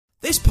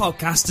This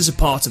podcast is a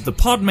part of the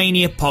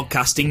Podmania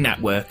podcasting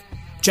network.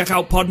 Check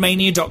out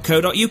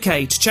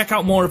podmania.co.uk to check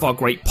out more of our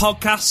great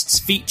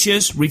podcasts,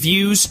 features,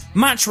 reviews,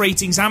 match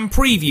ratings and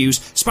previews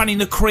spanning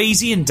the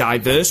crazy and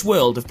diverse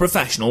world of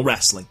professional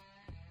wrestling.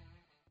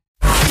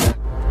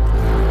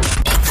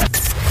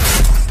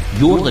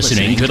 You're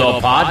listening to the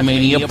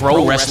Podmania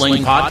Pro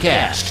Wrestling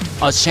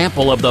Podcast, a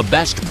sample of the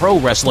best pro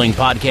wrestling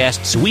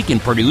podcasts we can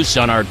produce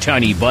on our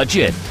tiny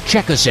budget.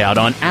 Check us out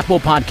on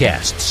Apple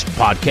Podcasts,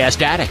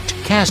 Podcast Addict,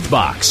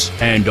 CastBox,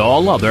 and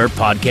all other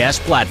podcast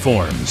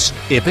platforms.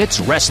 If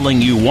it's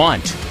wrestling you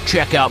want,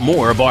 check out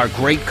more of our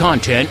great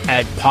content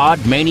at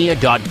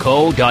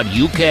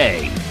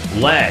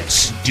podmania.co.uk.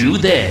 Let's do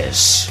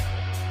this.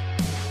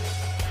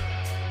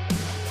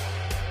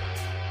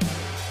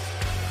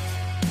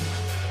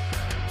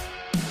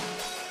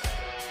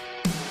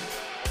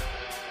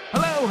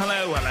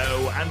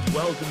 Hello, and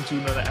welcome to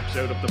another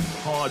episode of the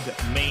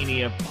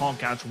Podmania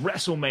Podcast,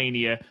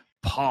 WrestleMania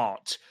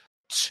Part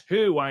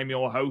 2. I'm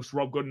your host,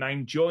 Rob Gooden.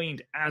 I'm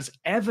joined, as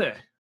ever,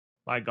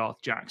 by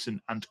Garth Jackson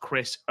and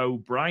Chris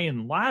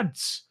O'Brien.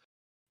 Lads,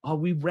 are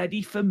we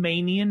ready for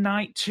Mania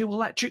Night 2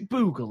 Electric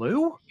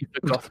Boogaloo? You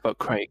forgot about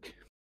Craig.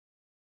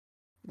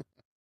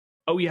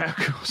 Oh, yeah,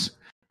 of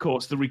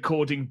course, the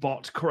recording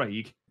bot,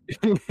 Craig.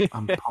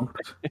 I'm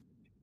pumped.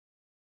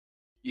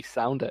 You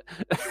sound it.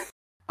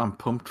 I'm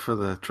pumped for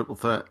the triple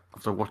threat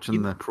after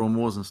watching the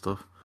promos and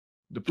stuff.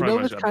 The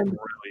promos are brilliant.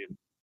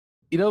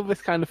 You know,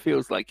 this kind of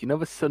feels like,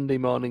 the Sunday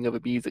morning of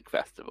a music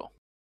festival.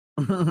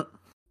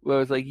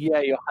 Where it's like,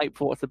 yeah, you're hyped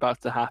for what's about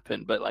to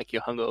happen, but like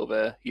you're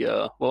hungover,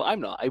 well,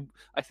 I'm not.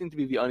 I seem to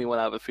be the only one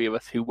out of the three of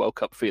us who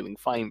woke up feeling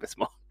fine this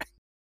morning.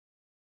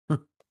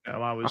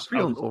 I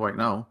feel all right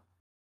now.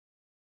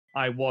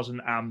 I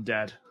wasn't, I'm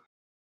dead.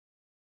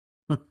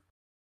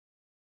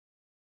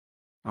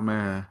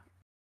 I'm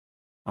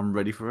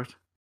ready for it.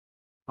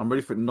 I'm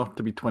ready for it not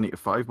to be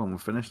 20-5 when we're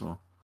finished, though.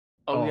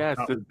 Oh yeah,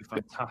 that would be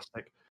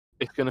fantastic.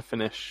 It's going to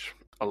finish,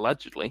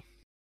 allegedly,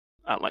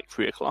 at like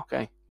 3 o'clock,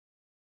 eh?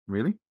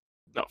 Really?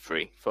 Not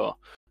 3, 4.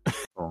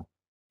 Oh.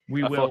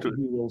 We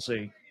will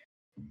see.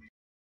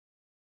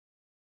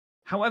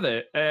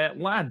 However,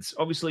 lads,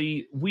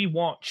 obviously we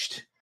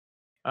watched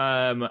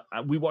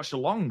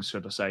along, so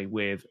to say,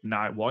 with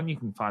Night 1. You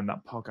can find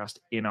that podcast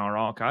in our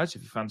archives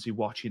if you fancy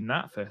watching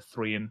that for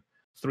 3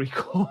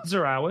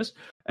 3/4 hours.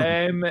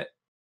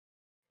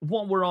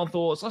 What were our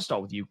thoughts? Let's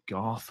start with you,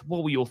 Garth.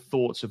 What were your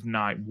thoughts of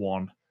Night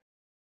 1?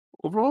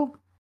 Overall,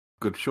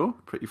 good show.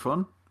 Pretty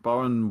fun.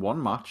 Barring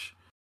one match,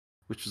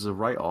 which was a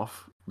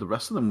write-off. The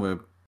rest of them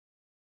were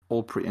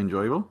all pretty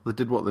enjoyable. They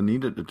did what they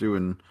needed to do,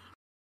 and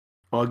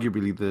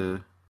arguably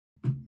the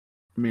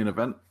main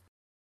event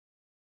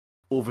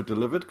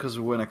over-delivered because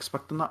we weren't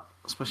expecting that,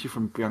 especially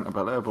from Bianca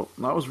Belair. But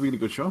that was a really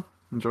good show.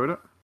 Enjoyed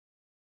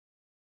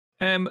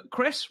it.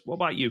 Chris, what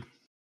about you?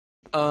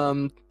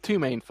 3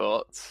 main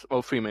thoughts.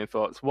 1,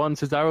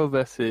 Cesaro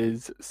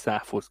versus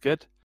Seth was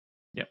good.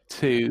 Yep.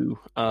 2,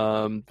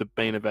 the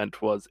main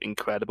event was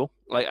incredible.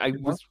 Like, I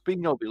was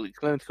being really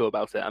clinical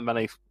about it, and then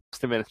I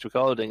finished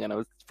recording, and I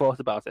was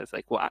thought about it. It's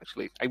like, well,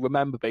 actually, I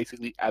remember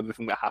basically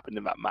everything that happened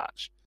in that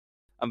match,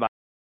 and that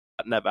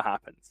never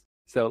happens.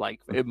 So,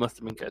 like, it must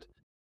have been good.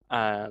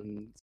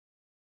 And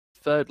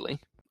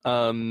thirdly,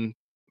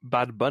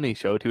 Bad Bunny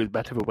showed he was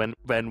better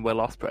than Will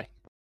Ospreay.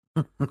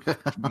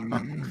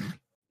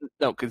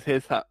 No, because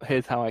here's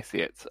how I see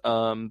it.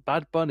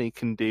 Bad Bunny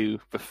can do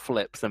the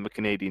flips and the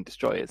Canadian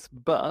destroyers,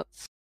 but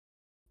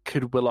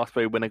could Will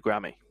Ospreay win a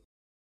Grammy?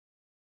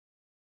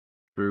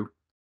 True.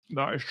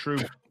 That is true.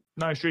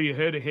 You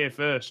heard it here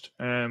first.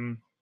 That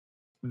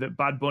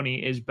Bad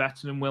Bunny is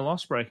better than Will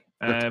Ospreay.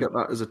 Let's get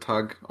that as a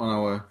tag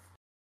on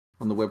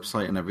the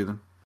website and everything.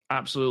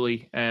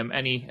 Absolutely.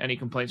 Any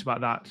complaints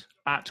about that?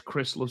 At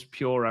Chris Loves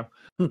Puro.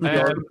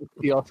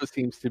 He also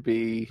seems to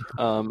be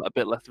a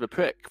bit less of a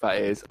prick. That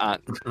is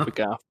at the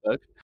Garthberg.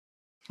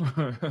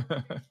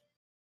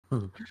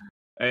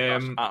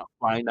 At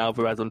Ryan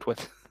Alvarez on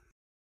Twitter.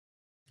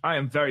 I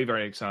am very,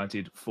 very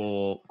excited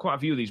for quite a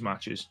few of these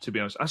matches, to be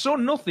honest. I saw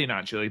nothing,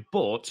 actually,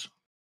 but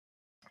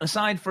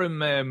aside from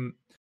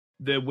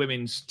the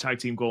women's tag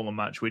team gauntlet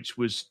match, which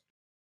was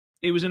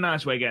a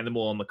nice way of getting them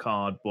all on the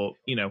card, but,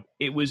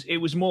 it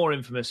was more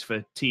infamous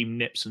for team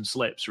nips and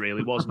slips,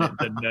 really, wasn't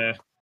it,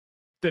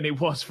 than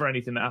it was for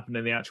anything that happened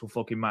in the actual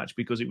fucking match,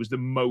 because it was the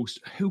most...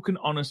 Who can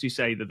honestly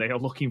say that they are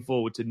looking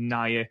forward to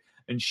Nia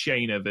and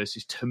Shayna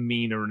versus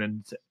Tamina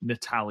and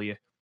Natalia?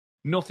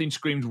 Nothing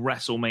screams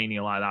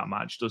WrestleMania like that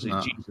match, does it?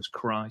 No. Jesus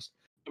Christ.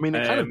 I mean,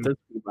 it kind of does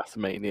scream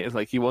WrestleMania. It's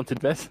like, you wanted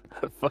this?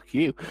 Fuck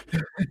you.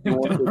 You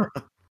wanted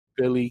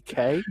Billie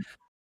Kay?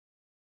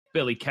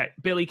 Billie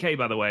Kay,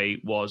 by the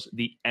way, was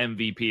the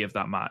MVP of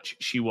that match.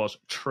 She was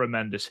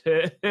tremendous.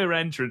 Her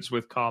entrance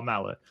with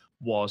Carmella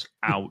was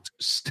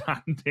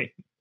outstanding.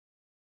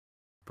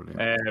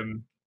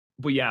 Brilliant.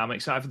 But yeah, I'm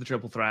excited for the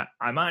triple threat.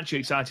 I'm actually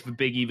excited for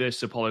Big E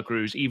versus Apollo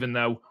Crews, even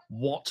though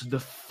what the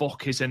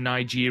fuck is a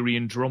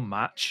Nigerian drum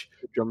match?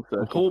 I'm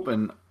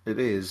hoping it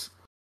is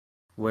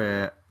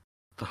where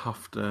they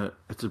have to...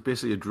 It's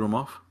basically a drum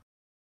off.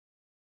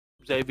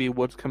 Xavier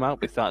Woods come out,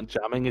 they start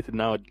jamming. It's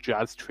now a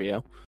jazz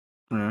trio.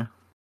 Yeah.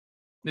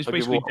 It's Like,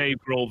 basically what- Dave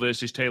Grohl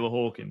versus Taylor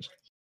Hawkins.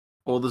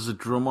 Or there's a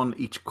drum on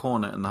each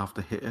corner and they have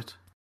to hit it.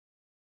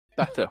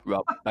 Better,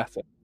 Rob,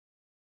 better.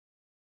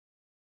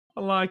 I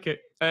like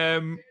it.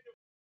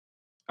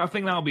 I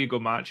think that'll be a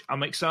good match.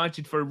 I'm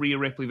excited for Rhea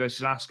Ripley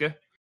versus Asuka.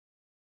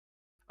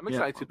 I'm Yeah,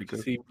 excited that'd be to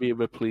good. see Rhea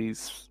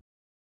Ripley's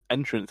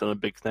entrance on a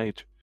big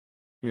stage.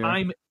 Yeah.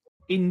 I'm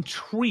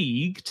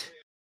intrigued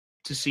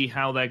to see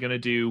how they're going to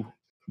do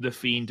The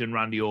Fiend and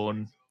Randy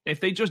Orton. If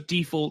they just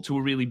default to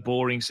a really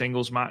boring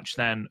singles match,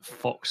 then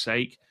fuck's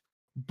sake.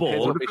 But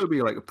What if it would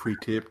be like a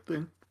pre-taped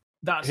thing?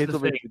 that's Here's the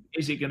what we- thing.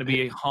 Is it going to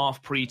be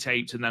half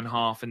pre-taped and then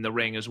half in the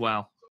ring as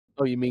well?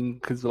 Oh, you mean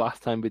because the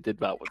last time we did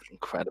that was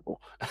incredible?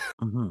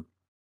 Mm-hmm.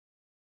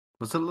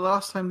 Was it the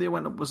last time they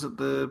went up? Was it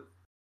the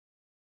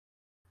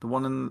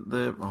one in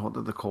the what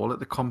did they call it?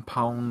 The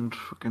compound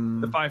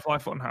fucking. The Firefly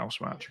Funhouse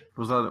match.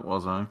 Was that it?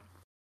 Was I?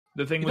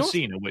 The thing You with know-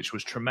 Cena, which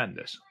was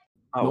tremendous.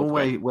 No okay.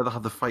 way. Where they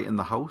had the fight in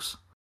the house.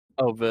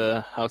 Oh,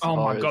 the House of Oh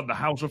my Horrors. god, the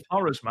House of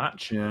Horrors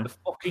match. Yeah. The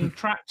fucking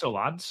tractor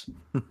lads.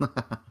 You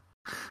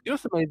know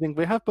what's amazing?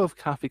 We have both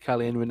Kathy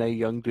Kelly and Renee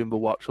Young doing the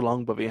watch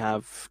along, but we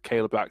have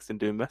Kayla Braxton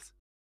doing this.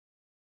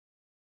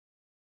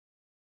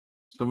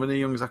 So Renee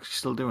Young's actually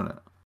still doing it.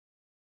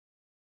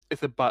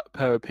 It's a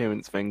per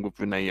appearance thing with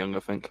Renee Young, I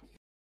think.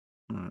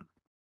 Right.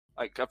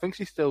 Like, I think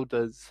she still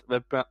does. They're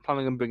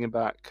planning on bringing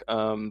back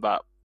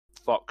that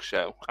Fox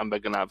show, and they're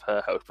going to have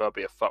her host. There'll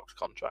be a Fox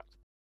contract.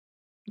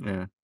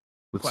 Yeah.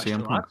 With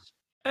Question, CM Punk.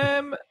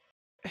 lads.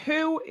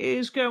 Who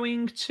is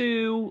going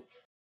to?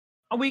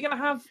 Are we going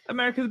to have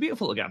America the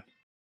Beautiful again?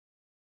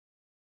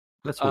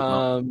 Let's hope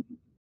not.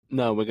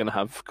 No, we're going to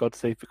have God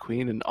Save the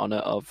Queen in honor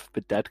of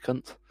the dead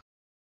cunt.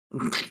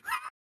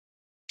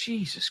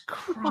 Jesus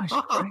Christ!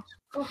 Christ.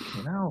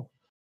 Fucking hell!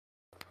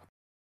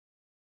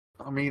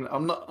 I mean,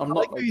 I'm not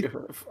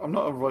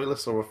a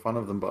royalist or a fan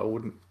of them, but I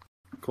wouldn't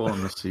call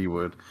them the C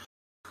word.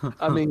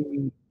 I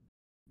mean,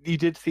 you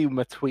did see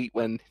my tweet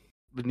when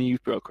the news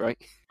broke, right?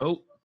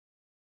 Oh,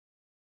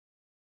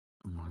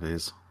 It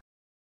is.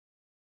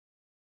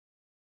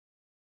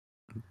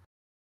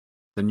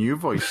 The new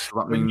voice. So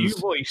that the new means.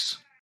 voice.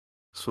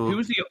 So Who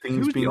was the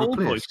things being old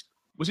replaced. voice?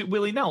 Was it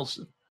Willie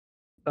Nelson?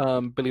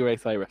 Billy Ray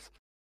Cyrus.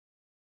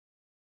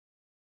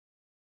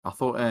 I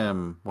thought,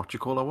 what you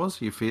call her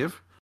was your fave,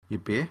 your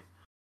beer,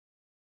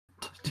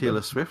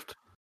 Taylor Swift.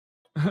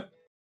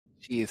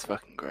 She is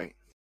fucking great.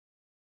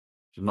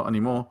 She's not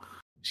anymore.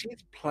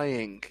 She's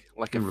playing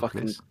like a Been fucking.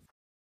 replaced.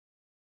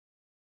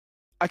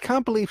 I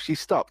can't believe she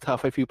stopped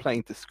halfway through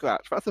playing to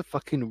scratch. That's a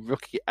fucking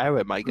rookie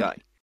error, my guy.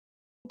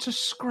 To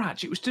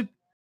scratch. It was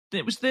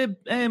the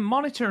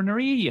monitor in her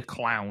ear, you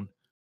clown.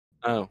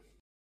 Oh,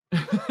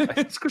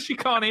 It's because she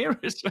can't hear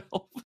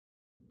herself.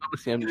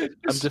 honestly, I'm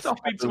just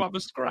stopping to have a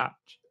scratch.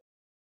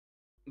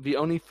 the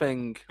only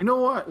thing You know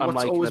what? I'm What's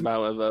liking always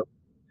about her though.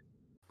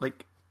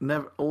 like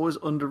never always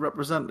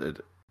underrepresented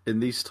in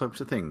these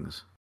types of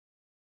things.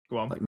 Go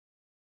on. Like-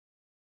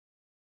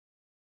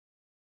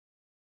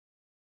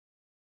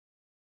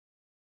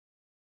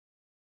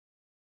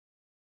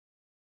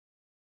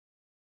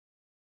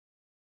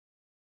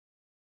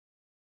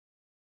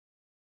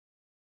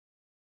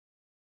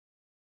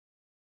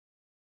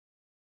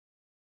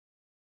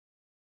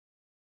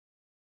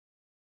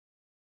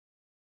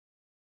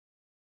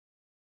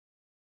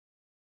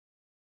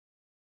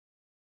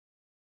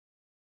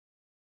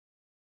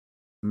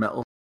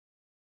 Metal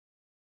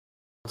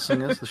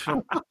singers, the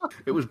show.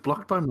 It was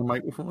blocked by my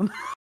microphone.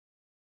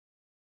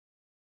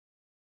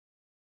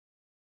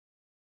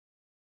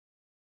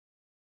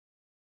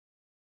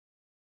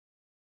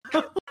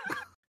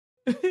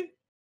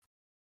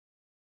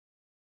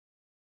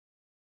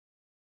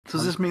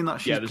 Does this mean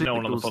that she's Yeah, there's no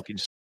one on the typical- fucking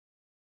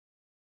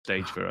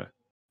stage for her.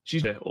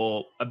 She's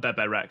or a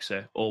Bebe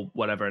Rexha or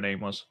whatever her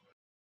name was.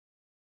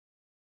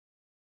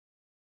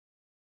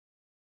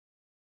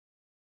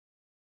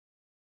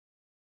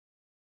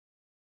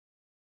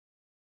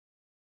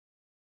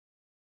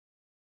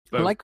 I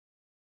like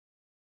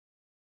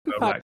Bebe the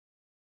fact-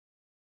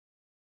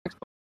 Rexha.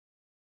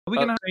 Are we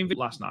going to have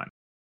last night?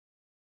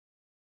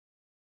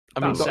 I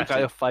mean, That's we've got a guy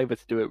settled. of fiver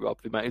to do it, Rob.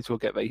 We might as well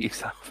get their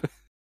use out of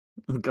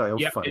it. guy off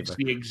Yeah, Fiverr. it's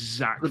the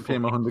exact. We'll pay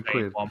him fucking 100 same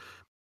quid. one.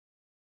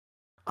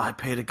 I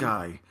paid a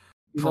guy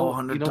You know-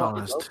 $400. you know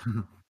what it does?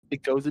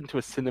 It goes into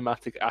a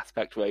cinematic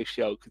aspect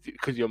ratio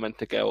because you're meant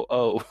to go,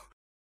 oh,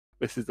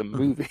 this is a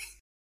movie.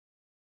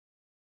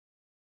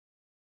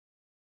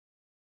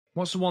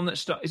 What's the one that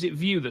starts? Is it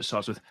View that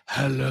starts with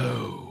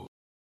 "Hello"?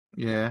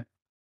 Yeah.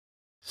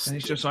 And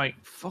it's just like,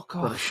 fuck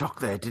Got a off. shock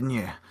there, didn't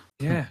you?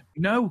 Yeah,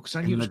 no, because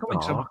I knew In it was the coming.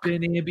 'cause I've dark.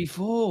 been here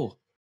before.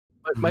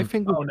 My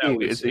thing with Oh no,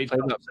 you it's is they play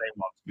not that the same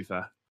one. To be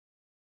fair,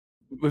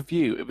 with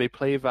you. They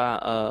play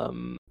that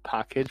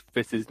package.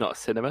 This is not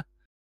cinema.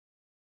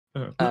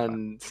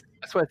 And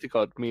I swear to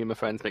God, me and my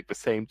friends make the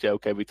same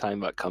joke every time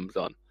that comes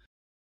on.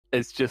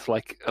 It's just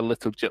like a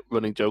little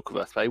running joke of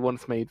us. I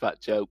once made that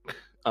joke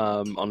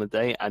on a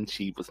day, and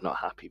she was not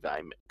happy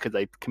that because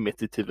I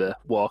committed to the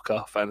walk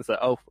off, and I said,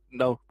 "Oh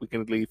no, we're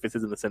going to leave. This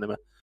isn't the cinema."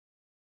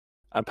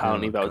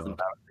 Apparently that was God.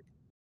 embarrassing.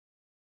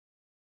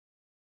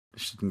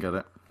 She didn't get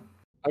it.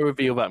 I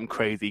reveal that I'm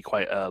crazy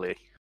quite early.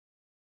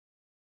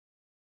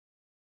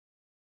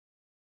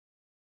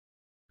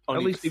 At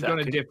Only least the they've done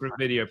a second. different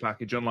video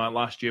package, unlike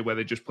last year where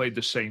they just played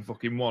the same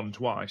fucking one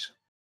twice.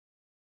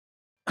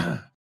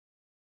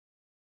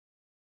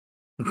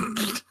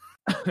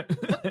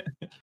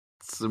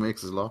 So it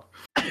makes us laugh.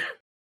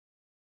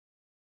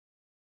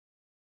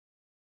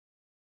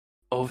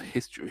 Of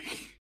history.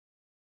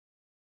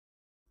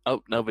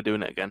 Oh, no, we're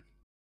doing it again.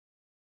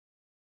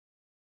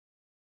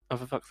 Oh,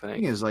 for fuck's The sake.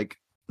 thing is, like,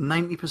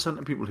 90%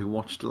 of people who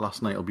watched it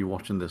last night will be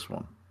watching this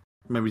one.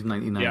 Maybe it's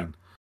 99. Yeah.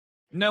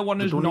 No one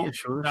They is don't need not to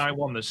show us. night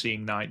one that's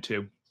seeing night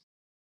two.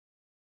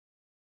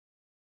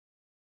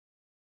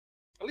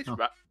 At least Oh.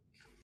 right.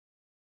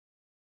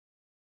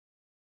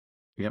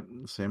 Yep,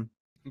 same.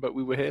 But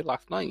we were here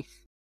last night.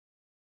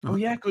 Oh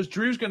yeah, because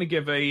Drew's going to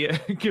give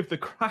give the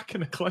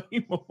Kraken a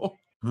Claymore.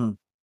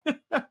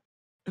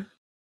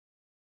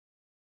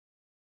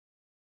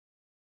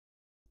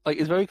 Like,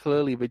 it's very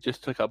clearly they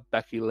just took out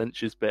Becky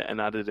Lynch's bit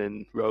and added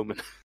in Roman.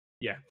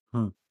 Yeah.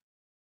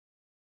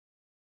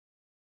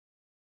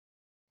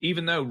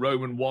 Even though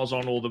Roman was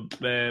on all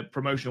the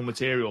promotional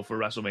material for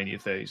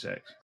WrestleMania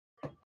 36.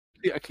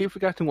 Yeah, I keep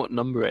forgetting what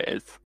number it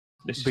is.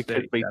 This is Because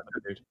 37,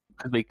 dude.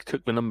 they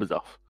took the numbers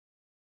off.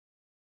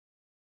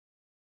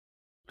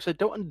 Which I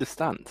don't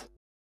understand.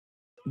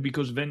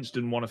 Because Vince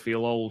didn't want to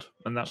feel old,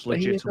 and that's But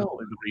he is legitimately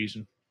old. the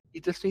reason. He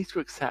just needs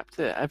to accept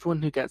it.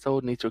 Everyone who gets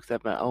old needs to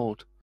accept they're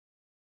old.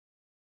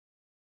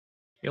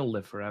 He'll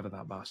live forever,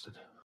 that bastard.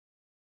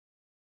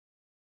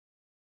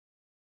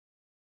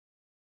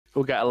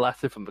 We'll get a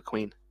letter from the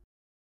Queen.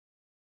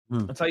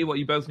 I'll tell you what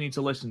you both need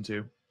to listen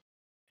to.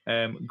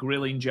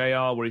 Grilling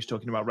JR, where he's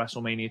talking about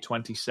WrestleMania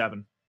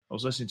 27. I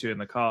was listening to it in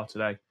the car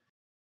today.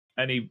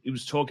 And he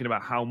was talking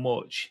about how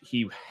much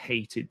he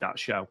hated that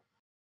show.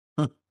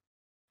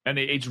 And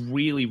it's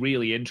really,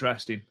 really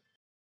interesting.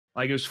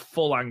 Like, it was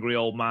full angry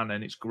old man,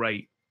 and it's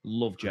great.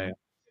 Love JR.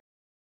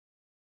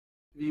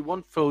 If you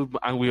want full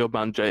angry old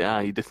man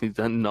JR, you just need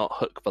to not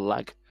hook the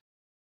leg.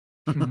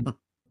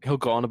 He'll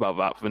go on about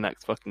that for the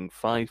next fucking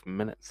 5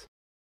 minutes.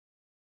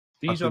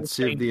 These I are did the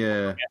save same the,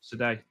 people from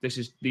yesterday.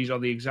 These are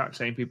the exact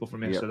same people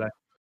from yesterday.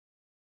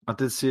 I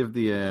did save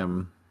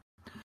the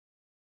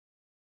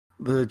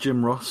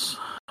Jim Ross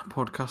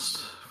podcast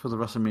for the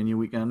WrestleMania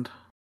weekend.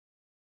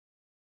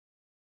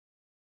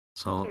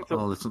 So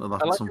I'll listen to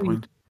that at some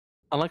point.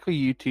 I like how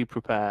you two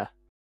prepare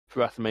for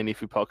WrestleMania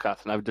through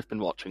podcast, and I've just been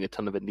watching a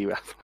ton of indie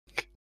wrestling.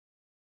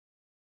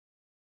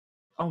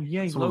 Oh,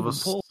 yeah, Some of Logan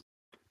us, Paul.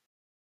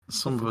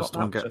 some of I us forgot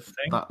don't that get was a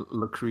thing. that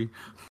luxury.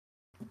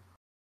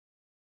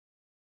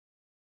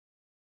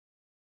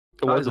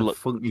 It That was is a a look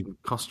funky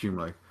costume,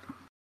 like.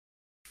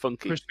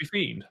 funky. Crispy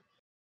Fiend.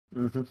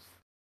 Mm-hmm.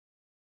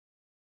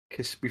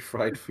 Crispy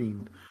fried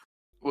fiend.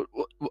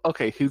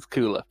 Okay, who's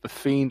cooler, the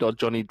Fiend or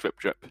Johnny Drip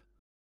Drip?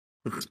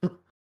 It's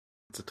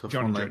a tough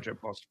Johnny one. Drip Like.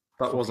 Drip was.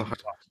 That was a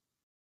fucking class.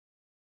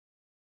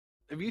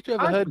 Have you two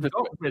ever I heard the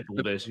forgot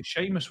Riddle is.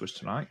 Sheamus was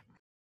tonight.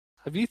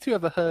 Have you two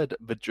ever heard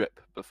the drip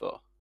before?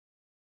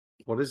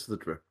 What is the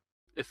drip?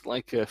 It's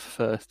like a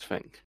first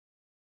thing.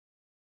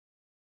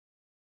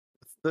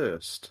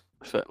 Thirst.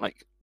 For,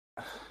 like,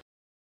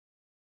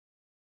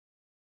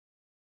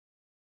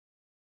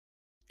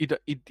 you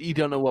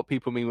don't know what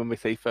people mean when we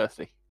say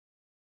thirsty.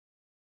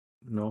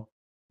 No.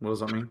 What does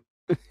that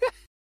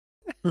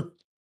mean?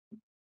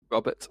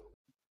 Robert.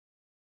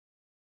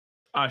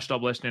 I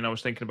stopped listening. I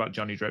was thinking about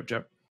Johnny Drip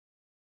Drip.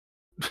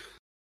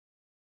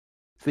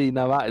 See,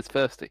 now that is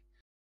thirsty.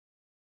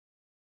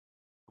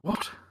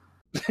 What?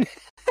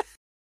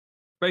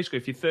 Basically,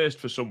 if you thirst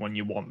for someone,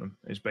 you want them,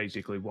 is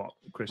basically what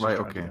Chris is Right,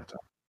 trying okay. to get at.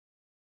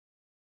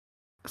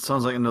 It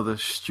sounds like another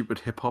stupid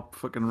hip hop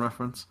fucking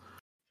reference.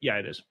 Yeah,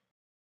 it is.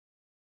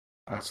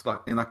 That's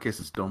that. In that case,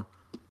 it's dumb.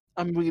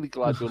 I'm really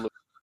glad you're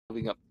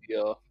living up to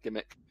your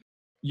gimmick.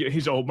 Yeah,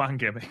 his old man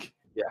gimmick.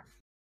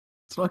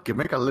 It's not a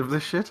gimmick. I live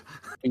this shit.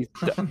 These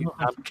damn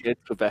kids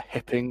with their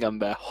hipping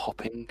and their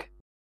hopping.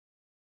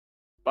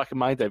 Back in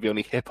my day, the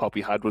only hip hop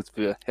you had was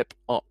the hip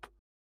hop.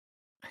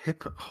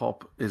 Hip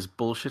hop is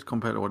bullshit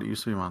compared to what it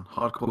used to be, man.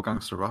 Hardcore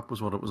gangster rap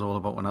was what it was all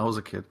about when I was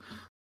a kid.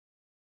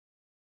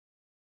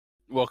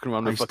 Walking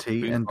around with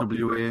Ice-T, fucking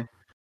NWA,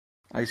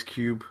 Ice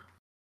Cube.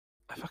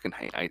 I fucking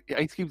hate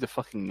Ice Cube's a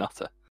fucking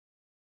nutter.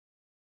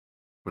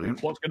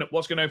 Brilliant.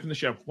 What's gonna open the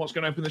show? What's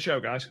gonna open the show,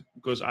 guys?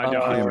 Because I Oh,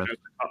 don't. Pyramid.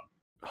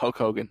 Hulk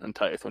Hogan and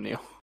Titus O'Neil.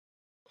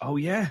 Oh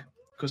yeah,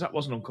 because that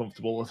wasn't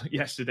uncomfortable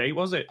yesterday,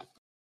 was it?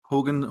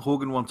 Hogan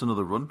wants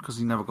another run because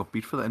he never got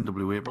beat for the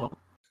NWA belt.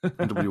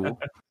 NWO.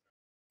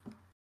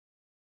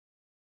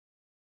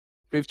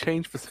 They've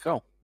changed the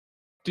skull.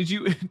 Did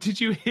you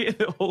hear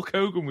that Hulk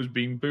Hogan was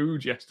being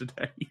booed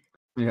yesterday?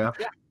 Yeah.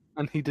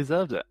 And he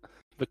deserved it.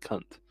 The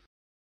cunt.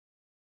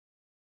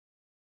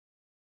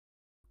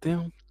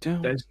 Down.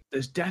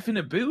 There's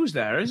definite boos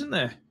there, isn't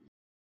there?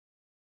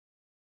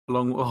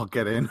 Oh,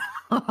 get in.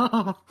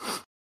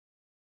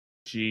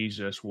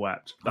 Jesus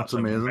wept. That's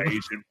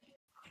amazing.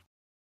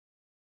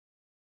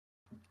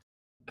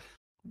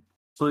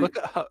 So, Look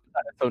at how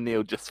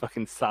O'Neil just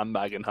fucking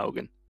sandbagging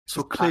Hogan.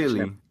 so Just patching clearly,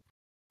 him.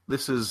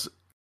 this is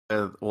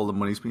all the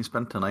money's been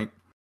spent tonight.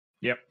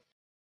 Yep.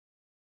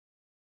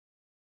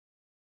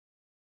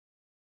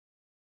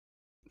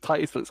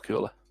 Titus looks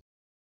cooler.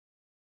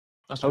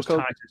 That's because Hulk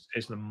Titus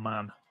is the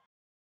man.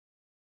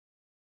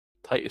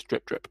 Titus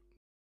drip.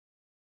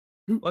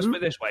 Let's put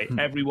it this way.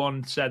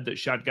 Everyone said that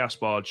Shad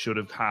Gaspard should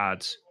have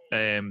had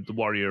the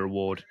Warrior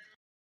Award.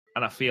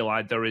 And I feel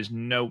like there is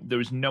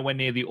nowhere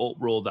near the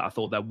uproar that I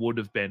thought there would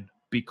have been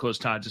because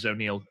Titus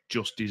O'Neil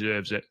just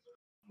deserves it.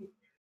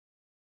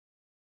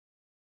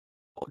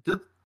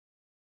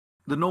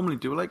 They normally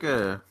do like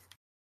a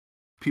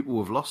people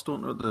who've lost,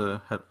 don't they, at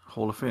the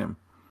Hall of Fame?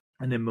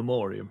 And in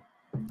memoriam.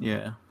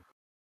 Yeah.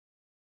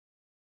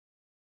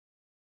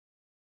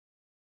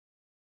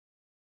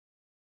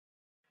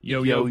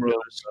 Yo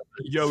brothers.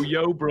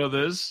 Yo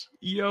brothers.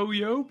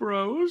 Yo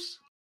bros.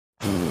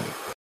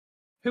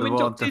 Who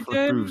inducted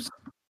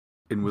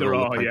in with there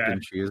all are, the pipe yeah.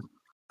 and cheers.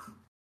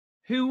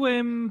 Who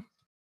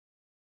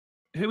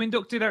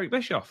inducted Eric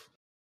Bischoff?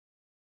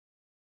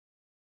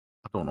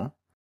 I don't know.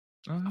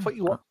 I thought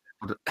you what?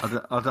 I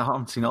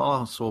haven't seen it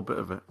all. I saw a bit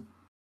of it.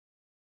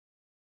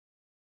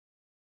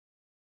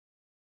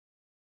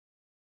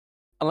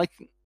 I like.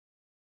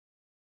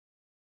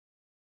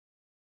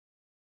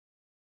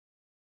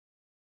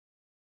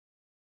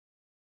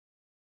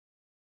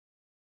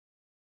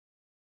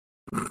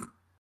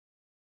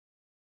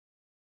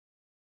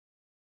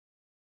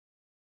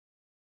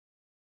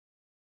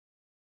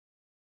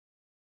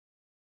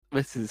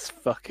 This is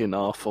fucking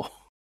awful.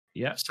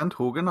 Yeah. Sent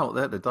Hogan out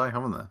there to die,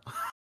 haven't they?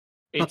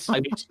 It's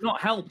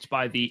not helped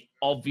by the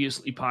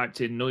obviously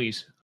piped in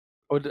noise.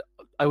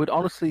 I would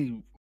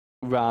honestly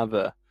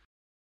rather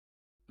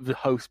the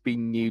host be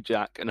New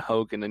Jack and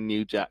Hogan and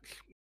New Jack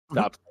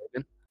stabs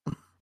Hogan.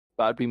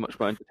 That'd be much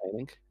more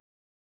entertaining.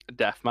 A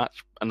death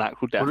match, an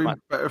actual death Would it match.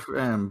 be better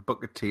if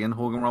Booker T and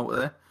Hogan were out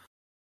there?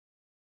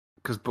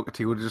 Because Booker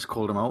T would have just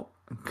called him out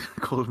and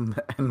called him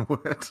the N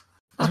word.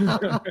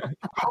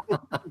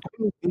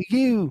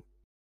 You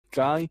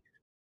guy.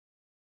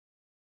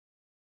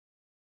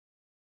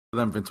 But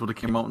then Vince would have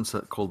came out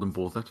and called them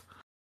both it.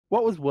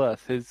 What was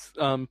worse? His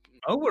We're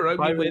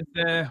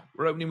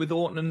opening with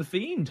Orton and the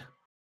Fiend.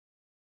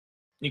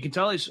 You can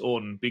tell it's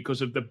Orton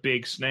because of the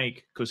big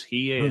snake, because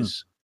he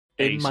is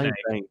in a my snake.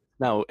 veins.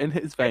 No, in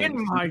his veins.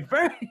 In my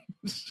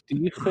veins. Do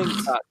you think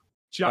that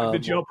Jack the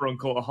Jobber on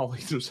Court of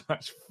Holly's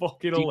that's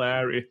fucking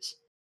hilarious.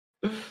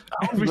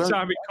 Every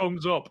time it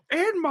comes up,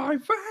 in my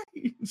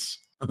veins.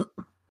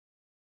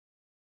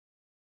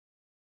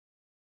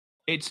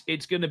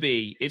 It's gonna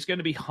be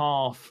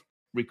half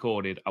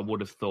recorded, I would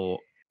have thought.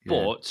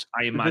 Yeah. But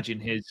I imagine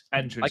his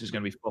entrance is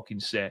gonna be fucking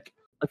sick.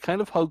 I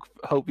kind of hope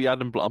the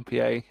Adam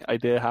Blampier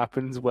idea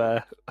happens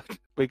where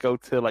we go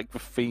to like the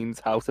Fiend's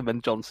house and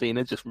then John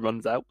Cena just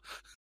runs out.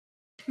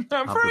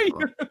 I'm free.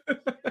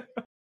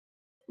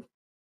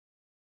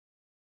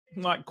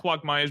 Like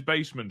Quagmire's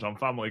basement on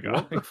Family Guy.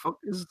 What the fuck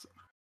is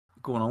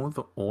going on with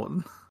the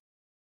Orton?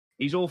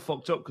 He's all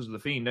fucked up because of the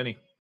Fiend, isn't he?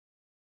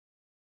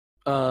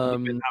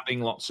 He's been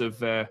having lots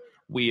of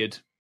weird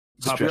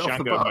Papa Straight off the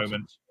Shango bat,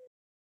 moments.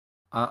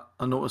 I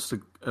noticed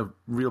a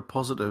real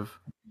positive.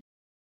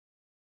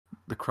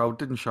 The crowd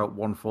didn't shout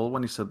one fall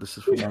when he said this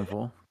is for one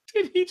fall.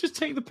 Did he just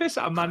take the piss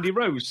out of Mandy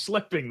Rose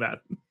slipping that?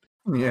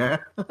 Yeah.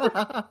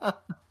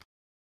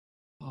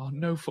 Oh,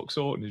 no fucks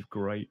Orton is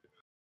great.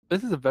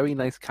 This is a very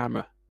nice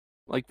camera.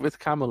 Like, this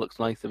camera looks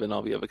nicer than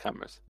all the other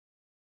cameras.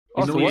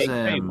 Is Also, the what-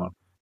 8K one?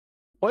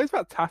 what is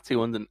that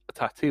tattoo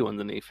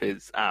underneath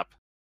his ab?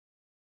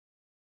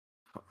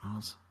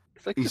 It's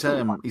like He's just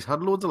a- he's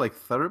had loads of like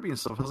therapy and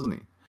stuff, hasn't he?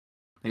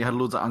 He had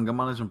loads of anger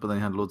management, but then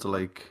he had loads of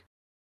like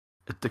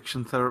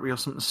addiction therapy or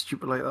something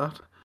stupid like that.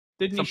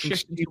 Didn't he something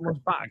shit in someone's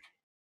bag?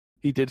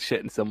 He did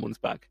shit in someone's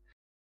bag.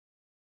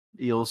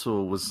 He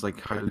also was like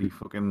highly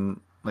fucking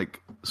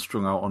like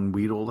strung out on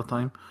weed all the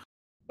time.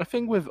 The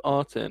thing with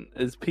Orton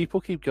is people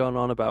keep going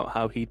on about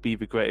how he'd be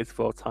the greatest of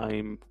all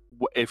time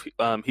if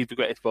he's the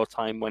greatest of all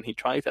time when he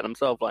tries it. And I'm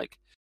sort of like,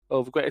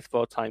 oh, the greatest of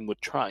all time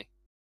would try.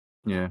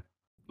 Yeah.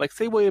 Like,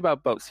 say what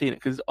about Cena,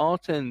 because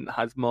Orton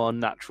has more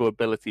natural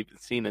ability than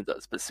Cena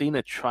does, but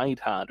Cena tried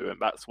harder, and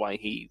that's why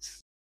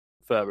he's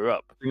further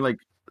up. I think,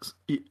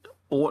 like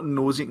Orton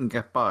knows he can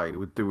get by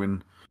with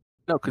doing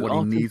No, because what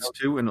he needs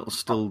to, and it'll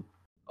still.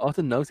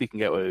 Orton knows he can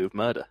get away with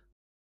murder.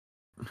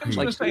 I'm just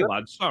going to say,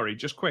 lads, sorry,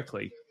 just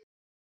quickly.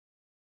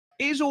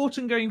 Is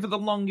Orton going for the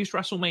longest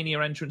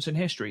WrestleMania entrance in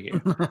history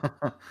here?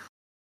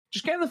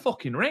 Just get in the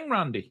fucking ring,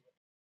 Randy.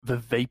 The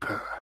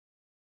Vapor.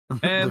 The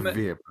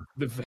vape.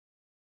 The vapor.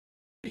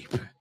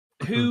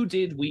 Who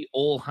did we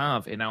all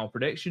have in our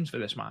predictions for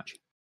this match?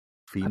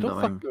 Fiend,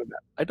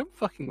 I don't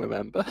fucking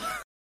remember.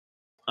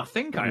 I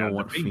think I know had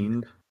what the Fiend.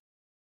 Fiend.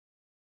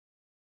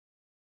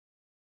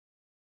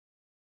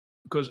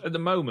 Because at the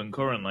moment,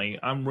 currently,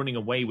 I'm running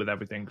away with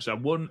everything. Because I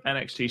won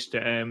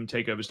NXT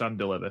Takeover Stand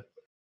Deliver.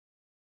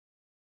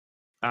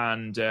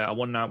 And I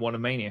won Night 1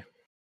 of Mania.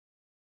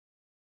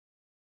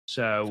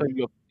 So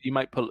you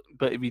might pull,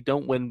 but if you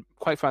don't win,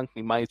 quite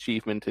frankly, my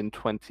achievement in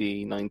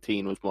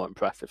 2019 was more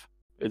impressive.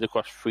 It was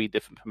across 3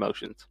 different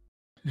promotions.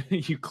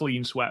 you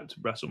clean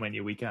swept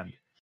WrestleMania weekend.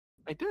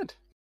 I did.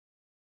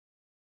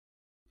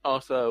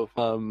 Also,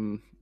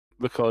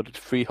 recorded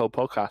 3 whole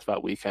podcasts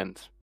that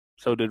weekend.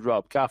 So did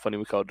Rob. Garth only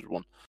recorded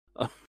 1.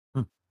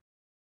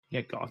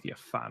 Yeah, Garth, you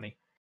fanny.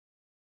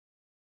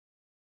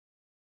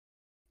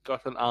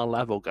 Got an R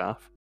level,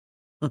 Garth.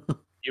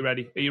 You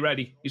ready? Are you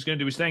ready? He's going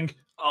to do his thing.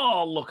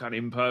 Oh, look at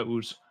him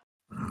pose.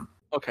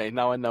 Okay,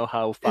 now I know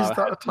how far. Is that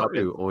a ahead Rob is.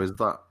 tattoo or is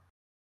that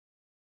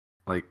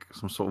like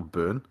some sort of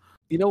burn?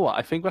 You know what?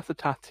 I think that's a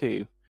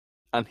tattoo,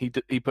 and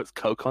he puts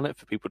coke on it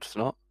for people to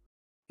snort.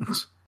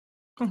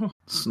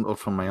 Snort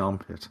from my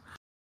armpit.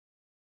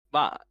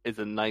 That is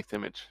a nice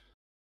image.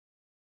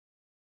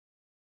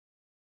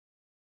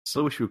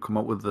 Still wish we would come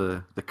up with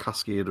the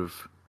cascade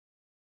of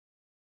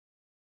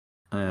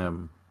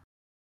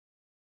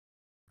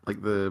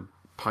like the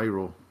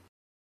pyro.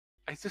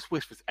 I just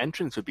wish this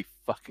entrance would be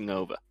fucking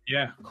over.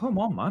 Yeah, come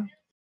on, man.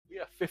 We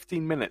are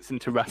 15 minutes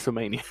into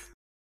WrestleMania.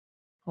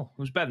 Oh, it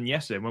was better than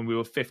yesterday when we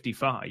were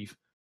 55.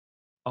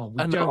 Oh,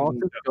 we And don't also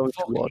need go a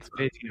fucking towards-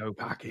 video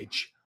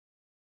package.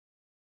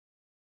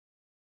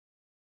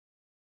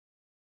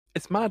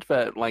 It's mad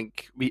that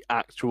like the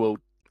actual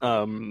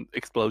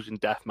explosion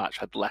death match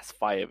had less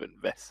fire than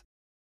this.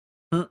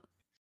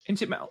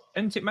 Isn't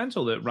it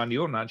mental that Randy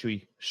Orton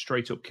actually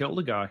straight up killed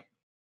a guy?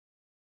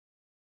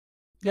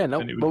 Yeah,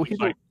 no, And it was well,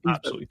 just, like,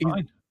 absolutely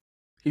fine.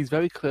 He's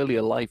very clearly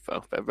alive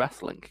though. They're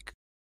wrestling.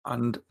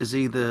 And is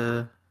he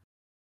the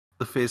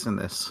face in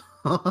this?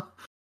 I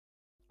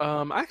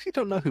actually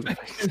don't know who the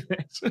face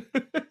is.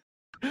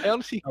 I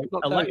honestly could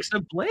not tell you. Alexa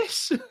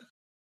Bliss?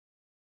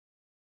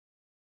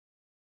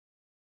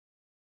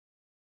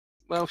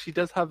 Well, she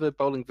does have a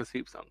Bowling for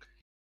Soup song.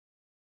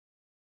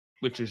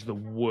 Which is the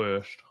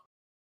worst.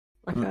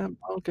 I can't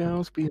all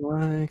girls be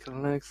like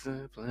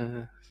Alexa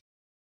Bliss.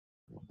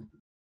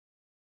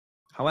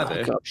 However,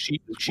 Oh, God. she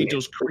weird.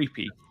 does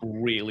creepy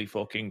really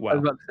fucking I well.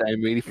 was about to say,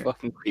 I'm really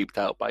fucking creeped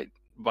out by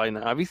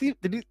now. Have you seen?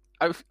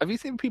 Have you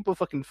seen people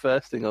fucking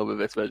thirsting over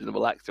this version of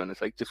Alexa? And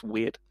it's like just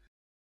weird.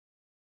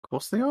 Of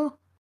course they are.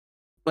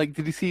 Like,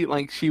 did you see?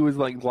 Like, she was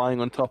like lying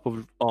on top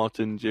of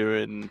Orton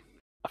during,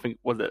 I think,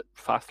 was it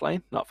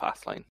Fastlane? Not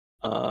Fastlane.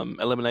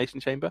 Elimination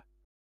Chamber.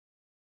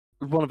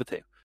 It was one of the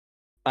two.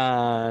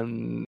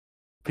 And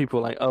people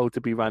were like, "Oh,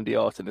 to be Randy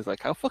Orton is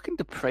like, how fucking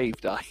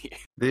depraved are you?"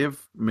 They've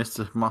missed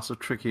a massive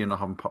trick here not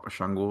having Papa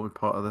Shango as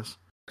part of this.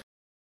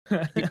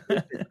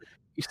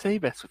 You say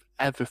this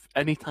with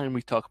any time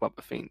we talk about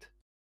the Fiend.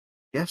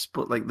 Yes,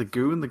 but like the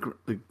goo and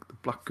the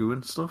black goo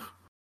and stuff.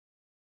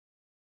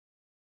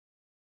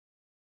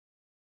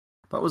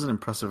 That was an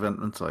impressive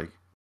entrance, like.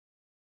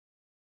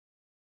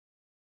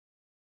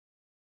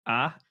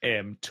 I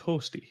am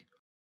toasty.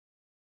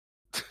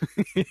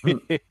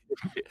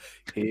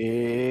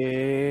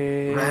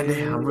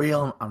 Randy, I'm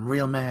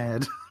real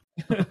mad.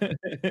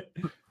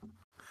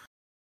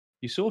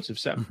 You sort of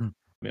set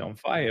me on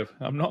fire.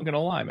 I'm not going to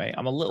lie, mate.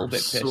 I'm a little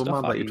bit pissed so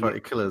off mad that you at try to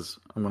kill us.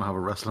 I'm gonna have a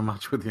wrestling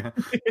match with you.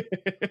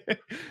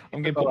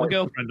 I'm going to put my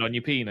girlfriend on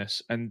your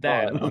penis, and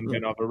then I'm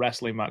going to have a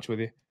wrestling match with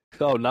you.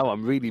 Oh, now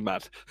I'm really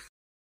mad.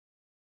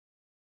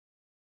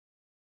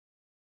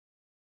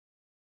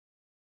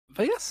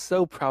 They are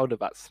so proud of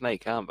that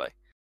snake, aren't they?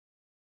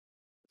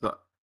 That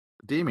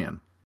Damien.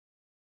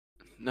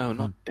 No,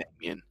 not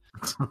Damien.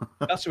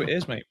 That's who it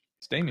is, mate.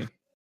 It's Damien.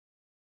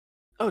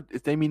 Oh,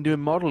 is Damien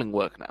doing modelling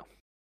work now?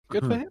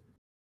 Good for him.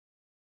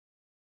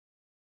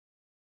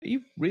 Are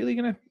you really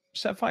going to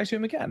set fire to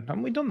him again?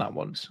 Haven't we done that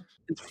once?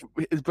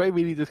 Is Bray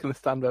really just going to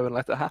stand there and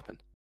let it happen?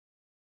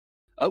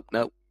 Oh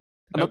no, I'm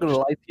Nope, not going to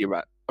lie to you,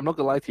 I'm not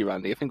going to lie to you,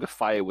 Randy. I think the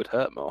fire would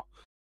hurt more.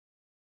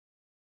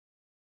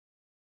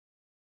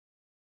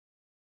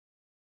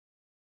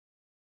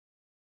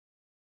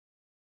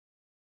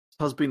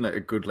 Has been like a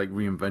good like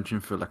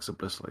reinvention for Alexa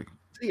Bliss. Like,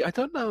 See, I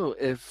don't know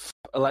if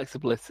Alexa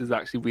Bliss is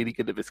actually really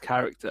good at this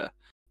character,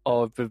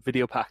 or if the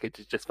video package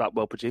is just that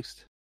well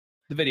produced.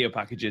 The video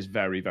package is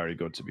very, very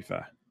good, to be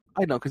fair.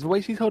 I know, because the way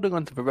she's holding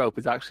onto the rope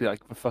is actually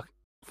like the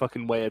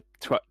fucking way a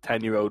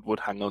 10-year-old would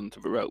hang on to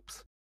the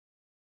ropes.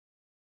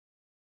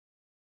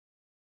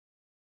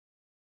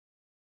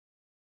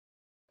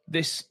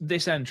 This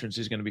entrance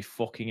is going to be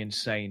fucking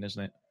insane,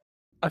 isn't it?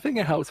 I think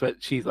it helps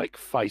that she's like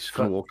 5 just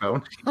gonna foot. walk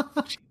out.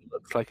 She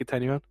looks like a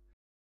 10-year-old.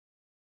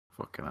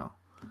 Fucking hell.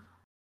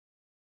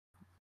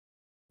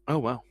 Oh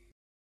wow.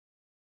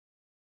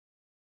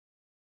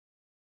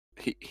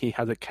 He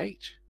has a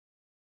cage.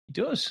 He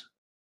does.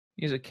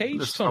 He has a cage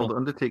Just how the tunnel.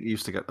 Undertaker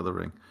used to get to the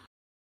ring.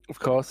 Of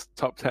course,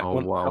 top 10.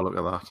 Oh wow! Look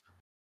at that!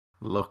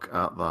 Look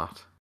at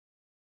that!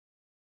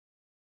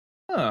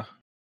 Huh.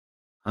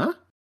 Huh?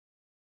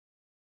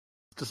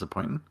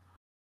 Disappointing.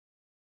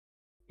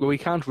 Well, we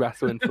can't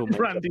wrestle in full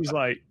makeup. Randy's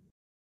like,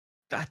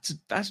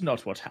 that's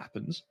not what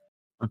happens.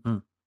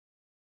 Mhm.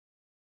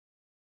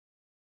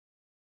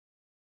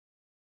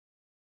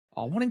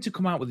 I want him to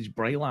come out with his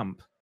Bray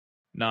lamp.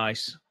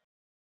 Nice.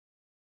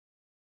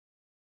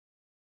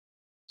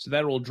 So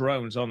they're all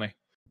drones, aren't they?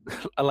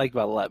 I like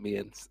that Let Me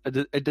In.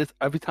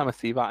 Every time I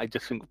see that, I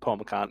just think of Paul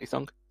McCartney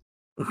song.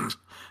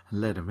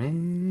 Let him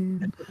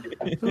in.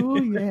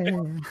 Oh, yeah.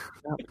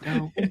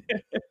 No.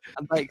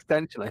 And by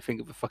extension, I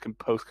think of the fucking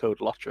postcode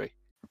lottery.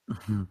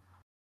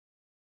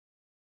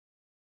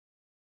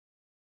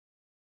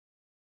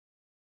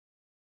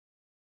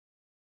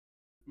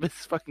 This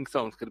fucking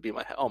song's going to be in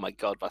my head. Oh my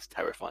god, that's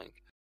terrifying.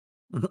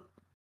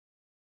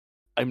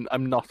 I'm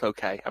not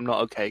okay. I'm not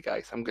okay,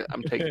 guys. I'm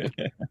taking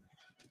it.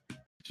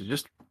 She's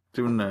just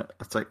doing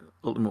it's like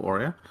Ultimate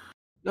Warrior.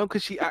 No,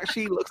 because she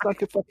actually looks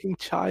like a fucking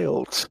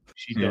child.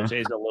 She does. It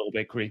is a little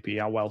bit creepy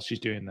how well she's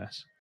doing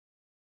this.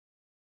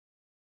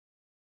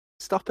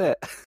 Stop it.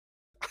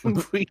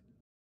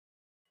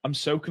 I'm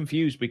so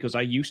confused because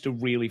I used to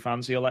really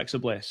fancy Alexa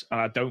Bliss,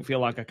 and I don't feel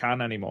like I can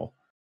anymore.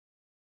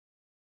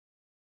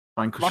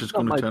 Fine, because she's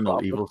going to turn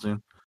out evil soon.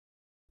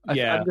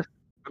 Yeah.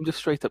 I'm just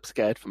straight up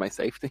scared for my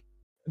safety.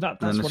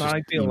 That's what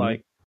I feel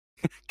like.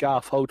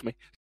 Garth, hold me.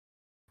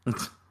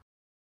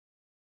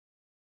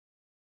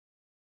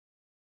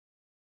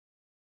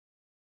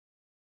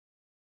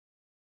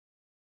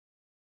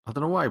 I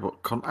don't know why,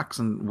 but contacts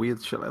and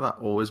weird shit like that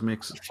always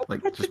makes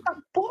like Where just did that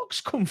box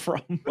come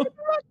from?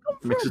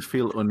 makes us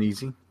feel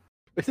uneasy.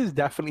 This is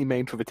definitely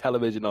made for the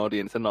television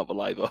audience and not the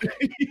live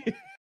audience.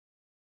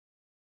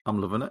 I'm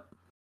loving it.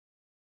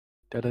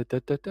 Da, da, da,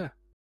 da, da.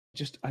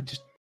 I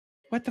just,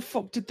 where the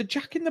fuck did the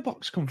Jack in the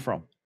Box come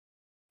from?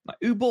 Like,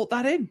 who bought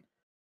that in?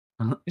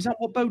 Is that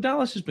what Bo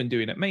Dallas has been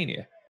doing at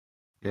Mania?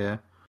 Yeah,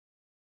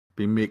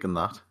 been making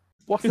that.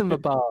 What's in the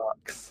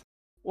box?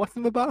 What's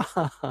in the box?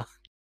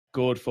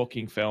 Good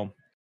fucking film.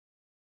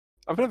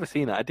 I've never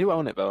seen it. I do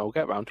own it, though. I'll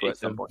get around to it at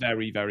It's a some point.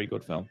 very, very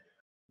good film.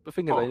 The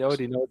thing is, I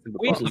already know it's in the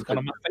Weirdly, box. one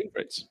of my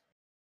favourites.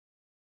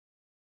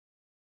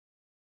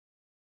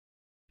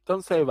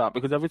 Don't say that,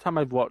 because every time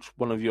I've watched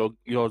one of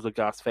yours or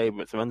Garth's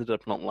favourites, I've ended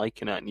up not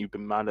liking it, and you've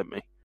been mad at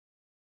me.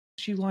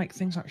 You like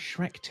things like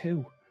Shrek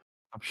 2.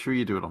 I'm sure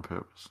you do it on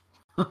purpose.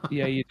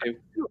 Yeah, you do.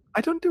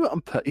 I don't do it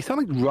on purpose. You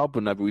sound like Rob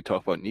whenever we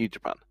talk about New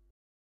Japan.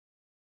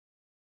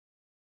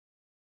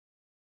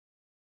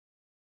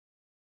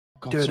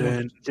 God,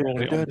 someone just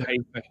drawn it on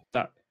paper.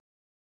 That.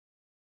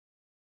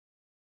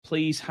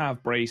 Please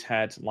have Bray's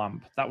head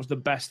lamp. That was the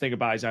best thing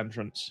about his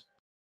entrance.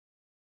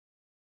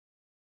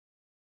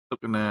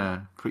 Looking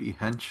pretty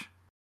hench.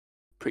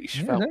 Pretty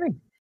svelte. Yeah,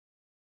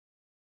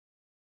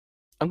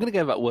 I'm going to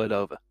give that word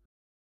over.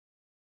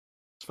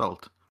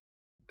 Svelte.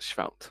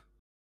 Svelte.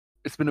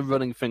 It's been a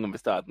running thing on the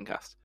Stardom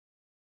cast.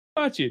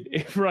 Imagine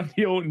if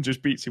Randy Orton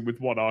just beats him with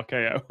one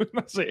RKO.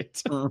 That's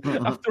it.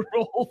 After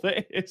all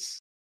this.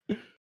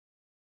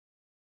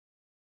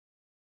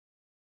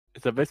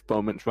 It's at this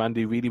moment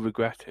Randy really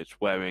regretted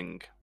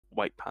wearing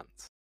white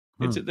pants.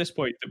 It's at this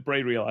point that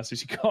Bray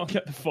realizes he can't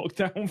get the fuck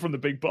down from the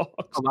big box.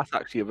 Oh, that's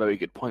actually a very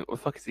good point. What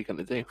the fuck is he going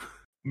to do?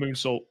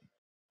 Moonsault.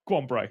 Go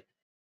on, Bray.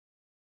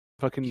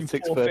 Fucking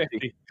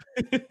 630.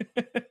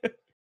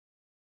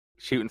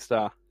 Shooting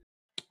star.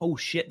 Oh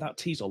shit, that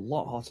tea's a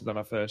lot hotter than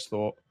I first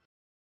thought.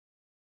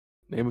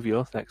 Name of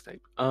your sex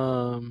tape.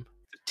 The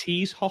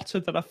tea's hotter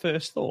than I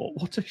first thought.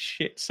 What a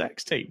shit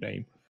sex tape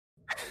name.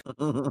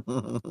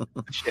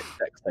 Shit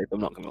sex tape, I'm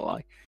not going to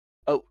lie.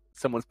 Oh,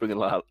 someone's bringing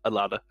a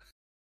ladder.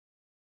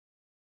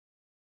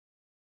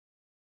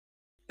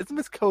 Isn't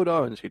this Code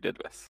Orange who did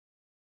this?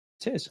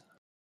 It is.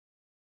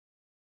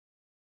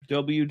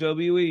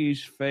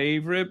 WWE's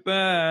favourite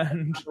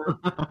band.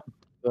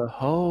 The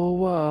whole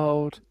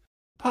world.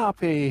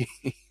 Poppy.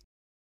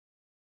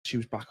 She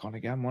was back on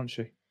again, wasn't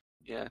she?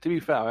 Yeah, to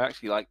be fair, I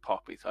actually like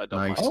Poppy, so I don't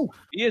Nice. mind. Oh,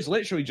 he is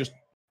literally just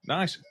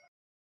nice.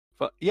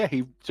 But yeah,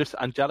 he just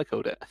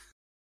Angelico'd it.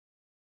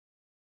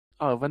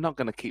 Oh, they're not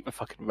going to keep the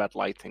fucking red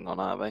lighting on,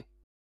 are they?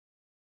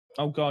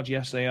 Oh god,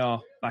 yes they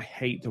are. I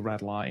hate the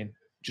red lighting.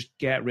 Just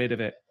get rid of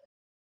it.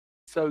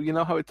 So, you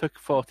know how it took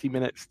 40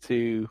 minutes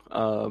to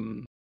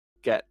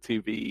get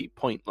to the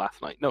point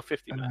last night? No,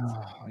 50 minutes.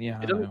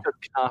 Yeah, It I only know. took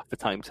half the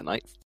time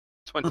tonight.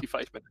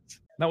 25 minutes.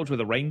 That was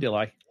with a rain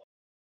delay.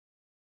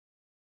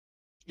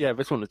 Yeah,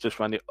 this one was just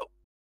Randy. Oh,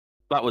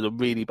 that was a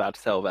really bad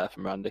sell there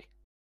from Randy.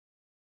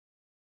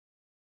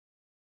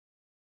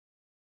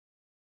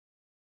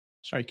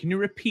 Sorry, can you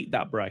repeat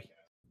that, Bray?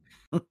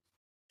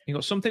 You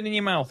got something in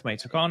your mouth,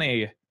 mate. I can't hear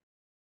you.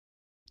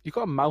 You've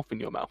got a mouth in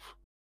your mouth.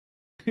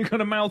 You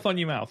got a mouth on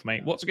your mouth,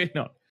 mate. What's going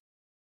on?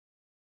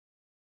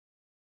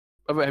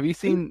 Oh, wait, have you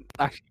seen,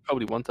 actually, you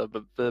probably want to,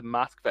 but the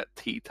mask that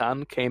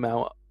Titan came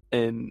out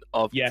in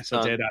of... Yes,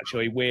 I did,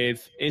 actually.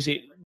 With, was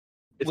it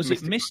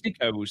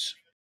Mystico's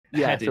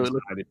head so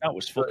inside it? That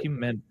was fucking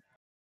mint.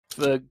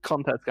 The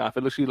context scarf,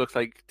 it literally looks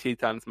like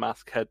Titan's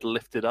mask had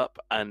lifted up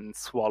and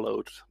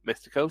swallowed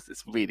Mystico's.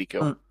 It's really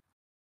cool.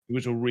 It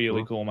was a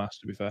really cool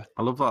mask, to be fair.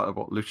 I love that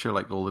about Lucha,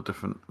 like all the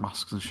different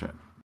masks and shit.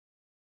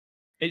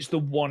 It's the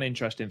one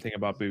interesting thing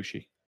about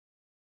Bushi.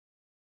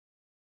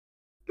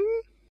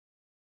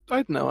 I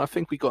don't know. I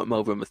think we got him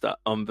over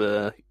on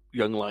the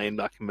Young Lion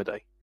back in the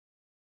day.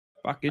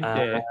 Back in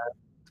there.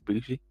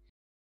 Bushi.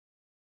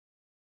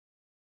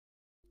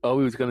 Oh,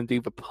 he was going to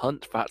do the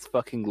punt. That's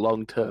fucking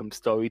long-term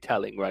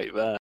storytelling right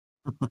there.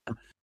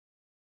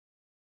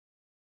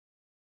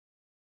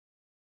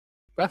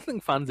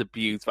 Wrestling fans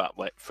abuse that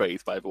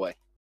phrase, by the way.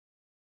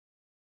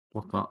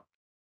 What's that?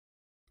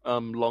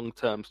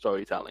 Long-term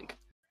storytelling.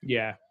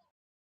 Yeah.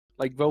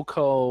 Like, they'll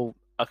call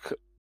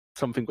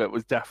something that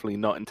was definitely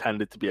not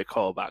intended to be a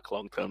callback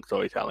long-term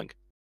storytelling.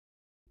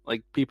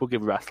 Like, people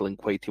give wrestling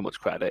way too much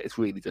credit. It's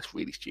really just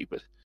really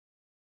stupid.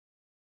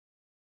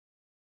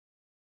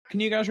 Can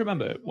you guys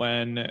remember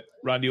when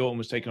Randy Orton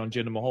was taking on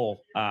Jinder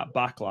Mahal at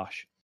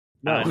Backlash?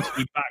 No. And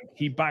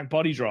he back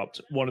body dropped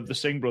one of the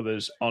Singh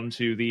brothers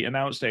onto the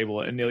announce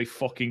table and nearly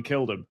fucking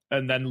killed him.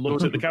 And then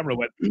looked at the camera and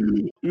went,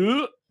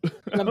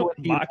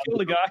 I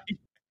killed a guy.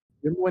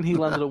 Remember when he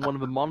landed on one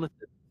of the monitors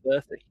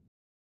at 30?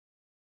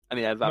 And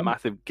he had that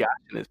massive gash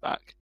in his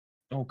back.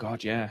 Oh,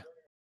 God, yeah.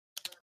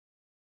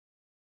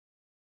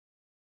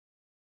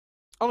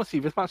 Honestly,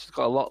 this match has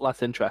got a lot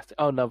less interest.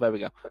 Oh, no, there we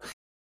go.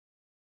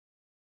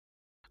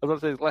 I was going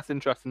to say it's less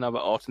interesting now that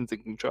Orton's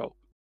in control.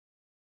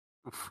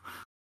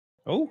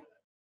 Oh,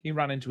 he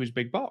ran into his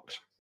big box.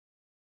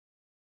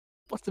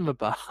 What's in the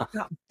bar?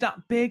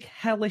 That big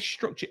hellish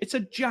structure. It's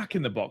a Jack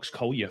in the Box,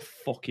 Cole, you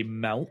fucking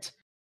melt.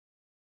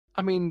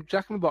 I mean,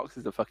 Jack in the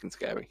Boxes are fucking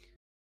scary.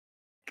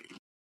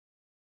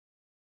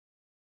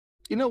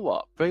 You know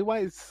what? Bray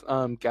Wyatt's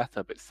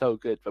get-up is so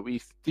good, but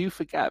we do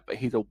forget that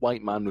he's a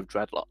white man with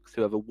dreadlocks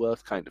who are the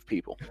worst kind of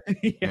people.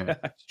 Yeah,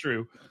 that's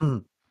true.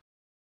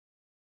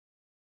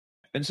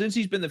 And since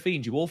he's been the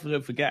Fiend, you also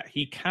don't forget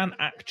he can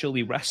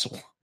actually wrestle.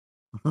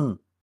 Yeah,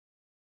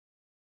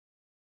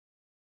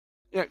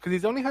 because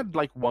he's only had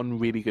like one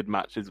really good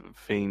match as a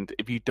Fiend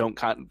if you don't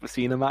count the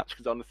Cena match,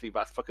 because honestly,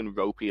 that's fucking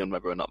ropey on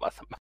whether or not that's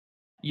a match.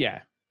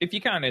 Yeah, if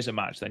you count it as a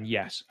match, then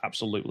yes,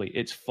 absolutely.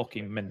 It's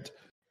fucking mint.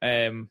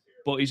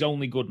 But his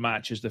only good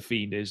match as the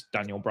Fiend is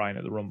Daniel Bryan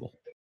at the Rumble.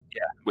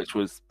 Yeah, which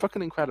was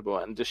fucking incredible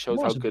and just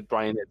shows how good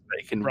Bryan is. That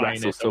he can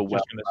wrestle so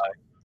well.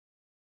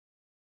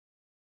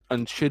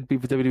 And should be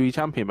the WWE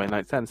champion by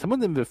night's end.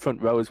 Someone in the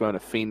front row is wearing a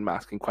Fiend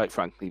mask, and quite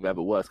frankly, they're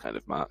the worst kind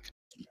of mark.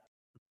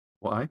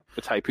 Why?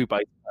 The type who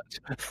bites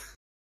match.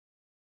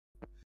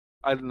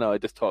 I don't know, I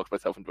just talked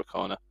myself into a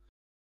corner.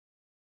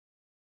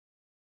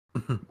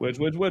 Words.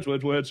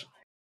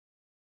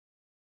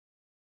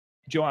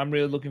 Do you know what I'm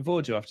really looking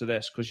forward to after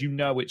this? Because you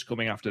know it's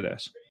coming after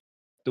this.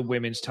 The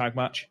women's tag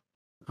match.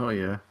 Oh,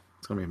 yeah.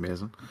 It's going to be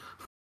amazing.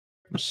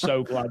 I'm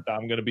so glad that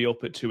I'm going to be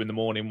up at 2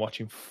 a.m.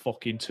 watching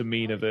fucking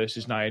Tamina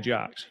versus Nia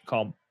Jax.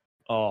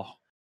 Oh,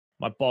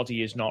 my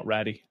body is not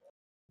ready.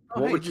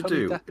 What would you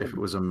do if it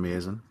was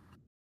amazing?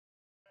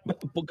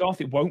 But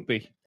Garth, it won't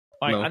be.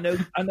 No.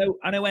 I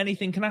know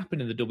anything can happen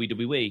in the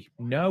WWE.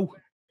 No,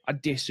 I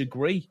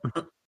disagree.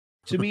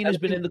 Tamina's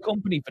been in the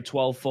company for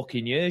 12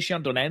 fucking years. She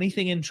hasn't done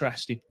anything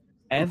interesting.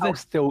 Ever.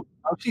 How's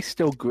she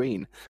still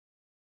green?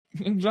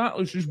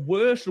 Exactly. She's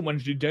worse than when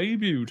she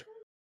debuted.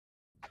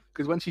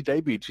 Because when she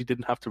debuted, she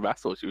didn't have to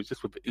wrestle. She was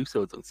just with the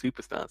Usos on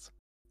Superstars.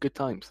 Good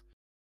times.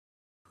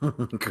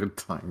 Good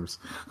times.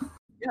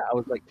 Yeah, I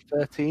was like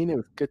 13. It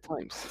was good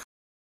times.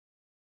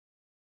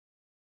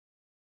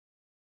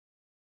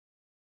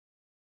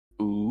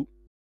 Ooh.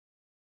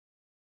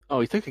 Oh,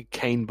 he took a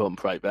cane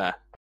bump right there.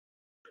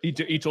 He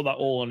took that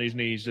all on his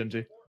knees, didn't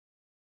he?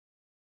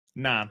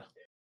 Nan.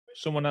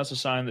 Someone has a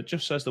sign that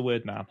just says the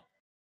word Nan.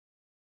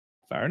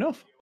 Fair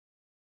enough.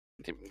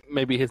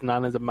 Maybe his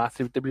nan is a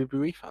massive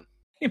WWE fan.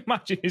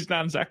 Imagine his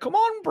nan's there. Come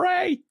on,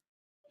 Bray!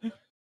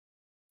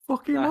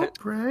 Fucking up,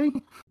 Bray!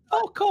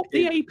 Fuck up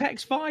the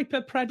Apex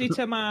Viper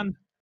Predator man!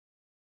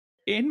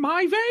 In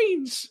my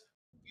veins!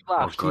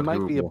 Flash, he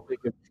might be a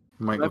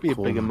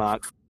bigger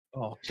mark.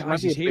 Oh,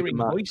 guys, he's hearing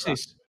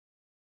voices.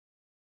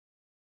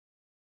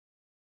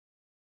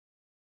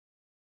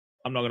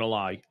 I'm not going to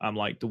lie. I'm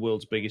like the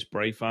world's biggest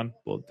Bray fan,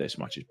 but this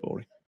match is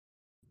boring.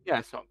 Yeah,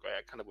 it's not great.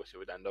 I kind of wish it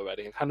would end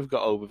already. I kind of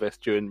got over this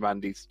during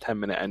Randy's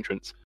 10-minute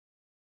entrance.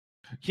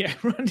 Yeah,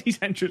 Randy's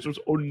entrance was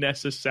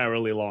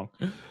unnecessarily long.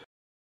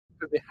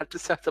 They had to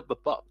set up the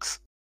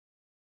box.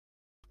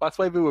 That's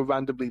why they were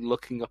randomly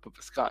looking up at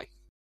the sky.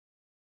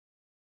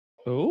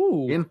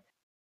 Oh.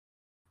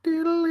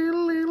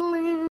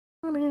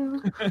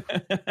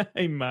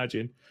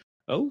 Imagine.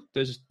 Oh,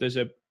 there's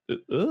a...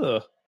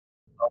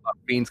 Oh,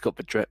 that Bean's got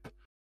the drip.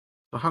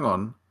 So hang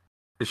on.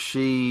 Is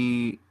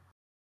she...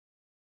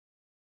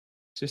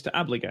 Sister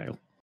Abigail.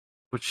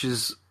 But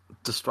she's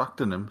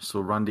distracting him so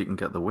Randy can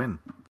get the win.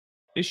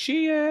 Is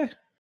she,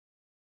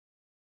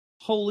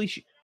 Holy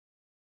shit.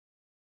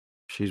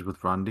 She's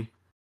with Randy.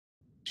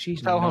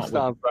 She's not with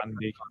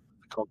Randy.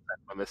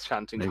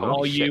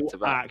 Are you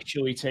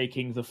actually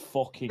taking the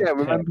fucking... Yeah,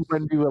 remember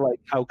when we were like,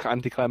 how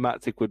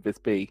anticlimactic would this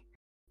be?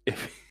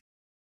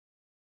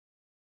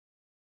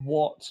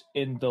 What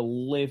in the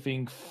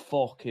living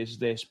fuck is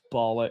this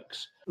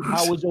bollocks?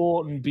 How has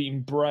Orton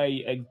beaten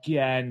Bray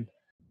again?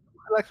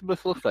 What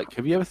this looks like?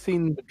 Have you ever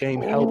seen the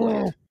game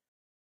Hellblade?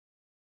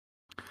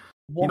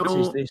 What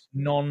is this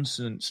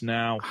nonsense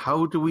now?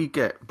 How do we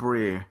get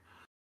Bray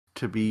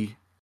to be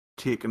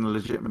taken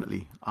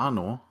legitimately? I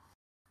know.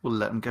 We'll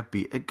let him get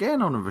beat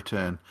again on a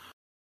return.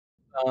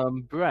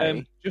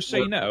 Bray. Just so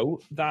you know,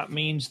 that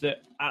means that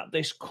at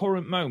this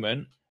current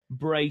moment,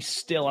 Bray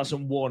still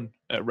hasn't won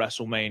at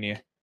WrestleMania.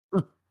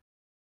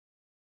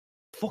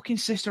 Fucking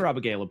Sister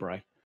Abigail of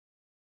Bray.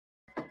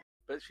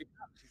 But she's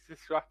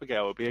Sister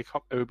Abigail. It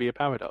would be a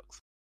paradox.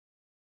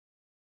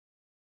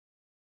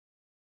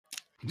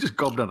 He just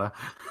gobbed at her.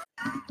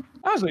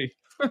 Has he?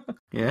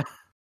 Yeah.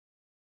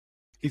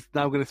 He's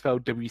now going to spell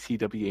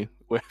WCW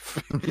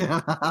with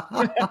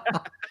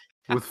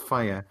with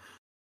fire.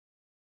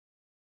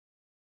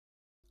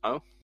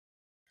 Oh.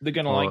 They're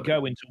going to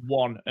go into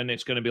one, and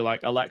it's going to be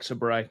like Alexa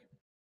Bray.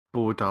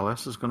 Bo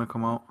Dallas is going to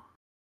come out.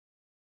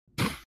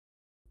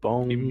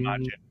 Boom.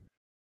 Imagine.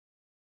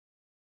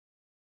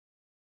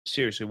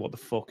 Seriously, what the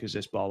fuck is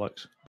this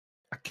bollocks?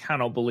 I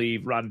cannot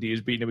believe Randy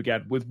has beaten him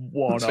again with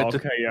one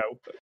RKO.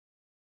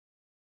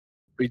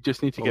 We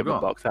just need to get the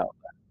box out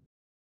there.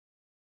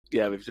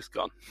 Yeah, we've just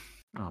gone.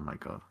 Oh my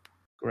god.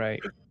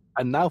 Great.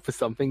 And now for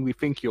something we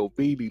think you'll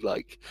really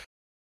like.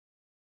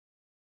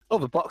 Oh,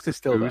 the box is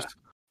still there.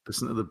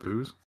 Listen to the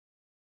booze.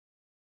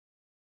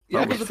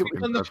 Yeah, because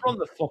on the front,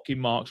 the fucking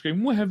marks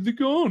going, where have they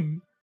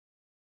gone?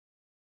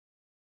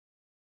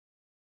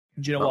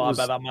 Do you know what? I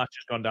bet that match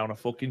has gone down a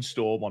fucking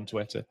storm on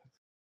Twitter.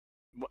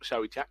 What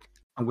shall we check?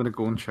 I'm going to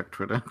go and check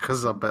Twitter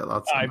because I bet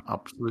that's an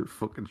absolute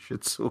fucking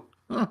shit show.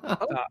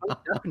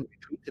 Definitely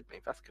tweeted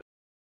me. That's good.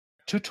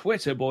 To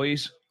Twitter,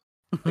 boys.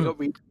 I got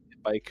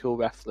retweeted by a cool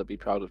wrestler. Be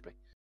proud of me.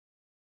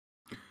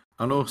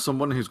 I know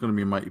someone who's going to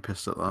be mighty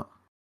pissed at that.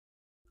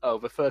 Oh,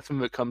 the first thing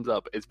that comes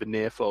up is the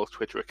Near Falls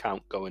Twitter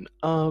account going,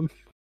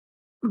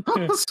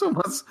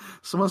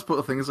 Someone's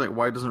put things like,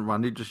 why doesn't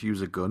Randy just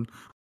use a gun?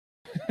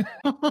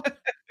 The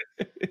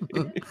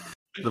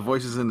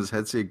voices in his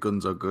head say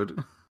guns are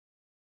good.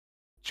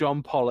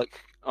 John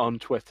Pollock on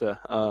Twitter.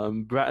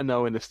 Brett and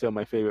Owen is still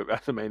my favourite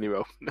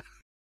WrestleMania opener.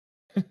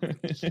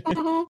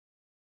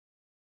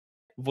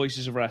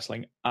 Voices of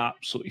Wrestling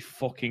absolutely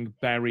fucking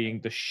burying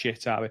the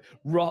shit out of it.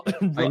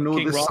 I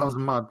know this sounds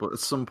mad, but at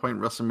some point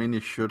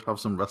WrestleMania should have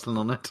some wrestling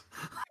on it.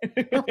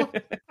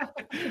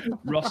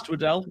 Ross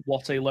Twaddell,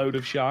 what a load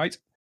of shite.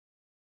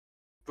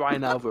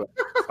 Brian Alvarez.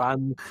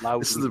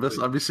 This is the best.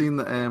 Have you seen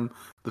the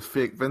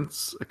fake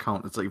Vince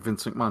account? It's like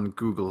Vince McMahon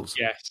Googles.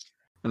 Yes.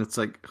 And it's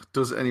like,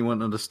 does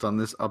anyone understand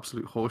this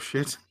absolute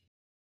horseshit?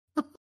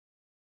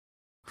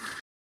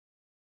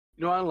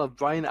 You know what I love?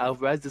 Brian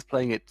Alvarez is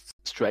playing it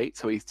straight,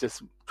 so he's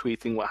just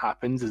tweeting what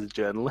happens as a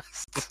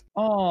journalist.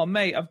 Oh,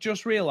 mate, I've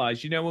just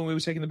realised, you know, when we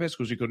were taking the piss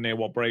because we couldn't hear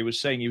what Bray was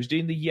saying, he was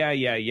doing the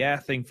yeah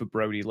thing for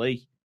Brody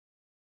Lee.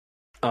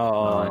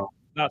 Oh.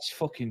 That's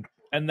fucking...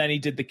 And then he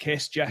did the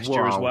kiss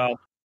gesture as well.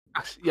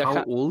 Yeah,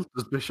 how old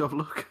does Bischoff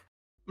look?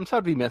 I'm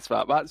sad we missed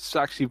that. That's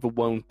actually the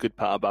one good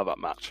part about that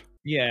match.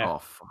 Yeah. Oh,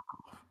 fuck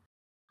off.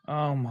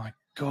 Oh, my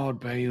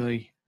God,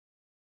 Bailey.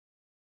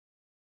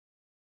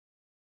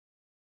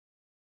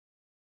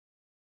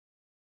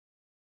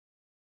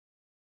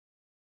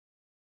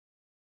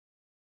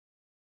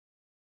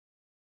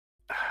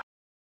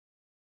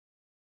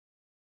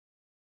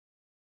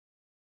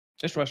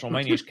 This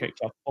WrestleMania's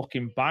kicked off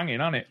fucking banging,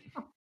 hasn't it?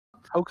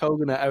 Hulk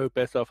Hogan and Eric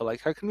Bischoff are like,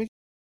 how can we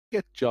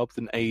get jobs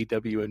in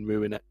AEW and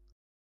ruin it?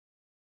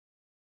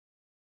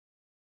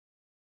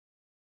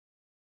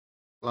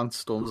 Lance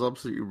Storm's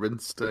absolutely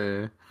rinsed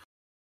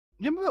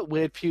Remember that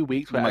weird few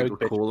weeks where Michael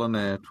Cole on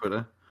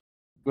Twitter?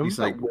 He's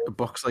like, a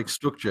box like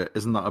structure,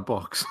 isn't that a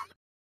box?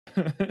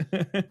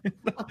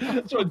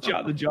 That's what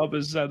Jack the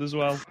Jobber said as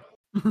well.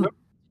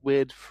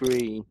 Weird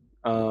 3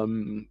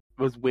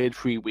 was weird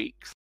 3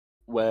 weeks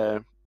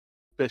where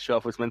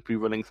Bischoff was meant to be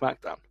running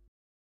SmackDown.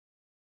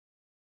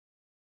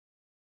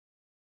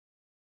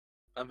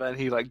 And then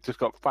he just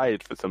got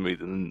fired for some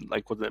reason.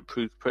 Wasn't it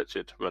Bruce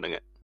Pritchard running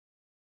it?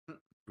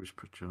 Bruce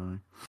Pritchard.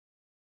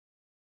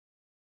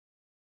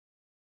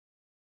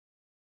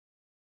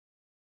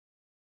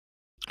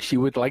 She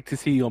would like to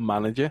see your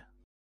manager.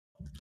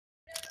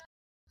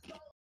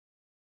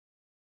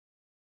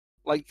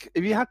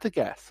 If you had to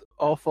guess,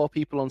 all 4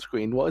 people on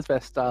screen, what is their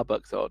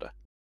Starbucks order?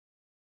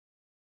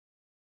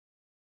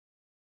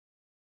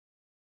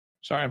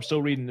 Sorry, I'm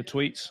still reading the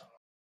tweets.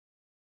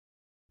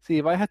 See,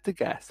 if I had to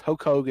guess,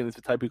 Hulk Hogan is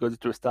the type who goes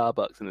to a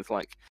Starbucks and it's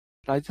like,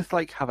 can I just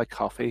have a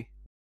coffee?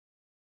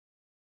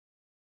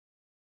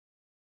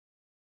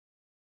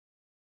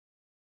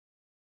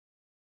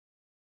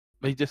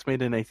 He just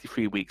made an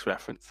 83 weeks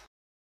reference.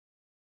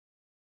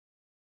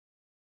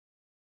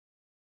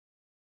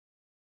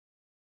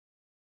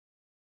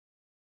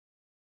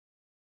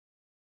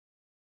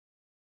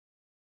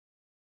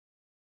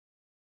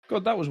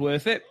 God, that was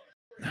worth it.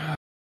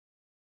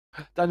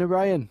 Daniel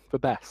Bryan, the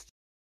best.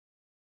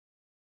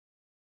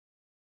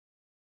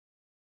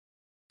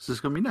 Is this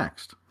going to be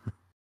next?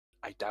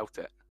 I doubt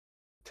it.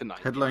 Tonight.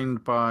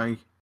 Headlined by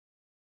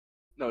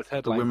No, it's the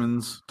headlined.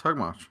 women's tag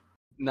match.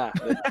 Nah.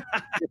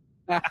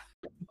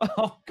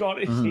 Oh, God,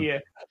 it's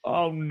here.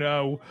 Oh,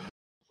 no.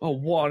 Oh,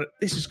 what?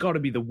 This has got to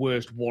be the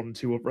worst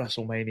 1-2 of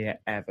WrestleMania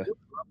ever.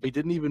 They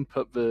didn't even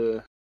put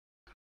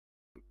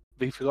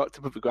They forgot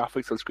to put the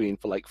graphics on screen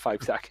for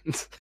 5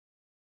 seconds.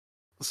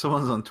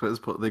 Someone's on Twitter's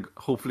put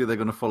hopefully they're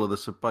going to follow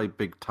this up by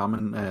Big Tam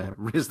and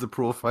raise the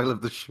profile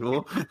of the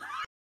show.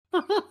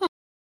 The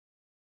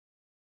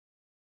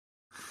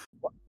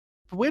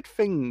weird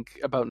thing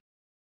about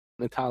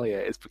Natalia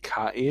is the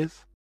cat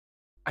ears.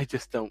 I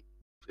just don't.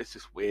 It's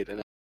just weird, isn't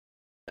it?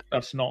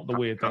 That's not the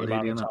weird thing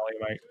about Natalia,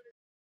 mate.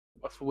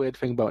 What's the weird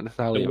thing about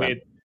Natalia?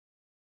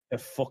 The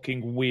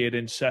fucking weird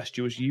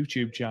incestuous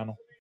YouTube channel.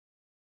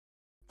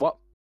 What?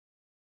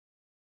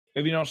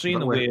 Have you not seen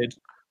the weird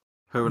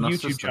her and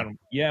YouTube channel?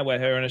 Yeah, where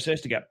her and her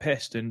sister get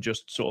pissed and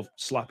just sort of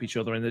slap each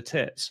other in the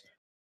tits.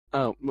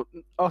 Oh,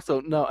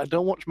 also, no, I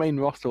don't watch main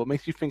roster. What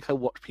makes you think I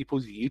watch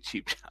people's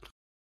YouTube channel?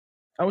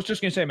 I was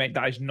just going to say, mate,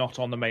 that is not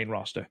on the main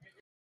roster.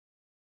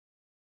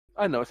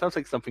 I know, it sounds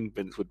like something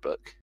Vince would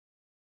book.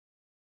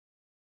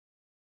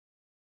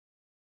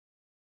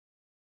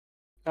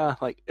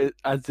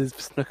 As is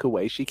snuck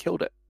away, she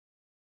killed it.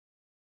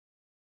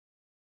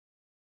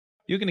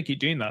 You're going to keep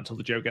doing that until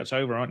the joke gets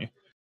over, aren't you?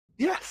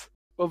 Yes.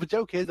 Well, the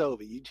joke is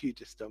over. You two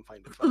just don't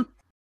find it funny.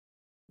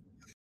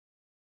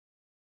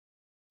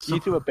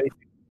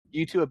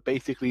 You two are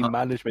basically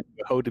management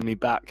for holding me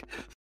back.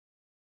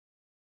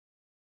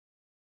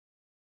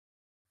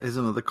 Here's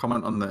another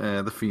comment on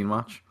the Fiend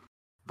match.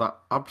 That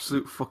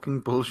absolute fucking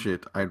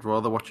bullshit. I'd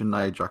rather watch a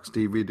Nia Jax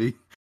DVD.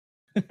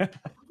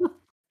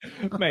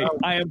 Mate,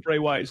 I am Bray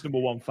Wyatt's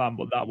 #1 fan,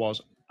 but that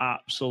was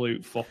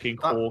absolute fucking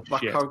horseshit.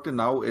 That character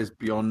now is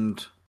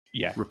beyond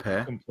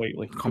repair.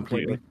 Completely.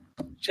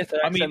 Shit,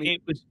 I mean,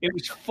 it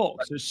was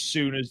fucked as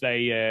soon as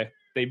they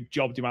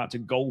jobbed him out to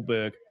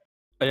Goldberg.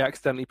 I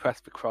accidentally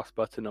pressed the cross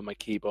button on my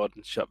keyboard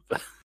and shut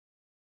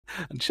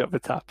the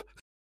tap.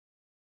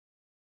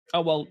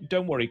 Oh, well,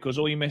 don't worry, because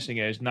all you're missing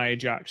is Nia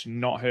Jax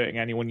not hurting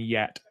anyone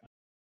yet.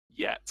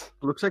 It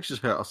looks like she's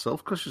hurt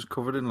herself because she's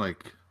covered in,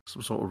 like,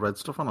 some sort of red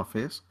stuff on her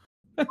face.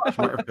 She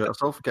might have hurt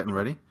herself getting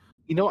ready.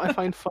 You know what I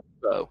find funny,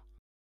 though?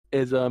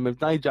 Is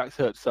if Nia Jax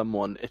hurts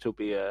someone, it'll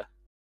be a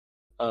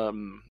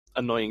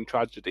annoying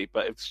tragedy.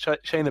 But if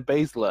Shayna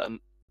Baszler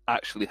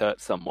actually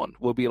hurts someone,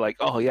 we'll be like,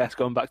 oh, yes,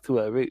 going back to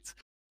her roots.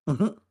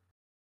 Mm-hmm.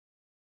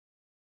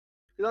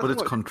 But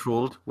it's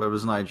controlled,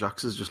 whereas Nia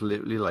Jax is just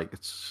literally like,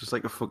 it's just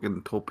like a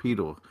fucking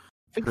torpedo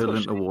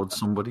hurling towards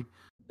somebody.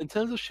 In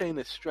terms of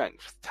Shayna's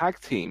strength, tag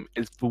team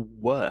is the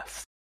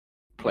worst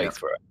place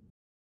for it.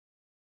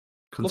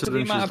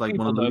 Considering she's like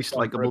one of the least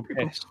likable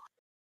people.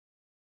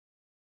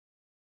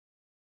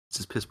 It's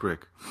his piss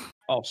break.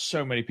 Oh,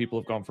 so many people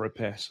have gone for a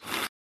piss.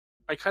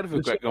 I kind of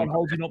regret going.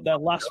 Holding up their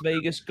Las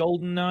Vegas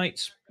Golden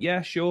Knights.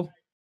 Yeah, sure.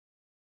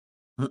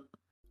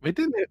 They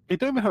don't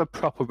even have a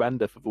proper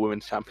render for the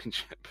Women's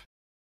Championship.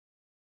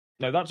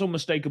 No, that's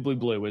unmistakably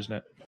blue, isn't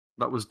it?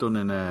 That was done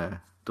in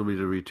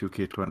WWE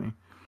 2K20.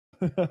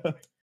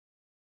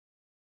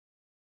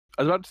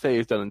 I was about to say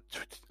it's done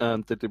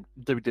in the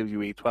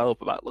WWE 12,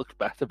 but that looked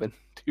better than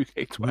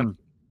 2K20.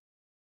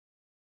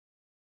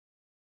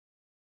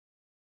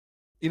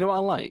 You know what I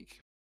like?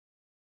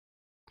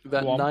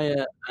 That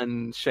Nia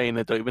and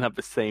Shayna don't even have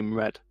the same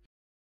red.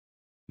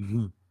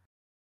 Mm-hmm.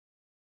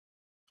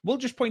 We'll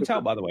just point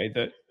out, by the way,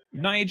 that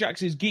Nia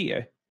Jax's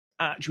gear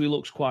actually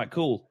looks quite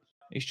cool.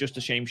 It's just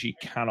a shame she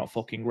cannot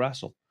fucking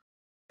wrestle.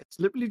 It's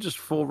literally just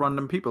 4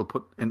 random people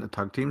put into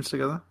tag teams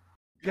together.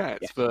 Yeah,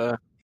 it's for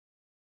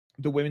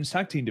the women's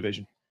tag team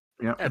division.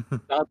 Yeah.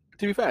 To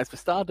be fair, it's the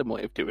Stardom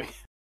way of doing it.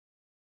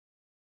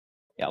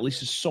 Yeah, at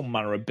least there's some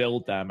manner of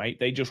build there, mate.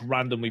 They just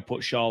randomly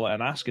put Charlotte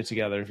and Asuka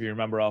together, if you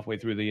remember, halfway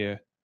through the year.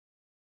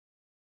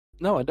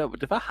 No, I don't. But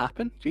did that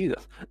happen?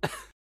 Jesus.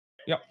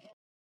 Yep.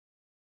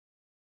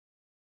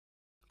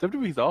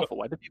 WWE's awful.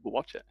 Why did people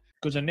watch it?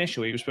 Because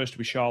initially it was supposed to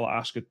be Charlotte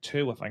Asuka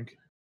 2, I think.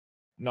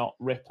 Not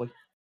Ripley.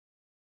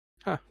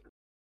 Huh.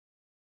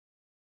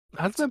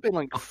 Hasn't there been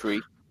like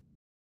 3?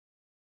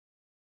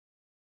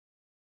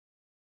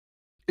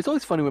 It's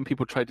always funny when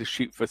people try to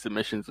shoot for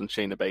submissions on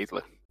Shayna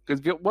Baszler.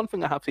 Because one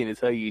thing I have seen is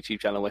her YouTube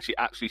channel where she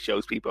actually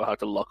shows people how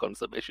to lock on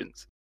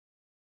submissions.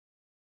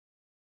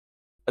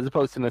 As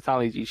opposed to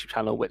Natalia's YouTube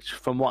channel, which,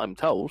 from what I'm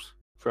told,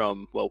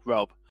 from,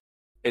 Rob,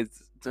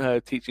 is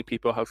teaching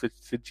people how to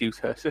seduce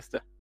her sister.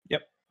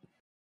 Yep.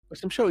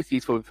 Which I'm sure is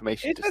useful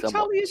information to someone. Is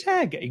Natalia's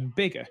hair getting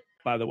bigger,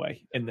 by the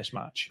way, in this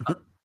match?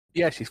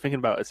 Yeah, she's thinking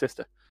about her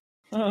sister.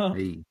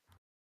 Hey.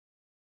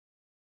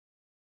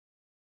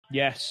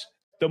 Yes.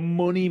 The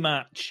money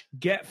match.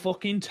 Get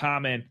fucking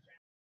Tam in.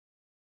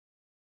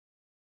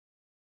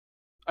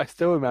 I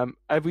still remember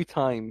every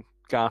time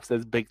Garth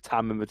says Big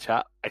Tam in the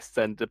chat, I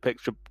send a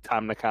picture of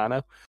Tam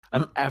Nakano,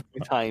 and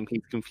every time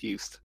he's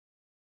confused.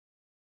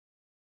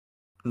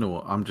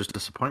 No, I'm just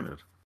disappointed.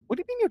 What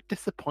do you mean you're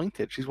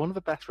disappointed? She's one of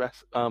the best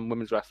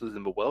women's wrestlers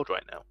in the world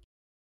right now.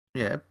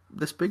 Yeah,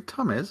 this Big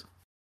Tam is.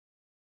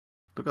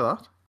 Look at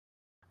that.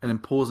 An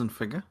imposing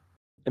figure.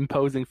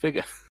 Imposing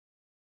figure.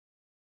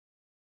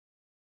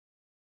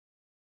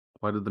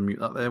 Why did they mute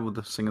that there? Were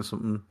they singing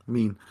something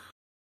mean?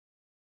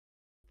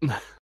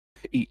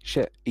 Eat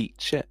shit, eat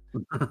shit.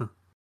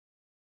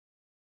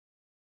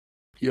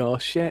 Your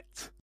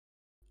shit.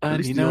 At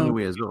least the only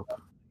way is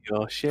up.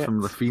 Your shit.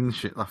 From the Fiend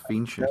shit, that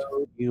Fiend shit.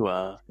 You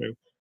are.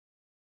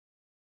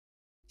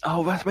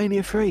 Oh,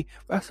 WrestleMania 3!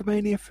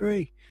 WrestleMania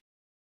 3!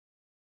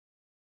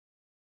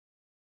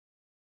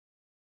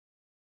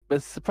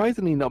 There's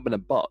surprisingly not been a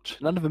botch.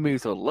 None of the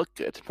moves will look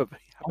good, but they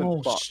haven't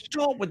Oh, botched.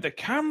 stop with the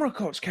camera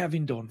cuts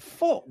Kevin done.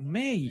 Fuck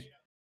me.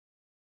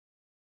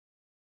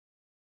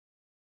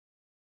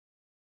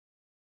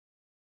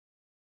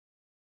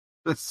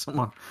 There's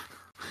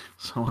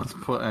someone's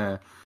put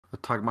the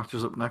tag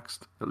matches up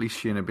next. At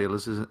least Shayna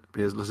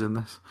Baszler's in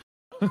this.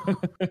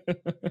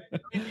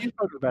 Here's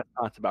probably the best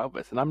part about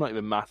this, and I'm not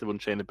even massive on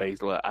Shayna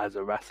Baszler as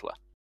a wrestler.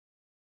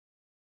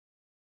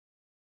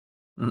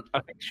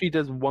 I think she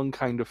does one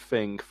kind of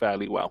thing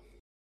fairly well.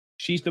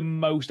 She's the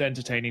most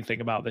entertaining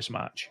thing about this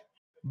match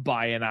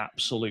by an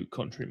absolute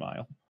country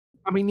mile.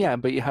 I mean, yeah,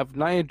 but you have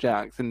Nia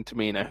Jax and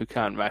Tamina who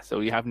can't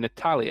wrestle. You have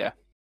Natalya,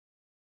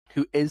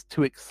 who is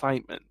to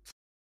excitement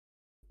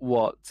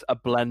what a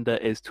blender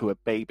is to a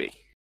baby.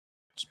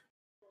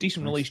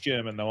 Decent release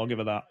German, though, I'll give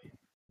her that.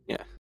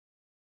 Yeah.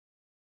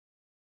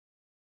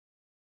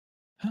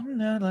 I'm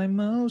not like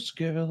most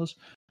girls.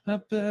 I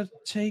better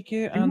take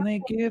it and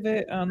they give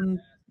it and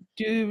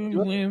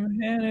do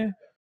it.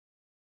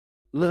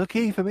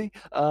 Lucky for me.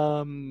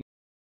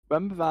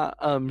 Remember that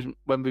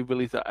when we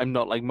released it, I'm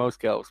not like most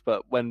girls,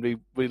 but when we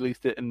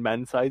released it in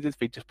men's sizes,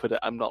 we just put it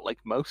I'm not like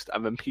most,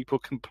 and then people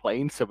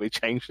complained, so we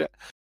changed it.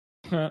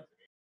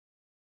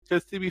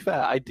 Because to be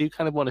fair, I do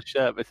kind of want a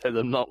shirt that says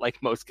I'm not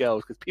like most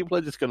girls, because people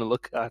are just going to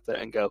look at it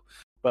and go,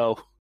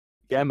 well,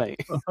 yeah, mate.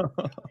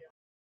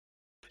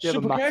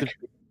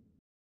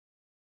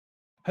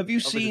 Have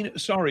you seen...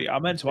 Sorry, I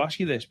meant to ask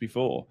you this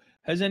before.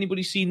 Has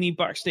anybody seen the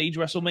backstage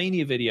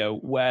WrestleMania video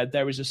where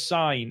there is a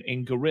sign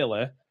in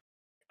Gorilla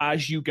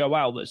as you go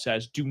out that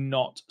says, do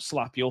not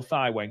slap your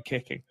thigh when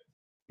kicking?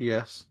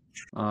 Yes.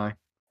 Aye.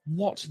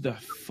 What the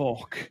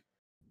fuck?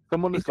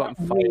 Someone has gotten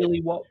fired.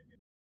 Really what?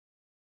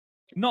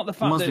 Not the fact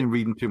Someone's that... been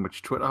reading too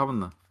much Twitter,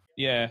 haven't they?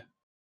 Yeah.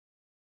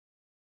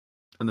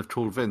 And they've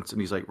told Vince, and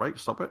he's like, right,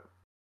 stop it.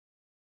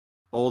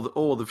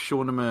 Or they've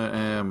shown him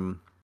a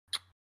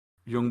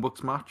Young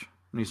Bucks match,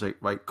 and he's like,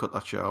 right, cut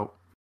that shit out.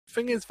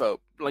 Thing is, though,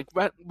 like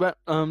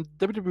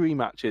WWE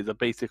matches are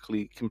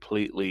basically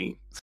completely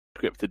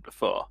scripted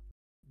before.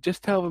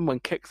 Just tell them when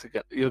kicks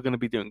you're going to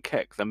be doing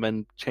kicks, and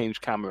then change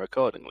camera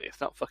accordingly.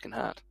 It's not fucking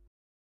hard. To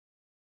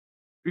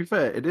be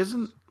fair, it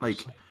isn't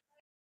like...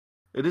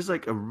 It is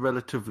like a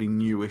relatively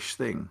newish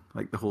thing,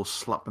 like the whole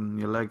slapping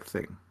your leg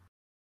thing.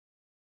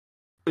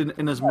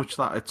 In as much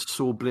that it's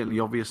so blatantly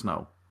obvious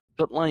now.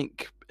 But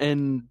like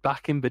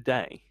back in the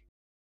day,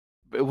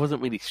 it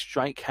wasn't really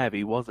strike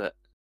heavy, was it?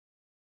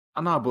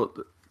 I know, but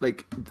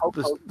like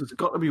there's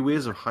got to be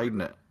ways of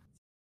hiding it.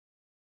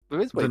 There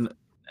is ways. Than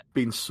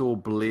being so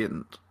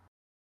blatant.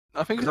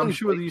 I think because I'm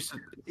sure they used to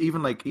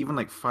even like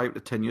 5 to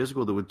 10 years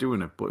ago they were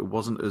doing it, but it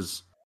wasn't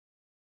as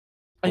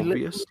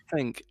obvious. I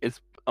think it's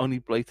only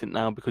blatant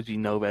now because you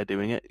know they're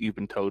doing it. You've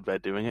been told they're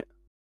doing it.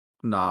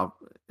 Nah,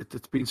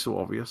 it's been so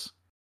obvious.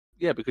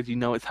 Yeah, because you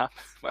know it's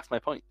happening. That's my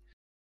point.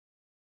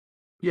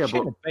 Yeah,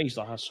 but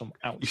Baszler has some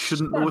you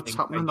shouldn't know it's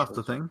happening. That's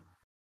the thing.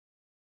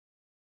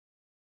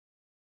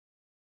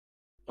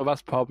 Well,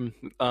 that's the problem.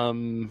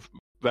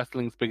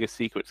 Wrestling's biggest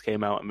secrets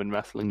came out, and then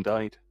wrestling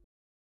died.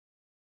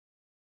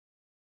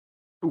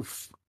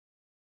 Oof.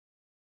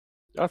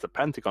 That's a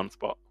Pentagon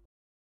spot.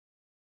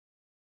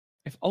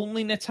 If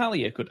only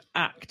Natalya could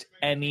act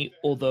any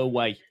other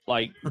way,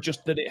 like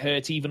just that it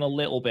hurt even a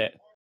little bit.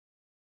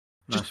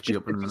 Just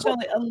tell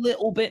it a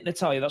little bit,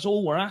 Natalya. That's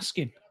all we're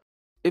asking.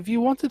 If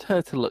you wanted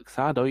her to look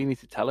sad, all you need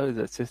to tell her is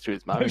her sister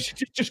is married.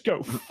 Just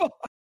go, fuck.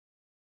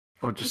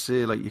 Or just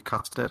say, like, your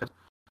cat's dead.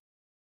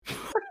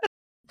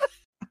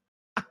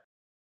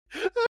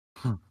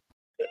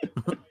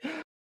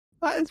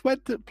 That is when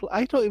to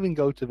I don't even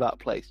go to that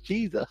place.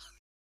 Jesus.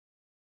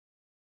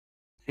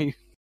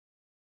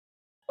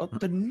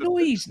 The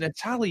noise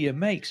Natalya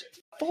makes.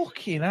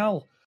 Fucking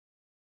hell.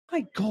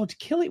 My God,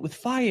 kill it with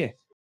fire.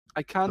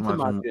 I can't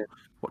imagine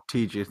what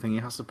TJ thing he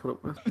has to put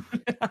up with.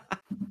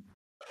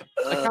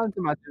 I can't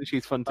imagine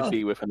she's fun to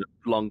be with in a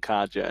long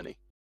car journey.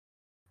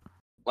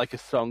 Like a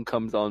song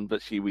comes on,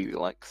 but she really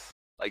likes.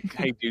 Like,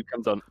 Hey Dude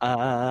comes on.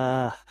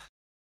 I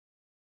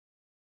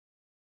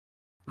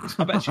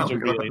bet she's a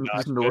really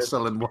nice no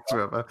selling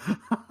whatsoever.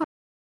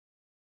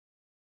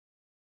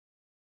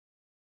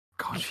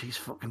 God, she's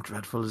fucking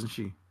dreadful, isn't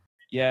she?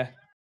 Yeah.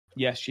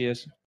 Yes, she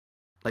is.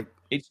 Like,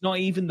 it's not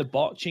even the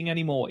botching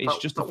anymore. It's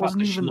just the fact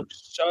that she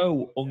looks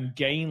so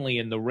ungainly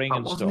in the ring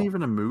and stuff. That wasn't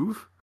even a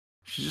move.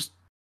 She just...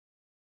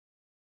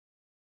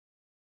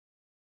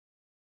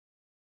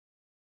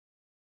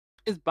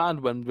 It's bad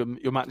when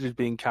your match is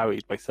being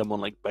carried by someone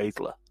like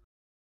Baszler,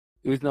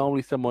 who is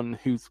normally someone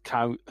who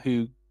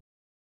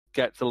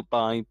gets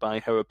by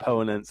her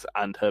opponents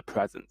and her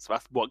presence.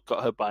 That's what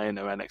got her by in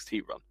her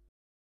NXT run.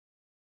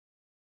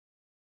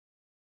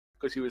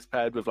 Because she was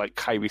paired with like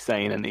Kairi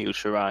Sane and Io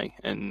Shirai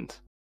and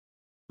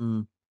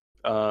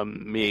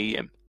Mia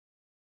Yim.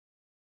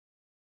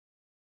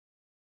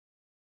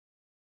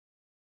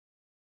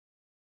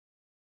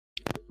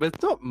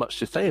 There's not much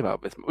to say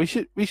about this. We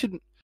should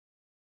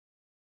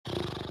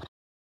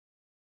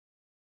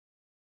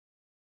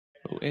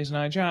here's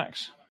Nia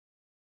Jax.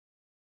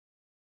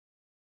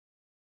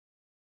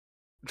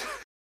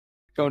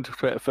 Going to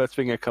Twitter, first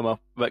thing that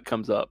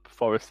comes up,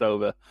 Forrest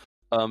over.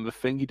 The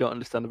thing you don't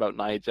understand about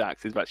Nia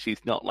Jax is that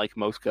she's not like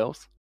most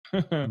girls.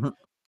 But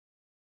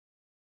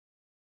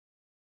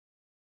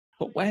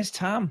where's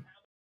Tam?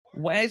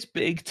 Where's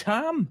Big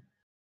Tam?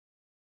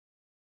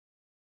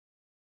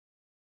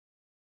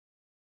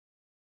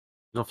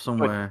 He's off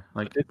somewhere,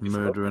 like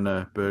murdering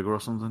a burger or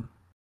something.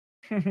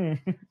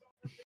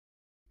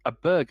 A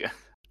burger?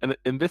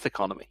 In this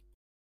economy?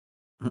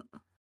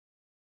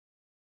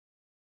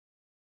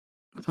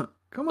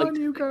 Come on,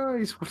 you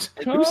guys! Who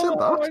said Come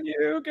that? on,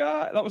 you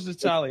guys! That was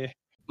Natalia.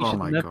 You Oh should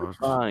my never God.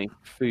 buy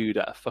food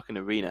at a fucking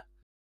arena.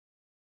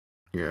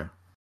 Yeah.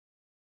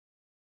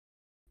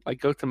 Like,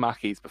 go to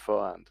Mackey's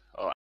beforehand.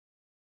 All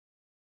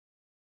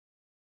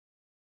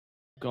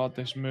God,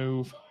 this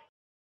move.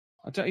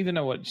 I don't even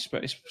know what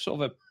it's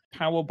sort of a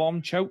power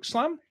bomb choke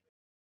slam.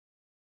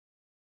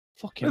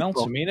 Fucking hell,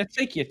 Tamina,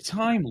 take your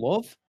time,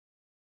 love.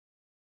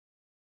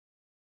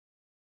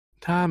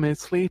 Time is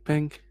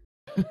sleeping.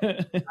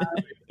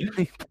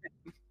 You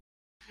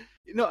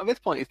know, at this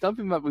point, it's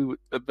something that we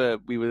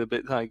were a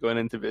bit tired going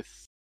into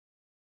this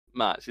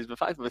match. Is the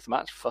fact that this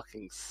match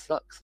fucking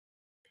sucks.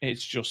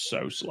 It's just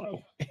so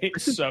slow.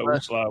 It's so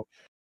slow.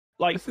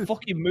 Like,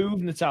 fucking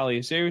move,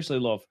 Natalia. Seriously,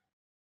 love.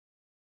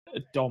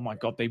 Oh my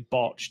God, they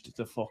botched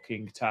the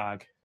fucking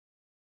tag.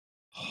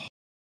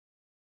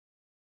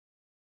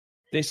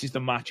 This is the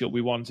matchup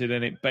we wanted,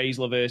 and it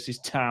Baszler versus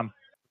Tam.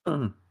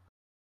 That's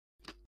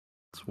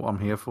what I'm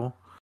here for.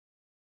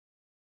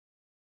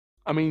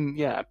 I mean,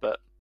 yeah, but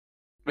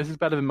this is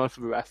better than most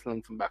of the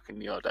wrestling from back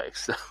in your day.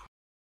 So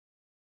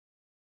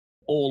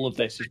All of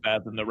this is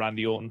better than the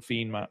Randy Orton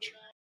Fiend match.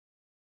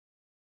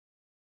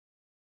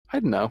 I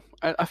don't know.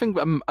 I think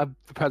the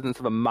presence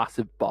of a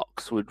massive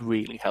box would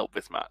really help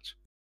this match.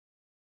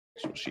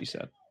 That's what she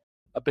said.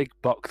 A big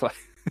box like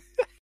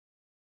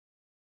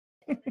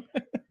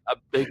a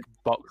big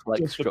box like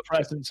Just structure. the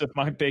presence of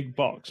my big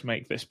box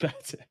make this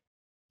better.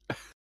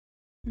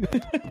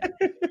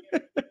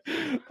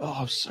 Oh,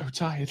 I'm so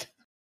tired.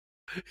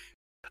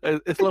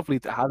 It's lovely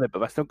to have it, but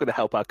that's not going to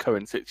help our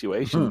current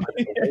situation.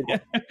 Yeah.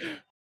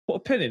 Put a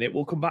pin in it.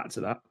 We'll come back to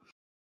that.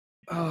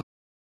 Oh.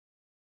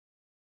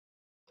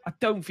 I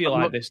don't feel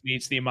like this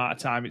needs the amount of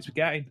time it's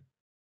getting.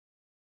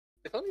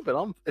 It's not even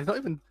on. It's not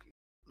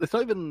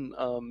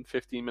even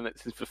 15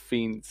 minutes since the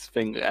Fiend's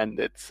thing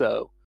ended.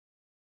 So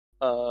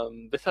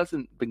this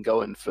hasn't been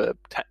going for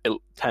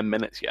 10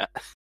 minutes yet.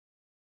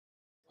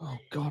 Oh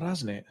God,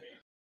 hasn't it?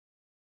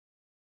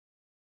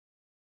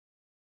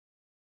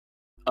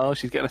 Oh,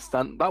 she's getting a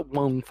stand. That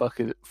one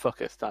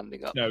fucker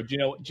standing up. No, do you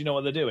know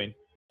what they're doing?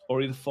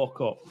 Hurry the fuck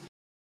up.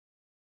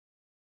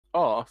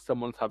 Oh,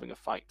 someone's having a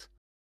fight.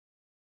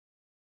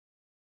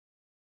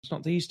 It's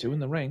not these two in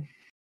the ring.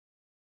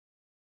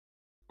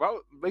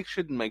 Well, they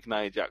shouldn't make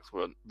Nia Jax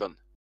run.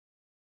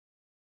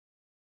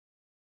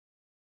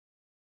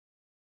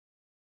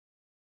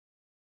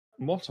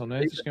 What on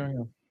earth is going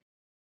on?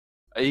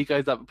 Are you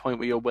guys at the point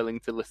where you're willing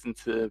to listen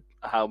to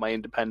how my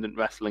independent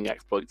wrestling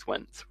exploits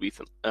went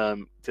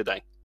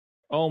today?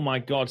 Oh my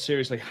God,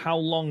 seriously, how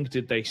long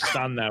did they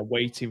stand there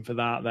waiting for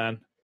that then?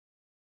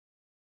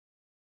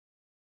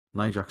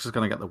 Nia Jax is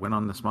going to get the win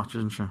on this match,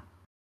 isn't she?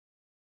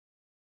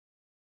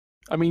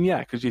 I mean,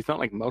 yeah, because she's not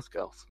like most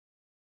girls.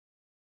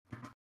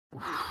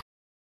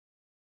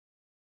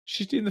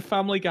 She's doing the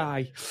Family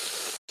Guy.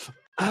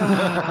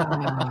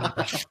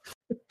 Like,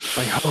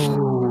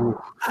 oh.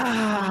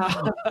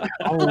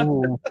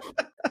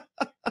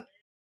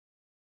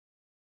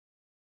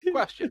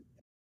 Question.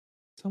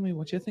 Tell me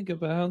what you think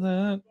about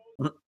that.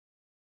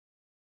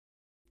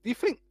 Do you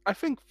think? I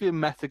think the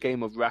meta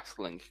game of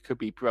wrestling could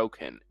be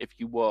broken if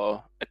you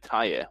wore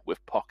attire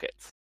with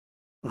pockets.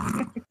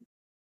 And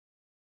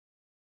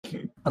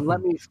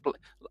let me explain.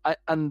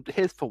 And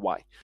here's for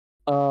why.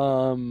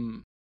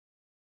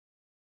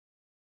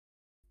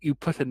 You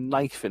put a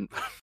knife in.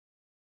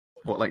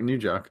 What, like New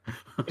Jack?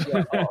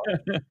 Yeah,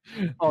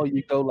 or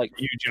you go like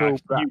New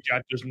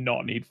Jack does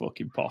not need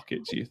fucking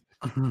pockets.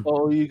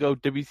 Or you go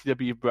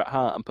WCW Bret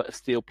Hart and put a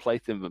steel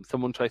plate in them.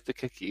 Someone tries to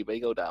kick you, they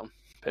go down.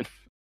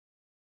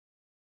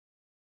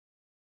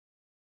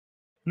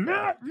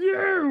 Not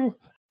you!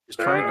 He's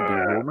trying to be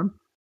a woman.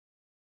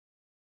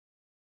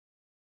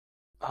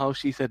 Oh,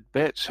 she said,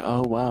 "Bitch."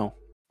 Oh, wow.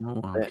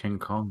 Oh, wow, King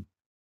Kong.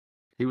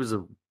 He was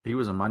a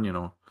man, you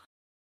know.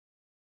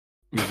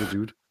 He was a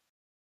dude.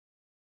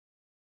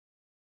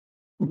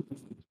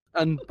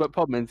 But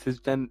problem is, his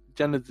gender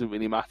doesn't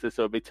really matter.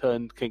 So if they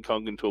turn King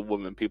Kong into a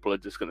woman, people are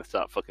just going to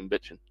start fucking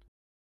bitching.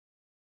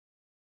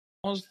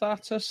 Was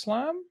that a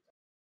slam?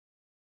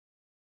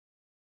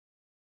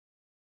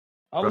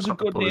 That was a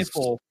good near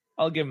fall.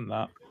 I'll give him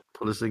that.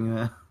 Pull a thing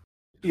there.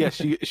 Yeah,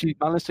 she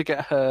managed to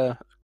get her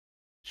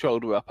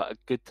shoulder up at a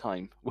good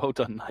time. Well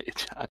done, Nia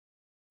Jax.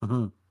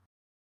 Mm-hmm.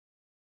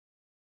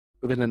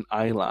 Within an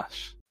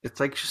eyelash. It's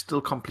like she's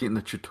still completing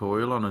the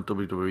tutorial on a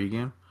WWE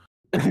game.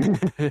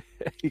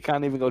 You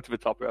can't even go to the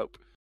top rope.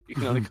 You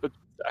can only go to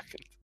the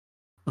second.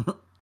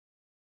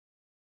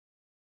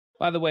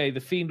 By the way, the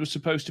Fiend was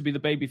supposed to be the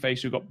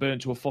babyface who got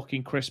burnt to a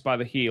fucking crisp by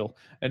the heel,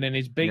 and in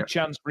his big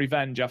chance for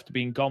revenge after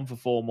being gone for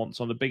 4 months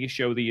on the biggest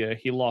show of the year,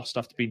 he lost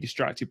after being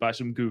distracted by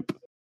some goop.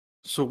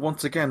 So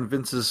once again,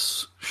 Vince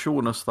is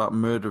showing us that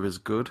murder is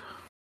good.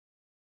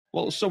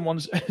 Well,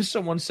 someone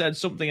said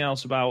something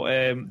else about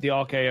the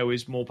RKO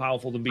is more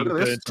powerful than being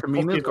burnt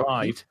fucking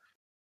alive.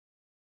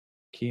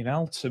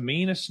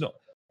 Tamina.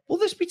 Will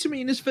this be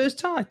Tamina's first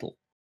title?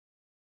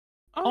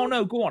 Oh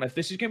no, go on. If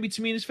this is going to be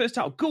Tamina's first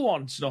title, go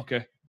on,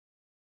 Snooker.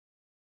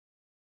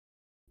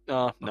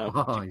 Oh, no.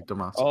 Oh, you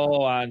dumbass.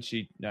 Oh, and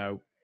she,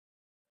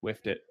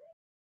 whiffed it.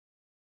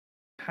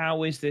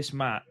 How is this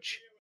match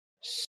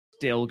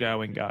still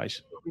going,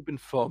 guys? It's been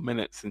 4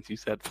 minutes since you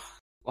said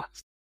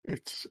last.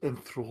 It's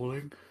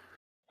enthralling.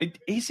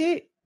 Is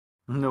it?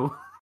 No.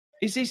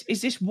 Is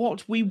this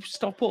what we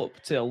stop up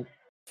till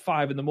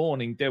 5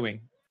 a.m. doing?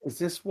 Is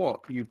this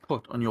what you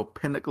put on your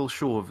pinnacle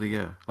show of the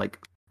year? Like,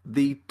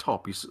 the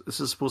top? This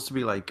is supposed to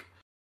be like...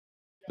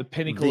 The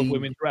pinnacle of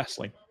women's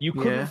wrestling. You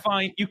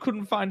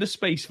couldn't find a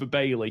space for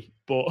Bayley,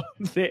 but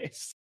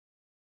this.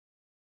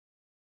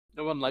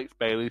 No one likes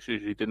Bayley, so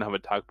she didn't have a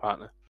tag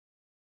partner.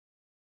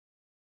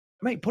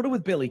 Mate, put her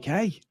with Billie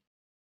Kay.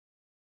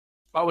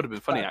 That would have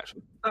been funny,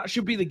 actually. That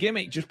should be the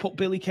gimmick. Just put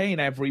Billie Kay in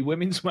every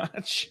women's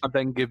match. And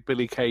then give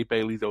Billie Kay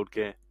Bayley's old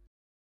gear.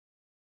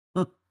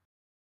 One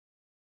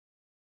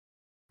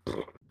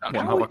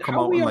have I come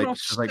out and like,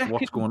 she's like,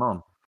 what's going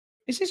on?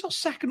 Is this our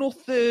second or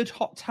third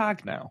hot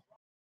tag now?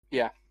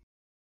 Yeah.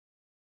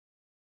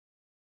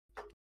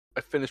 I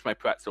finished my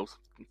pretzels.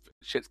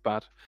 Shit's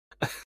bad.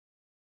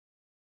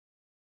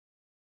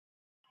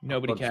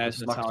 Nobody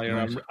cares,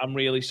 Natalia. I'm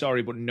really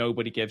sorry, but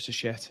nobody gives a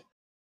shit.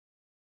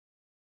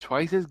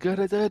 Twice as good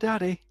as her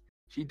daddy.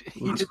 He did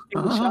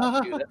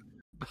the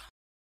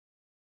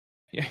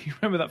Yeah, you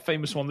remember that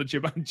famous one that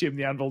Jim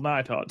the Anvil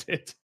Neidhart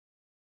did?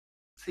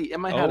 See, in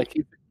my head, I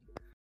keep...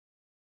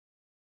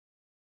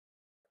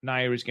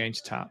 Nia is going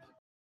to tap.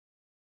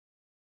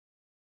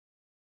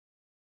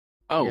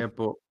 Oh. Yeah,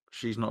 but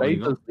she's not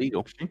legal.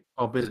 Is she?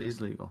 Oh, but it is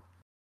legal.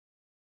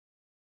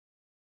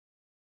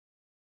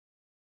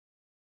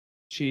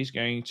 She's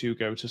going to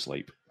go to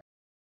sleep.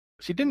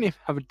 She didn't even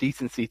have a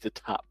decency to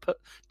tap.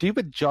 Do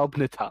a job,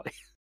 Natalie.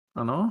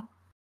 I know.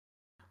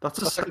 That's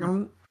the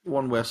second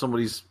one where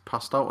somebody's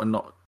passed out and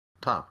not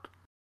tapped.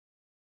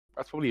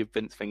 That's probably a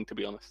Vince thing, to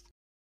be honest.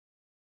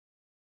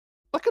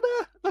 Look at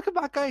her! Look at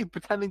that guy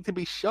pretending to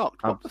be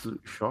shocked.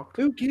 Absolutely shocked.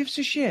 Who gives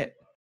a shit?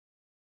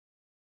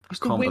 It's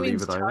the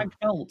women's tag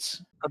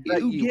belts.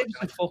 Who gives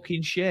a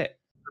fucking shit?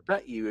 I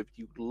bet you if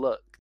you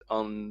look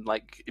on,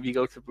 like, if you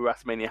go to the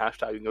WrestleMania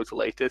hashtag and go to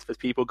latest, there's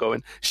people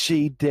going,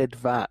 she did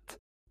that,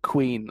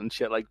 Queen, and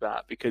shit like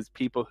that, because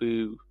people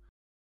who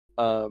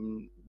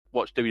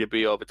watch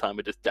WWE all the time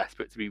are just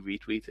desperate to be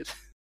retweeted.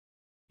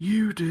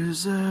 You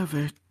deserve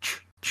it.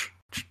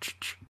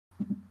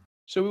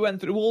 So we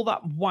went through all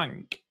that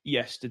wank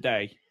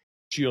yesterday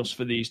just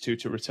for these two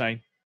to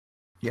retain.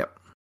 Yep.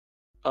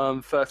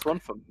 First one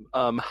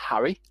from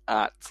Harry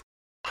at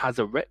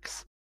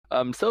Hazarix.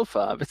 So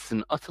far, this is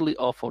an utterly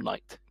awful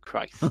night.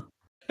 Christ.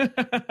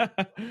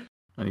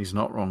 And he's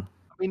not wrong.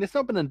 I mean, it's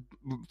not been a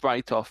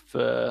write-off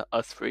for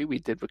us three. We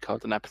did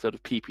record an episode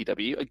of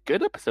PPW, a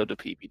good episode of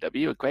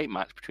PPW, a great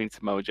match between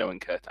Samoa Joe and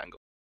Kurt Angle.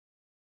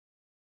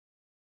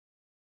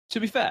 To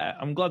be fair,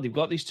 I'm glad they've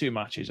got these two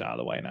matches out of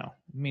the way now.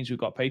 It means we've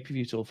got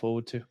pay-per-view to look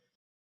forward to.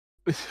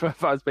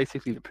 That was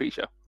basically the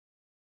pre-show.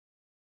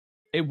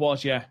 It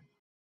was, yeah.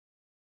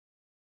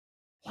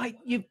 Like,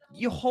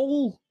 your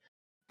whole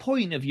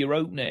point of your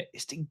opener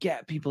is to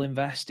get people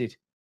invested.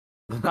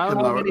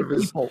 How many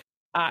people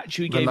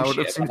actually gave a shit? The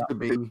narrative seems to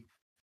be,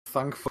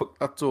 thank fuck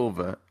that's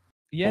over.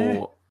 Yeah.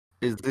 Or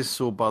is this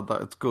so bad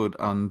that it's good?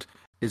 And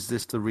is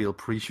this the real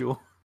pre-show?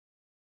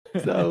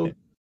 So,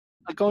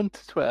 I go onto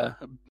Twitter,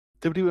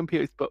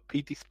 WMP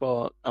PT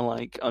Sport, and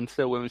like, I'm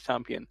still Women's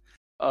Champion.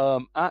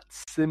 At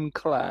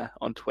Sinclair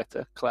on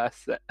Twitter, Claire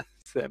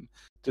Sim,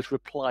 just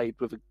replied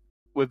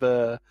with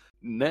a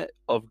knit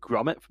of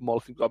Gromit from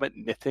Wallace and Gromit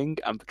knitting,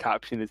 and the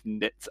caption is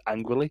knits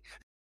angrily.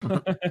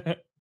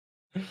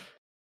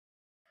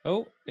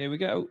 Oh, here we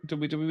go.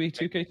 WWE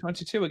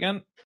 2K22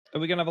 again. Are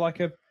we going to have like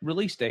a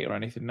release date or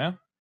anything now?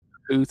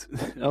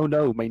 Oh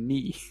no, my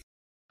knee.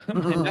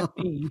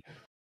 To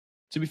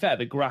be fair,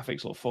 the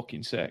graphics look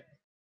fucking sick.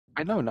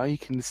 I know, now you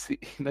can see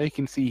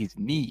his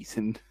knees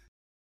in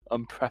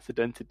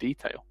unprecedented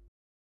detail.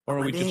 Or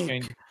are we just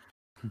going?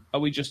 Are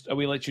we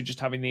literally just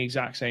having the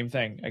exact same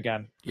thing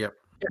again? Yep.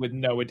 With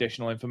no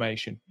additional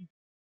information.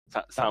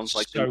 That sounds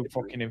like so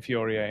fucking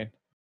infuriating.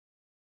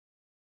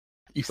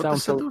 You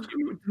sound so.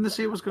 Didn't they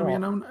say it was going to be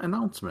an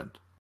announcement?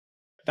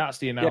 That's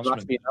the announcement. Yeah,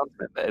 that's the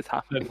announcement that it's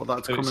happening. Well,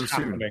 that's coming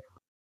soon.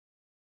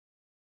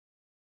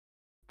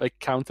 Like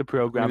counter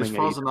programming. As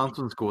far as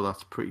announcements go,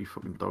 that's pretty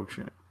fucking dog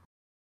shit.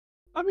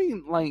 I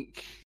mean,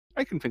 like,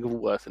 I can think of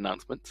worse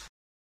announcements.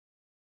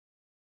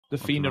 The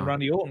Fiend and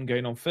Randy Orton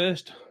going on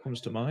first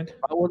comes to mind.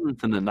 That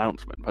wasn't an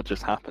announcement, that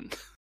just happened.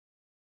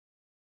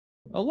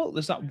 Oh, look,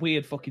 there's that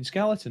weird fucking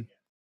skeleton.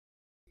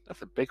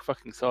 That's a big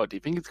fucking sword. Do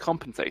you think it's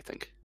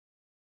compensating?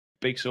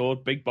 Big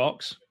sword, big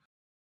box.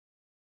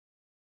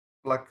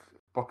 Like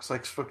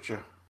box-like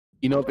structure.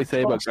 You know what they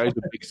say about guys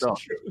with big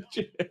swords?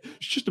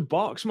 It's just a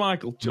box,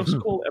 Michael. Just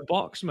call it a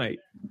box, mate.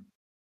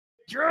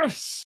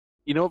 Yes!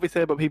 You know what they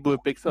say about people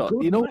with big swords?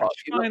 Good You know match,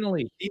 what?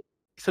 finally.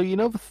 So you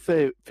know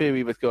the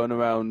theory that's going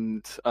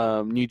around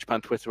New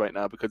Japan Twitter right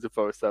now because of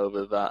Forrest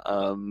Silver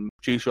that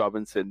Juice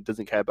Robinson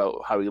doesn't care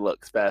about how he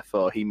looks,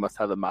 therefore he must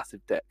have a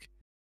massive dick.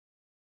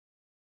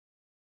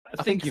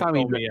 I think you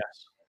told me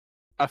yes.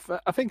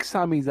 I think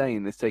Sami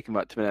Zayn is taking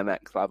that to the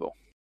next level.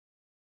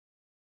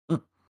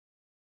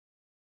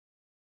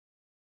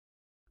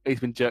 He's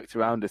been jerked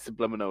around as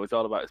subliminal. It's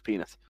all about his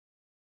penis.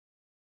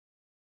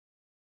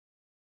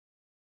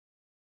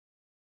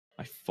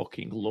 I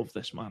fucking love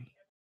this man.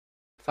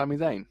 Sami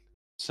Zayn.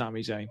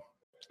 Sami Zayn.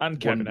 And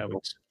Kevin Wonderful.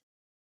 Owens.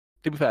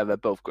 To be fair, they're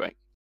both great.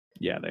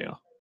 Yeah, they are.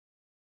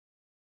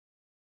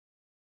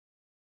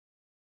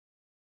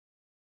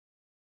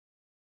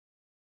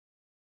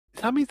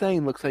 Sami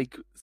Zayn looks like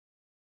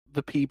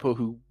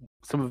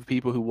some of the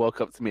people who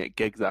walk up to me at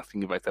gigs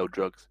asking if I sell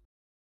drugs.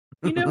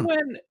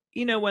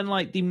 You know when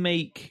like they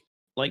make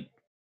like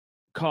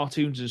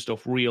cartoons and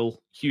stuff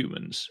real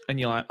humans, and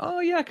you're like, oh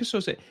yeah, because so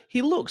it.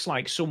 He looks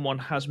like someone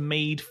has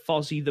made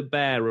Fozzie the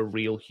Bear a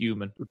real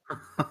human.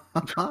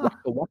 Waka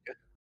waka.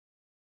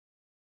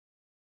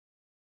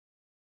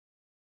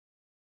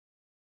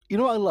 You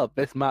know what I love?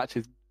 This match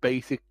is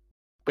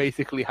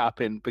basically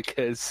happened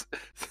because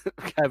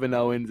Kevin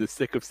Owens is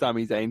sick of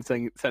Sami Zayn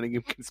sending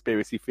him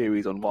conspiracy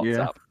theories on WhatsApp.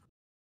 Yeah.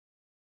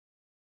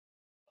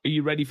 Are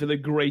you ready for the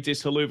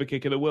greatest haluva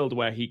kick in the world,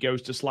 where he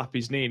goes to slap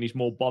his knee and he's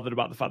more bothered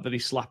about the fact that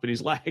he's slapping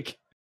his leg?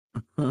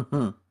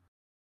 I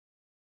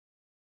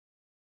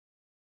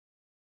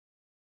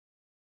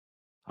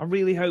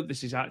really hope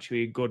this is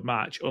actually a good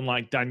match,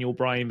 unlike Daniel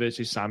Bryan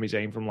versus Sami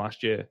Zayn from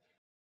last year.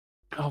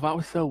 Oh, that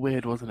was so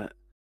weird, wasn't it?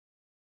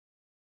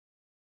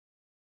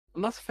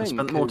 And that's the They thing.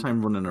 spent more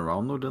time running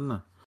around though, didn't they?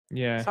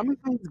 Yeah. Sami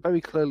Zayn's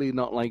very clearly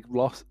not like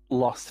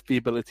lost the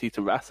ability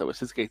to wrestle. It's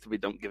just a case of we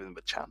don't give him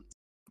a chance.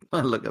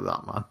 Look at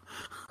that, man.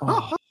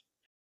 Oh,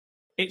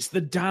 it's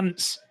the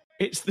dance.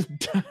 It's the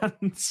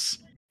dance.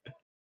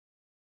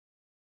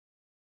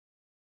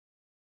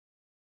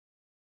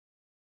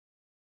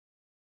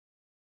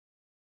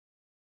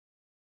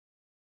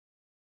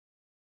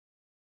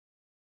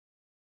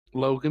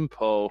 Logan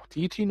Paul. Do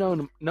you two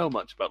know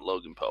much about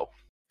Logan Paul?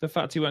 The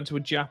fact he went to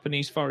a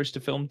Japanese forest to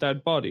film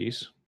dead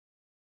bodies.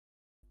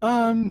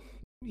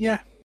 Yeah.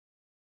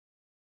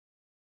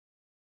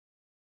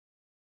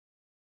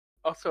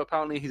 Also,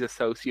 apparently he's a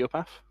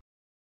sociopath.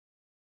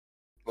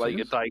 Like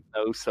a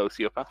diagnosed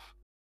sociopath.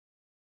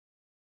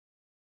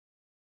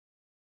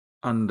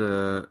 And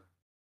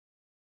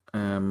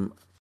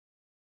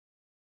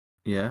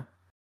yeah,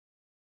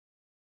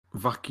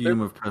 vacuum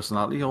of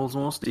personality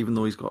almost. Even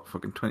though he's got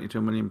fucking 22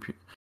 million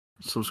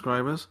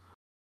subscribers,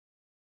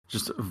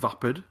 just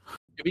vapid.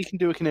 If he can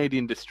do a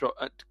Canadian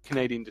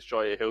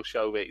destroyer, he'll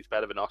show that he's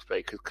better than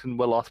Ospreay. Because can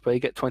Will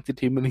Ospreay get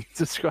 22 million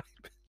subscribers?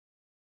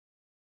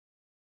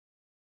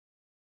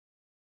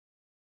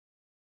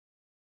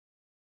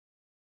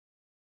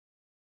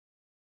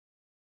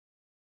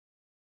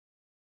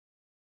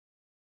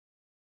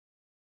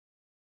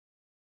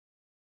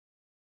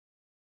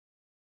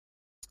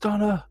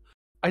 Stunner.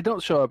 I'm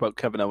not sure about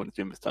Kevin Owens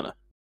doing the Stunner.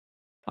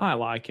 I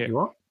like it. You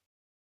what?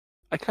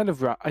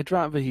 I'd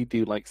rather he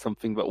do like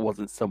something that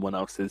wasn't someone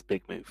else's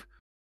big move.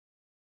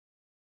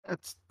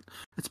 It's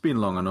been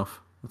long enough.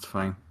 That's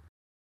fine.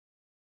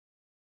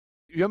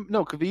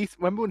 No, because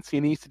remember when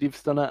Cena used to do the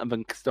Stunner and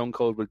then Stone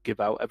Cold would give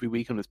out every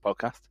week on his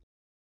podcast?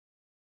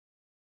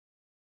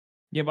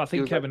 Yeah, but I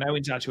think Kevin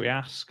Owens actually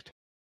asked.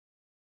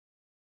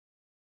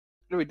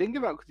 No, he didn't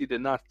give out because he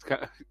didn't ask.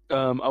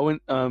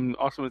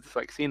 Austin was just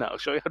like, Cena, I'll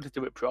show you how to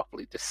do it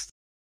properly.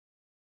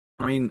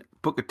 I mean,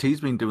 Booker T's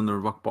been doing the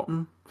rock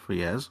bottom for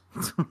years.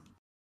 Do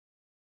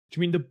you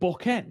mean the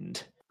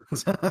bookend?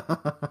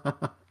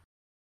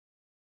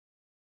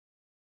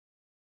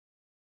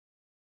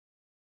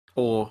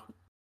 Or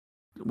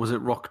was it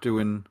Rock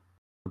doing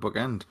the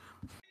bookend?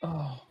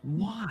 Oh,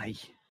 why?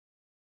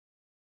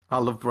 I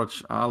love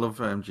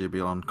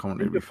JBL on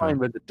commentary. You find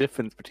there's a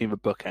difference between the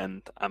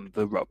bookend and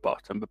the rock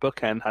bottom. The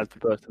bookend has the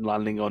person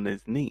landing on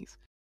his knees,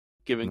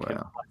 giving him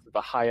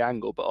a high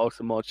angle, but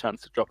also more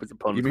chance to drop his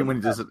opponent. You mean when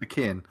he does it to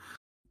Kane?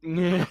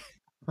 Yeah.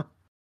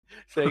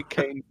 So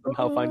Kane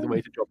somehow finds a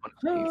way to drop on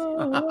his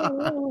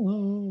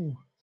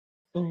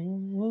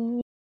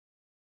knees.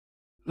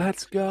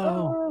 Let's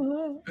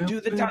go.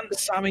 Do the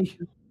dance, Sammy.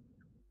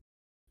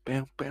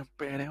 There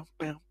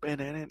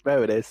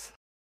it is.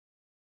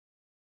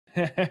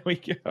 There we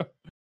go.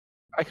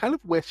 I kind of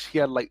wish he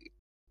had like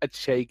a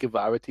Che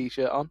Guevara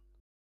t-shirt on.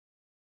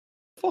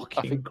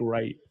 Fucking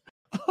great.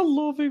 I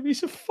love him.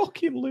 He's a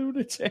fucking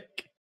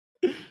lunatic.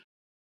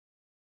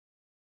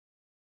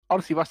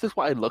 Honestly, that's just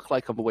what I look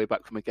like on the way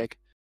back from a gig.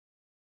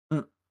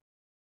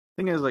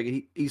 Thing is,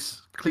 like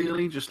he's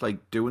clearly just like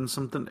doing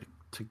something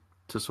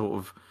to sort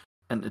of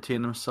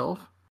entertain himself.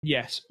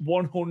 Yes,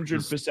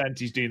 100%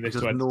 he's doing this to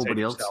entertain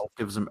nobody himself. else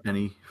gives him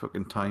any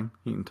fucking time.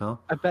 You can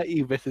tell. I bet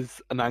you this is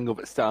an angle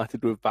that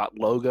started with that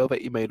logo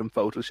that you made on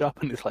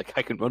Photoshop, and it's like,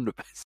 I can run with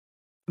this.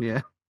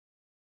 Yeah.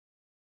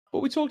 But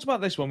we talked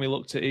about this when we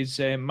looked at his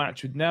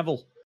match with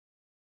Neville.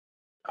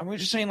 And we were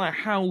just saying like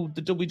how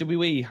the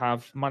WWE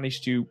have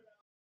managed to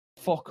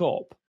fuck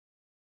up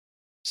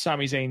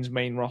Sami Zayn's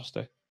main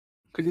roster.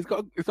 Because he's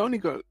got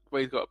a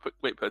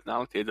great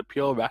personality. As a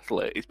pure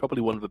wrestler, he's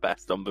probably one of the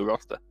best on the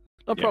roster.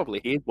 Not Yeah. probably,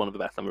 he is one of the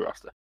best on the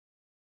roster.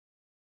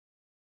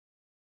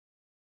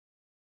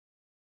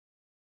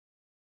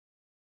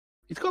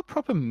 He's got a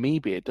proper me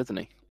beard, doesn't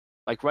he?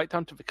 Like right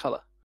down to the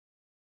colour.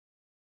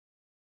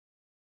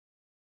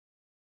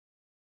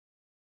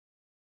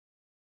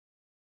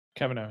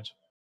 Kevin Owens.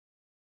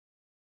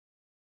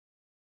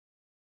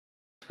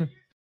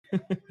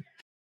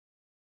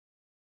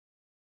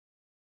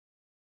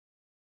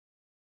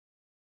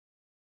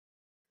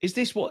 Is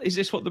this what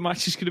the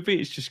match is going to be?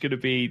 It's just going to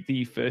be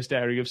the first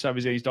airing of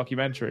Sami Zayn's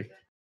documentary.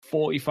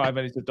 45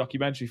 minutes of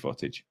documentary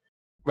footage.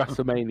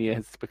 WrestleMania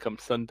has become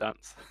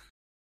Sundance.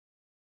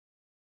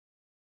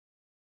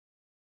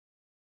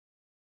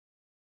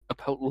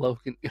 About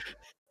Logan.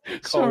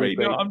 Sorry,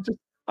 no, Corey.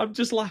 I'm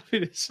just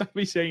laughing at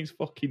Sami Zayn's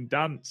fucking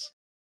dance.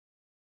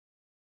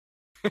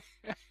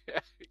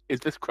 Is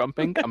this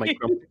crumping? Am I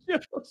crumping?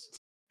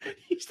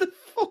 He's the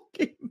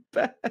fucking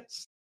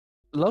best.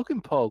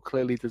 Logan Paul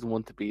clearly doesn't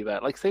want to be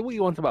there. Like, say what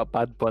you want about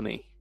Bad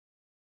Bunny.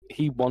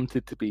 He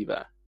wanted to be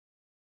there.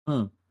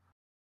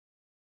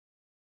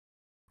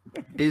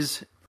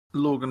 Is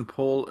Logan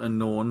Paul a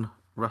known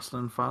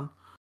wrestling fan?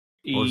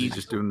 Or is he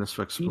just doing this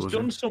for exposure? He's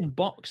done some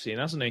boxing,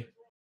 hasn't he?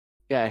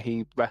 Yeah,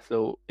 he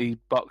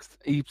boxed.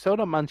 He sold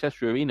on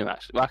Manchester Arena,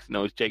 actually. Well, actually, no,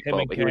 it was Jake Him Paul.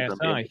 and But he was on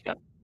the KSI. other side.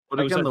 But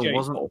Oh, is again, that there Jake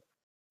wasn't. Paul?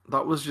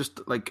 That was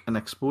just like an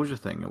exposure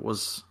thing. It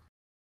was,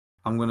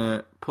 I'm going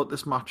to put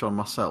this match on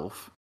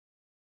myself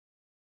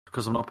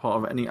because I'm not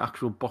part of any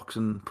actual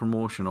boxing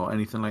promotion or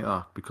anything like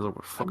that because I've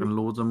got fucking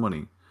loads of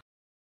money.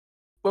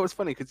 Well, it's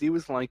funny because he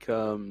was like,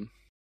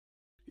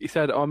 he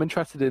said, "Oh, I'm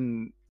interested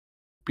in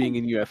being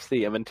in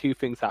UFC," and then two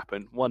things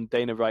happened. One,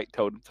 Dana White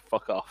told him to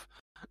fuck off,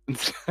 and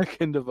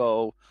second of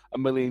all, a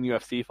million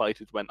UFC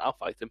fighters went, "I'll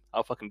fight him.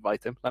 I'll fucking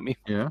fight him. Let me."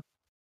 Yeah.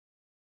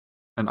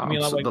 And I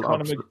mean, like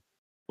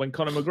when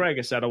Conor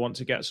McGregor said, "I want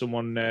to get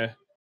someone,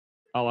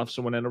 I'll have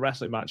someone in a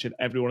wrestling match," and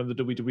everyone in the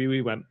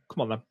WWE went,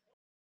 "Come on, then."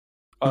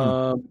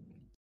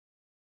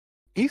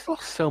 He's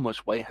lost so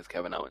much weight, has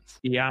Kevin Owens,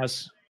 He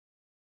has.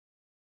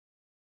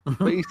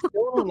 but he's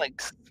still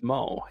like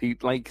small.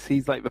 He's like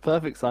the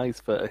perfect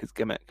size for his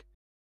gimmick.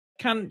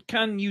 Can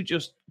you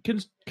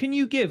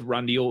give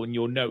Randy Orton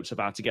your notes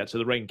about to get to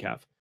the ring,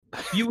 Kev?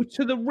 You were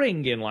to the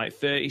ring in like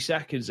 30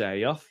 seconds there,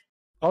 Yoff.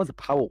 That was a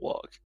power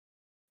walk.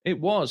 It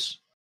was.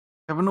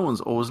 Kevin Owens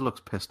always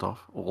looks pissed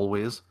off.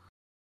 Always.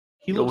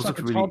 He looks always like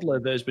a looks really- toddler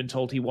that has been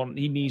told he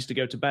needs to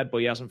go to bed, but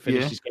he hasn't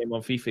finished his game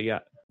on FIFA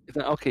yet. It's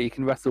like, okay, you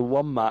can wrestle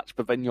one match,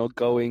 but then you're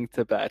going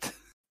to bed.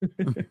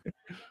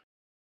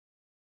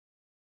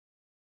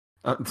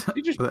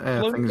 You just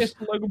things- kissed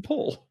Logan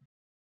Paul.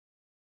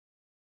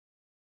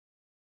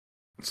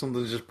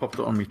 Something just popped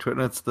up on me Twitter.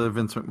 It's the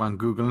Vince McMahon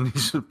Google, and he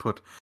should put,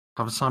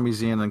 have Sami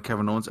Zayn and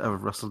Kevin Owens ever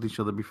wrestled each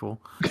other before?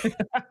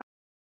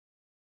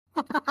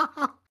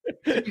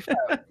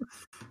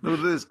 No,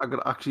 it is. I could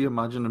actually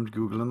imagine him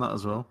Googling that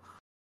as well.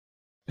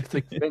 It's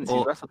like Vince, you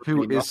Or, wrestled who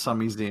between is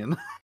Sami Zayn?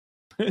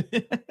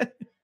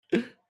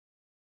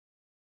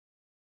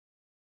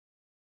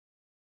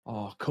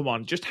 Oh, come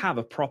on. Just have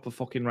a proper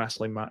fucking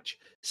wrestling match.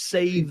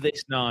 Save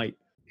this night.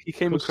 He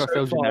came Because across so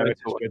El far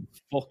it's Generico. been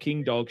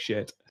fucking dog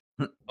shit.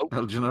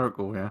 El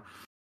Generico, yeah.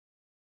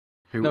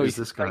 Who No, is he's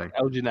this guy? like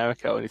El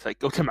Generico, and he's like,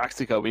 "Go to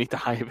Mexico. We need to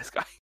hire this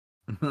guy."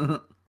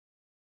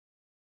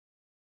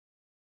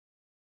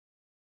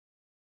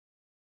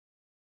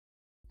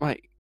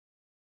 Like,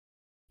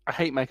 I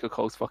hate Michael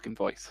Cole's fucking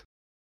voice.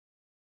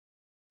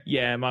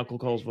 Yeah, Michael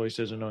Cole's voice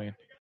is annoying.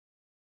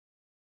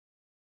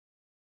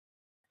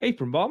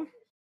 Apron bomb?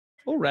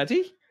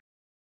 Already?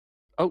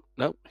 Oh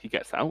no, he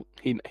gets out.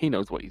 He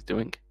knows what he's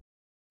doing.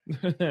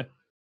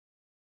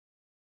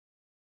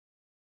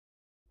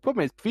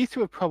 Problem is, these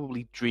two have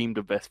probably dreamed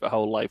of this their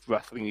whole life,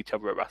 wrestling each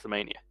other at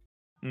WrestleMania.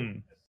 Hmm.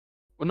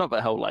 Well, not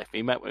their whole life.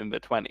 They met in their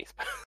 20s.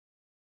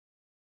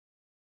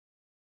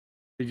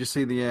 Did you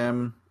see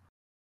the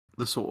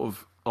sort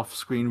of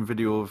off-screen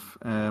video of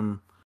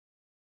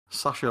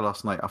Sasha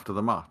last night after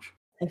the match?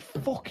 Oh,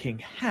 fucking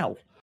hell.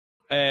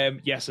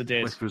 Yes, I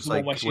did. Which was The one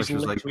like- where she's which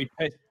was like- literally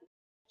pissed.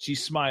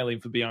 She's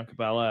smiling for Bianca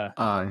Belair.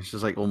 And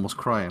she's like almost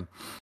crying.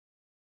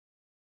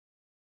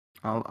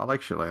 I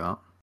like shit like that.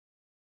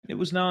 It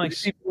was Did you nice.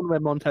 see the one where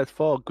Montez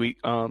Ford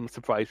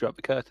surprised her at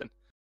the curtain?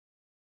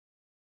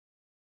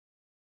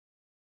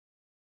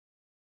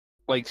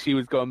 Like, she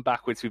was going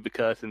backwards through the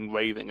curtain,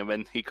 waving, and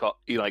then he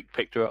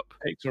picked her up.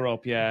 Picked her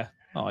up, yeah.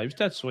 Oh, it was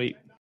dead sweet.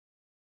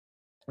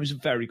 It was a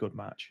very good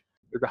match.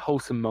 It was a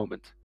wholesome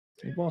moment.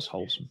 It was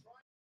wholesome.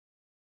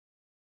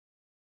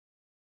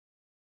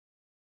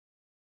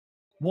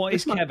 What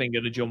is It's not- Kevin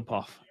going to jump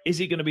off? Is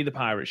it going to be the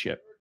pirate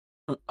ship?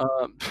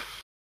 I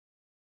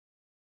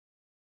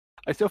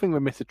still think we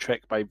missed a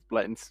trick by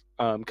letting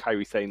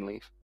Kairi Sane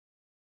leave.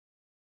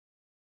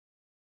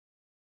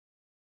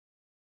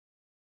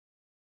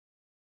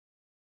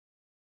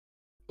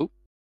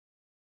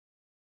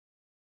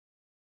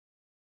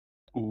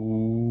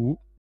 Ooh.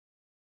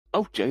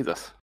 Oh,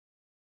 Jesus.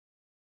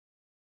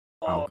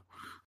 Oh,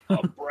 a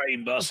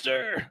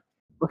brainbuster.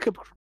 Look at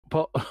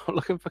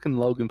fucking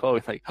Logan Paul.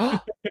 He's like,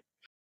 oh,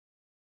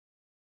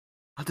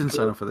 I didn't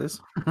sign up for this.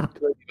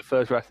 the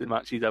first wrestling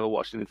match he's ever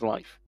watched in his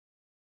life.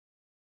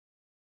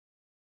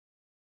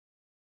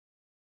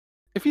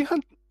 If you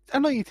had, I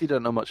know you two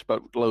don't know much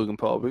about Logan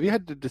Paul, but if you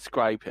had to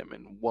describe him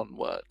in one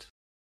word,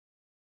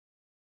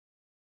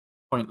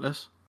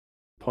 Pointless.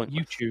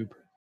 pointless.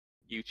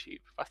 YouTube.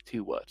 That's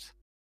 2 words.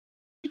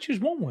 You choose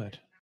one word.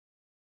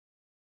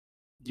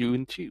 You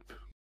and tube.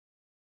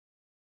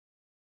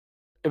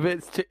 If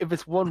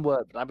it's one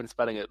word, but I've been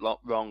spelling it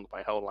wrong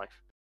my whole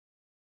life.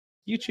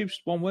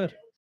 YouTube's one word.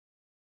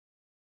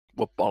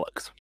 Well,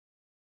 bollocks.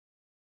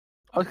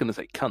 I was going to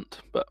say cunt,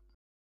 but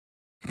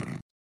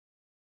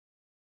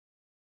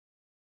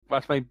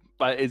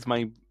that is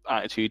my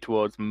attitude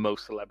towards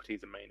most celebrities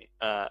in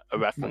a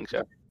wrestling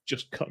show.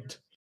 Just cunt.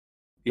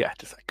 Yeah,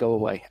 just like, go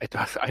away.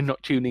 I'm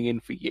not tuning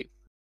in for you.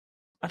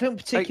 I don't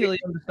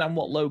particularly understand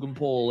what Logan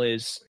Paul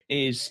is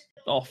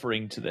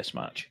offering to this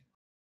match.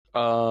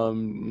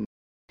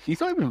 He's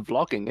not even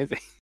vlogging, is he?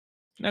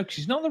 No, because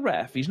he's not the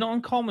ref. He's not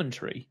on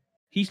commentary.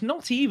 He's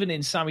not even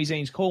in Sami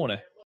Zayn's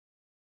corner.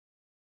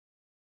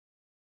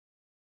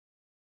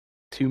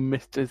 To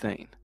Mr.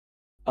 Zayn.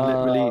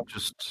 Literally,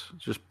 just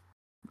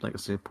like I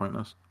say,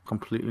 pointless.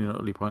 Completely and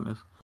utterly pointless.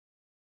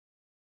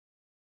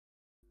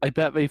 I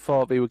bet they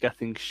thought they were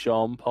getting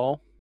Sean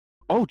Paul.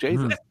 Oh,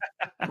 Jesus.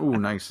 Oh,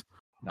 nice.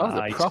 That was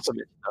a proper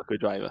Mr.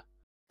 driver.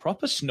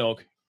 Proper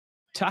snug.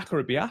 Taka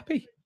would be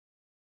happy.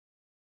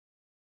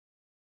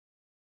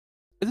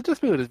 Is it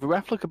just me, or does the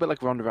ref look a bit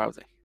like Ronda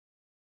Rousey?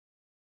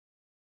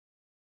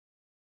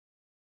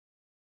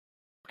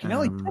 Fucking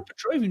hell, he proper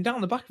drove him down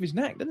the back of his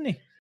neck, didn't he?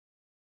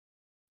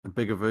 A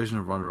bigger version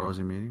of Ronda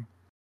Rousey, maybe.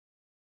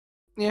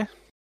 Yeah.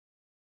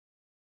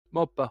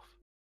 More buff.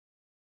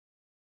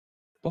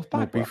 Buff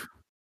More back. beef.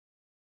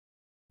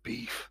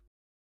 Beef.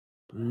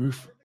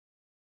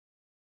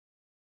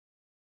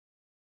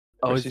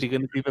 Oh, is he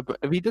going to do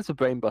if he does a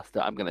brain buster,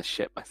 I'm going to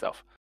shit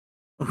myself.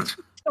 He's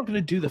not going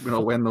to do the I'm going to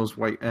wear those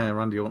white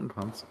Randy Orton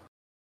pants.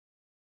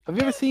 Have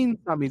you ever seen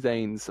Sami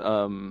Zayn's,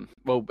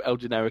 El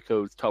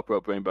Generico's top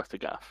rope brainbuster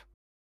gaff?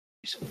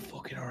 It's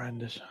fucking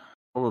horrendous.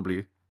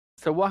 Probably.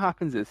 So what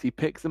happens is he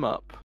picks them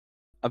up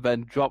and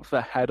then drops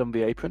their head on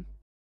the apron.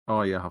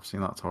 Oh, yeah, I've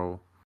seen that. It's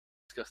horrible.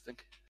 Disgusting.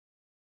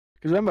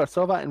 Because remember, I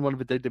saw that in one of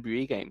the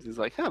WWE games. It's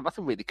like, that's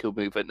a really cool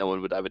move that no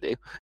one would ever do.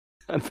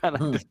 And then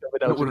I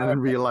discovered El That would have been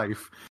Generico. real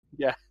life.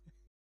 Yeah.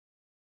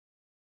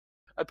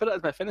 I put it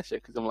as my finisher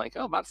because I'm like,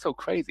 that's so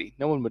crazy.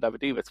 No one would ever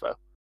do this, though.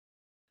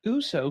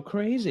 Ooh, so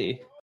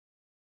crazy.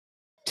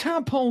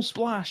 Tadpole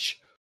splash.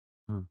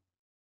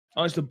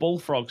 Oh, it's the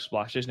bullfrog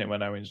splash, isn't it,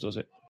 when Owens does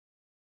it?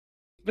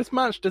 This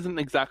match doesn't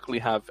exactly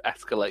have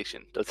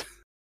escalation, does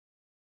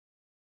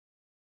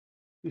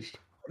it?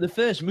 The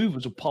first move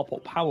was a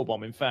pop-up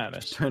powerbomb, in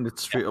fairness. Turned it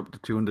straight up to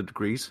 200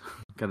 degrees.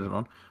 Get it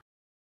on.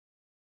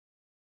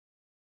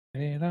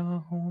 Get it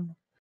on.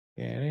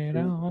 Get it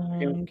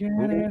on. Get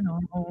it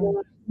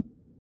on.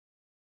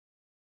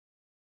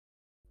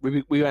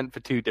 We went for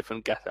 2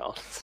 different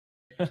get-ons.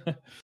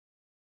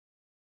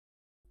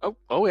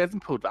 Oh, he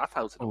hasn't pulled that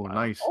out in a while.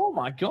 Nice. Oh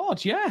my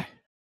god, yeah.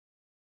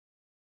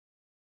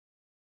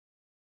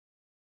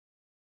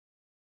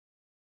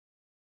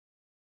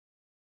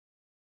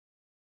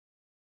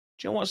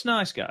 Do you know what's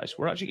nice, guys?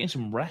 We're actually getting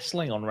some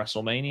wrestling on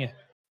WrestleMania.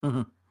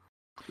 Mhm.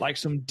 Like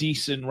some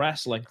decent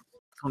wrestling. It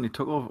only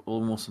took over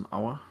almost an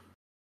hour.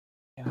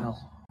 Yeah,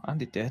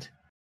 and it did.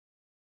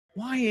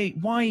 Why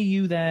are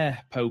you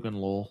there, Pogan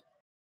Law?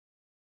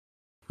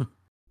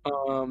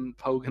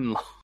 Pogan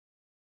Law.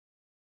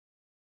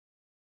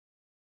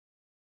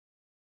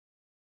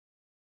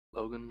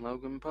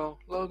 Logan Paul.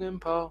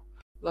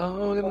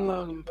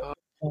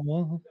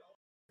 Oh,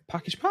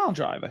 package pile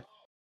driver.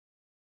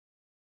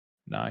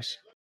 Nice.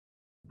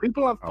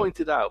 People have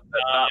pointed out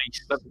that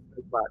this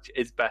match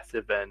is better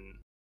than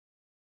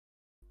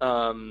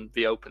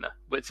the opener,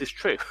 which is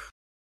true.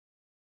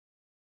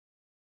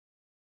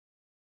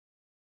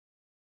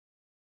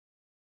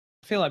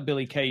 I feel like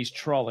Billy Kay's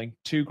trolling.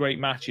 2 great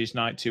matches,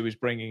 night 2 is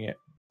bringing it.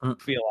 I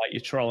feel like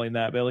you're trolling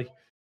there, Billy.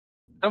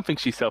 I don't think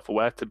she's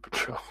self-aware to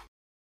patrol.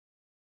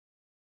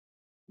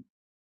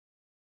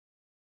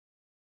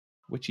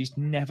 Which he's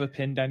never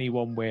pinned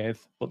anyone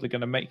with, but they're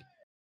going to make...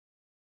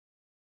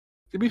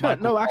 To be fair,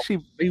 no,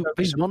 actually, he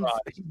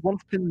surprised.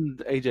 once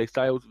pinned AJ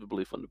Styles with a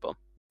Blue Thunder Bomb.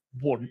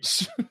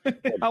 Once.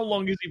 How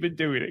long has he been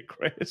doing it,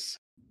 Chris?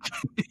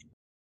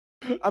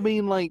 I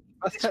mean, like,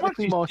 that's This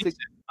technically match is more...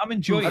 decent. I'm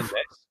enjoying this.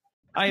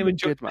 I am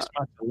enjoying Good this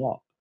match a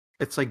lot.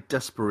 It's like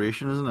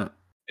desperation, isn't it?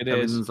 It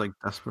Everything's is. like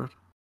desperate.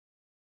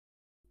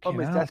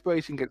 Problem is,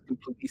 desperation gets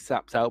completely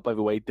sapped out by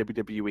the way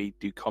WWE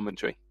do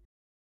commentary.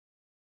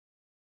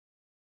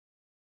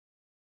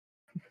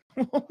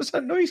 What was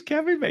that noise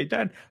Kevin made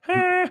then?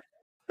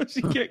 As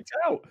he kicked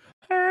out.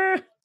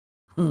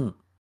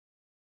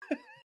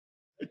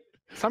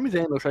 Sami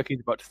Zayn looks like he's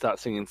about to start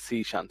singing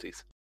sea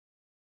shanties.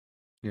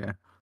 Yeah.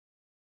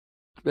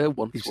 There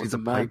once He was sees a a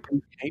man pipe.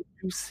 who came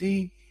to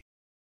sea.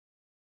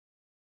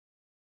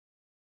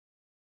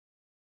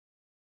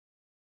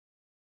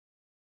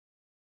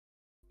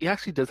 He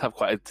actually does have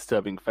quite a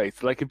disturbing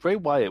face. Like if Bray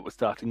Wyatt was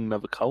starting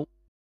another cult.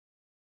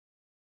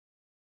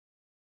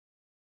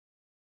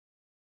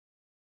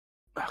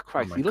 Oh,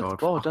 Christ, Oh he my looks God,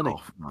 bored, fuck doesn't he?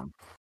 off, man.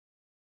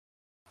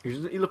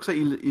 He looks like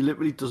he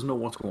literally doesn't know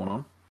what's going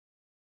on.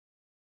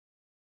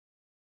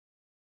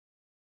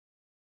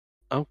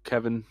 Oh,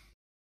 Kevin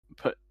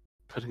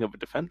putting up a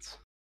defense.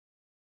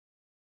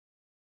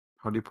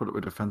 How do you put up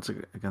a defense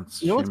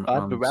against You know what's Shane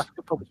bad? The McMahon's- ref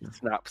could probably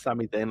snap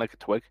Sami Zayn like a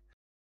twig.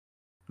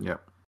 Yeah.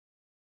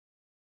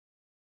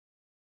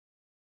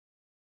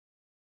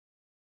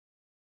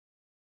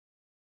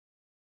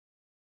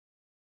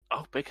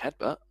 Oh, big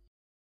headbutt.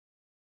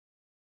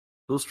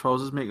 Those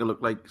trousers make it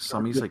look like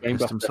Sammy's like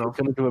pissed himself.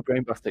 He's going to do a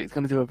brainbuster. He's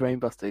going to do a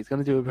brainbuster. He's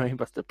going to do a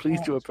brainbuster. Please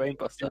do a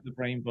brainbuster. The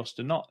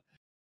brainbuster.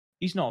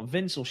 He's not.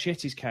 Vince will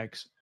shit his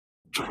kegs.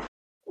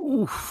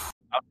 Oof.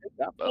 I'll take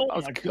that, but Oh that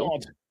was my cool.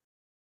 God.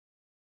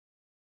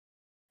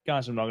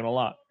 Guys, I'm not going to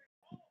lie.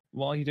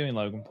 What are you doing,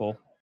 Logan Paul?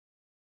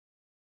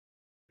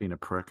 Being a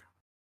prick.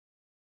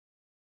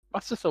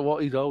 That's just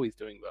what he's always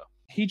doing, though.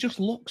 He just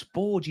looks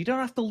bored. You don't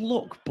have to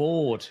look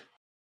bored.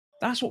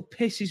 That's what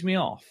pisses me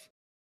off.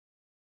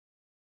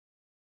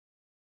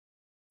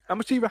 How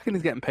much do you reckon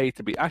he's getting paid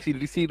to be? Actually,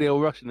 did you see Leo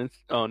Rush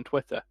on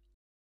Twitter?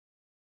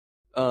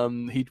 He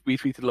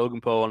retweeted Logan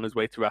Paul on his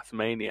way to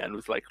WrestleMania and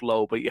was like,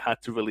 "Low, but you had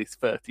to release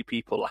 30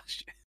 people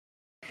last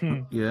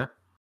year." Yeah.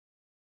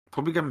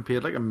 Probably getting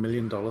paid like $1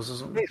 million or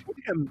something. He's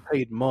probably getting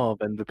paid more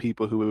than the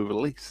people who were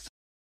released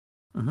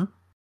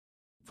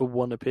for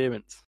one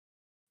appearance.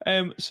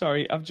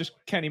 Sorry, I've just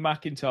Kenny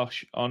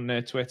McIntosh on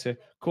Twitter.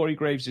 Corey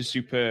Graves is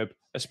superb,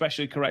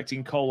 especially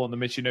correcting Cole on the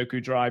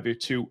Michinoku driver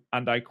to,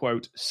 and I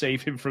quote,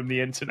 save him from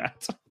the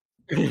internet.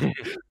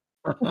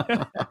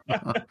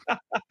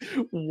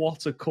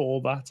 What a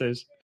call that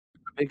is.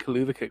 Big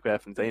Haluva kick there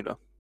from Zayno.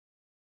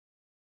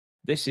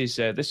 This is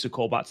a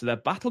callback to their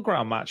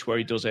Battleground match where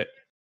he does it.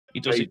 He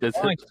does He it does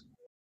twice. it.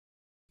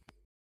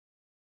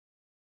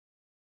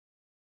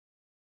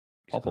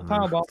 Pop up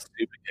powerbomb.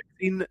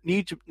 In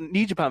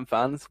New Japan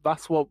fans,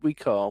 that's what we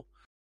call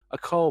a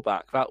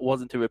callback. That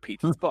wasn't a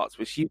repeated spot,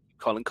 which you keep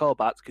calling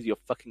callbacks because you're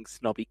fucking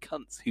snobby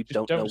cunts who Just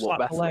don't know what slap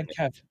the wrestling leg, is.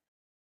 Kev.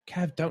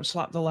 Kev, don't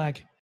slap the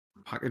leg.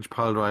 Package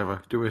pile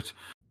driver. Do it.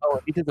 Oh,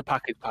 if he did the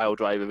package pile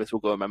driver, this will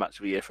go in my match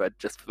of the year, Fred,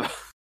 just for that.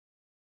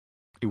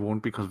 He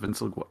won't because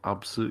Vince will go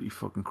absolutely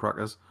fucking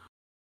crackers.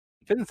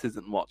 Vince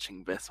isn't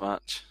watching this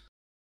match.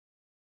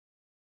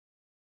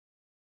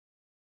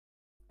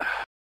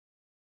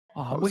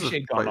 Oh, I That was wish a it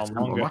had gone quite on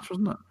simple longer. match,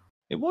 wasn't it?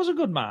 It was a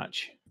good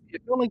match. I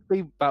feel like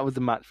that was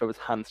a match that was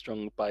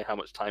hamstrung by how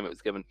much time it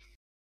was given.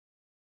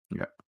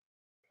 Yeah.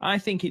 I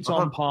think it's Uh-huh.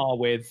 on par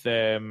with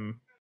Cesaro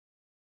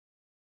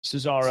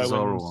Cesaro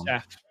and one.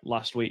 Seth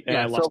last week.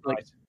 Yeah, Last so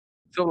night.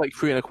 So like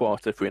 3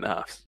 1/4,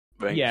 3.5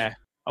 range. Yeah,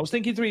 I was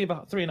thinking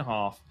about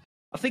 3.5.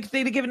 I think if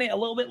they'd have given it a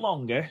little bit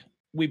longer,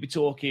 we'd be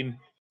talking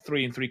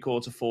 3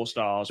 3/4, 4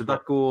 stars. Did but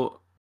that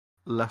go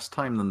less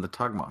time than the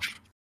tag match?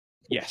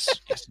 yes,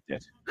 it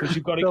did. Because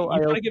you've got So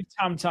to give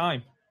Tam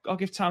time. Got to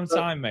give Tam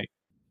time, mate.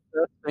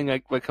 First thing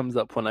that comes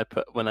up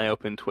when I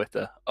open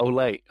Twitter,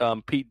 Olay,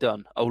 Pete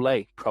Dunne,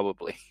 Olay,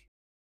 probably.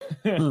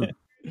 Hmm.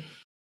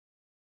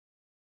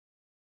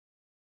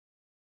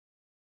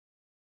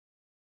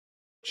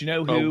 Do you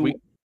know who?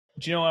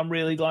 Do you know who I'm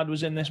really glad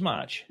was in this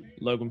match?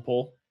 Logan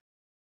Paul.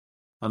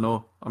 I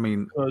know. I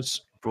mean,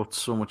 Because brought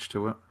so much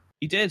to it.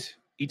 he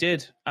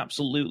did.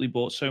 Absolutely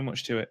brought so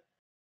much to it.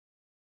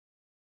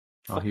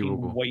 Oh, he will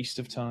Fucking go. waste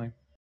of time.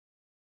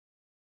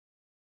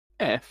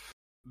 If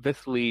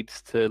this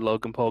leads to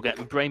Logan Paul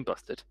getting brain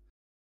busted.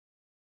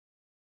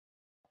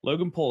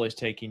 Logan Paul is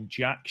taking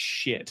jack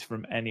shit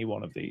from any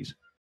one of these.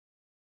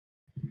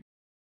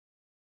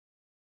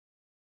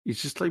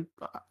 He's just like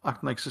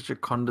acting like such a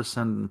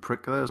condescending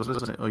prick there,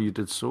 isn't it? Oh, you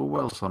did so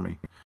well, Sammy.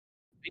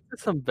 These are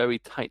some very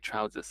tight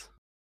trousers.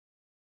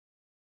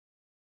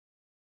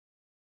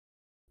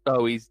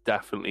 Oh, he's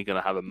definitely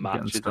going to have a He's match,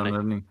 getting isn't stunned, he?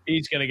 isn't he?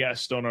 He's going to get a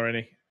stunner,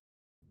 isn't he?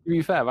 To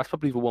be fair, that's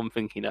probably the one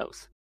thing he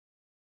knows.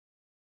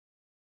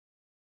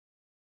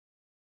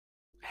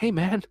 Hey,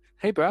 man.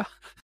 Hey, bruh.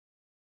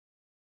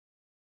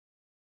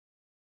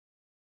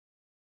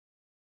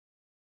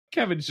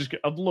 Kevin's just.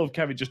 I'd love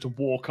Kevin just to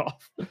walk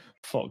off.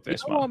 Fuck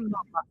this, You know what man.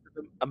 I'm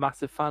not a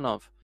massive fan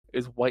of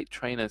is white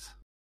trainers.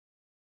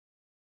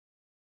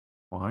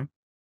 Why?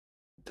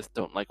 Just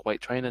don't like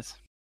white trainers.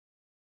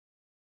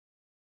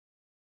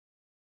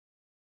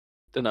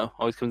 Don't know.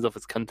 Always comes off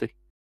as cunty.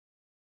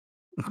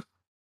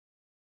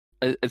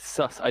 It's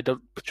sus. I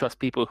don't trust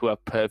people who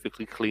have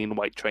perfectly clean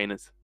white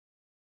trainers.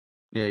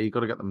 Yeah, you got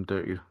to get them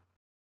dirty.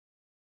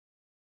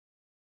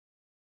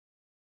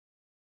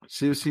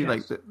 Seriously,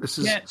 like this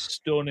is Get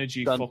stunned,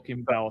 you Done.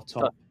 fucking bell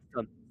top.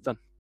 Done.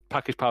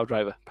 Package power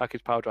driver.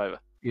 Package power driver.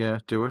 Yeah,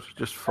 do it.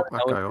 Just fuck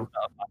that guy up.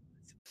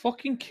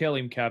 Fucking kill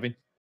him, Kevin.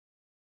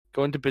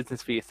 Go into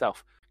business for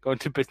yourself. Go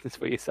into business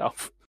for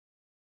yourself.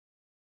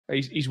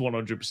 He's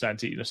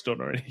 100% eating a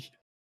stunner, isn't he?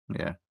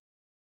 Yeah.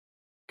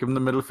 Give him the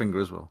middle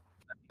finger as well.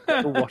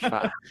 Never watch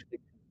that.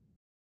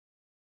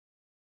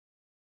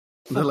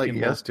 They're like,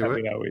 Fucking yes, love do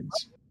Kevin it.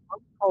 Owens.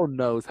 Paul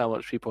knows how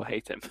much people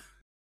hate him.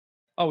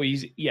 Oh,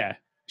 he's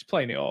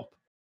playing it up.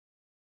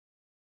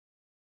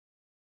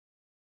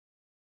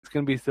 It's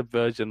going to be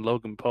Subversion,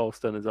 Logan Paul,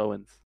 Stunners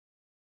Owens.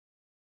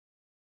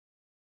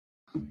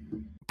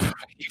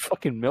 You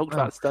fucking milked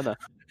that stunner.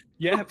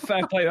 Yeah,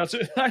 fair play.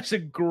 That's a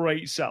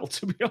great sell,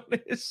 to be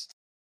honest.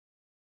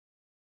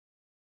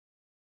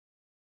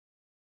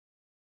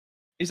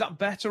 Is that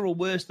better or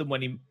worse than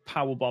when he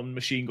powerbombed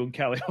Machine Gun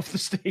Kelly off the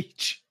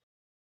stage?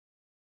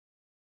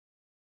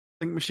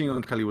 I think Machine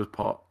Gun Kelly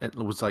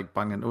was like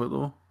banging into it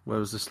though,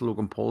 whereas this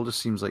Logan Paul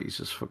just seems like he's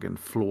just fucking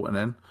floating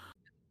in.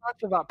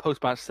 After that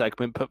post-match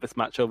segment, put this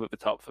match over the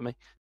top for me.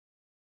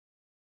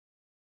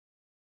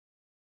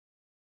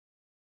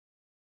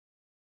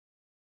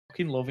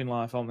 Fucking loving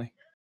life, aren't they?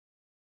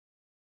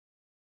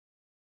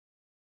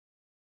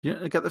 Yeah,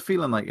 I get the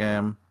feeling like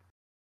is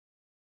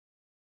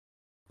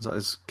that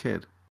his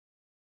kid?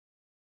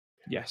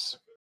 Yes.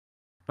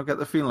 I get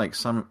the feeling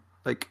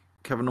like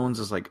Kevin Owens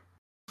is like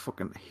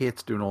fucking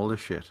hates doing all this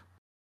shit.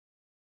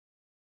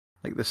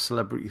 Like this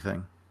celebrity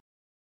thing.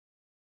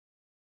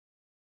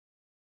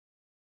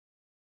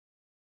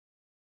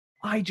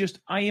 I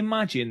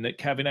imagine that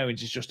Kevin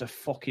Owens is just a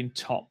fucking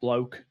top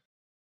bloke.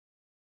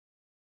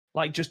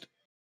 Like, just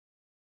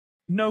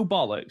no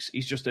bollocks.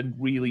 He's just a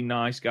really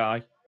nice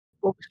guy.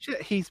 Well,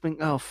 shit, he's been.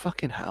 Oh,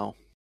 fucking hell.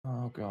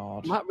 Oh,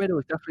 God. Matt Riddle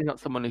is definitely not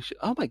someone who should.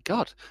 Oh, my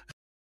God.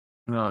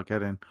 No,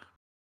 get in.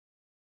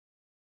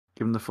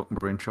 Give him the fucking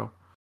brain chop.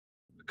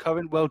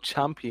 Current world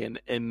champion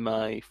in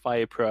my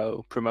Fire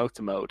Pro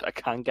promoter mode. I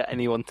can't get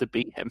anyone to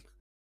beat him.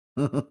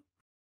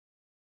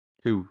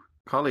 Who?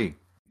 Collie?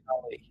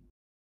 Golly.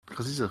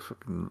 Because he's a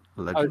fucking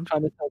I was legend.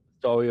 trying to tell the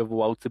story of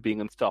Walter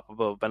being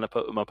unstoppable, then I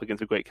put him up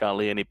against a Great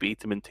Khali and he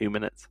beat him in 2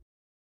 minutes.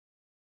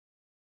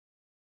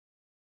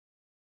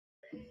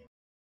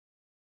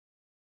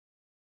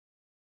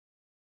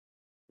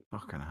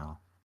 Fucking hell.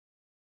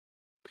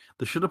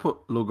 They should have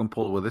put Logan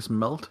Paul with this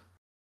melt.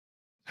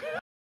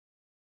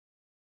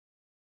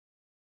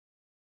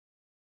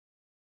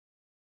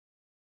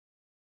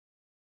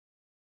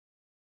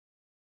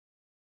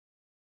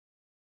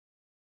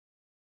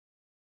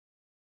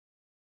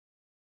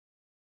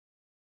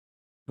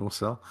 No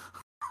sell.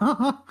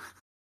 I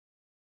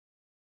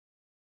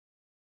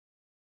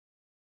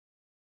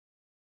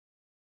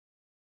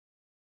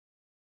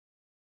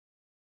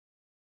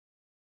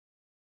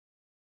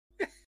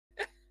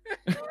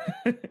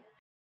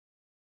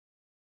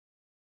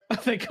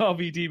think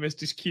RVD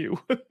missed his cue.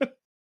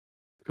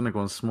 Gonna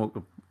go and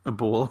smoke a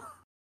bowl.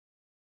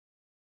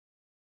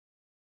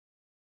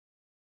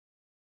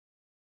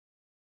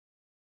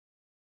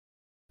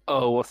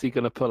 Oh, what's he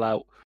going to pull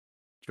out?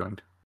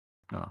 Joint.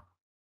 No.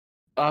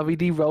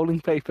 RVD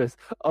rolling papers.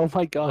 Oh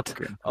my God.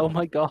 Okay. Oh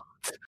my God.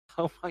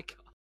 Oh my God.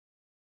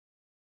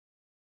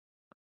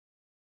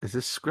 Is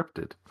this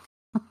scripted?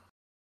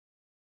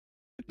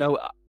 No,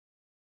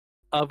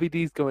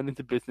 RVD's going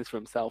into business for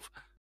himself.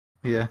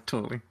 Yeah,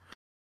 totally.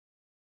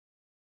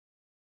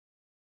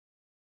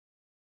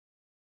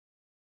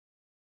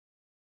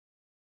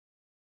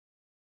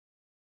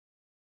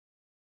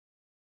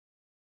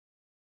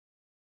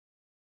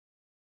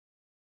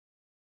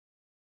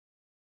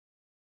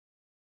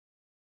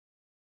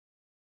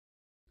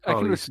 I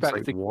can he's respect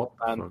like, a what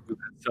the man fuck? who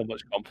has so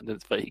much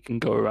confidence that he can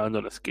go around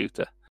on a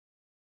scooter.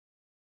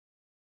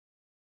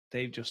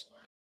 They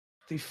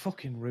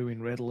fucking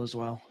ruined Riddle as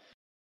well.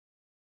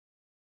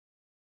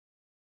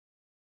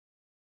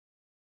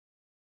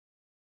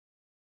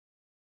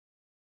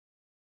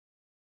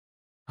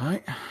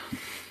 Right.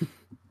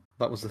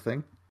 That was the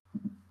thing.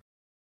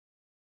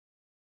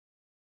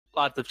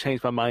 Lads, I've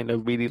changed my mind. I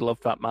really love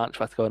that match.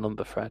 Let's go on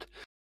the thread.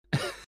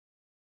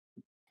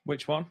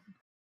 Which one?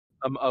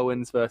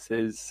 Owens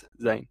versus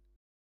Zayn.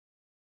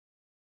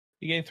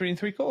 You getting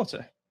 3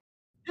 3/4?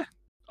 Yeah.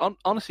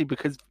 Honestly,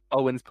 because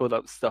Owens pulled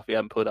out stuff he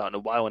hadn't pulled out in a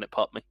while and it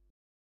popped me.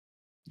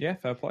 Yeah,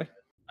 fair play.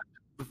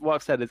 What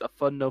I've said is a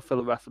fun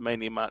no-filler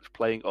WrestleMania match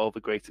playing all the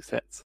greatest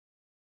hits.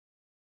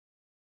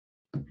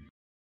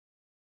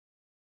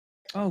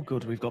 Oh,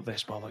 good. We've got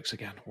this bollocks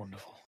again.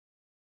 Wonderful.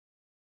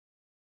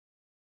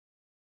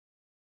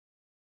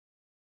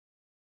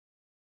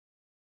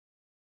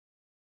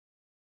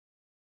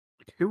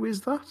 Who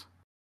is that?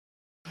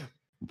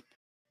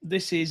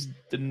 This is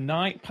the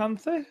Night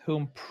Panther, who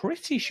I'm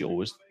pretty sure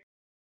was...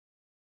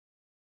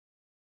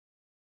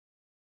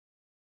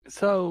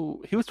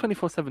 So, he was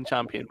 24/7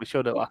 champion. We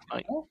showed it last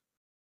night.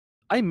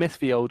 I miss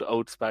the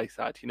old Spice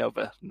side. You know,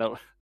 no,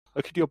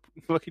 look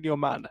at your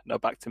man. Now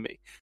back to me.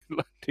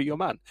 Look to your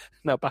man.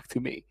 Now back to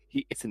me.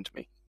 He isn't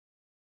me.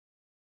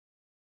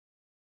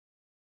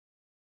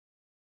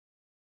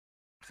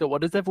 So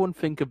what does everyone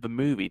think of the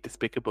movie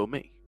Despicable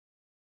Me?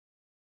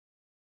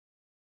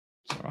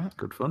 right.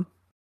 Good fun.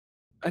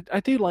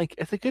 I do like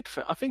it's a good.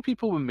 I think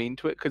people were mean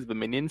to it because of the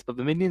minions, but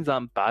the minions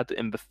aren't bad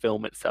in the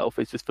film itself.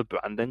 It's just for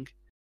branding.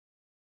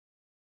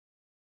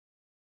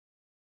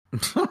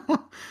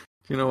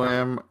 You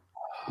know,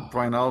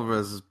 Brian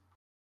Alvarez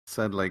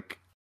said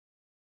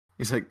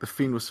he's like the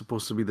Fiend was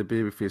supposed to be the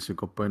babyface who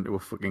got burnt to a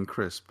fucking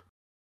crisp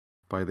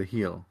by the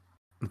heel.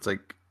 It's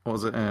like, what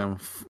was it?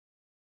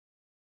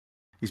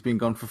 He's been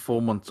gone for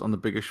 4 months on the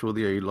biggest show of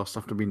the year. He lost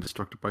after being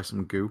distracted by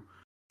some goo.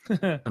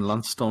 And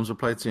Lance Storm's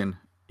replied saying,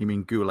 "You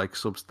mean goo-like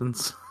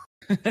substance?"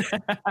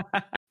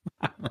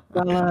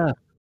 Fella.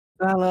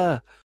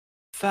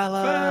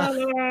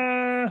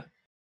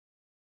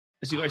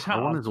 Has he got his hat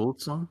I want on? his old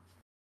song.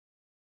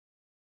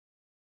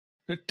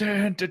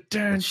 Dun, dun,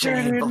 dun,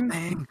 Shameful dun.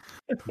 thing.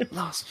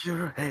 Lost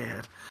your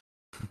head.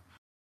 Do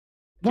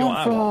you know what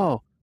I want?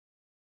 Fall.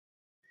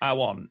 I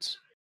want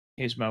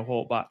his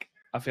mohawk back.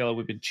 I feel like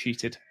we've been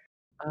cheated.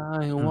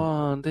 I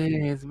want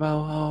his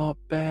mohawk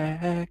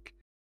back.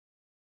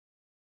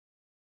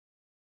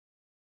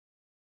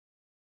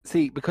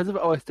 See, because of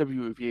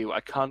OSW review, I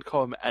can't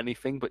call him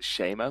anything but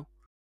Shamo.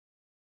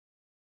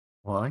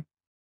 Why?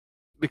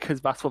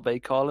 Because that's what they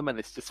call him, and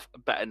it's just a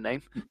better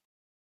name.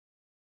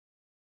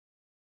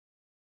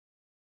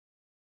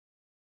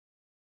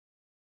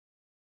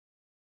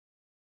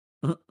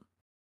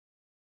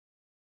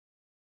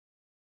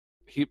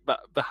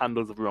 The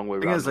handles are the wrong way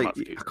The thing around. is,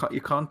 like,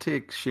 you can't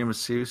take Sheamus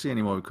seriously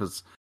anymore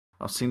because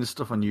I've seen his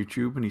stuff on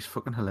YouTube and he's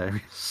fucking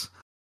hilarious.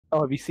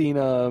 Oh, have you seen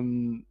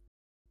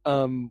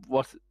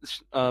what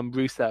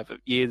Rusev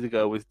years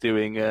ago was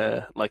doing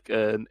like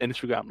an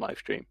Instagram live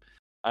stream,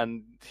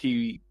 and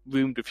he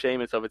roomed with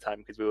Sheamus all the time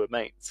because we were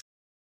mates.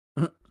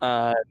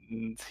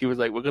 And he was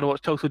like, "We're gonna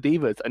watch Total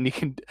Divas," and you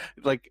can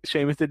like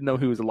Sheamus didn't know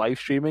he was live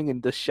streaming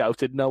and just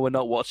shouted, "No, we're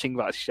not watching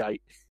that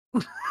shite."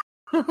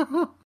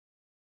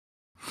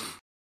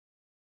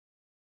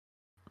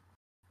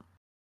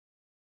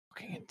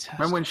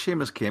 Remember when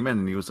Sheamus came in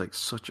and he was like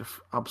such a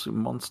absolute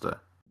monster?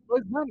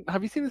 Well, man,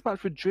 have you seen this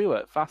match with Drew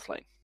at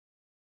Fastlane?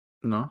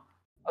 No.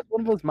 It's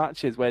one of those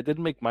matches where it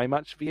didn't make my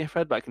match of the year,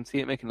 Fred, but I can see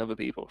it making other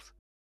people's.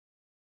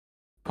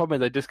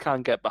 Problem is, I just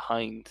can't get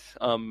behind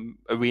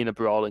arena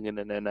brawling in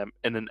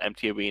an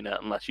empty arena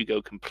unless you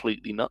go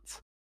completely nuts.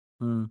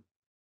 Oh,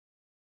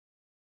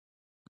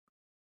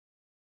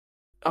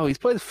 he's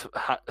put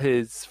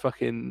his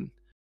fucking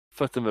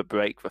foot on the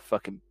brake, the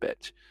fucking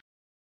bitch.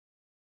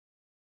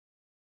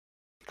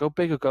 Go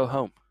big or go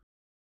home.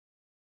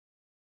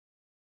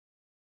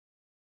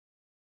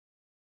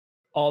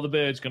 Are the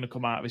birds going to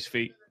come out of his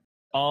feet?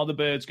 Are the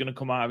birds going to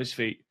come out of his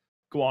feet?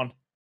 Go on.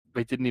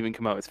 They didn't even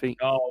come out of his feet.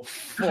 Oh,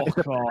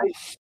 fuck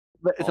off.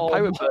 It's a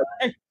pirate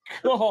bird.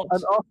 God.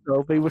 And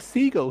also, they were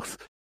seagulls.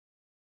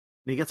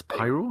 He gets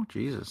pyro?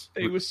 Jesus.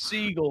 They were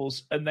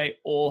seagulls and they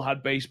all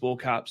had baseball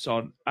caps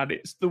on, and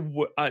it's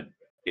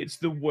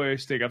the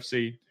worst thing I've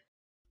seen.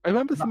 I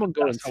remember someone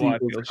going That's how I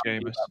seagulls feel,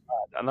 Sheamus.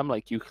 and I'm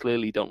like, you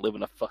clearly don't live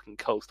in a fucking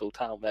coastal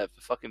town. They're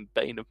the fucking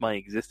bane of my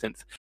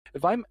existence.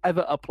 If I'm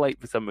ever up late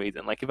for some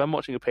reason, like if I'm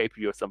watching a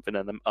pay-per-view or something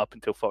and I'm up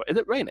until 4, is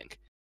it raining?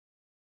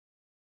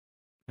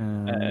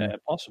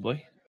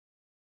 Possibly.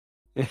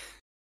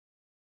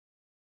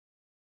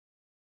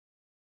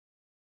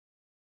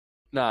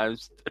 No, it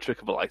was a trick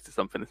of the lights or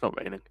something. It's not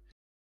raining.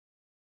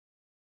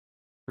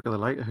 Look at the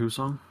light. Who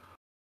song?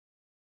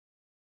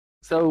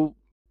 So,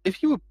 I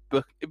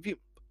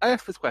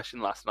asked this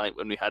question last night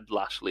when we had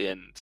Lashley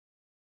and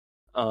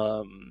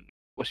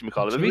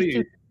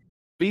whatchamacallit.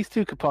 These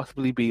two could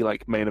possibly be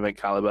like main event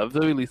caliber. If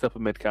they're released up a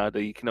mid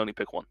carder, you can only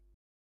pick one.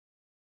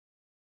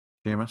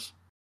 Sheamus.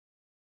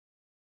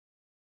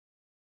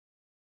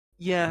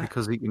 Yeah,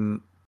 Because he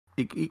can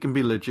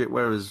be legit,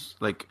 whereas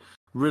like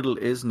Riddle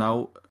is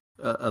now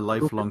a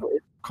lifelong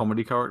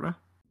comedy character.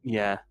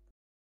 yeah.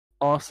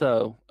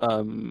 Also,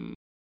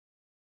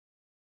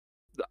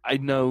 I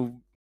know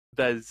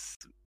there's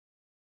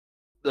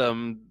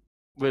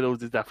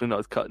Riddles is definitely not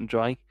as cut and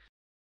dry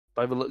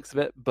by the looks of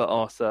it, but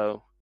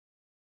also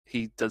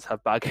he does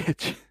have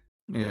baggage.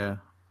 Yeah.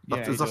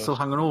 Yeah, Is that still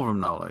hanging over him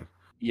now? Like,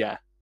 Yeah.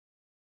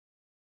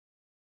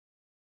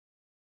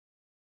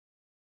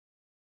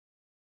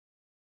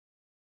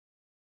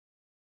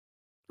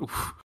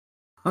 oof.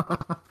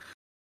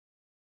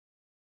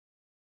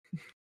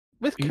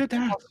 This Be could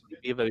that. possibly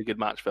be a very good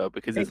match though,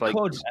 because It it's like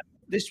could.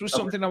 This was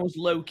something I was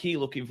low key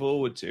looking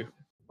forward to.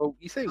 well,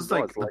 you say it It's was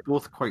like they're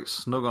both quite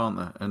snug, aren't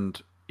they?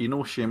 And you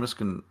know, Sheamus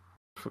can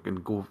fucking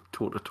go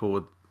toe to toe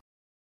with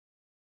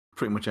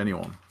pretty much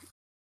anyone.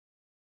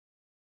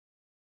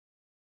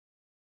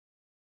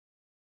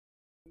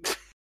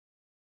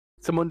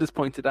 Someone just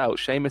pointed out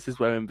Sheamus is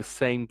wearing the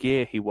same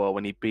gear he wore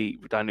when he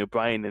beat Daniel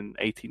Bryan in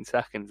 18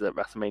 seconds at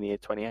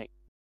WrestleMania 28.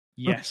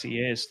 Yes, he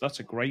is. That's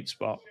a great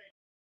spot.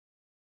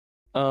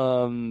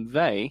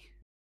 They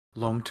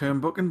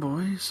Long-term booking,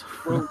 boys.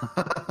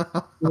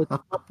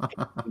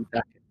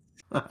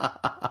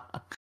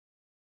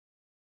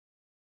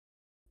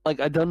 like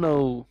I don't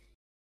know.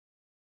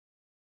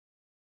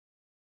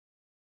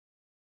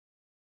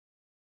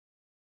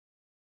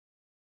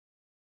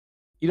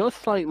 You know what's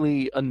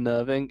slightly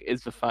unnerving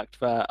is the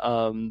fact that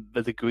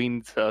there's a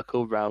green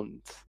circle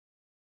around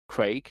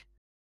Craig.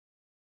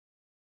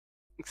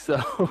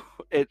 So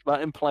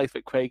that implies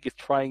that Craig is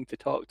trying to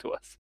talk to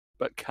us,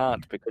 but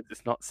can't because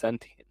it's not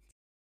sentient.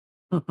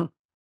 To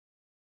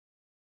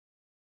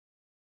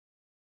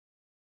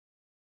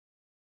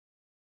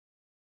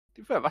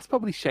be fair, that's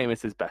probably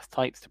Sheamus's best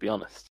tights, to be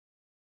honest.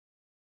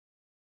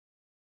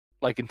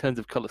 Like, in terms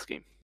of colour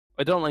scheme.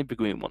 I don't like the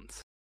green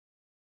ones.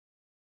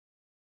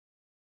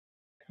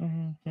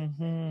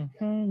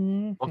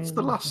 What's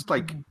the last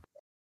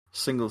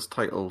singles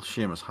title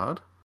Sheamus had?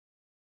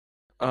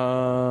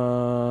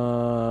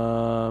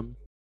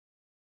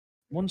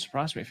 Wouldn't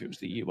surprise me if it was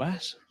the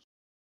US.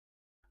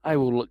 I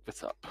will look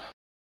this up.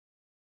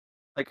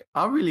 Like,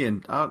 I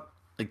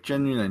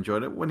genuinely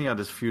enjoyed it when he had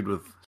his feud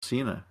with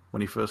Cena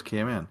when he first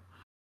came in.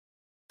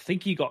 I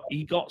think he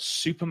got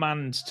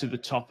Supermaned to the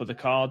top of the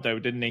card though,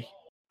 didn't he?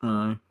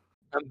 Aye.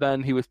 And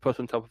then he was put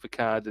on top of the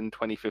card in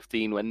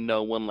 2015 when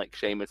no one like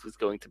Sheamus was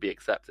going to be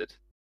accepted.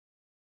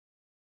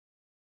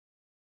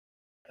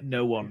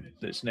 No one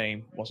that's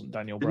name wasn't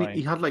Daniel Didn't Bryan.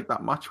 he had like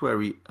that match where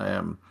he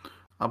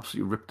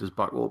absolutely ripped his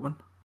back open.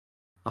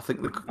 I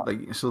think you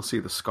can still see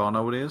the scar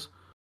nowadays.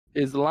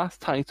 His last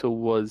title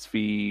was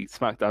the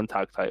SmackDown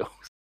Tag titles.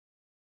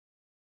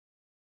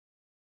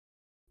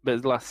 But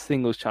his last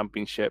singles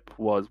championship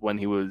was when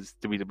he was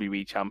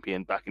WWE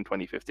champion back in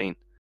 2015.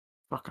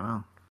 Fucking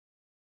hell.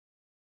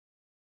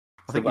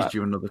 I think he's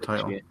due another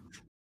title.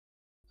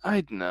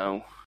 I don't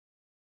know.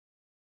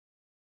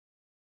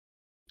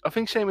 I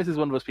think Sheamus is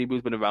one of those people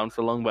who's been around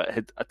so long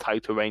that a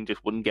title reign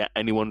just wouldn't get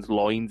anyone's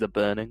loins a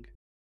burning.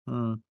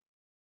 Don't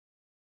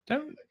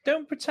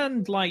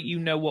pretend like you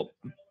know what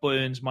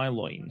burns my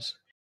loins.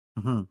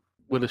 Mm-hmm.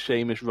 Would a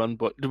Sheamus run,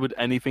 but would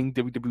anything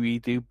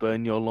WWE do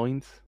burn your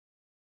loins?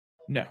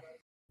 No.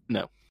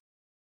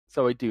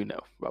 So I do know,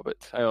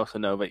 Robert. I also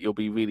know that you'll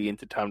be really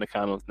into Tam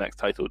Nakano's next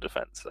title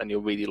defense, and you're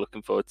really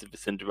looking forward to the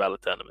Cinderella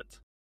tournament.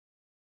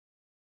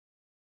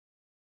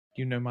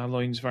 You know my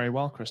loins very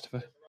well,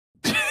 Christopher.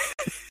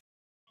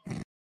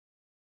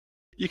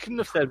 You couldn't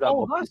have said that.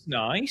 Oh, that's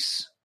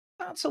nice.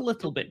 That's a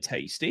little bit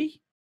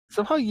tasty.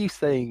 Somehow you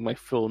saying my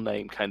full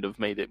name kind of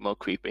made it more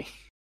creepy.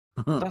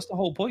 That's the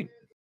whole point.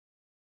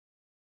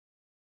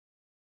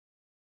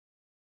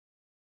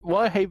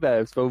 What I hate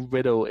there is the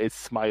Riddle is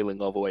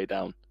smiling all the way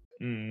down.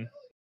 You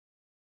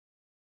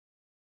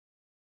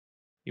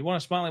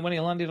want to smile like when he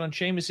landed on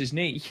Sheamus's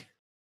knee?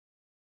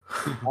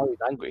 Now he's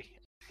angry.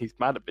 He's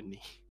mad at the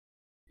knee.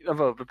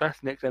 Although the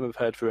best nickname I've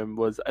heard for him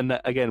was, and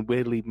again,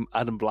 weirdly,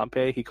 Adam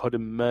Blampier, he called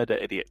him Murder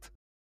Idiot.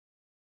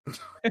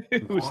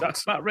 Was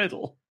that Matt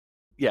Riddle?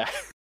 Yeah.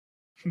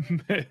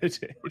 Murder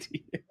Idiot.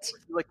 It's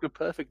like the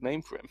perfect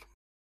name for him.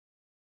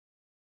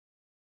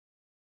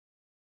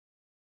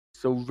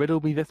 So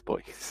riddle me this,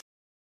 boys.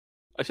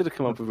 I should have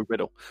come up with a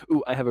riddle.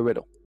 Ooh, I have a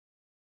riddle.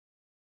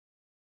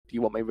 Do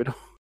you want my riddle?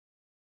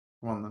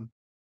 Come on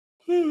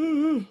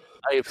then.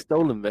 I have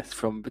stolen this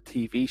from the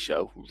TV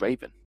show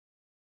Raven,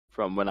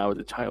 from when I was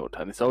a child,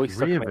 and it's always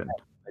stuck in my Raven?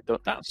 head.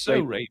 That's so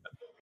Raven.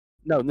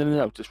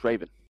 No, just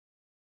Raven.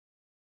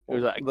 It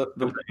was like About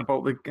the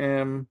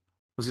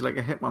was he like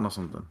a hitman or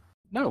something?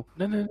 No.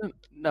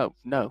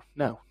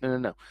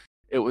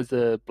 It was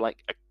a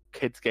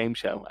kids game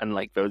show, and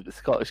like there was a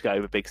Scottish guy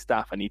with a big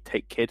staff, and he'd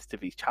take kids to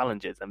these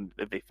challenges, and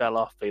if they fell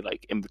off, they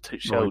like in the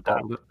show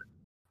down.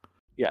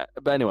 Yeah,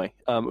 but anyway,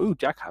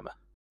 Jackhammer.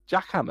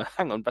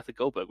 Hang on, that's a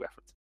Goldberg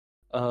reference.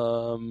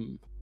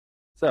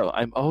 So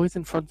I'm always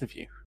in front of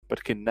you,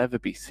 but can never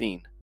be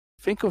seen.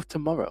 Think of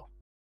tomorrow,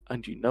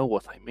 and you know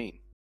what I mean.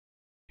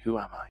 Who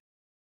am I?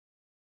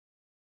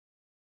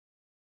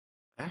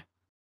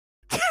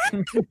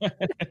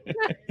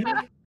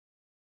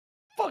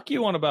 Fuck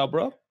you on about,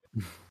 bro?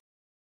 You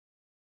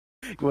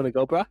want to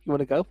go, bro? You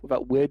want to go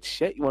without weird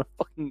shit? You want to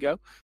fucking go?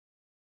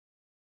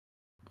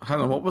 Hang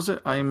on, what was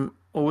it? I'm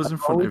always in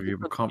front of you,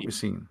 but can't be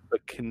seen.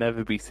 But can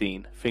never be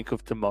seen. Think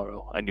of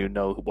tomorrow, and you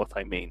know what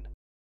I mean.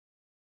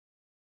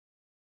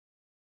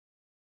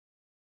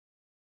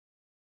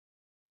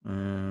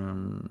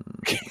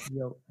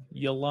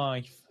 Your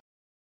life.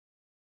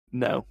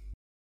 No.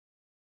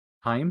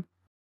 Time?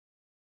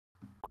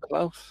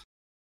 Close.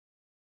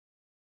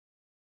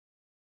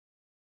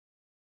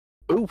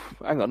 Ooh,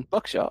 hang on.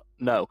 Buckshot?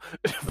 No.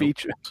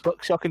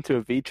 Buckshot into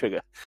a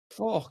V-trigger.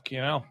 Fuck,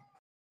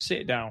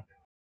 Sit down.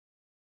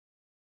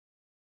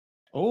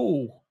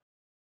 Oh.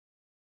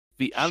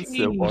 The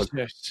answer was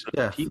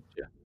Yeah.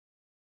 future.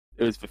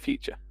 It was the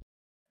future.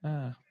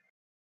 Ah.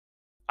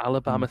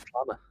 Alabama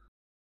Slammer.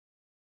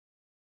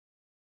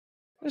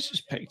 This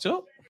just picked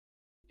up.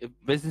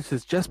 Business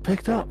has just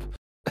picked up.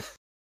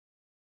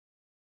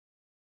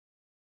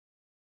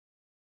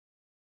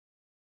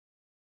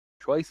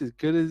 Twice as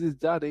good as his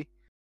daddy.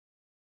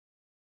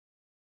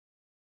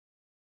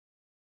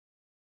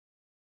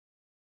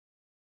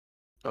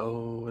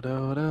 Oh,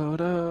 do do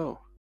do.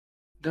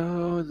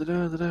 Do do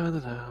do do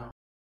do.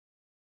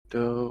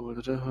 Do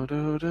do do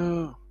do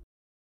do.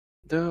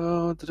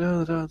 Do do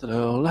do do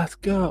do. Let's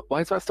go.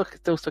 Why is that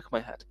still stuck in my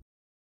head?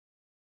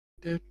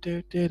 Do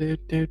do do do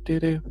do do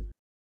do.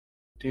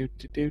 Do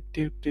do do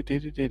do do do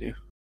do do.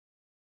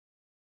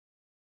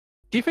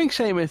 Do you think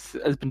Sheamus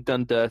has been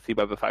done dirty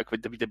by the fact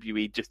that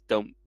WWE just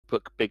don't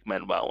book big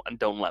men well and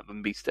don't let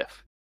them be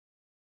stiff?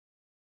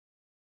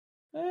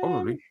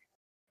 Probably.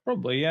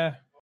 Probably, yeah.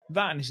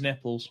 That and his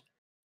nipples.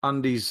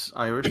 And he's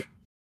Irish.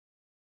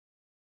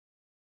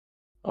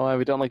 Oh,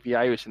 we don't like the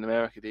Irish in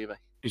America, do we?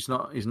 He's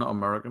not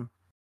American.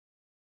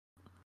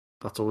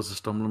 That's always a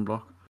stumbling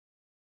block.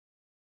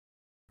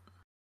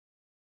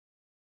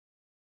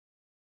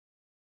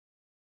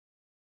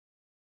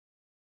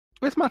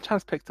 This match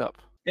has picked up.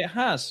 It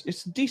has.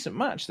 It's a decent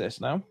match, this,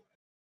 now.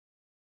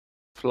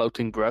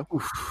 Floating bro.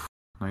 Oof.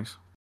 Nice.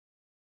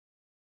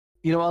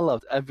 You know what I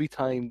loved? Every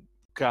time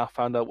Gaff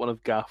found out one of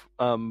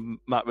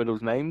Matt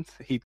Riddle's names,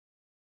 he'd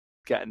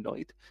get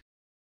annoyed.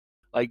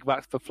 Like,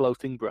 that's the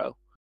floating bro.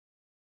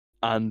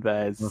 And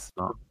there's That's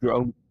not.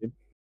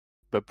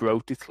 the bro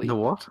to sleep. The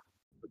what?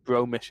 The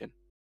bro mission.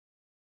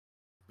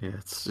 Yeah,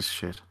 it's just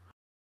shit.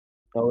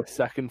 Oh, a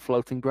second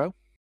floating bro?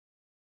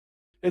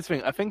 Here's the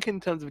thing, I think in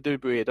terms of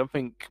WWE, I don't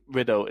think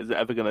Riddle is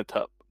ever going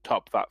to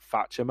top that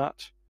Thatcher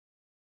match.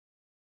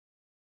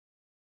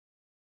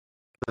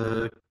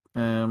 The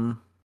The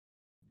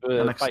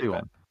NXT fight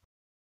one.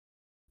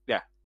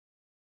 Yeah.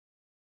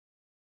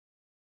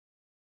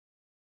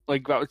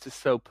 Like, that was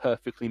just so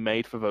perfectly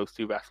made for those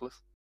two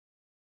wrestlers.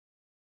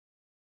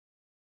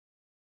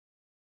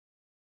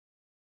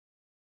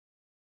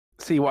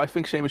 See, what I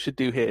think Sheamus should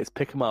do here is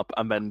pick him up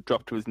and then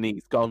drop to his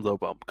knees. Gonzo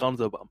bomb.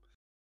 Gonzo bomb.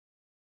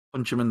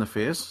 Punch him in the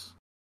face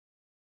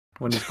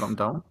when he's gone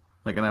down,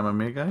 like an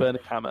MMA guy.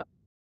 Burning hammer.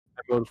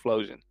 Road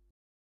explosion.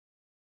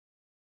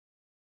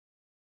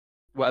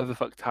 Whatever the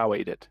fuck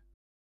Towie did.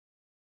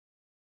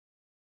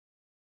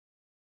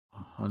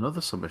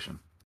 Another submission.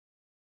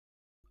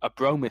 A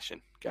bro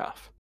mission,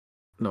 Gaff.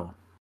 No.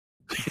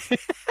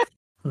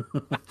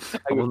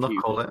 I will not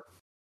call it.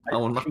 I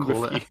will not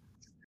call it.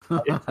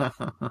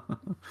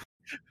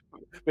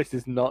 This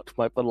is not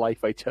the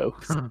life I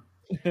chose.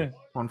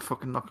 One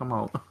fucking knock him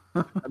out.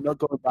 I'm not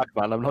going back,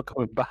 man. I'm not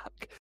going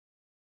back.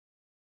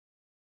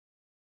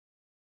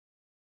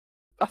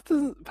 That's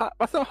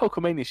not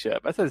Hulkamania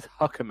shirt. That says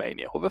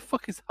Huckamania. What the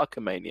fuck is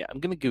Huckamania? I'm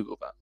going to Google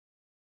that.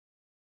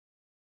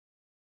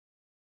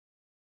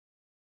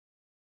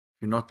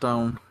 You're not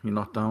down. You're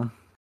not down.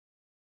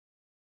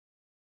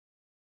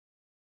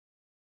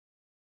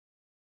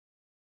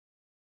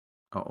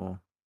 Uh-oh.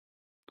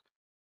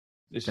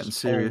 This Getting is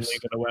serious. only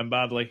going to end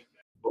badly.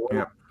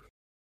 Yeah.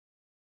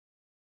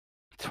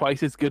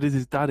 Twice as good as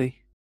his daddy.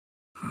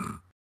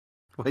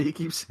 Why do you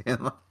keep saying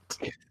that?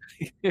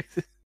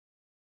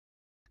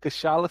 Because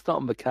Charlotte's not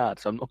on the card,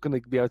 so I'm not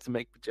going to be able to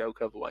make the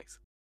joke otherwise.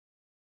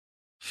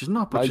 She's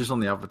not, but she's on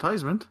the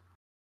advertisement.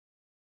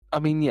 I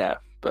mean, yeah,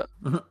 but...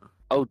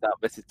 Oh, damn,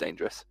 this is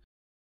dangerous.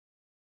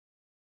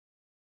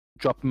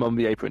 Drop him on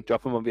the apron.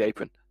 Drop him on the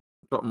apron.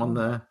 Got him on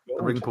the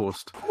ring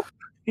post.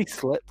 He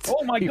slipped.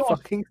 Oh my he God.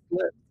 fucking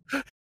slipped.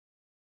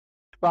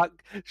 That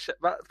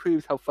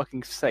proves how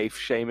fucking safe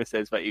Sheamus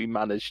is that he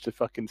managed to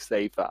fucking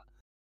save that.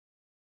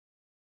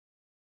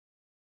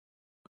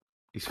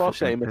 He's Poor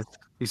fucking Sheamus. pissed.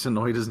 He's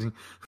annoyed, isn't he?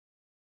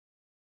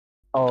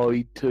 Oh,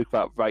 he took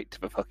that right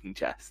to the fucking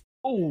chest.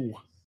 Oh.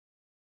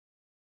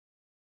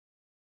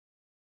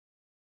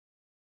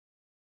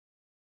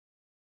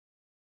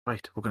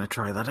 Right, we're going to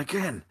try that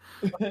again.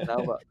 Get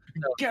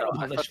up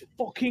on this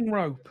fucking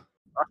rope.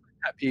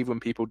 Pet peeve when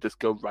people just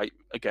go right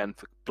again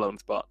for blown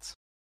spots.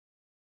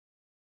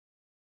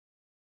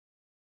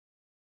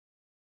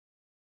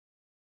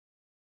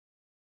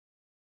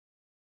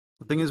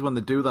 The thing is, when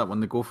they do that, when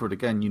they go for it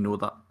again, you know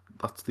that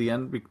that's the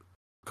end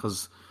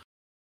because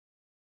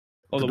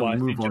Otherwise,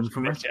 they they don't move on just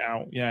from miss it. it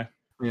out. Yeah.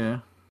 Yeah.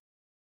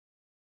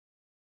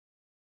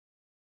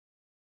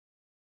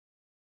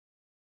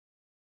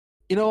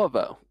 You know what,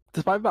 though?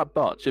 Despite that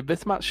botch, if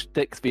this match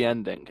sticks the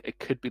ending, it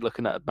could be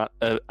looking at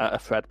a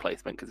thread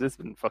placement, because this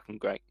has been fucking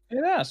great.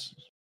 It has.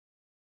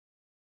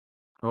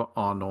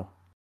 Oh no.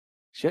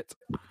 Shit.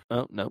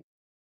 Oh, no.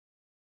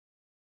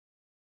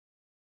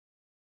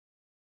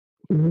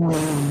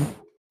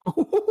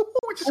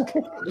 Just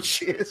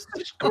cheers.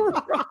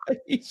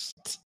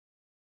 Christ.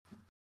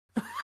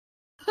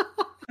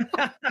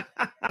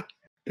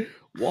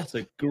 What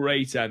a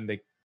great ending.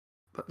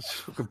 That just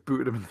fucking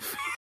booted him in the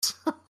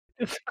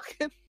face.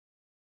 Fucking...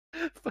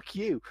 Fuck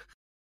you.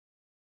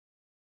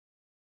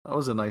 That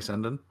was a nice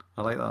ending.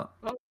 I like that.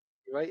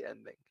 Great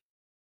ending.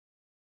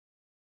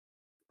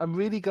 I'm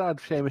really glad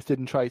Sheamus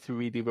didn't try to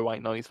redo the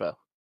white noise, though.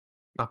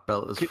 That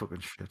belt is fucking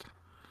shit.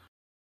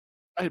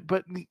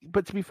 But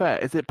to be fair,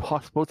 is it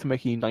possible to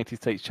make a United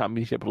States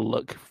Championship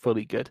look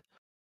fully good?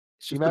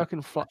 It's The just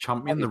American flag,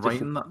 champion, the is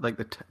writing that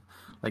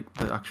like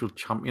the actual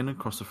champion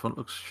across the front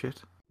looks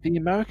shit. the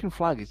American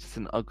flag is just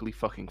an ugly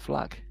fucking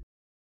flag.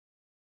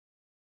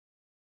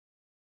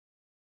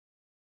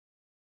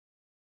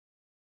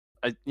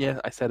 I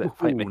said it.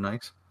 Fight me. Ooh,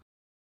 nice.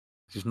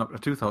 Just knocked a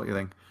tooth out, you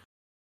think?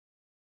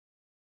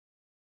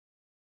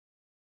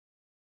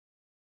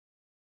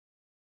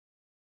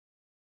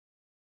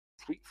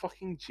 Sweet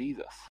fucking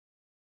Jesus.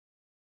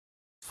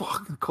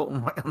 Fucking cut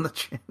him right on the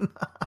chin.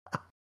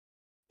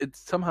 It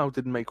somehow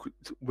didn't make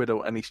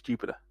Riddle any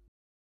stupider.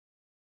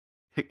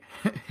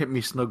 Hit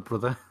me snug,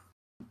 brother.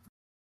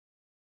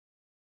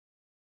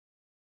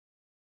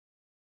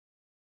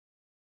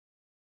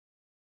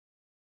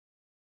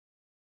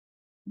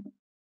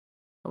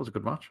 That was a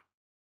good match.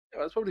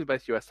 Yeah, that's probably the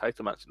best US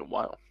title match in a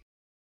while.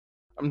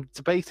 I'm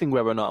debating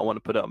whether or not I want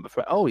to put it on the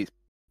thread. Oh, he's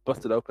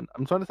busted open.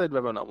 I'm trying to decide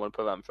whether or not I want to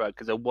put it on the thread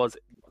because there was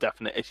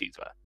definite issues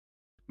there.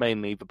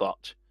 Mainly the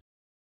botch.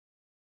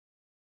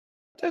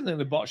 I don't think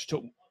the botch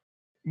took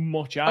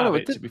much out of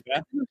it, to be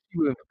fair. You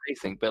were in the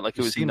pacing, but like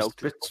it was,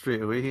 Fit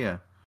straight away here.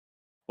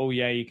 Oh,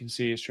 yeah, you can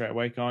see it straight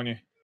away, can't you?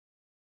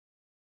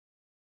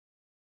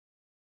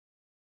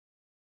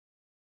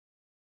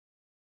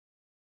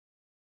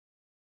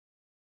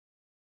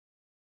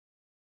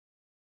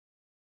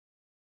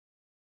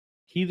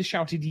 He either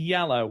shouted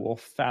yellow or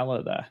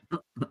fella there.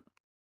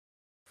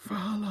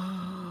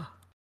 Fella.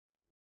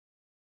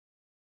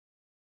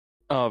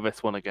 Oh,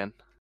 this one again.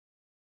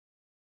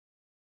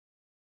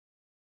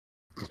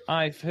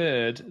 I've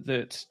heard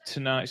that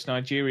tonight's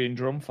Nigerian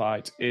drum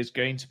fight is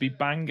going to be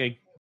banging.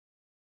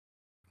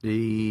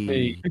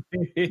 That's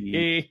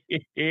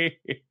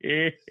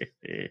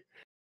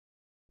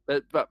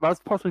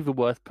possibly the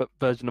worst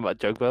version of that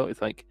joke, though.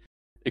 It's like,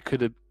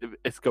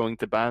 it's going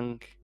to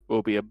bang,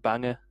 or be a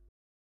banger.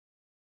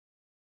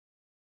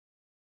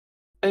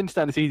 I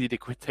understand it's easy to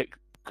critique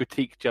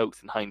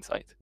jokes in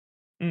hindsight.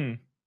 Mm.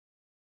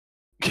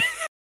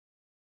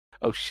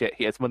 Oh shit,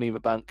 he has money in the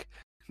bank.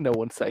 No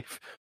one's safe.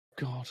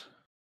 God.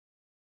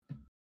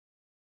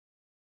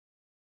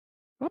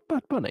 What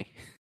Bad Bunny?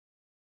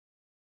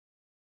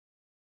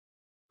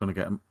 Gonna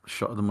get a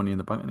shot of the money in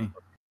the bank, isn't he?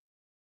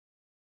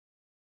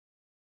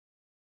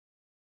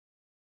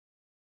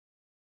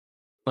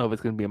 Oh,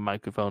 there's going to be a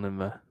microphone in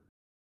there.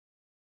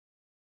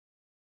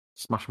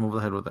 Smash him over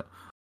the head with it.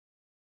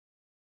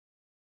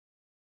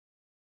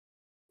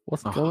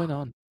 What's going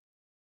on?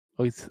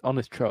 Oh, he's on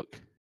his truck.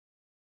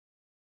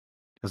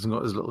 Hasn't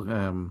got his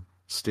little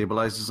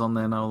stabilizers on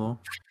there now, though.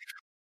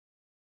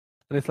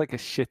 And it's like a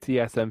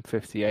shitty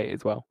SM58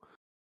 as well.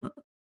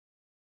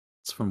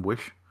 It's from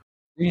Wish.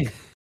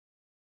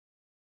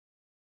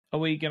 Are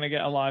we going to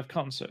get a live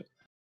concert?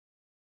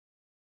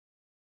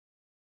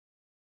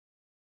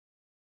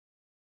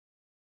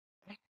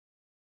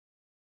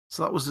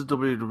 So that was the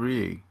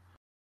WWE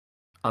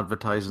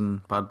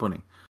advertising Bad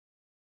Bunny.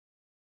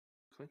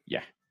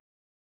 Yeah.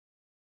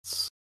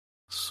 It's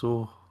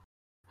so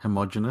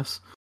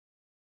homogenous.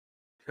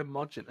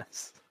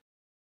 Homogenous.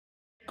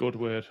 Good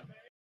word.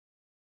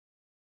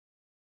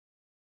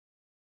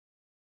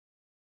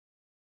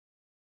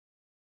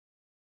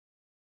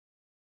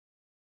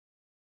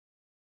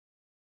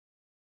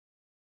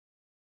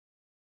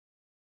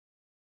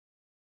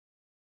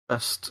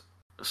 Best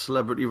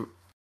celebrity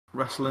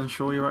wrestling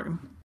show, you reckon?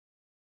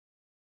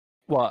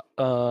 What?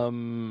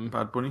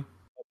 Bad Bunny?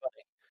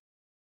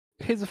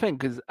 Here's the thing,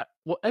 because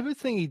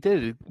everything he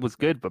did was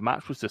good, but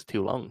match was just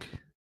too long.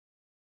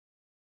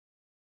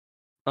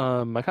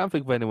 I can't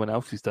think of anyone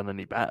else who's done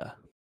any better,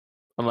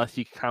 unless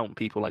you count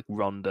people like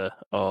Ronda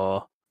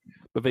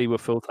but they were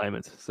full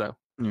timers. So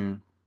Yeah.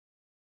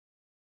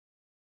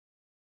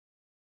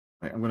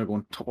 Right, I'm gonna go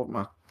and top up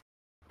my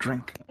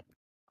drink.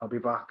 I'll be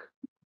back.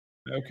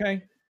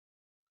 Okay.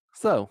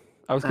 So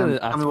I was going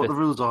to ask. Tell me what the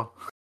rules are.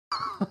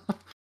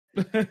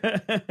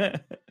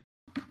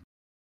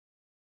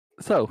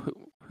 So,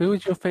 who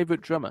is your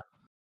favorite drummer?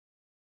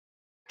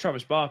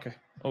 Travis Barker.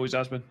 Always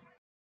has been.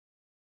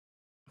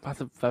 That's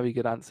a very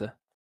good answer.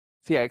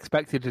 See, I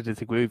expected to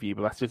disagree with you,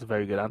 but that's just a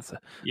very good answer.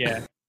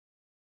 Yeah.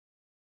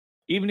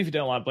 Even if you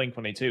don't like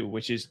Blink-182,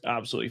 which is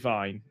absolutely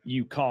fine,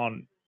 you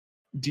can't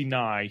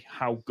deny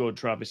how good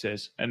Travis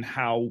is and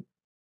how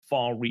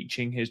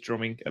far-reaching his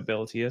drumming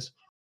ability is.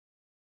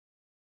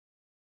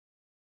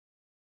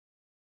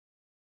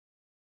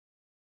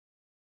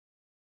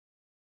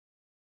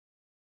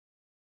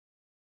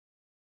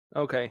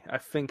 Okay, I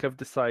think I've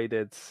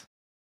decided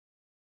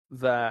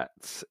that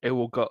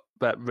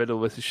that Riddle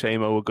versus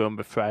Sheamus will go on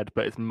the thread,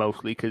 but it's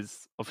mostly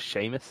because of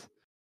Sheamus.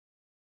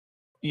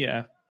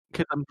 Yeah.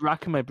 Because I'm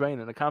racking my brain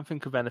and I can't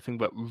think of anything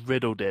that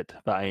Riddle did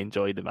that I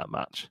enjoyed in that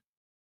match.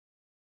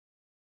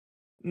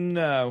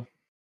 No.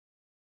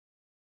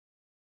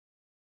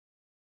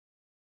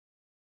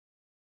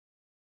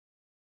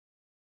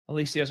 At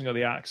least he hasn't got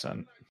the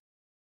accent.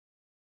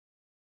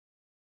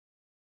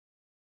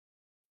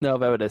 No,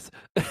 there it is.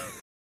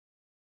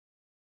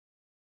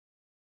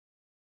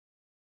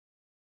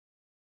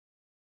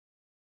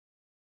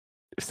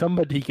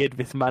 Somebody gave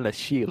this man a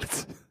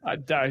shield.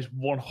 That is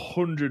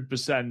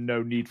 100%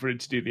 no need for it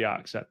to do the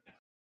accent.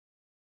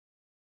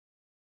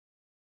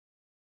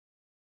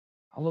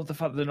 I love the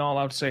fact that they're not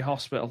allowed to say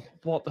hospital.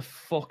 What the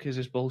fuck is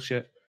this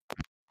bullshit?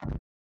 He's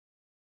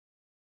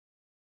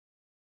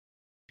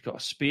got a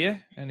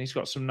spear and he's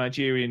got some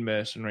Nigerian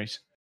mercenaries.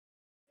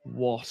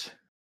 What?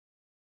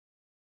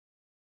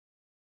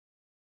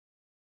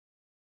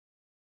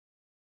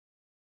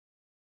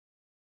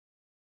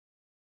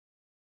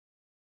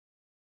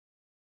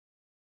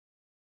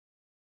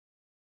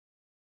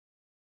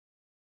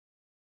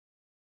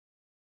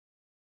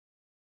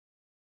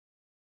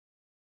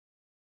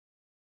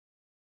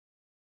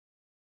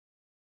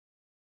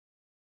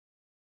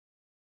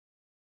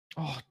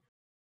 Oh,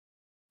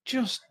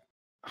 just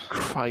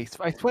Christ,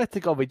 I swear to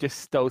God, we just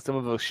stole some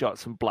of those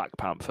shots from Black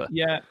Panther.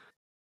 yeah.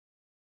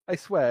 I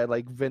swear,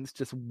 like Vince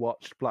just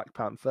watched Black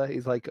Panther.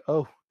 He's like,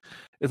 oh,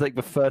 it's like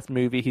the first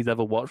movie he's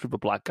ever watched with a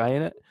black guy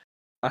in it.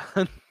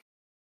 And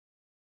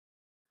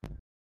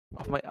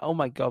oh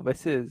my God,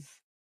 this is.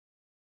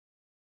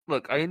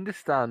 Look, I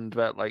understand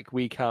that like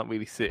we can't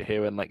really sit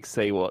here and like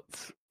say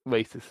what's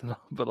racist and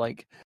all, but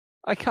like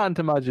I can't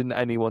imagine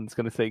anyone's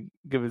gonna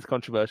give us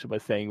controversial by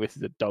saying this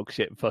is a dog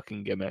shit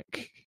fucking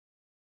gimmick.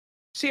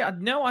 See, I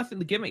think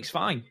the gimmick's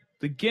fine.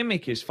 The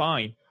gimmick is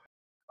fine.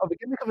 Oh, the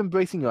gimmick of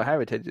embracing your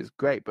heritage is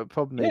great, but the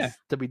problem is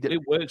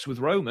it works with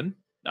Roman.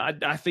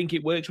 I think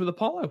it works with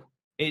Apollo.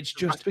 It's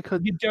just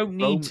because you don't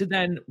need to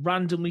then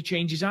randomly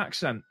change his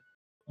accent.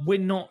 We're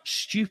not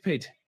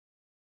stupid.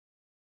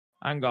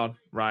 Hang on.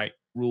 Right.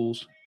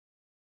 Rules.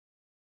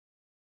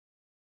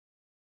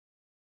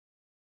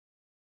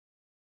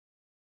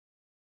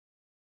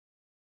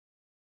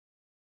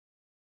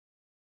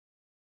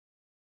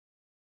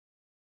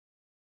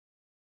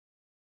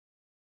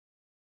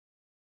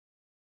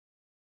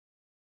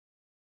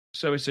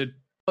 So it's a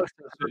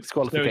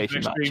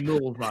disqualification match. Extreme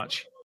Rules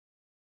match.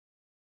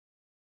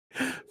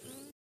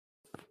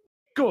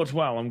 Good.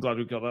 Well, I'm glad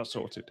we got that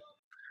sorted.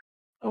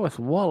 Oh, it's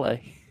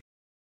Wally.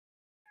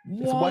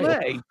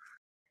 Wale.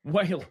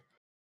 Whale.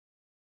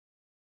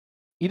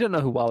 You don't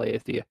know who Wally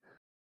is, do you?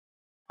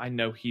 I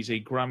know he's a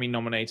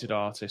Grammy-nominated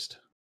artist.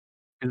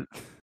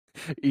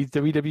 He's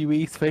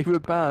WWE's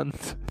favorite band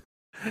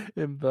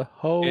in the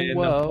whole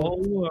world. The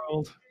whole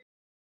world.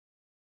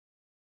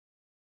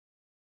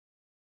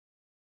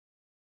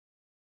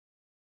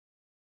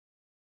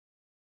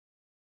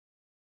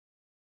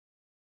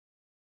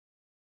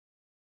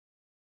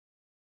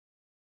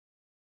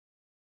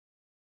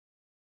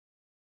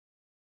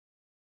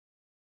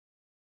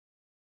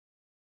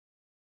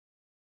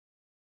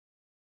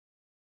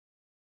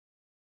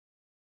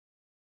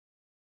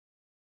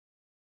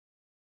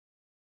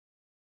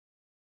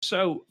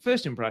 So,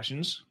 first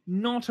impressions,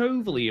 not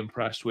overly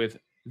impressed with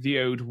the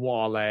ode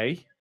Wale.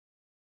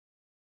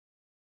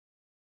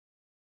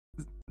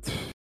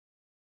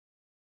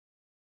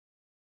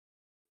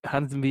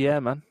 Hands in the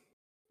air, man.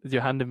 Is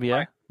your hand in the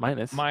air? Mine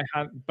is. My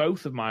hand,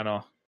 both of mine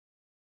are.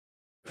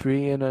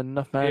 3 and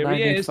enough, man. Here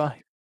he is. 5.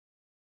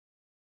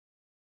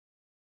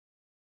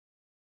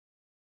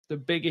 The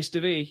biggest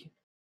of E.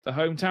 The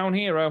hometown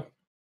hero.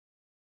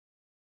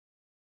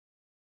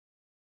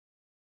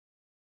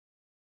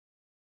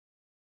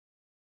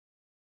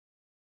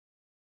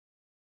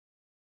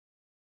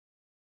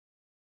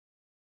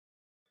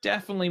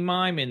 Definitely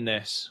miming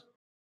this.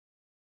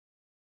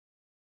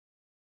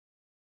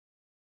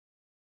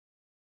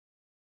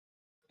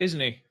 Isn't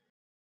he?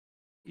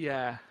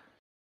 Yeah.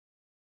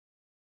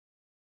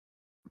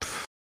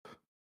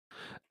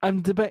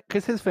 I'm debating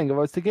because his thing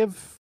was to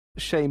give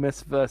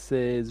Sheamus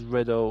versus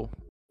Riddle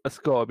a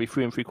score would be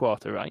 3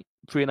 3/4, right?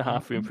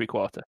 3.5, 3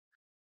 3/4.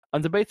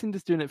 I'm debating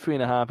just doing it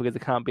 3.5 because I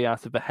can't be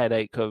asked with the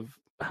headache of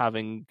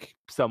having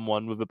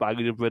someone with a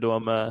baggage of Riddle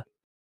on the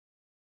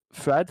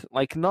thread.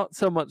 Like, not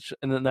so much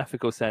in an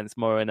ethical sense,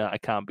 more in a I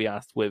can't be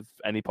asked with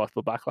any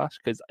possible backlash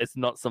because it's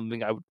not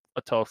something I would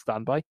at all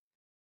stand by.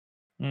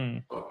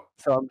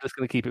 So I'm just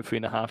going to keep it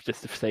 3.5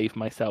 just to save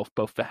myself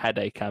both the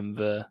headache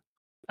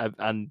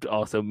and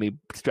also me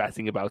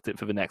stressing about it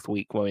for the next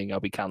week, worrying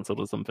I'll be cancelled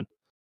or something.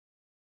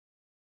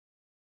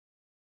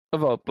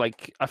 Although,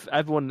 like,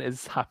 everyone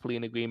is happily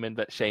in agreement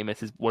that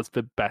Sheamus was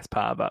the best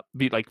part of that,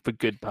 the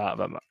good part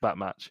of that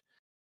match.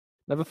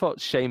 Never thought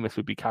Sheamus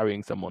would be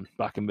carrying someone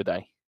back in the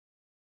day.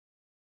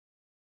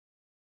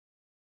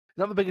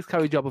 Not the biggest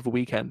carry job of the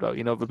weekend, though.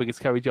 You know what the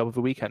biggest carry job of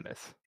the weekend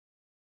is?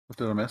 What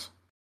did I miss?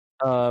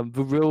 The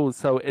rules.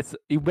 So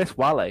you miss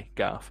Wale,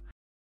 Garth.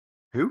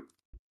 Who?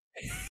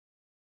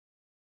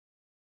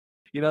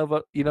 You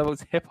know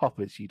those hip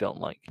hoppers you don't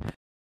like.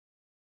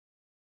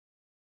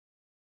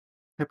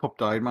 Hip hop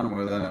died, man.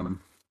 We're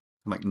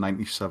like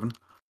 97.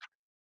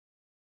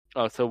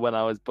 Oh, so when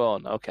I was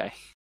born, okay.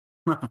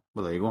 Well,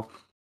 there you go.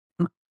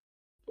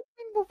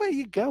 Well, there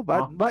you go,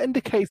 man. Oh. That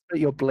indicates that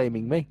you're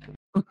blaming me.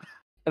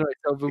 Anyway,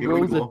 so the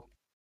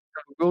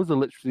rules are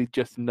literally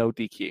just no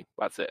DQ.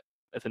 That's it.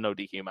 It's a no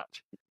DQ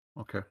match.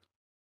 Okay.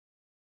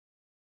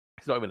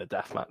 It's not even a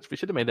death match. We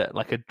should have made it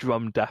like a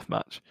drum death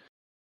match.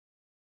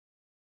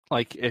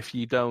 Like if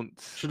you don't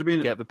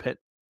get the pin,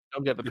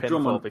 don't get the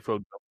pinfall before.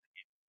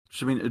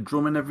 Should have been a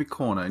drum in every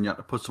corner, and you had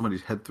to put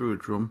somebody's head through a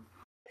drum.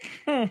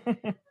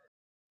 That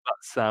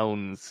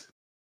sounds.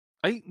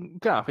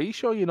 Garth, are you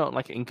sure you're not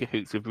like in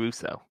cahoots with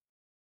Russo?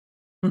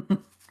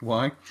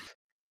 Why?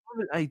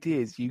 What are the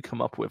ideas you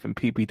come up with in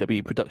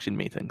PPW production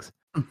meetings?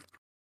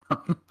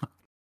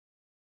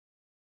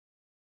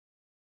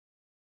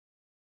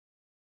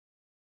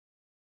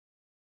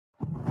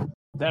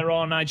 There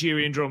are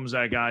Nigerian drums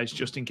there, guys,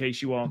 just in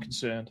case you are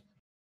concerned.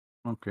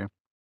 Okay.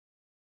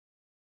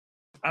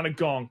 And a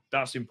gong.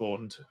 That's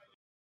important.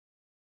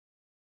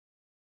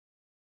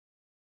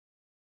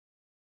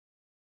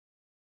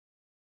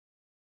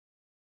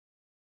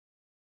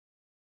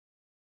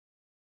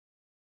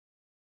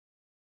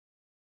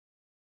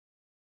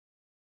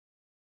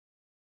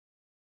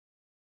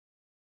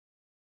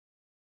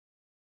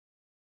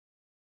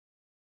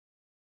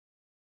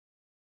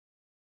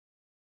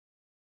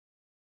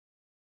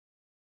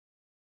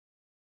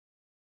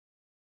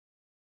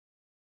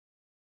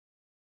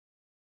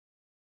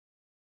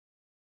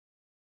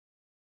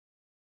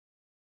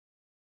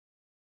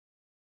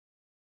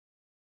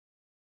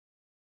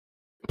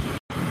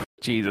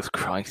 Jesus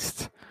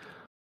Christ.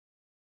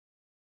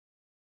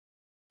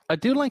 I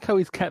do like how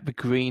he's kept the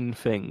green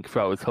thing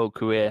throughout his whole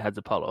career as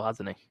Apollo,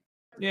 hasn't he?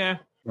 Yeah.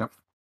 Yep.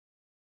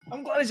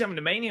 I'm glad he's having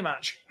a Mania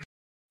match.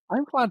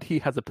 I'm glad he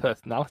has a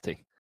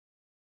personality.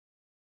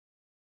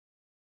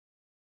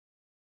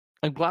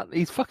 I'm glad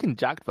he's fucking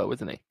jacked though,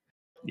 isn't he?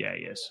 Yeah,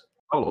 he is.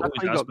 Oh, Always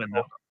he has got been,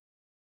 caught.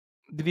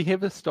 though. Did you hear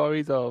the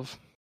stories of?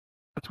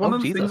 one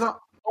of the Jesus. things that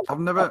I've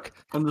never Fuck.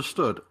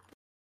 understood.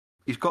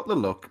 He's got the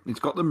look. He's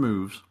got the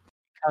moves.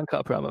 Can't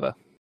cut a promo though.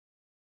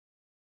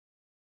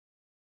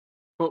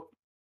 But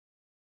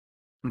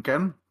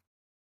again,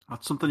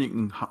 that's something you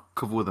can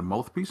cover with a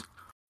mouthpiece.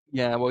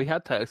 Yeah, well, he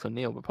had Titus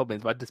O'Neil, but probably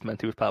I just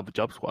meant he was part of the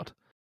job squad.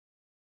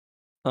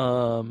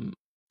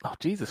 Oh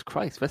Jesus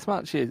Christ! This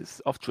match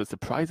is off to a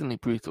surprisingly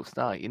brutal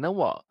start. You know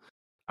what?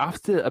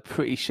 After a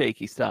pretty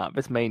shaky start,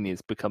 this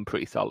Mania's become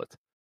pretty solid.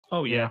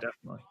 Oh, yeah, Yeah.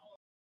 definitely.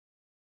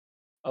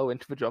 Oh,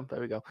 into the drum.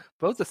 There we go.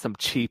 Those are some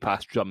cheap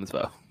ass drums,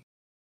 though.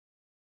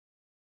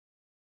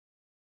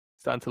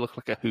 Starting to look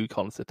like a Who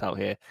concert out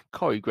here.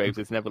 Corey Graves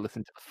has never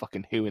listened to the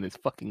fucking Who in his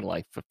fucking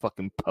life, for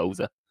fucking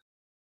poser.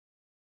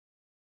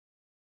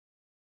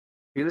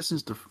 He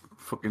listens to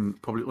fucking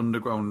probably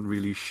underground,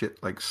 really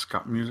shit like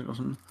scat music or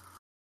something.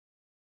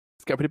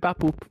 Skippity bap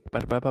boop,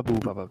 ba ba ba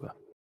boop, ba ba ba.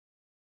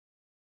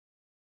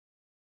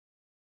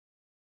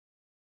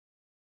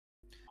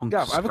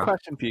 Gav, I have a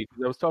question for you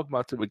because I was talking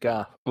about it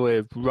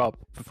with Rob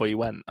before you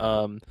went.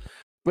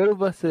 Riddle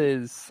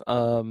versus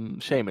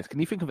Sheamus. Can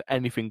you think of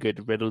anything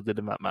good Riddle did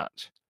in that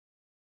match?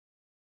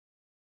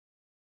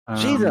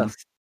 Jesus!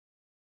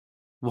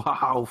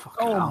 Wow!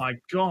 Oh, Hell. my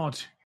God.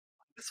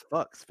 This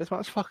fucks. This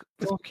match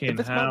Fucking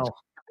this hell. Match,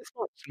 this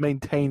match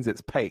maintains its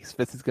pace.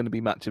 This is going to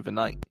be match of the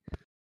night.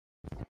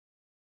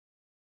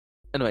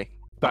 Anyway,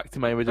 back to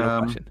my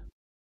original question.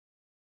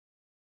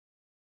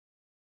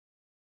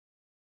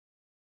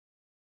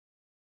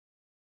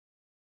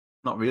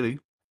 Not really.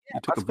 Yeah, He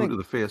took a boot to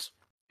the face.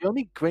 The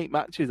only great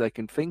matches I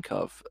can think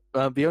of,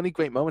 the only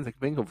great moments I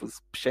can think of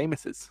was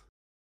Sheamus's.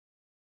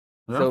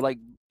 Yeah. So, like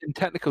in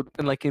technical,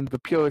 and like in the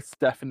purest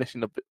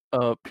definition of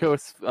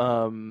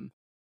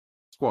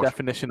Squash.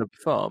 definition of the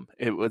form,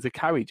 it was a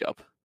carry job.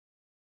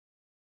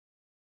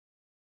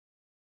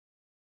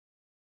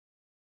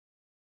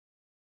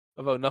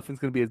 Although nothing's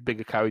going to be as big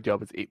a carry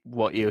job as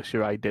what Io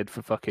Shirai did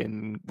for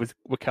fucking was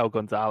Raquel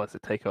Gonzalez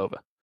at Takeover.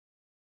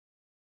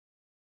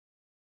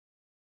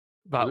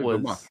 That Was it a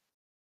good was.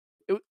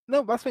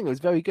 No, that's the thing. It was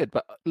very good,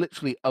 but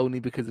literally only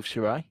because of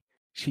Shirai.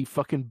 She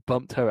fucking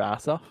bumped her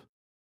ass off.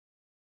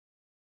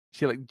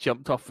 She like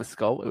jumped off the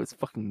skull. It was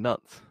fucking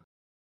nuts.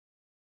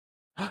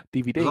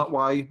 DVD.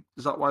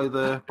 Is that why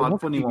the Bad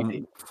Bunny DVD.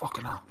 one?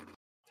 Fucking hell.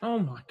 Oh,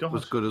 my God.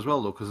 Was good as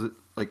well though, because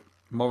like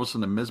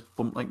Morrison and Miz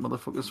bumped like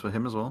motherfuckers for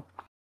him as well.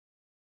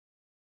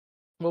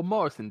 Well,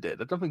 Morrison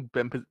did. I don't think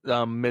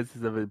Miz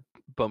has ever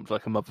bumped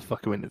like a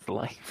motherfucker in his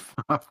life.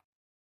 I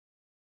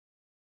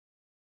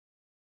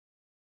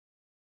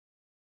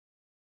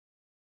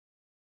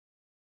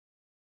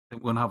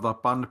think we're gonna have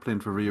that band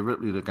playing for Rhea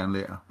Ripley again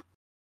later.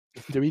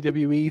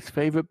 WWE's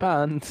favorite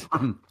band. These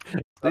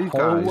whole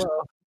guys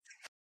world.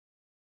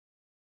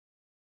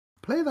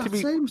 play that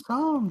same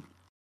song.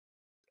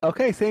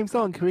 Okay, same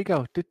song. Here we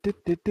go.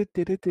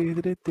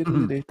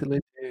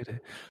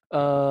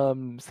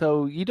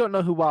 So you don't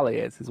know who Wally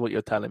is what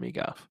you're telling me,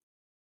 Gav.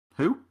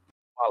 Who?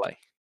 Wally.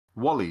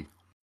 Wally.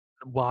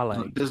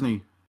 Wally.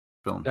 Disney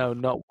film. No,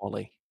 not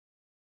Wally.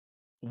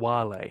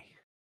 Wally.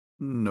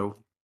 No,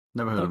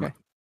 never heard of Okay. it.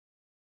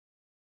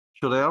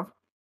 Should I have?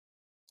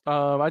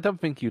 I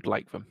don't think you'd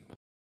like them.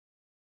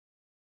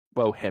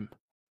 Well, him.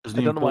 Is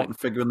he an important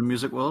figure in the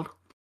music world?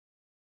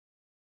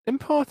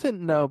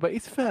 Important, no, but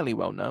he's fairly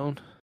well known.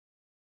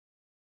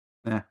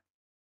 Yeah.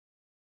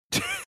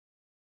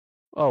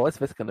 Oh, what's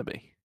this going to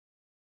be?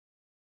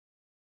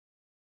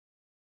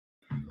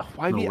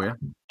 Why No way.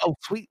 Oh,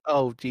 sweet.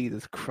 Oh,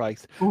 Jesus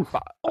Christ.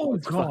 But, Oh,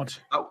 God.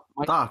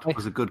 That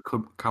was a good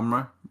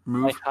camera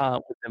move. My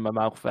heart was in my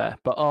mouth there.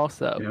 But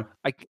also,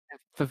 Yeah.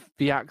 for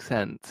the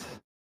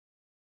accent.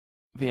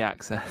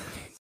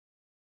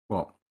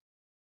 What?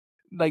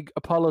 Like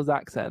Apollo's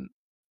accent.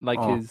 Like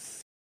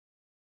his.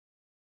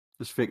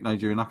 This fake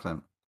Nigerian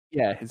accent.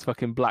 Yeah, his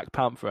fucking Black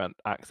Panther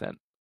accent.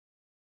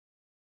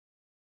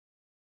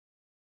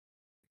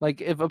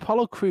 Like if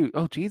Apollo Crew,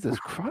 oh Jesus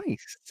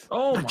Christ!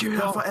 Oh my Nigeria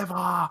God.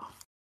 forever.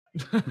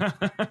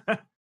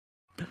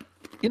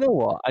 You know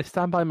what? I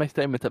stand by my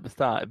statement at the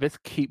start. If this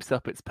keeps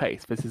up its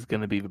pace, this is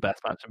going to be the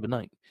best match of the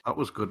night. That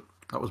was good.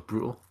 That was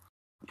brutal.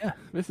 Yeah,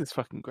 this is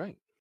fucking great.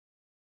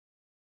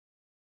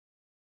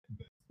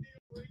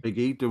 Big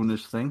E doing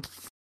his thing.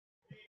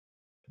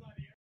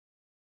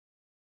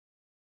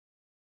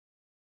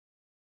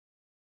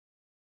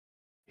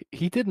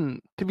 He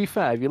didn't. To be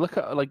fair, if you look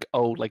at like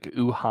old like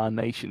Uha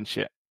Nation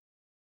shit,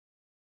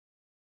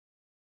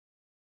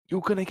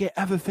 you're gonna get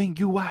everything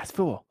you asked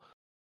for.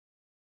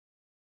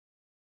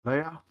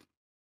 Yeah.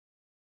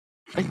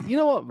 And you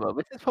know what, bro?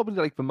 This is probably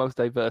like the most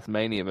diverse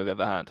Mania I've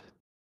ever had.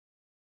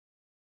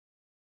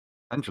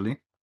 Essentially.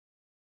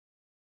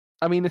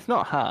 I mean, it's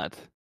not hard.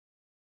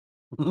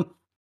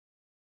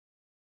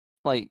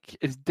 Like,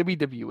 it's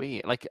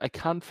WWE. Like, I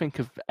can't think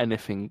of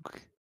anything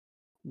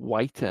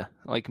whiter.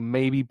 Like,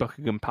 maybe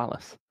Buckingham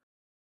Palace.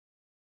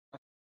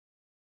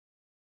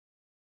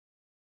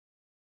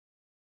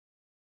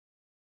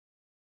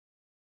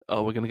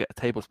 Oh, we're going to get a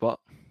table spot.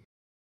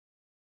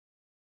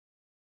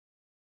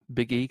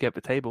 Big E, get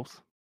the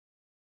tables.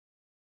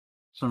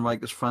 Some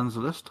Rikers friends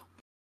list.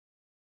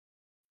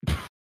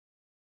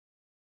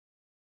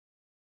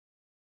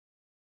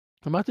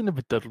 Imagine if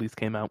the Dudleys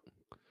came out.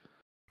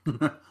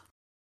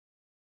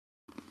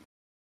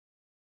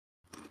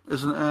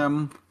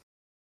 Isn't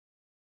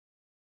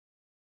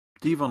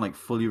Devon like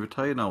fully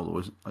retired now, or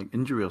is it like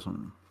injury or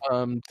something?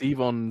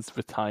 Devon's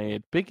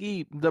retired. Big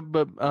E,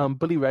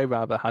 Bully Ray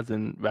rather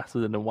hasn't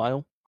wrestled in a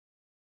while.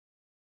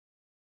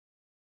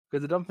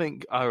 Because I don't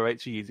think ROH are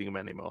using him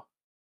anymore.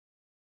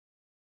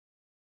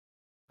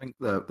 I think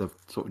they've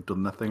sort of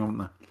done their thing, haven't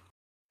they?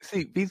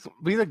 See, these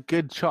are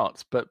good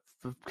shots, but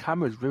the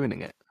camera's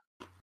ruining it.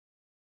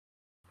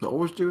 They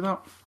always do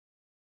that.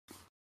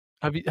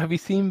 Have you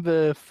seen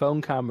the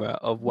phone camera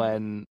of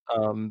when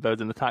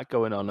there's an attack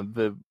going on and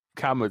the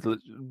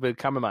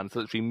cameraman's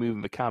literally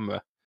moving the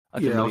camera?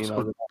 Yeah,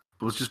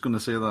 I was just going to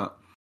say that.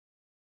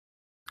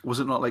 Was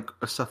it not like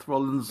a Seth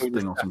Rollins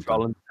thing or something?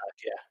 Rollins attack,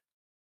 yeah.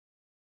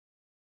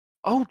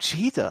 Oh,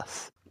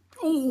 Jesus.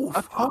 Oh,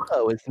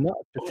 Apollo is not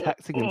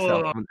protecting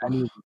himself from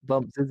any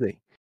bumps, is he?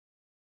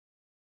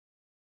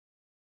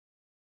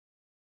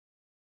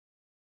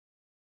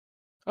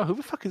 Oh, who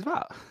the fuck is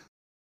that?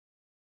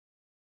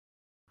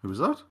 Who was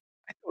that?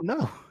 I don't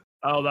know.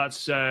 Oh,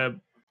 that's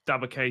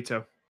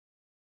Dabba-Kato.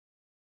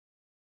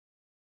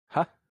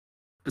 Huh?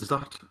 Is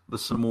that the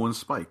Samoan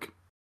Spike?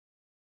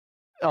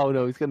 Oh,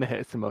 no, he's going to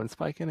hit Simone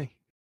Spike, isn't he?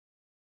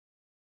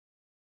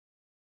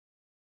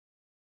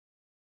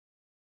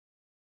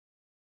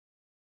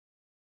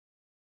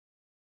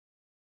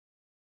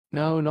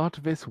 No, not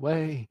this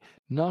way.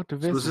 Not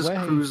this way.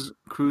 So is this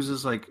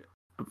Cruise's like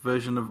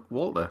version of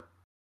Walter?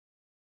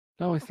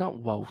 No, it's not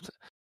Walter.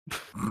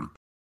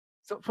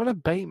 Stop trying to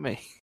bait me.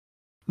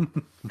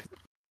 It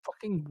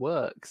fucking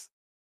works.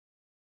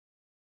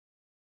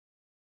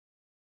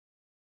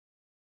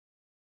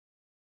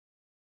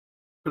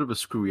 Bit of a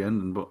screwy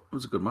ending, but it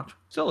was a good match.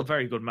 Still a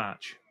very good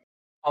match.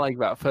 I like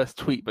that first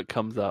tweet that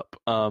comes up.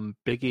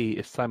 Big E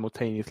is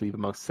simultaneously the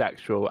most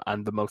sexual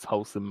and the most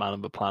wholesome man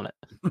on the planet.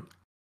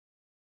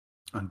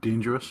 And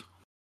dangerous.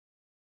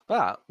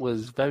 That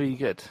was very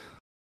good.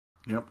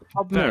 Yep.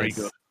 Very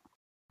good.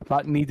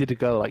 That needed to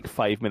go like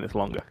 5 minutes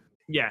longer.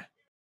 Yeah.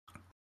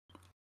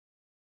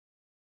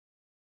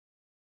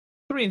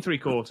 3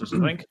 3/4,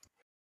 I think.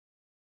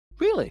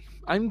 Really?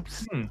 I'm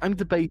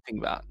debating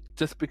that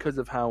just because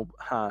of how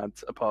hard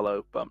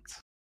Apollo bumped.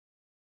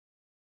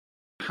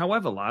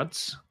 However,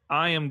 lads,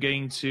 I am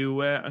going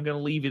to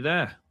leave you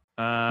there.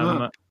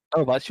 Oh,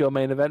 that's your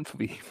main event for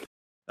me.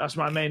 That's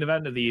my main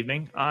event of the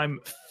evening. I'm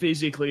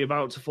physically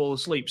about to fall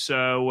asleep,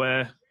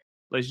 so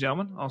ladies and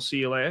gentlemen, I'll see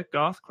you later.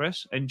 Garth,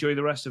 Chris, enjoy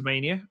the rest of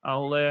Mania.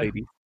 I'll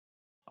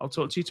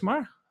talk to you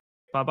tomorrow.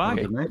 Bye bye.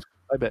 Okay.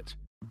 Bye, bitch.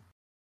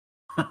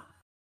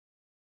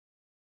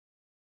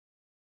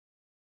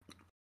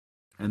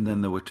 And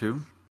then there were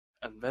two.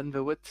 And then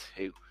there were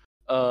two.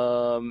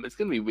 It's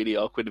going to be really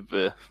awkward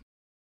with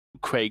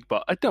Craig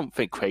Bot. I don't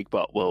think Craig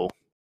Bot will.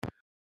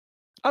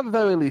 At the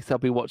very least, I'll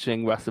be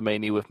watching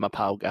WrestleMania with my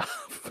pal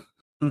Gav.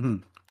 Mm-hmm.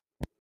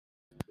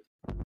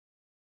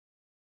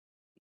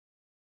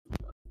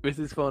 This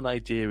is for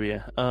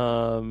Nigeria.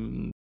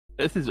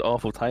 This is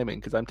awful timing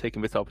because I'm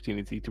taking this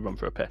opportunity to run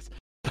for a piss.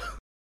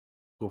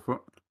 Go for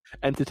it.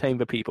 Entertain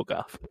the people,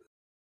 Gav.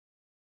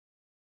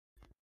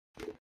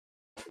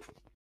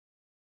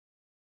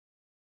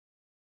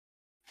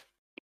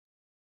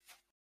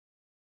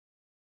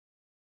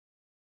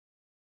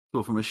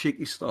 So from a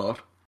shaky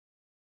start,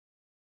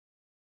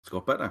 it's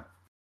got better.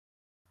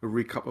 A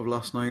recap of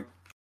last night.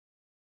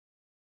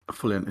 A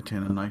fully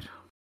entertaining night.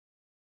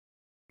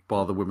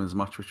 Bar the women's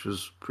match, which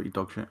was pretty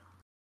dog shit.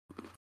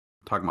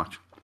 Tag match.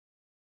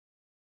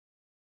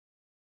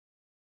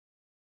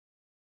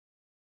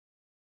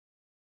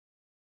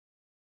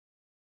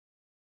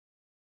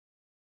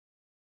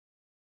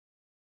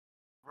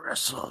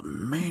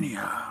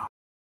 WrestleMania.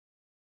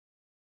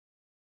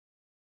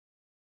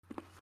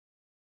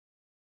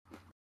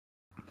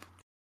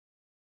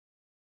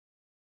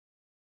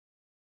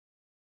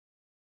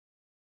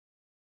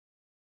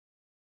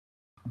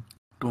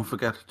 Don't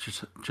forget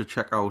to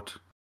check out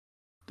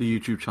the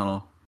YouTube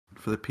channel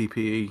for the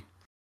PPE.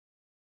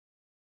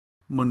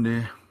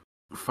 Monday,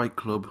 Fight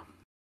Club.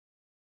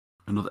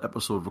 Another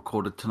episode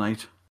recorded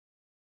tonight.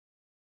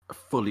 A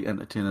fully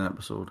entertaining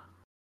episode.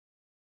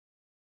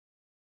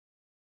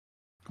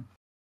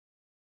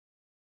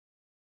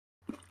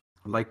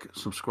 Like,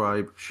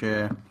 subscribe,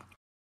 share,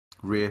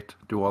 rate,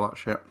 do all that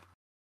shit.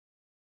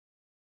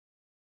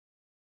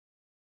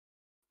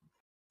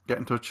 Get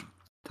in touch.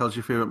 Tell us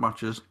your favourite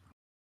matches.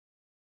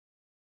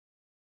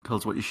 Tell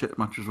us what your shit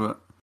matches were.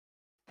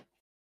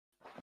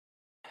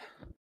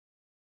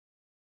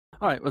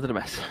 Alright, was it a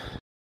mess?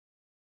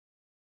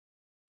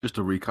 Just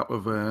a recap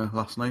of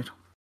last night.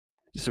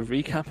 Just a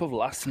recap of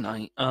last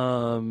night.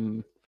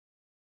 I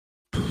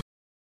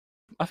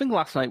think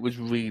last night was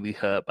really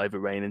hurt by the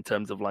rain in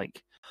terms of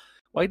like,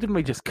 why didn't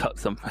we just cut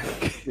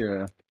something?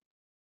 Yeah.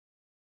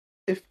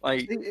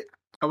 I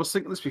was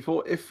thinking this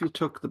before. If you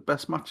took the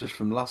best matches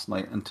from last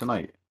night and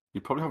tonight,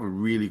 you'd probably have a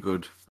really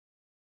good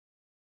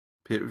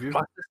pay-per-view.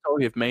 That's the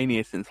story of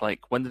Mania since like,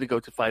 when did it go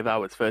to 5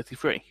 hours?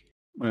 33?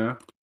 Yeah.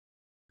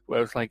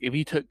 Whereas like, if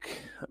you took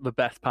the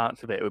best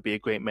parts of it, it would be a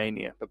great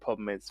Mania. The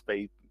problem is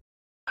they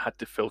had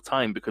to fill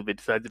time because they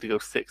decided to go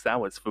 6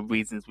 hours for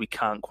reasons we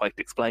can't quite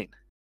explain.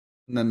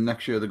 And then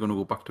next year they're going to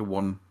go back to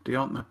 1 day,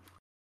 aren't they?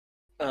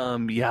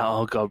 Yeah,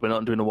 oh god, we're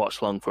not doing a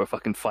watch long for a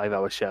fucking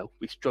 5-hour show.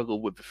 We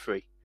struggle with the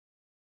 3.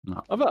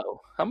 No.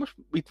 Although,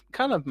 we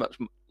can't have much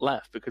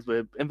left because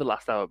we're in the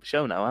last hour of the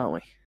show now, aren't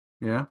we?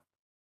 Yeah.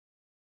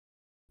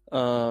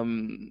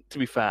 To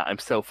be fair, I'm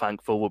so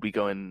thankful we'll be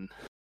going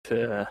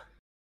to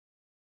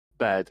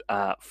bed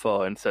at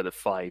 4 instead of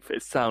 5.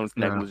 It sounds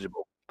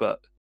negligible, but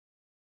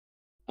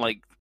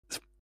like,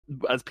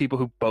 as people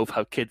who both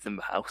have kids in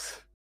the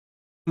house,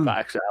 that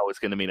extra hour is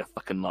going to mean a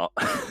fucking lot.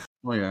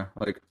 Oh yeah,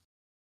 like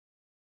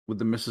with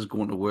the missus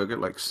going to work at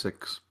like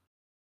 6.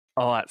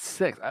 Oh, at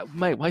 6,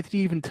 mate. Why did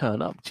you even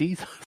turn up?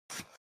 Jesus.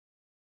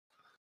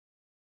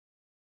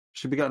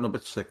 She'll be getting up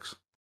at 6,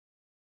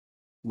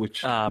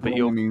 which but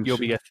means you'll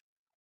be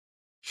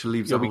she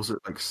leaves the house at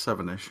like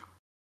 7ish,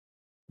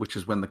 which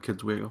is when the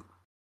kids wake up.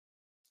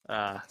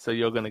 So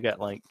you're going to get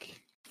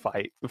like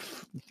 5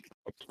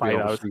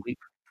 hours sleep.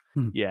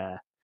 Yeah.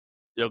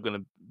 You're going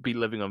to be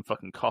living on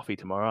fucking coffee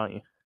tomorrow, aren't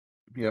you?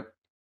 Yep.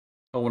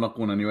 Oh, we're not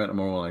going anywhere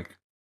tomorrow, like.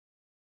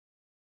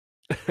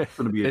 It's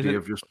going to be a day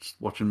of just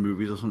watching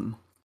movies or something.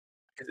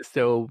 Is it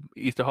still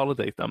Easter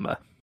holidays down there?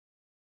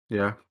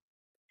 Yeah.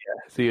 Yeah,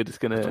 so you're just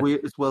going to...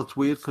 It's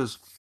weird because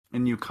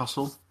in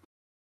Newcastle,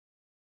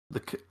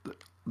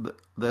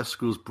 their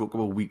schools broke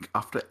up a week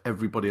after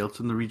everybody else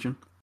in the region.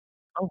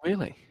 Oh,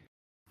 really?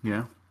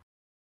 Yeah.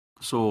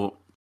 So,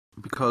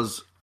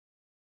 because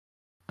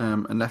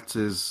Annette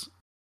is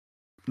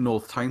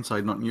North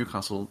Tyneside, not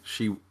Newcastle,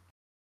 she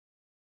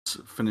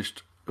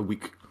finished a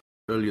week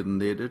earlier than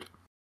they did.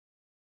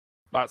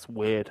 That's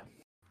weird.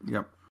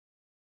 Yep.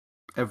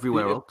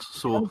 Everywhere else.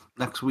 So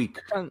next week,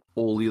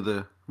 all the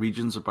other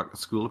regions are back at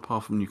school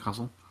apart from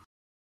Newcastle.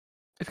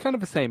 It's kind of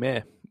the same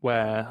here,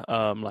 where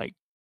like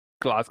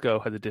Glasgow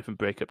has a different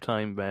breakup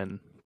time than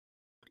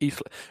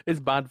East. It's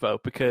bad though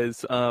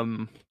because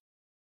when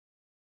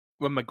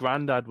my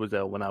granddad was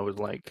ill when I was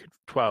like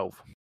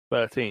 12,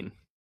 13,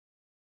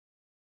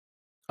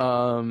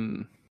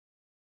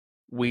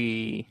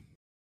 we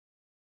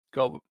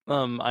got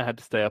I had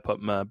to stay up at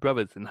my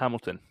brother's in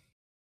Hamilton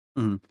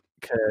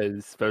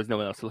because there was no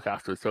one else to look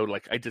after. So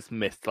like I just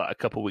missed like a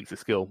couple of weeks of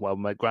school while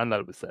my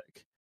granddad was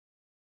sick.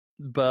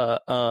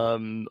 But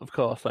of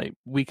course, like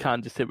we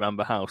can't just sit around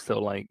the house. So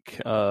like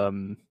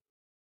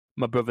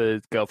my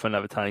brother's girlfriend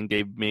at the time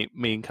gave me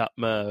and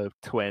my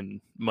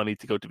twin money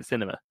to go to the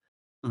cinema.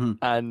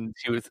 And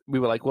we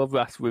were like, well,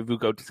 Russ, we'll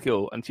go to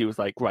school. And she was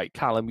like, right,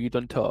 Callum, you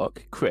don't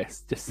talk.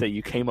 Chris, just say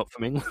you came up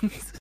from England.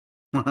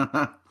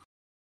 And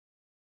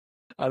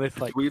it's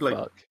like, weird,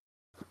 fuck.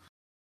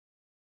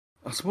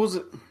 I suppose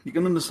you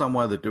can understand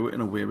why they do it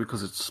in a way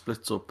because it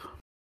splits up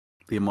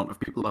the amount of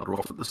people that are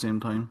off at the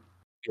same time.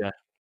 Yeah.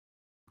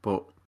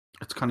 But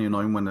it's kind of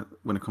annoying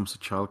when it comes to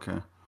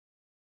childcare.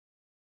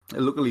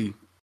 Luckily,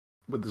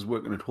 with us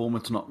working at home,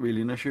 it's not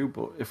really an issue.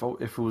 But if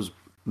it was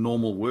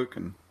normal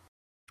working,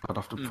 I'd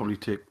have to probably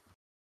take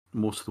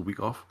most of the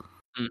week off.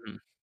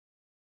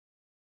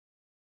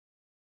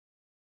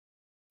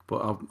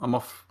 But I'm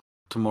off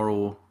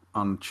tomorrow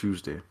and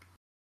Tuesday.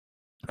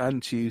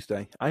 And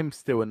Tuesday. I'm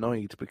still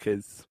annoyed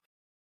because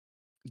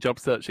job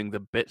searching's a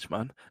bitch,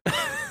 man.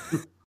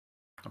 I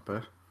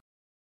bet.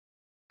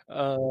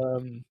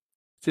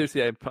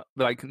 Seriously,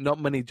 like not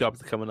many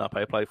jobs are coming up.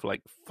 I applied for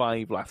like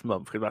 5 last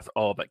month because that's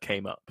all that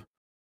came up.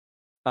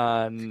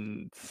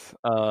 And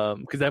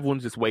because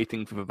everyone's just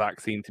waiting for the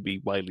vaccine to be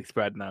widely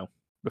spread now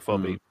before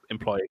they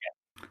employ again.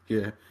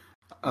 Yeah,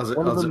 as it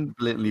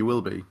blatantly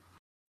will be.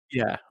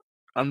 Yeah,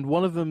 and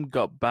one of them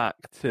got back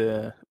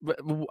to.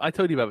 I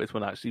told you about this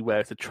one actually,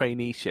 where it's a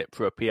traineeship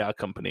for a PR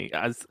company.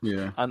 And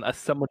as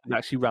someone who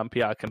actually ran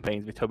PR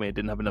campaigns, they told me I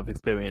didn't have enough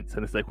experience,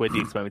 and it's like, where do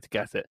you expect me to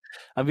get it?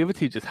 And the other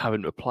two just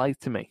haven't replied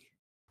to me.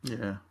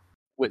 Yeah,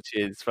 which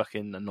is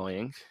fucking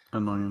annoying.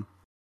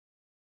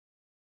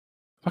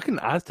 Fucking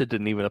Asda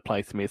didn't even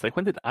apply to me. It's like,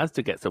 when did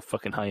Asda get so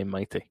fucking high and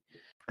mighty?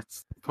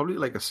 It's probably,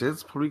 like I said,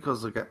 it's probably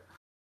because they get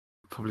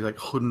probably like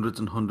hundreds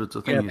and hundreds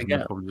of things. Yeah, they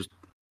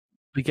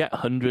get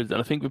hundreds, and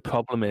I think the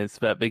problem is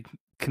that they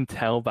can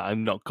tell that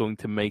I'm not going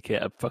to make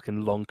it a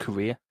fucking long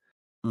career.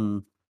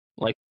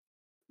 Like,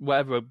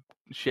 whatever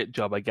shit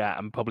job I get,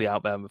 I'm probably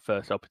out there on the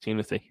first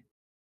opportunity.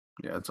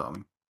 Yeah,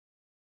 exactly.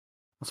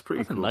 That's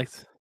pretty cool.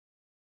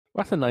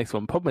 That's a nice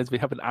one. Problem is, we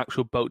have an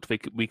actual boat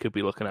we could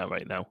be looking at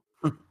right now.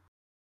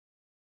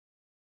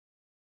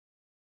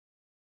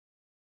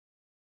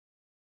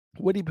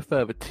 What do you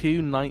prefer, the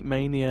 2 night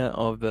mania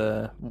or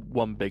the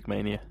 1 big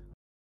mania?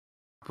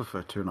 I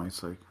prefer 2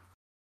 nights, like.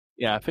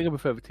 Yeah, I think I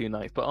prefer the 2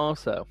 nights, but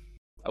also,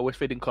 I wish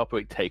they'd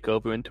incorporate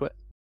Takeover into it.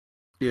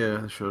 Yeah,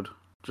 they should.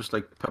 Just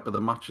like pepper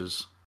the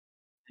matches.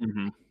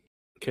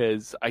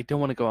 Because I don't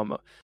want to go on.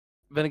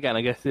 Then again,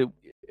 I guess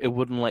it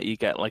wouldn't let you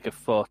get like a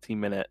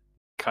 40-minute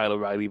Kyle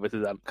O'Reilly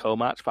versus Adam Cole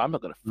match, but I'm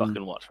not going to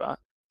fucking watch that.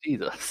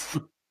 Jesus.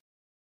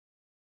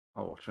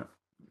 I'll watch it.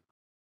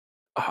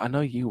 Oh, I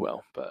know you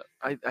will, but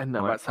I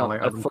know that sounds.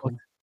 like Adam Cole.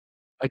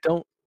 I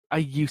don't. I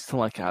used to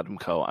like Adam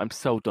Cole. I'm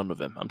so done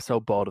with him. I'm so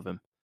bored of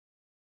him.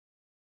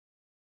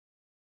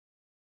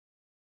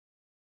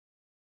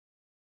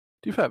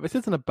 To be fair, this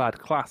isn't a bad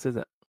class, is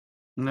it?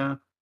 No.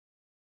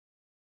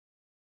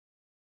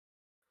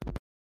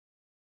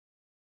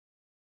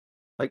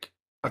 Like,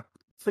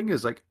 thing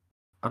is, like,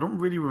 I don't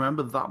really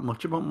remember that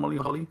much about Molly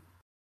Holly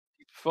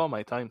Before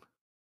my time.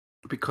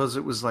 because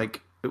it was at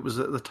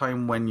the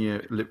time when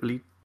you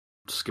literally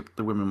skipped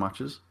the women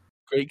matches.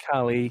 Great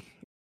Khali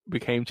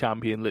became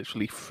champion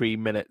literally 3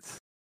 minutes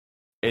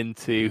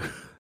into.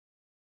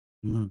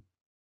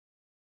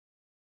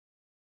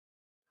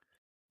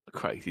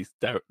 Christ,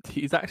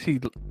 he's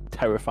actually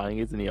terrifying,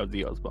 isn't he,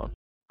 Ozzy Osbourne?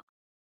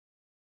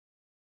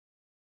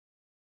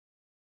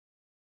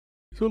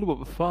 It's all about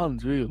the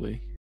fans,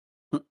 really.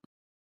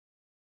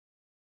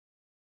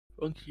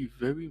 Thank you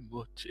very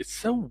much. It's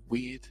so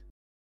weird.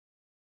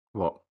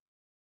 What?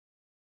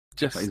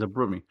 Just He's a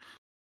brummie.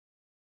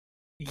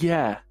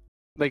 yeah.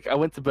 Like, I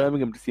went to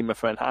Birmingham to see my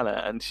friend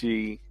Hannah, and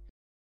she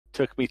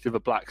took me to the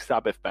Black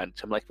Sabbath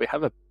bench. I'm like, they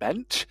have a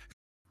bench?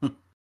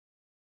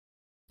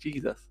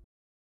 Jesus.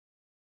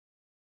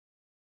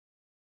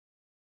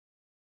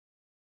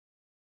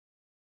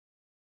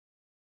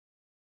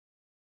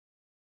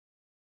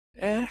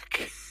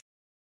 Eck.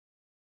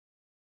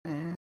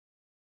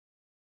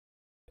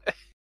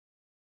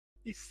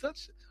 He's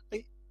such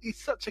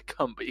a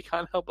cunt, but you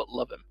can't help but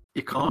love him.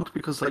 You can't,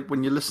 because like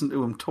when you listen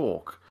to him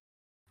talk,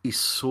 he's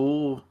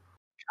so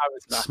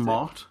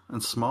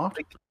Charismatic. smart.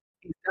 Like,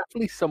 he's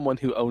definitely someone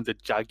who owns a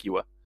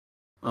Jaguar.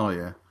 Oh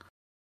yeah.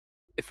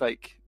 It's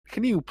like,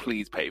 can you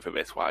please pay for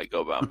this while I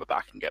go around the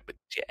back and get the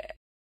jet?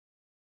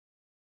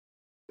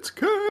 It's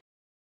good.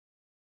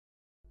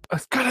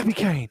 It's gotta be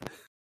Kane.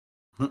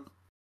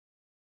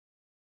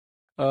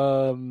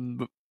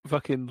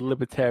 Fucking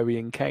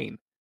libertarian Kane.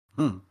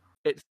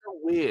 It's so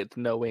weird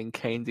knowing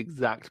Kane's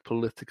exact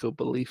political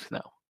beliefs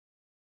now.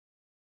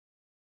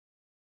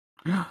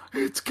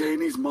 It's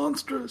Kane, he's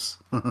monstrous.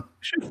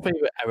 What's your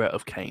favourite era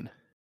of Kane?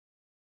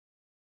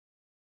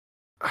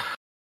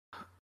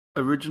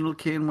 Original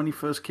Kane when he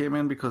first came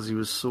in, because he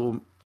was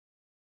so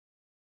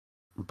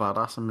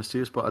badass and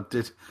mysterious, but I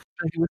did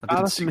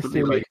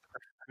secretly like for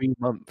 3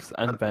 months,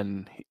 and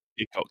then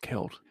he got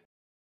killed.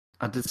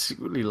 I did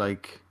secretly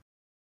like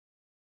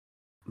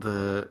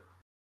the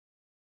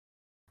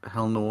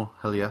Hell No,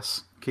 Hell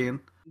Yes Kane.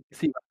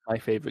 See, that's my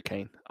favourite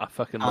Kane. I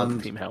fucking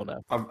love Team Hell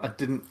No. I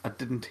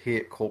didn't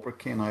hate Corporate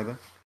Kane either,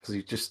 because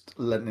he just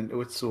lent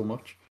into it so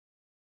much.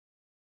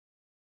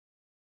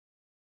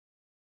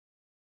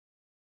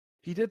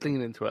 He did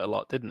lean into it a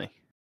lot, didn't he?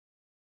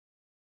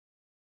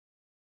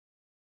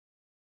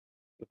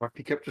 The fact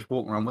he kept just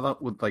walking around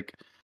with like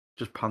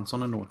just pants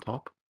on and no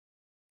top,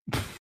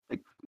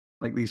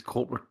 like these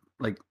corporate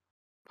like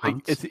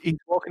pants. He's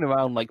walking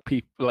around like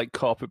people, like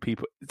corporate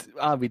people.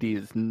 RVD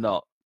does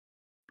not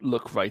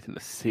look right in a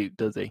suit,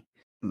 does he?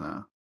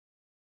 No.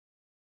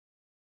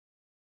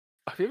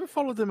 Have you ever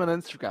followed him on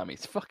Instagram?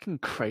 He's fucking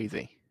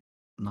crazy.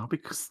 No,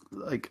 because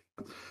like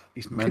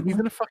he's He's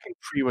mental. in a fucking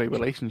three-way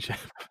relationship.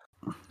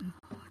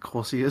 Of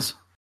course he is.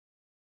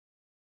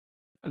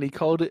 And he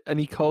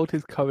called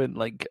his current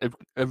like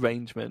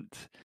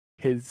arrangement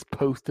his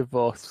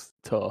post-divorce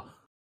tour.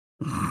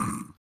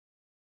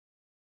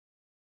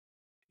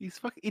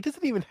 He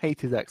doesn't even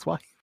hate his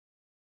ex-wife.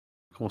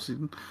 Of course he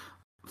didn't.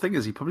 The thing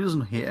is, he probably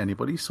doesn't hate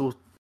anybody. He's so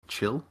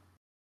chill.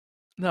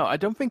 No, I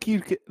don't think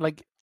you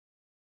like.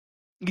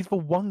 He's the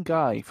one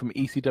guy from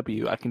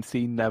ECW I can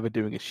see never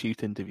doing a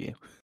shoot interview.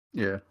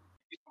 Yeah.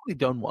 He's probably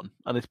done one,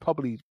 and it's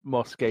probably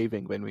more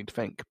scathing than we'd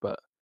think, but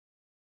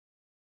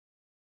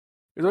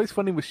it's always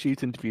funny with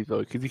shoot interviews, though,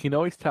 because you can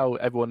always tell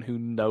everyone who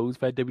knows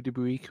their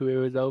WWE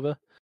career is over.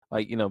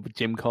 Like, you know, the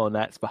Jim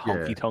Cornettes, the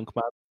Honky Tonk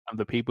Man, and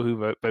the people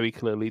who are very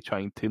clearly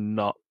trying to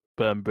not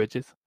burn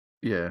bridges.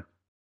 Yeah.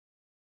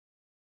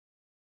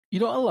 You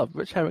know what I love?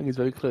 Rich Herring is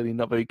very clearly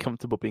not very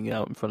comfortable being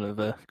out in front of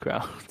the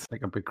crowd.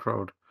 Like a big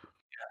crowd.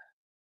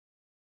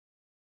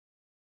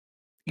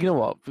 You know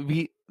what?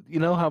 You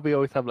know how we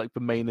always have like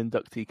the main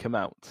inductee come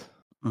out?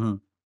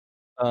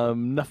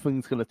 Mm-hmm.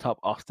 Nothing's going to top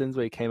Austin's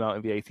where he came out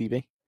in the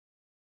ATV.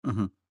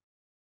 Mm-hmm.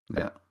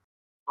 Yeah.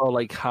 Or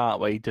like Hart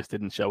where he just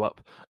didn't show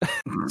up.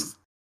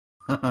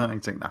 I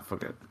think that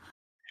fuck it.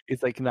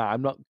 It's like, nah,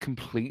 I'm not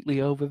completely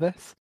over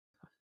this.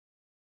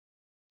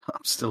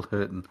 I'm still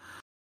hurting.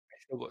 I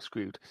still got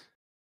screwed.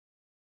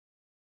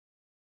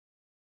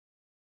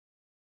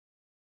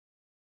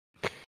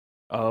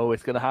 Oh,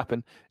 it's going to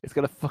happen. It's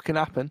going to fucking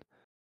happen.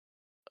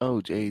 Oh,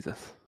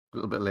 Jesus. A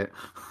little bit late.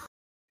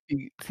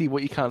 See,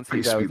 what you can't see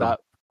Pretty there sweet, is that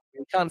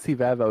You can't see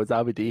there though. It's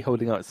RVD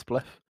holding out a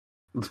spliff.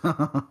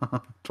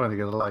 Trying to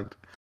get a light.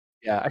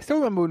 Yeah, I still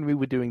remember when we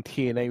were doing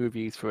TNA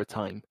reviews for a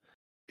time,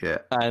 Yeah.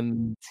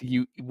 and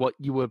you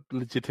were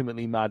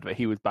legitimately mad that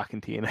he was back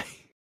in TNA.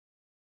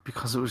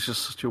 Because it was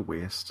just such a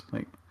waste.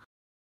 Like,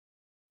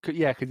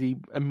 Yeah, because he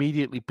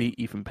immediately beat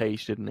Ethan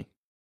Page, didn't he?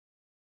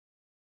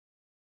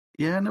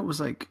 yeah, and it was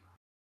like,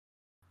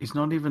 he's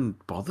not even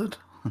bothered.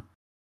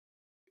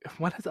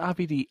 When has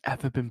RVD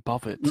ever been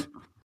bothered?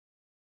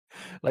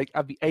 Like,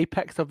 at the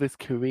apex of his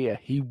career,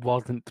 he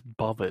wasn't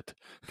bothered.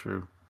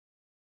 True.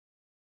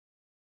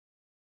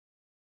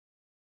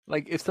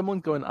 Like, if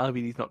someone's going,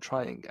 RVD's not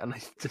trying, and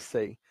I just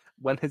say,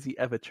 when has he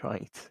ever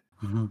tried?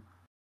 Mm-hmm.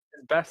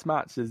 His best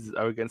matches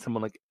are against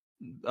someone like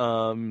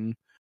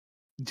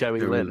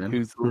Jerry Lynn,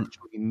 who's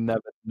literally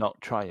never not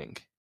trying.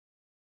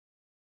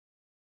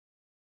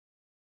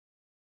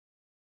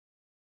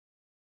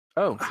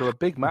 Oh, so a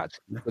big match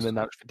has been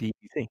announced for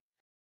DDT.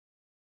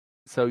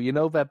 So you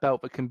know their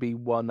belt that can be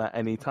won at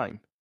any time?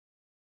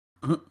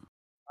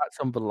 That's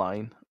on the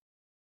line.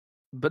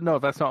 But no,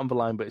 that's not on the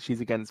line, but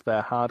she's against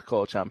their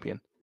hardcore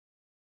champion.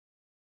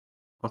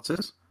 What's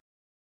this?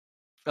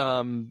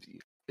 In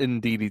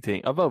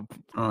DDT. Although,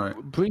 Alright.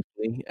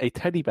 briefly, a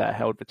teddy bear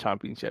held the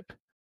championship.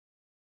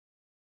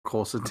 Of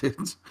course it did.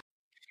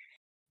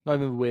 Not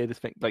even the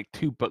weirdest thing. Like,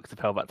 2 books have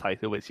held that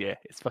title this year.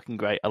 It's fucking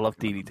great. I love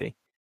DDT.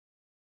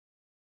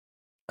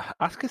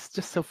 Asuka's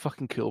just so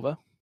fucking cool, though.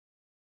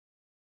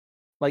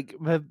 Like,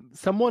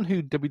 someone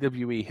who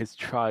WWE has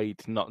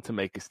tried not to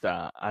make a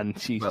star, and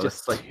she's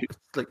just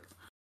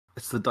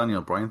it's the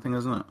Daniel Bryan thing,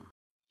 isn't it?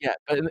 Yeah,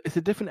 but it's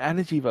a different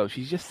energy, though.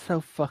 She's just so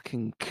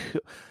fucking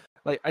cool.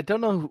 Like, I don't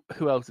know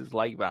who else is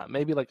like that.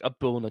 Maybe like a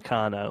Bull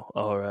Nakano,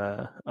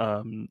 or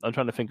I'm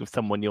trying to think of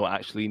someone you'll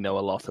actually know a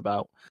lot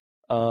about.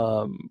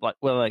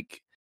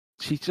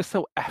 She's just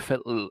so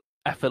effortless.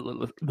 I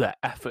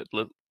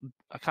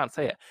can't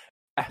say it.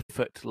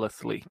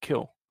 Effortlessly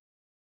cool.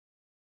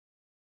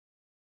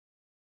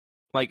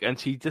 Like, and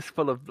she's just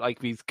full of like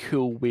these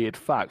cool, weird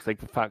facts, like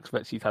the fact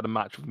that she's had a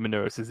match with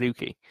Minoru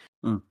Suzuki,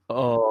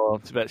 or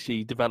that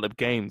she developed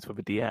games with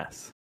a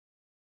DS.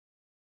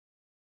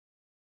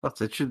 That's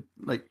it.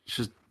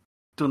 She's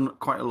done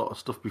quite a lot of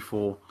stuff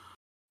before.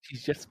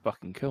 She's just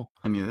fucking cool.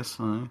 Any of this,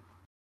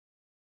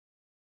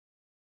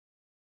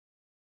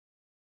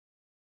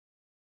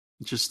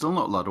 she's still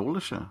not that old,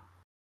 is she?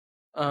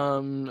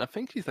 I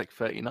think she's like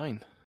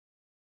 39.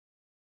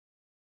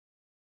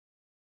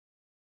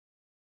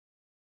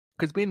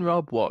 Because me and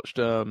Rob watched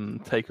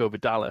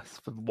Takeover Dallas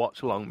for the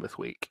Watchalong this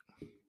week.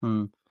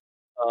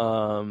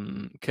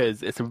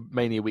 Because it's a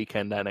Mania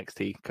weekend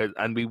NXT,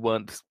 and we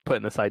weren't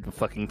putting aside the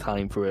fucking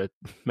time for a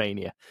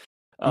Mania.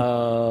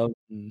 And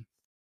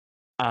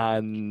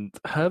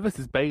her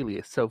versus Bayley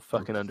is so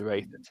fucking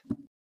underrated.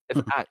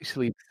 It's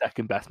actually the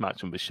second best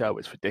match on the show.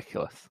 It's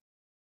ridiculous.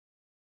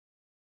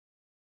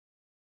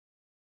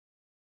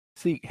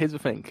 See, here's the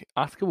thing.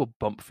 Asuka will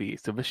bump for you,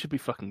 so this should be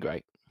fucking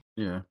great.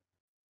 Yeah.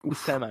 It's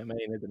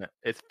semi-main, isn't it?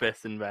 It's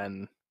this and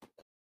then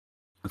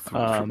the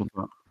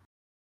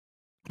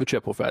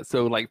triple threat.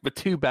 So, like, the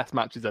 2 best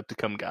matches are to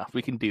come, Gaff.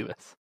 We can do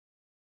this.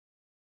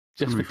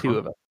 Just for 2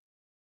 of them.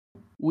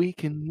 We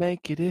can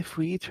make it if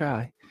we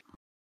try.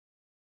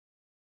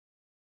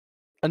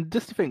 And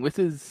just to think,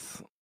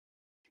 this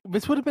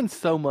would have been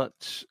so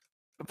much,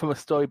 from a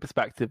story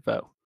perspective,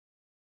 though,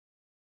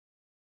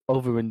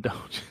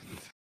 overindulgent.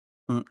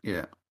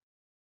 Yeah.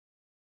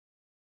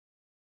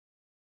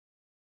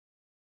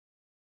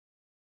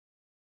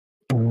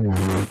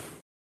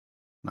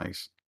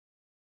 Nice.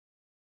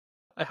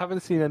 I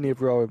haven't seen any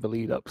of Raw in the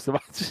lead up, so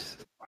that's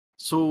just...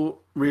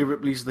 So Rhea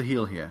Ripley's the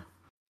heel here.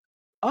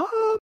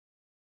 I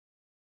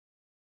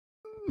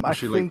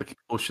think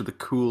the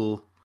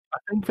cool. I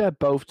think they're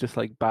both just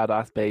like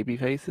badass baby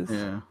faces.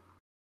 Yeah.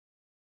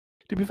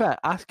 To be fair,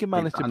 Asuka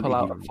managed to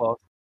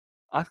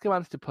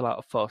pull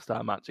out a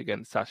 4-star match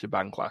against Sasha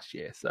Banks last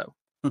year. So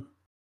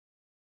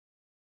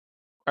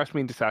I just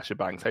mean to Sasha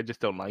Banks. I just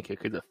don't like her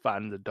because the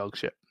fans are dog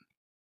shit.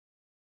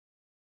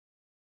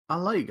 I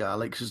like her.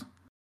 Like she's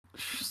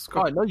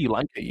got... Oh, I know you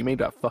like it. You made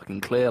that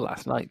fucking clear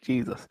last night.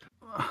 Jesus.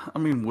 I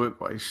mean,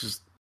 work-wise,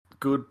 she's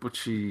good, but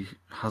she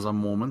has her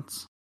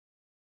moments.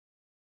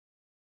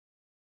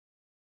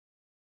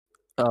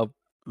 Oh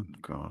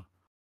God!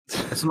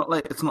 It's not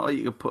like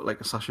you could put like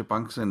a Sasha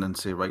Banks in and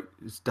say, right,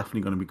 it's definitely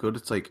going to be good.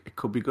 It's like it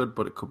could be good,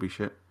 but it could be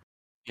shit.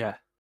 Yeah.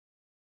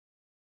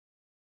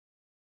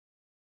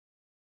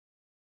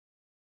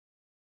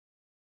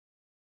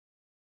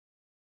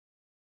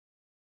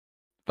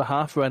 The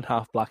half red,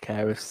 half black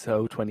hair is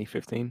so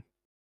 2015.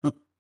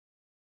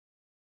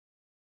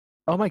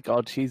 Oh my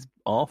God, she's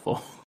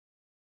awful.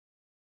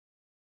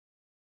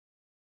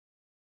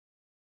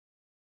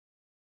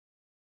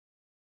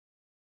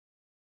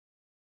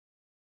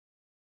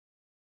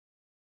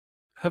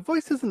 Her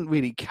voice doesn't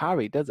really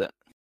carry, does it?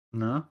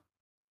 No.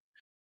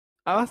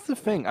 That's the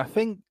thing. I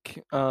think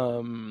it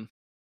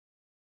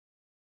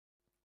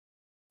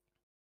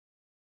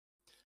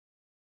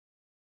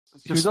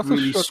just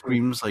really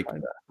screams like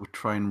we're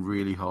trying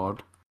really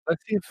hard.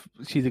 Let's see if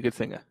she's a good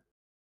singer.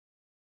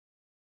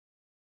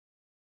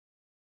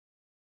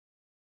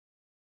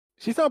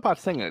 She's not a bad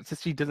singer. It's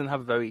just she doesn't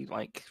have a very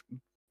like.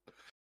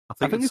 I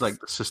think it's like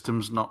the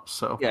system's not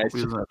set up Yeah,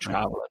 properly, it's just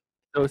traveling.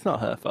 So it's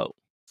not her fault.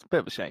 It's a bit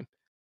of a shame.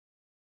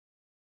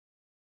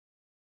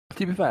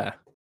 To be fair,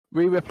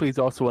 Rhea Ripley is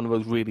also one of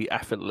those really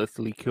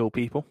effortlessly cool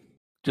people,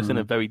 just in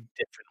a very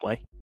different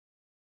way.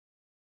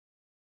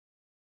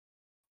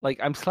 Like,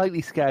 I'm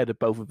slightly scared of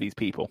both of these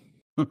people.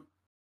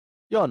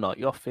 You're not.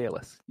 You're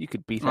fearless. You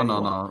could beat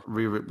anyone. No.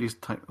 Rhea Ripley's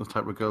the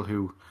type of girl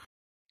who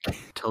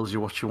tells you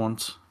what she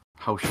wants,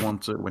 how she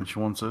wants it, when she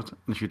wants it,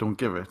 and if you don't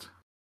give it,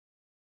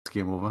 it's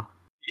game over.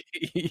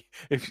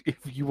 if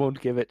you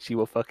won't give it, she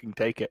will fucking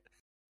take it.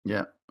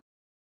 Yeah.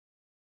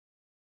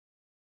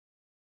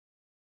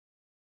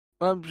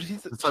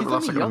 She's the type of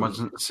last I can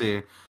imagine to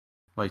say,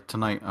 like,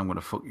 tonight I'm going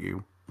to fuck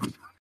you.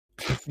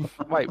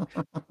 Right.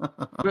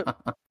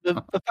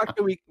 The fact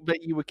that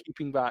you were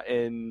keeping that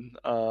in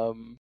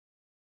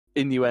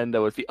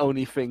innuendo was the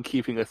only thing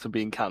keeping us from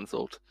being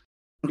cancelled.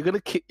 You're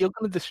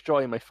gonna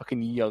destroy my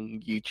fucking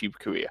young YouTube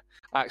career.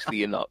 Actually,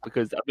 you're not,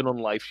 because I've been on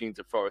live streams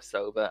of Forrest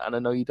Silver, and I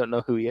know you don't know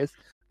who he is,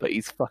 but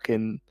he's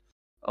fucking.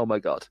 Oh my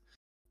god.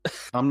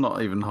 I'm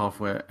not even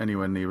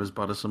anywhere near as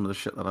bad as some of the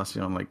shit that I see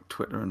on like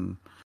Twitter and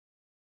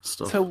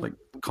stuff, like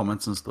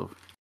comments and stuff.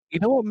 You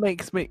know what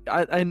makes me?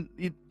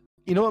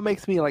 You know what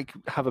makes me like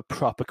have a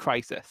proper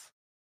crisis?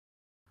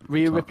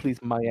 Rhea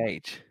Ripley's my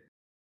age.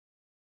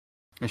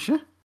 Is she?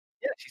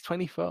 Yeah, she's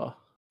 24.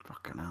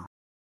 Fucking hell.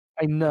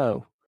 I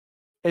know.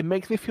 It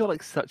makes me feel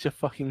like such a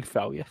fucking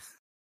failure.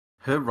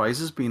 Her rise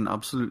has been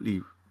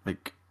absolutely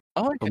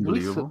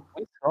unbelievable.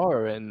 We saw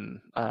her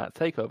in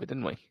Takeover,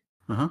 didn't we?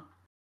 Uh-huh.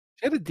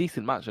 She had a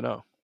decent match, I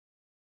know.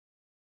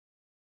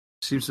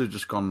 Seems to have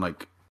just gone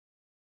like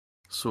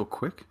so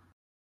quick.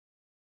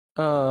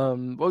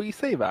 Well, you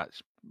say that.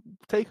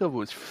 Takeover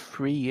was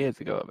 3 years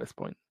ago at this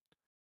point.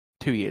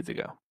 2 years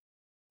ago.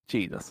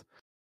 Jesus.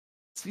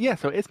 So, yeah,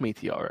 so it's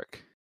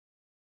meteoric.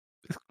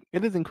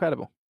 It is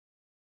incredible.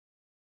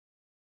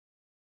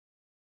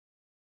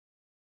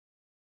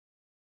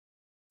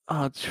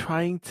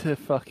 Trying to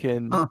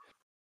fucking...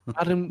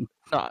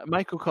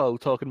 Michael Cole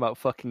talking about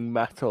fucking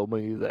metal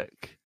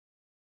music.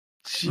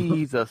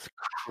 Jesus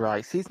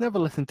Christ. He's never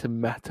listened to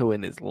metal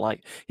in his life.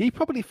 He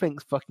probably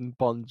thinks fucking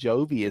Bon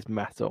Jovi is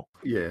metal.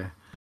 Yeah.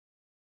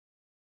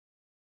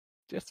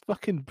 Just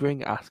fucking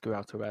bring Asuka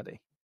out already.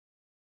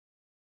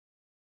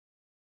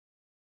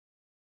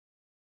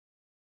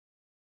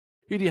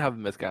 Who do you have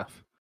in this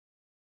gaff?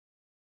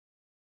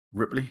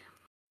 Ripley.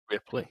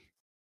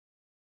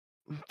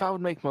 That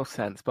would make most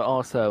sense, but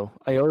also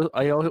I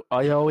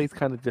always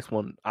kind of just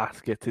want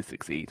Asuka to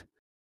succeed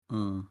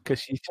because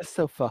she's just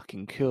so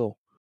fucking cool.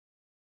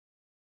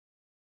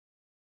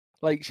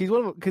 Like she's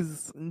one of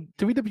because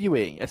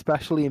WWE,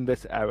 especially in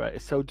this era,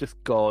 is so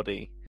just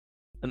gaudy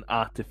and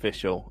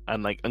artificial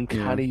and like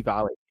uncanny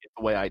valley is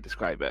the way I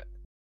describe it.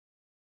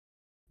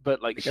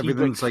 But like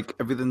everything's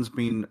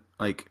been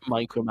like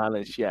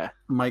micromanaged,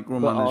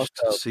 micromanaged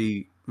to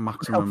see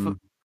maximum.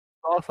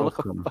 Also, look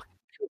at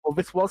well,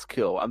 this was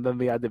cool, and then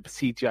they added the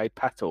CGI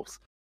petals.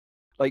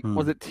 Like,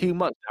 was it too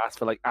much to ask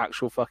for like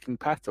actual fucking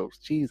petals?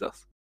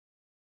 Jesus,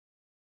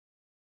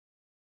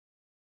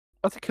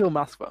 that's a cool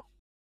mask though.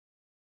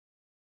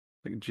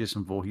 Like a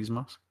Jason Voorhees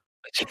mask.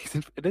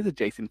 It is a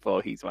Jason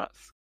Voorhees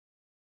mask.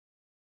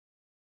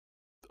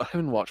 I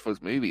haven't watched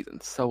those movies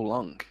in so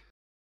long.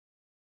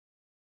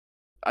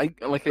 I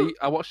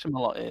watched them a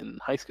lot in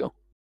high school.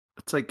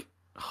 It's like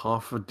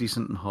half a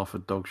decent and half a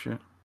dog shit.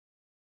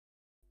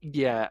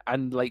 Yeah,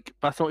 and like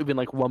that's not even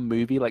like one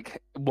movie.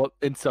 Like what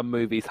in some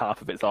movies,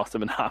 half of it's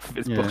awesome and half of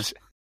it's bullshit.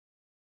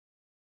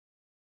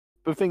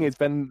 But the thing is,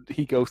 then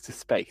he goes to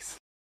space,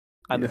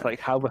 and it's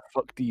like, how the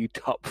fuck do you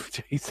top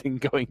Jason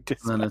going to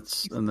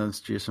space? And then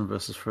it's Jason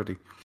versus Freddy.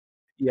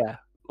 Yeah,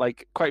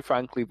 like quite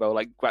frankly though,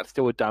 like that's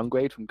still a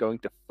downgrade from going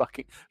to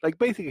fucking like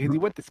basically he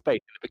went to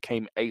space and it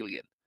became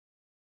Alien.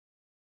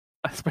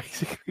 That's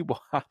basically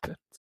what happened.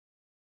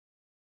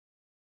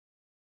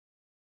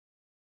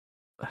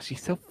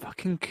 She's so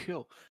fucking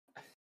cool.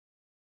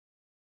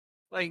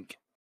 Like,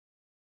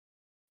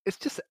 it's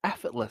just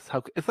effortless.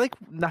 It's like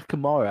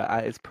Nakamura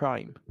at his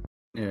prime.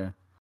 Yeah.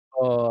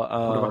 Or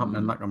what happened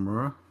to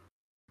Nakamura?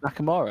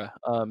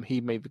 Nakamura, he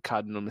made the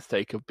cardinal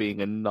mistake of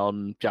being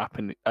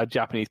a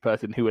Japanese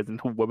person who isn't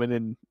a woman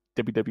in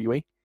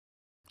WWE,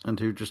 and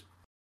who just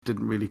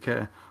didn't really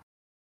care.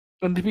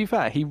 And to be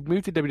fair, he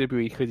moved to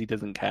WWE because he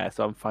doesn't care,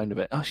 so I'm fine with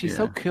it. Oh, she's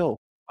so cool.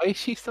 Why is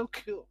she so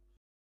cool?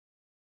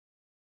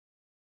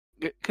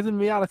 Because in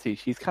reality,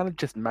 she's kind of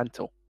just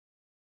mental.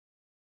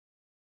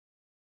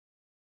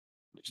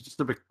 She's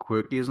just a bit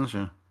quirky, isn't she?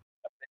 A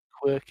bit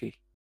quirky.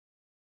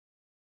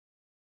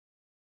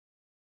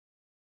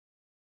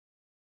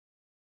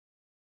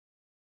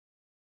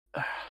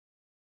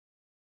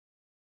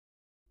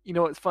 You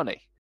know what's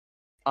funny?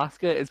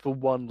 Asuka is the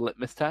one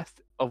litmus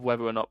test of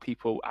whether or not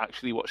people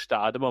actually watch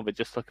Stardom or they're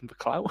just looking for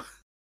clout.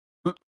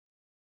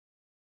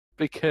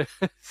 Because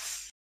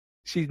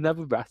she's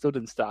never wrestled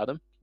in Stardom.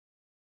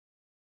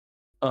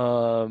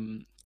 Well,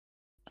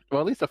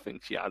 at least I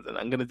think she hasn't.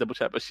 I'm going to double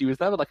check, but she was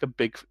never like a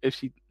big.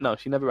 She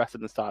never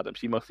wrestled in Stardom.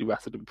 She mostly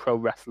wrestled in Pro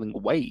Wrestling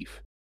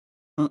Wave.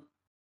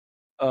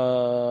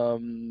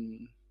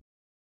 And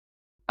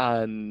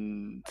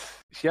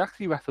she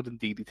actually wrestled in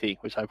DDT,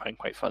 which I find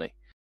quite funny.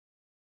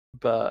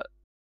 But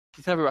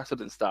she's never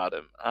wrestled in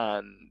Stardom,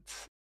 and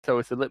so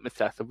it's a litmus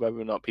test of whether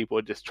or not people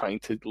are just trying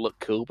to look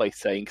cool by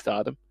saying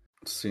Stardom.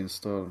 Seeing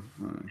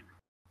Stardom,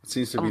 it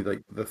seems to be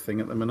like the thing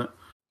at the minute.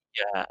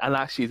 Yeah, and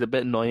actually, it's a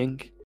bit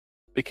annoying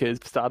because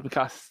Stardom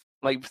Cast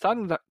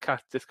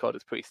Discord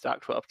is pretty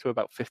stacked. We're up to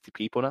about 50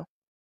 people now,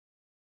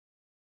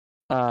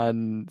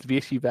 and the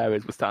issue there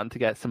is we're starting to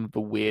get some of the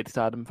weird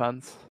Stardom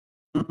fans.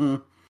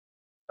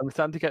 And we're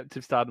starting to get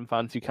to Stardom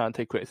fans who can't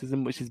take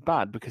criticism, which is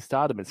bad because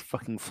Stardom is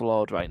fucking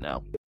flawed right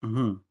now.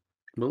 Mm-hmm.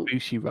 Well,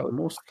 Bushiroad.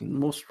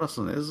 Most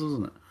wrestling is,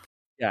 isn't it?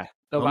 Yeah.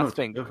 No, that's the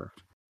thing.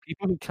 Perfect.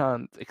 People who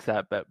can't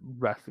accept that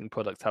wrestling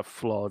products have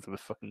flaws are the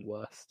fucking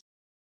worst.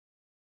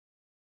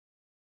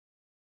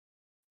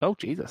 Oh,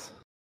 Jesus.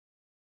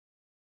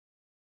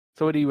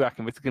 So what do you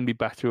reckon? Is it going to be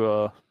better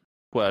or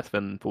worse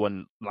than the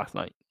one last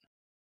night?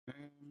 I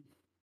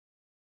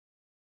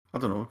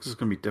don't know, because it's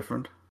going to be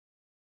different.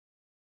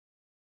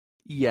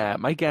 Yeah,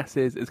 my guess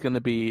is it's going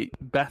to be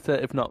better,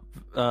 if not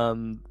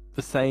the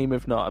same,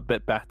 if not a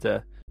bit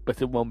better,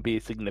 but it won't be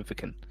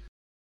significant.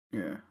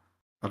 Yeah.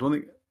 I don't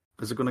think...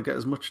 Is it going to get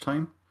as much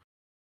time?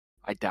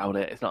 I doubt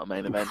it. It's not a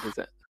main event, is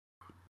it?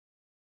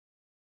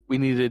 We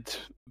needed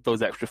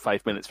those extra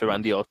 5 minutes for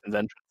Randy Orton's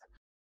entrance.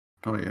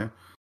 Oh, yeah.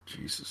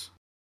 Jesus.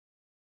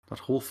 That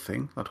whole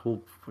thing, that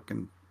whole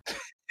fucking...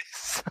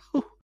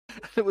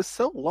 It was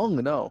so long,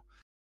 no.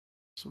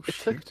 So It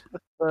shit. took the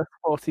first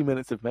 40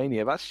 minutes of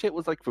Mania. That shit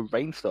was like the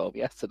rainstorm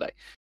yesterday.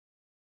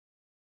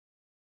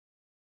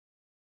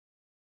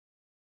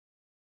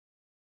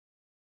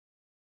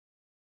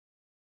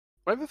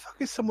 Why the fuck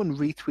is someone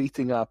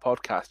retweeting our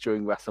podcast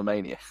during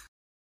WrestleMania?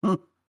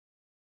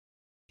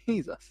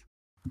 Jesus.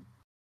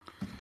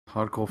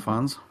 Hardcore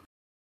fans.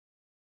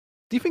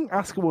 Do you think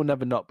Asuka will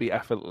never not be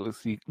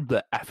effortlessly...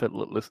 I've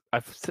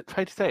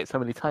tried to say it so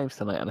many times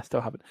tonight and I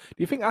still haven't. Do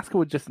you think Asuka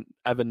would just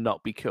ever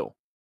not be cool?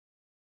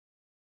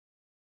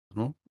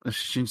 No?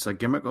 She changed that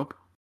gimmick up.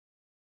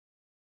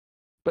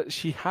 But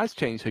she has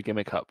changed her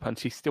gimmick up and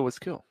she still is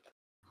cool.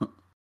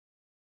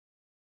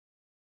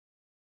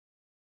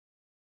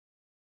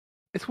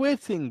 It's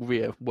weird seeing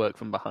Rhea work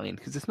from behind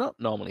because it's not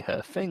normally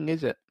her thing,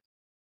 is it?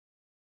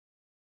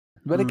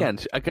 But again,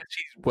 I guess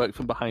she's worked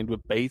from behind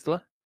with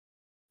Baszler.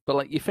 But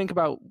like, you think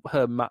about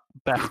her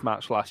best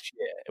match last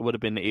year, it would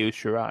have been Io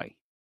Shirai.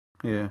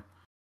 Yeah.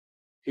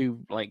 Who,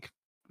 like,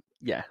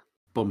 yeah.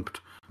 Bumped.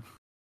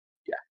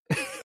 Yeah.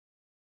 To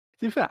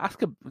be fair,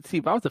 Asuka, see,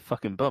 that was a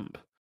fucking bump.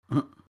 I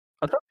don't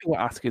think what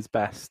Asuka's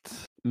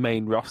best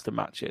main roster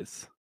match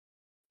is.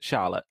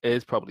 Charlotte. It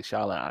is probably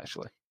Charlotte,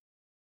 actually.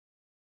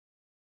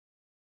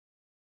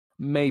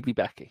 Maybe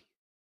Becky.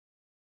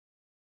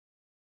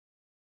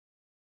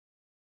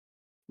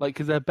 Like,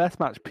 because their best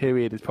match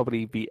period is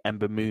probably the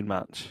Ember Moon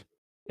match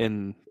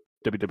in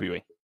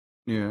WWE.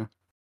 Yeah.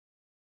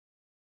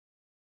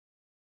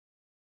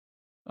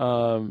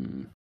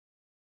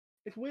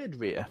 It's weird,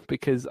 Rhea,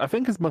 because I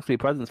think it's mostly a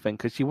presence thing,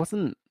 because she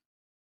wasn't...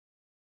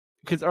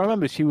 Because I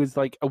remember she was,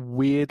 like, a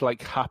weird,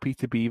 like, happy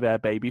to be there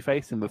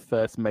babyface in the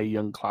first Mae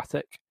Young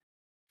Classic.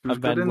 She was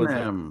good in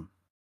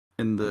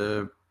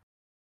the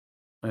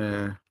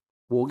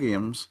War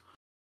Games.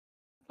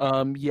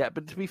 Yeah,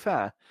 but to be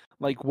fair,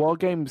 like, War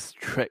Games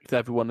tricked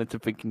everyone into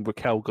thinking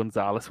Raquel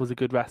Gonzalez was a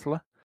good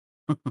wrestler.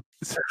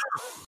 So,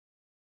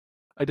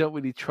 I don't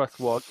really trust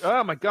War...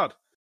 Oh, my God!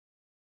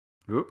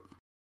 Yep.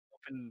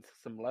 Opened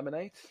some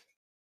lemonade.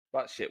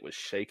 That shit was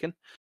shaking.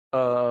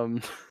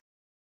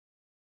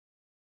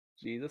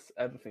 Jesus,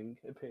 everything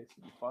appears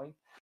to be fine.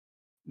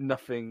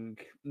 None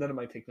of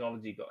my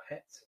technology got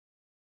hit.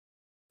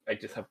 I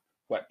just have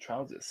wet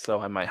trousers, so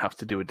I might have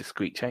to do a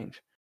discreet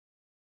change.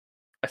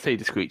 I say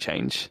discreet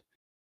change.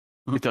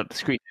 It's not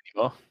discreet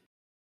anymore.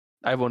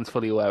 Everyone's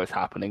fully aware it's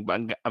happening, but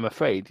I'm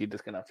afraid you're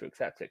just going to have to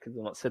accept it because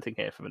I'm not sitting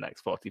here for the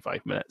next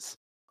 45 minutes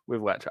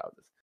with wet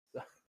trousers.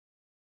 So.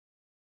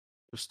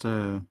 Just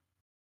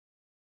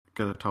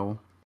get a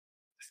towel.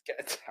 Just get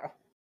a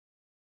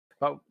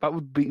towel. That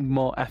would be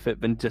more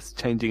effort than just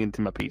changing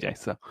into my PJ,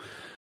 so...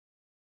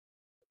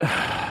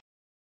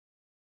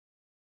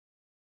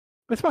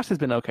 This match has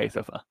been okay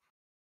so far.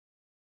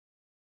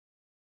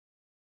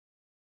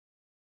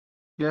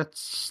 Yeah,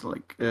 it's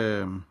like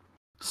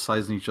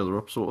sizing each other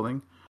up sort of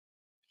thing.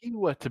 If you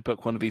were to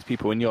book one of these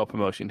people in your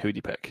promotion, who'd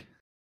you pick?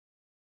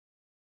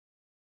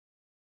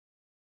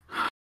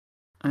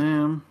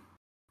 I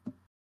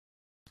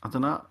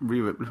don't know.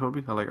 Rhea Ripley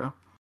probably. I like her.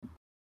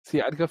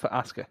 See, I'd go for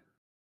Asuka.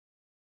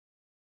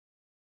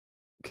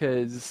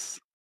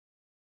 Because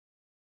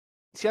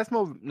she has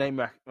more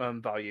name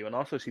value, and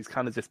also she's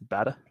kind of just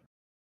better.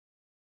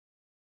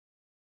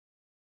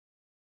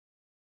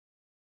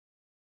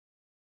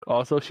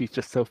 Also, she's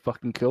just so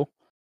fucking cool.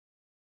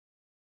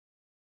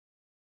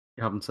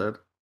 You haven't said.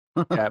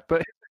 Yeah,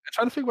 but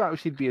trying to figure out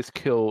if she'd be as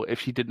cool if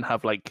she didn't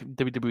have like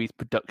WWE's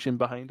production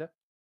behind her.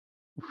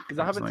 Because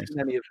I haven't seen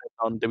any of it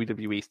on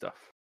WWE stuff.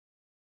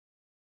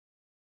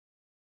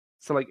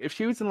 So, like, if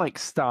she was in like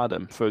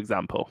Stardom, for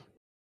example,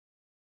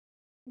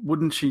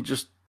 wouldn't she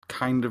just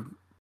kind of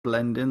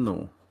blend in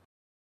though?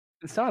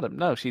 In Stardom,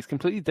 no, she's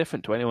completely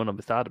different to anyone on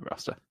the Stardom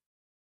roster.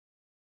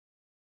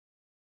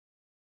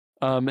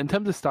 In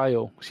terms of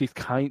style,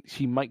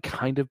 she might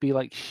kind of be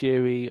like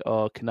Shiri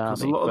or Konami.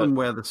 Because a lot of them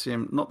wear the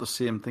same, not the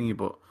same thingy,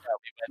 but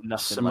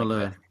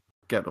similar like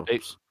get-ups. They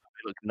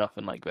look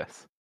nothing like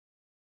this.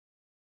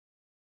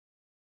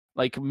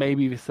 Like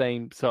maybe the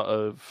same sort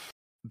of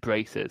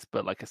braces,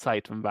 but like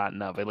aside from that,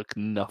 no, they look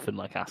nothing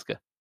like Asuka.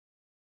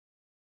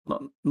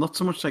 Not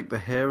so much like the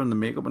hair and the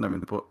makeup and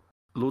everything, but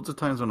loads of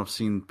times when I've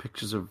seen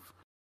pictures of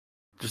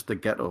just the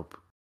get-up,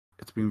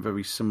 it's been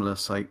very similar.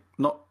 It's like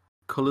not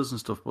colours and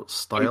stuff, but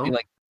style.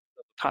 Like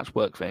the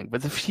patchwork thing.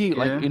 There's a few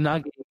like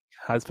Unagi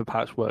has the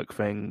patchwork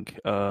thing,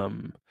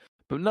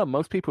 but no,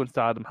 most people in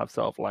Stardom have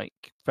sort of like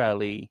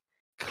fairly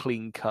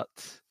clean cut,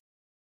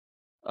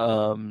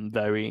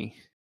 very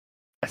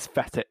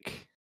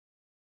aesthetic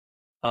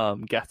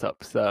get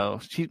up. So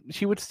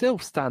she would still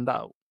stand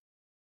out.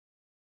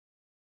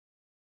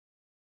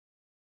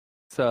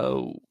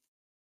 So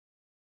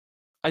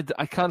I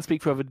can't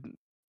speak for other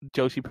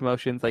Joshi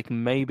promotions. Like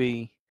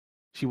maybe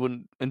she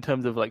wouldn't, in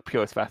terms of like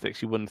pure aesthetics,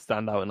 she wouldn't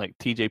stand out in like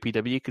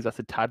TJPW because that's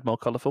a tad more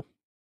colourful.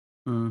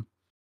 Mm.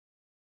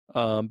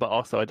 But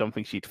also I don't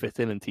think she'd fit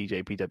in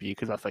TJPW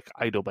because that's like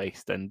idol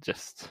based and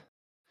just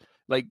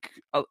like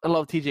a lot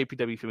of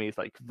TJPW for me is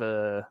like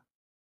the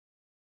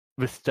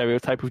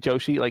stereotype of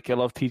Joshi. Like a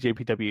lot of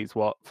TJPW is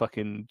what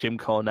fucking Jim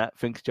Cornette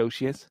thinks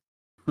Joshi is.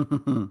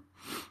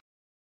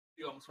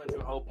 You almost went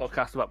through a whole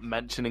podcast about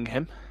mentioning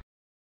him.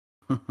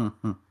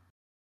 You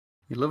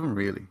love him,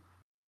 really?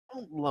 I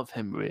don't love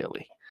him,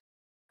 really.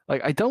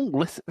 Like, I don't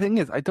listen. Thing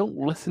is, I don't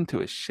listen to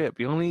his shit.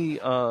 The only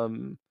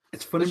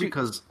it's funny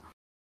because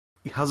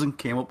he hasn't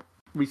came up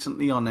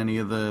recently on any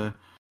of the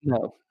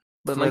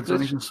but threads or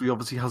anything, so he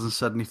obviously hasn't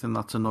said anything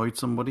that's annoyed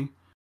somebody.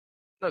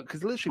 No,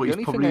 because literally the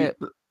only thing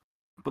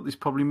but he's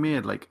probably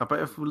made like I bet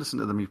if we listen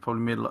to them, he's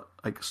probably made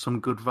like some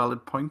good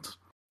valid points.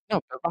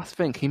 No, but that's the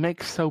thing. He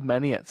makes so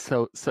many at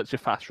such a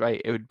fast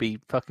rate. It would be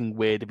fucking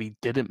weird if he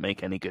didn't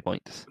make any good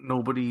points.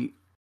 Nobody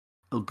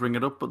will bring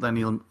it up, but then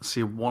he'll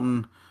say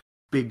one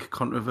big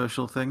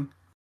controversial thing,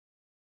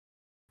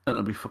 and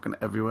it'll be fucking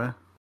everywhere.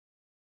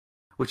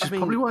 Which is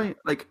probably why,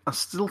 like, I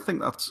still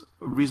think that's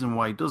a reason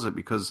why he does it,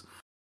 because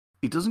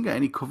he doesn't get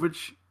any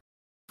coverage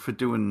for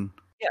doing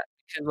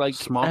like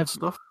smart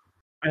stuff.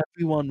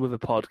 Everyone with a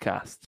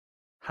podcast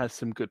has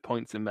some good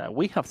points in there.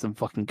 We have some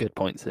fucking good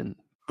points in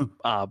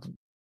our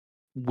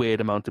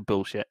weird amount of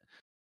bullshit.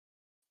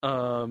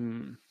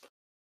 So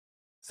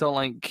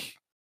like,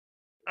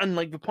 and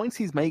like the points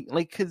he's making,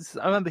 like, because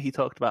I remember he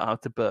talked about how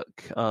to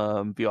book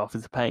the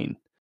Authors of Pain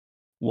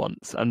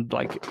once, and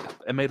like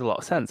it made a lot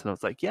of sense, and I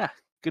was like, yeah,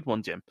 good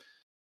one, Jim.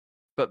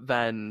 But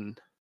then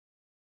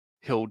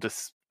he'll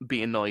just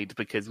be annoyed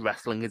because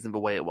wrestling isn't the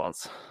way it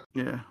was.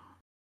 Yeah.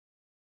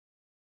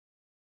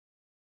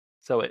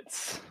 So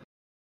it's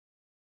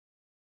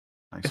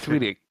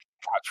really a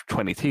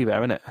catch-22 there,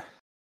 isn't it?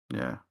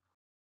 Yeah.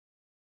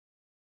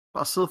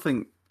 But I still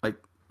think like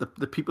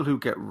the people who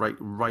get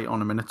right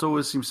on him, and it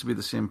always seems to be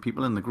the same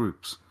people in the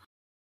groups.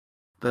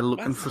 They're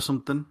looking for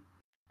something,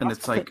 and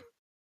it's like,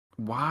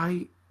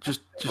 why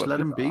just let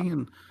him be?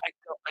 And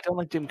I don't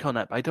like Jim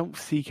Cornette. But I don't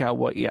seek out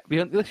what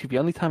literally the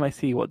only time I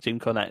see what Jim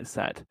Cornette has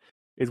said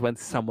is when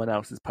someone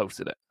else has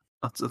posted it.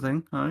 That's the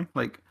thing, right?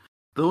 Like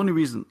the only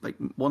reason, like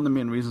one of the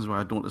main reasons why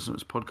I don't listen to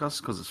his podcast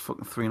is because it's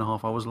fucking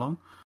 3.5 hours long.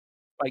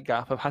 Like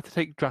Gaff, I've had to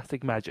take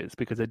drastic measures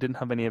because I didn't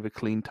have any of a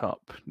clean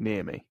top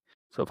near me,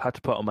 so I've had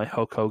to put on my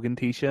Hulk Hogan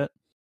t-shirt,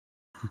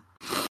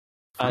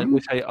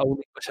 which I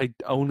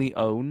only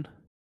own.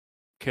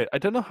 I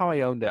don't know how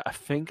I owned it. I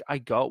think I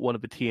got one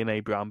of the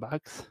TNA brown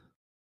bags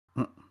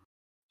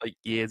like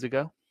years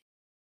ago.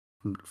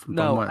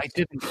 No, I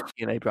didn't get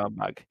a TNA brown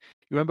bag.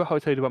 You remember how I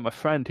told you about my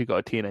friend who got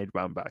a TNA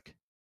brown bag?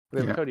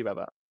 I told you about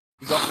that.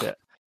 He got it,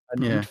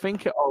 and you'd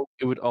think it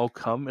would all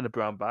come in a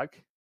brown bag,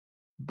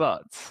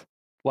 but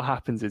what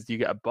happens is you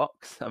get a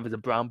box and there's a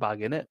brown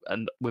bag in it,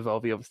 and with all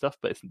the other stuff,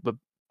 but the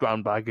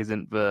brown bag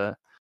isn't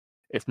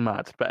it's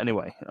mad. But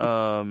anyway,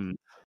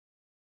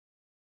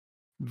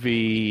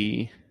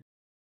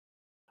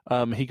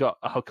 he got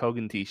a Hulk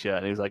Hogan t-shirt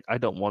and he was like, I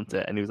don't want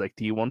it. And he was like,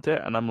 do you want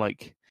it? And I'm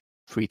like,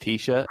 free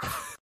t-shirt.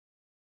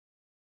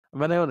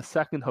 And then I own a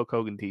second Hulk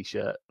Hogan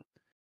t-shirt,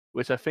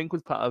 which I think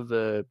was part of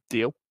the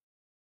deal.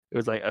 It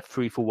was like a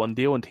 3-for-1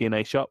 deal on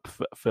TNA shop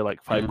for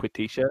like £5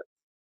 t-shirt.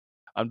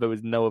 And there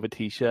was no other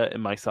t-shirt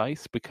in my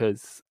size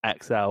because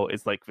XL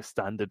is like the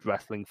standard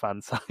wrestling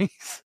fan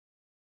size.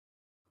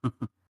 So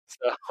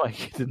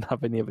like, I didn't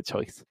have any other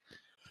choice.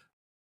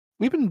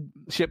 We've been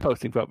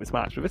shitposting throughout this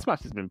match, but this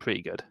match has been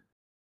pretty good.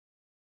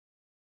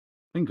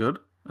 Been good,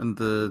 and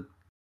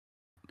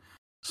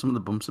some of the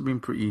bumps have been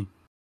pretty.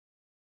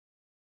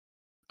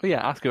 Oh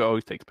yeah, Asuka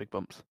always takes big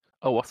bumps.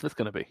 Oh, what's this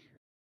going to be?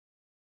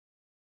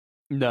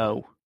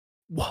 No.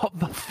 What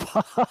the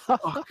fuck?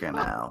 Fucking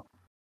hell.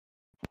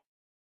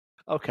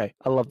 Okay,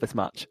 I love this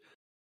match.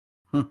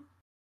 Hmm.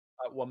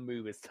 That one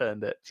move has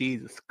turned it.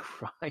 Jesus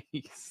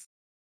Christ.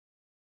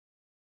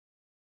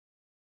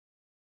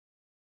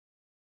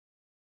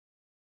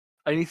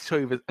 I need to show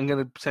you this. I'm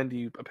going to send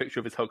you a picture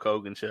of his Hulk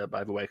Hogan shirt,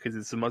 by the way, because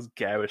it's the most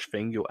garish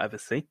thing you'll ever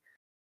see.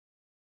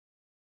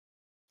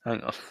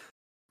 Hang on.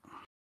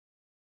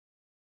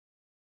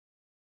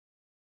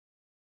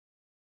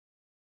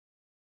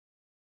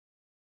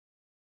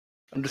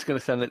 I'm just going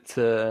to send it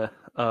to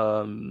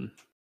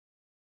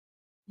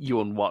you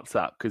on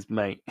WhatsApp, because,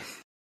 mate,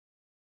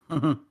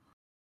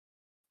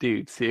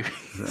 dude,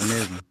 seriously.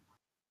 Amazing.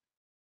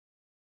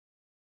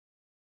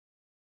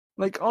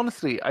 Like,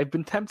 honestly, I've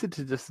been tempted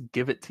to just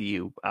give it to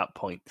you at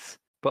points,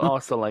 but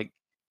also, like,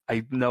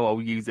 I know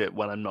I'll use it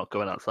when I'm not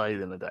going outside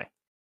in the day.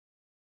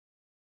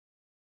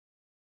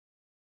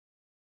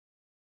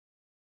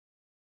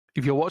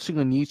 If you're watching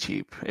on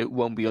YouTube, it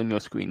won't be on your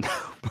screen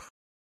now.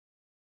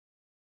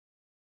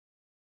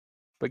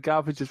 But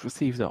Garvey just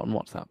receives it on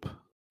WhatsApp.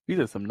 These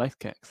are some nice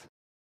kicks.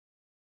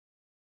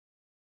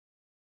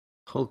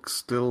 Hulk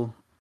still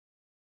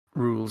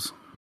rules.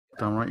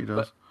 Damn right he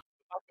does.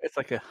 It's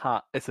like a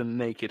hat. It's a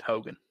naked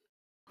Hogan.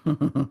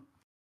 Have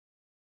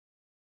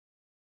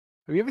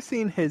you ever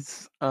seen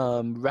his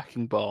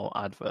Wrecking Ball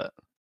advert?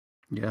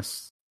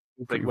 Yes.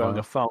 He's like Pretty wearing vile.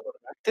 a phone.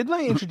 Didn't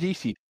I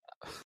introduce you?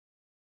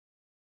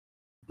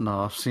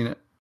 No, I've seen it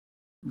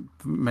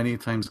many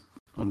times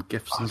on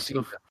GIFs and seen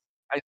stuff. it.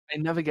 I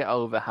never get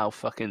over how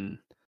fucking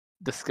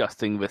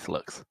disgusting this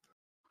looks.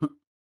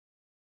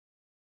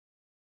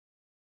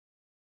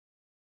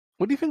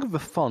 What do you think of the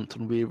font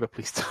on Rhea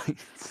Ripley's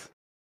tights?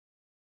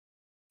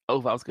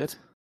 Oh, that was good.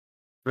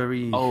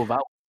 Very Oh, that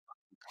was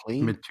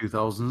clean.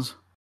 mid-2000s.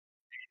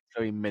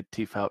 Very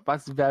mid-2000s.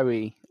 That's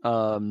very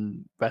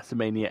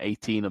WrestleMania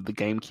 18 of the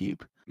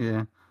GameCube.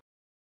 Yeah.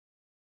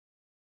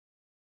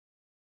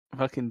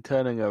 Fucking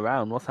turning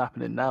around. What's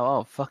happening now?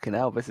 Oh, fucking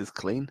hell, this is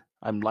clean.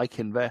 I'm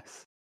liking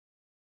this.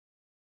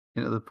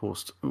 Into the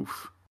post.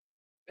 Oof.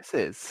 This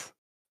is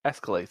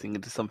escalating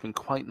into something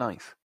quite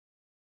nice.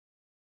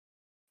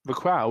 The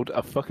crowd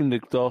are fucking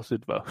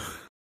exhausted, though.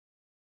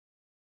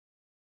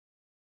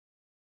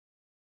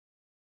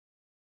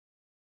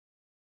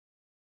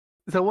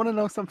 So I want to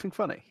know something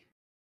funny.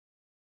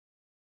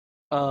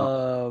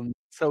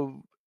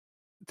 So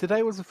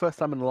today was the first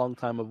time in a long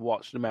time I've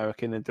watched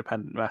American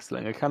independent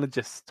wrestling. I kind of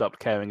just stopped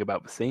caring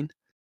about the scene.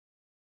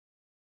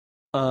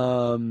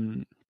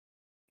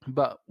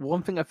 But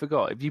one thing I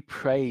forgot: if you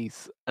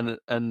praise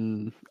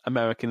an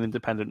American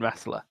independent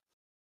wrestler,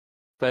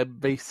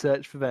 they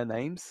search for their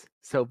names,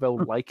 so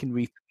they'll like and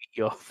retweet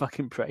your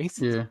fucking praise.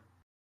 Yeah.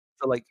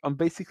 So, like, on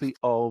basically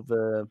all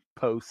the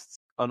posts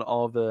on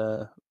all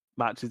the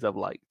matches I've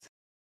liked,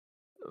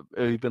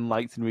 have been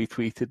liked and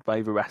retweeted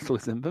by the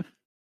wrestlers in them.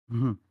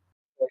 Mm-hmm.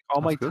 Like,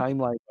 all my That's good.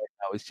 timeline right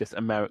now is just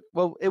American.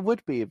 Well, it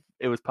would be if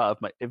it was part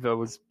of if I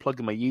was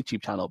plugging my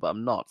YouTube channel, but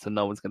I'm not, so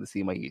no one's going to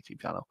see my YouTube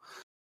channel.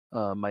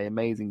 My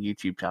amazing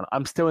YouTube channel.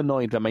 I'm still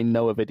annoyed that my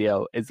Noah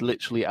video is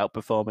literally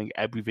outperforming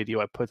every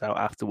video I put out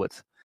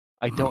afterwards.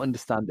 I don't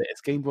understand it.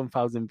 It's gained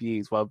 1,000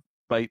 views while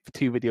my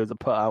 2 videos I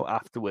put out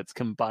afterwards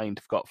combined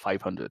have got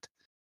 500.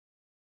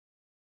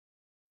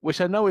 Which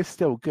I know is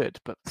still good,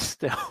 but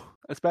still.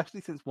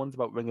 Especially since one's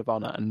about Ring of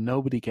Honor and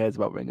nobody cares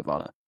about Ring of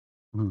Honor.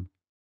 Mm.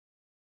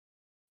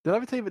 Did I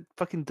ever tell you that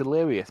fucking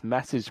Delirious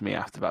messaged me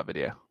after that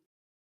video?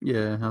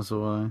 Yeah, that's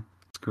all.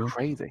 It's cool.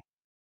 Crazy.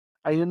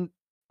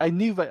 I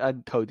knew that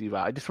I'd told you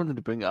that. I just wanted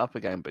to bring it up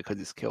again because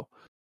it's cool.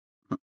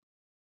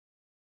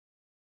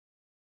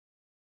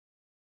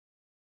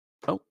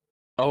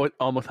 Oh, it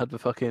almost had the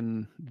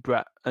fucking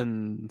Brett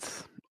and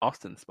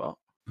Austin spot.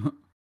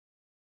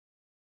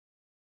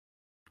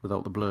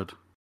 Without the blood.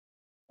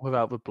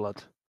 Without the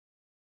blood.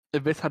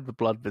 If this had the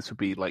blood, this would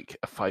be like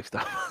a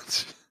 5-star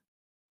match.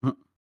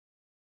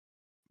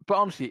 But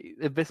honestly,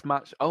 if this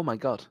match, oh my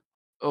god.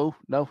 Oh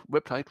no,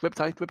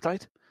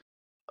 Riptide.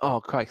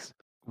 Oh Christ.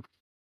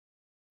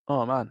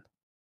 Oh man.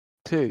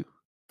 2,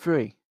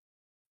 3.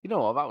 You know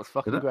what? That was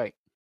fucking great.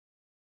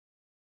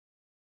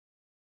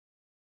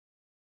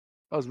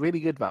 That was really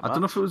good, that match. I don't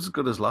know if it was as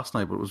good as last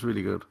night, but it was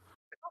really good.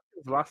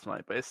 It was last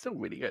night, but it's still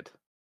really good.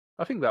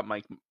 I think that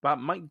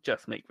might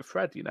just make the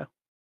thread, you know.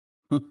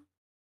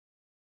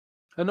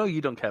 I know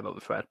you don't care about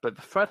the thread, but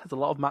the thread has a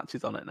lot of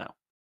matches on it now.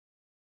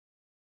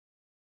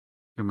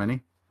 Too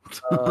many?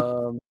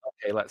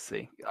 Okay, let's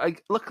see.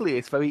 Luckily,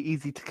 it's very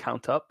easy to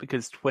count up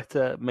because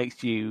Twitter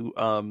makes you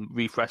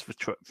refresh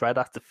the thread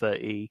after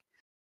 30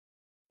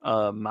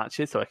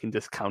 matches, so I can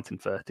just count in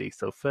 30.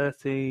 So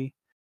 30,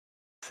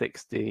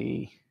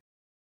 60,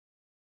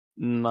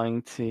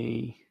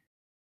 90,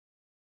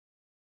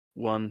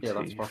 1, yeah, 2,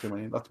 that's fucking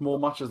many. That's more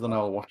matches than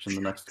I'll watch in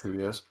the next 2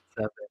 years.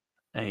 7,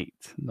 8,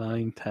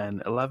 9,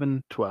 10,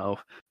 11,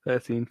 12,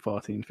 13,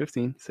 14,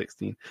 15,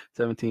 16,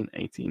 17,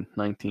 18,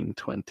 19,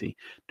 20,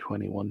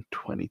 21,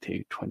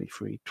 22,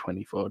 23,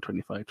 24,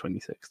 25,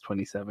 26,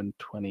 27,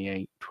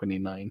 28,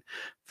 29,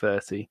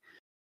 30.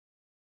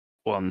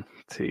 1,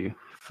 2,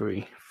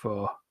 3,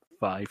 4,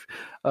 5.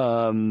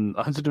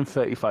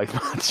 135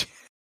 matches.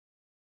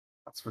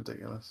 That's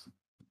ridiculous.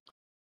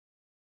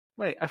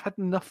 Wait, I've had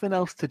nothing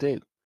else to do.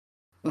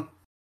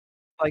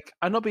 Like,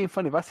 I'm not being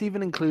funny. That's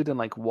even including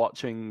like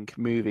watching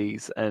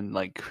movies and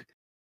like,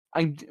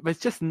 there's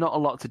just not a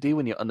lot to do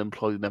when you're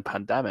unemployed in a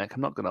pandemic.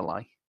 I'm not gonna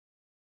lie.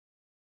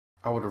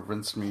 I would have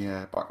rinsed me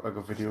backlog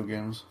of video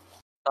games.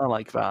 I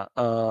like that.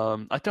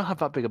 I don't have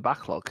that big a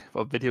backlog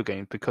of video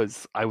games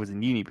because I was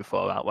in uni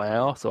before that, where I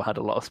also had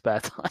a lot of spare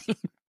time.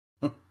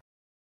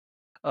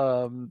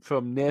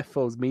 From Near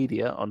Foes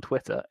Media on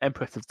Twitter,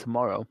 Empress of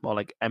Tomorrow, more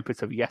like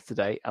Empress of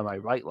Yesterday. Am I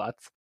right,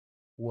 lads?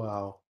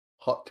 Wow.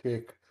 Hot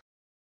take.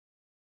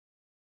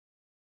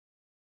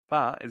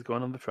 That is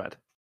going on the thread.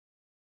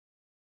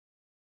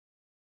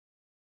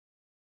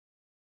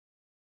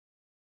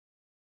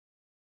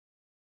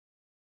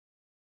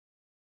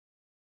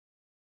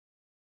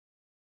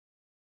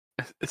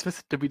 Is this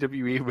a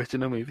WWE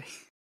original movie?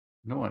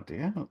 No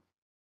idea.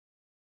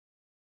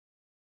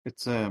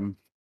 It's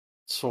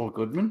Saul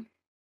Goodman.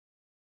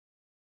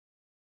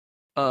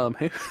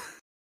 Who?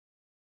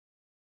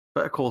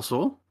 Better Call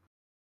Saul.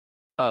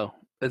 Oh,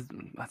 I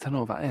don't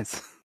know what that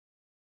is.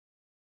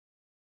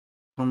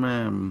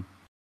 From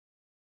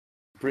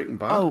Breaking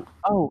Bad.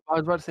 Oh, I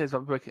was about to say it's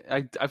about Breaking.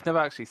 I've never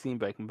actually seen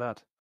Breaking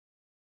Bad.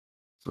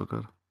 So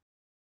good.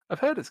 I've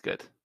heard it's good.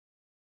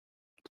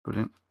 It's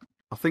brilliant.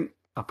 I think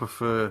I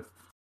prefer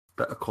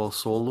Better Call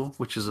Saul, though,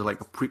 which is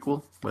like a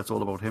prequel where it's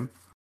all about him.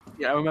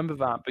 Yeah, I remember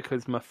that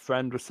because my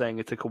friend was saying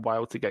it took a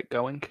while to get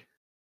going.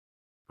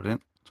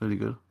 Brilliant. It's really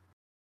good.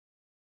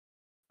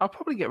 I'll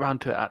probably get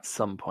around to it at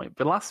some point.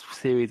 The last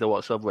series I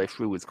watched all the way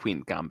through was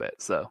Queen's Gambit,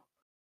 so.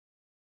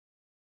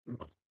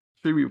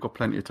 Sure, we've got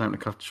plenty of time to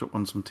catch up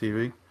on some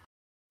TV.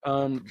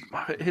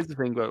 Here's the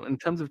thing, though. In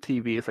terms of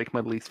TV, it's like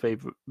my least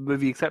favorite, with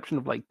the exception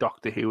of like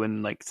Doctor Who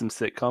and like some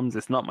sitcoms.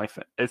 It's not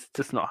it's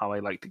just not how I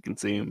like to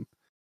consume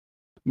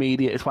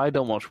media. It's why I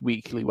don't watch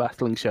weekly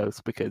wrestling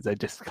shows because I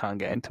just can't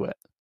get into it.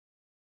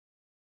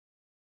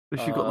 At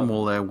least you got them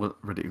all there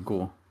ready to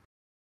go.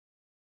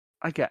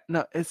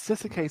 No. It's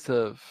just a case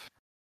of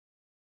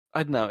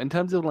I don't know. In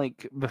terms of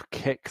like the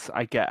kicks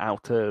I get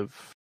out of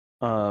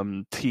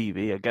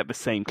TV, I get the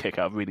same kick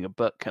out of reading a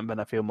book, and then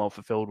I feel more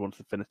fulfilled once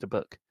I finish the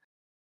book.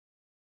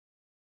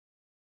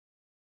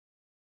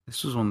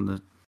 This was one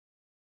of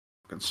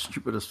the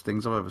stupidest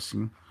things I've ever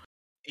seen.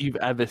 You've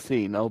ever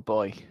seen? Oh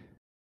boy!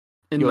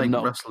 In like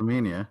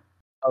WrestleMania.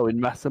 Oh,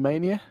 in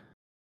WrestleMania?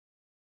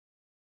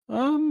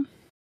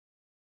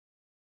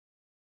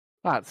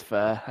 That's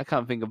fair. I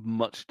can't think of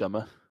much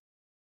dumber.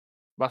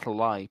 That's a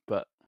lie,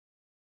 but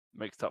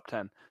makes top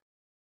 10.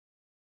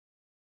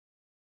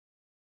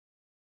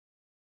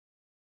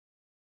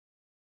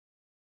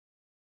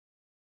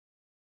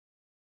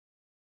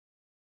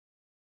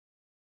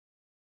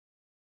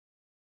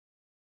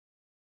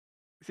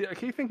 See, I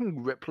keep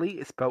thinking Ripley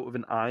is spelled with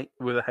an I,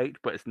 with a H,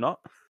 but it's not.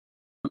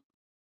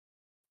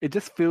 It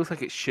just feels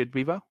like it should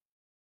be, though.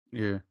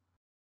 Yeah.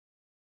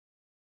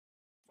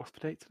 What's the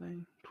date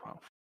today? 12th.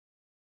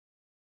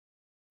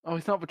 Oh,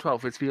 it's not the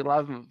 12th. It's the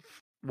 11th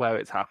where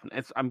it's happened.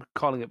 I'm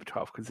calling it the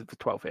 12th because it's the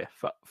 12th here.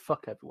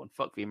 Fuck everyone.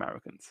 Fuck the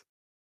Americans.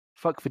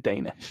 Fuck the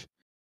Danish.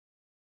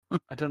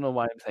 I don't know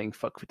why I'm saying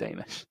fuck the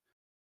Danish.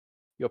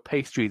 Your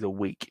pastries are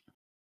weak.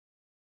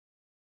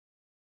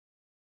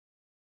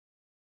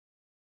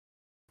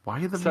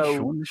 Why are they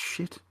showing this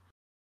shit?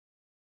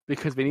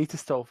 Because we need to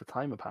stall for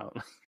time,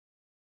 apparently.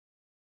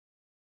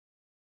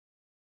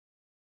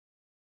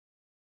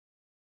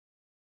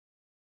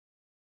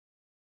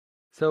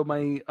 So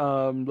my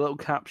little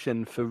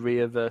caption for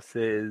Rhea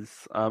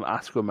versus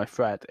Asuka and my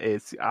Fred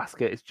is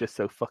Asuka is just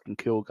so fucking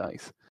cool,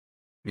 guys.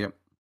 Yep.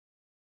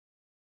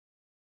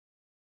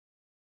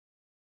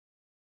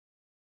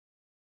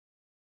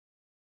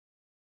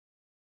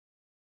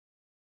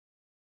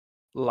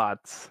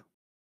 Lads.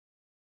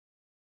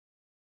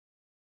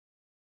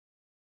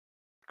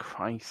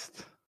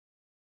 Christ.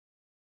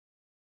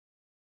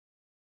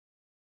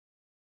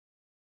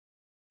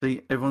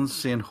 See, everyone's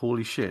saying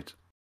holy shit,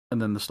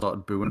 and then they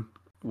started booing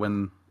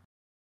when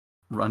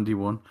Randy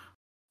won.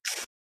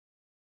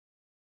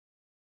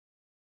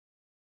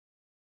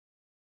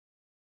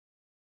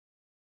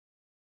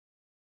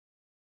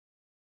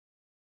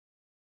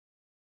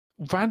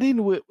 Randy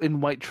in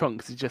white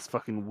trunks is just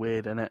fucking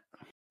weird, isn't it?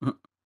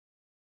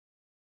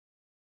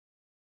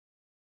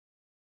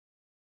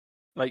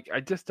 Like,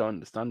 I just don't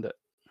understand it.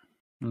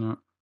 No.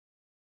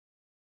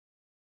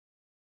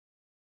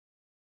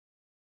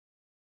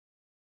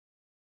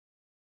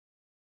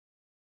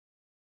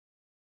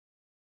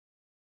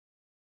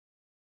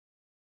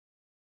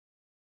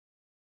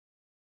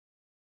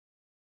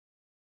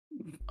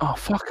 Oh,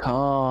 fuck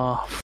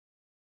off.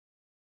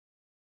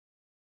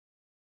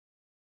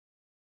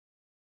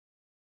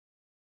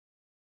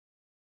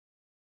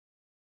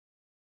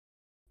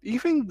 Do you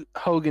think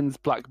Hogan's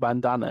black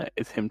bandana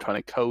is him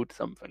trying to code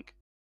something?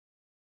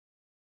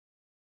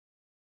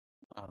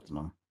 I don't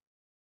know.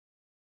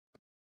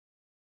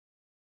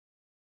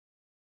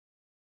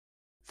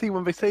 See,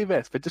 when they say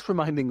this, they're just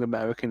reminding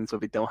Americans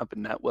that they don't have the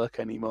network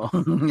anymore.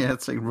 Yeah,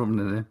 it's like rubbing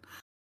it in.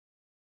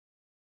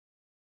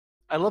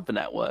 I love the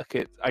network.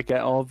 I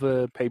get all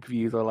the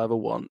pay-per-views I'll ever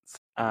want,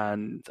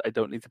 and I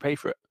don't need to pay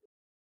for it.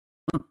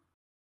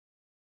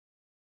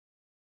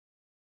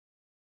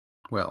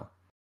 Well,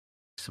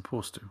 you're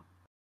supposed to.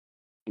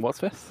 What's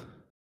this?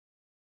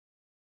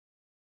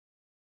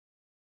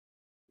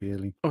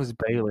 Really? Oh, it's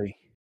Bailey.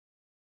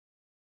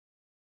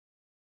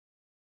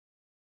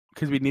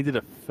 Because we needed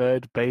a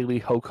third Bailey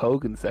Hulk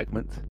Hogan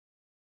segment.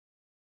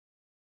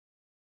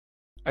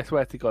 I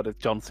swear to God, if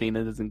John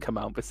Cena doesn't come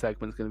out, this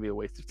segment's going to be a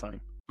waste of time.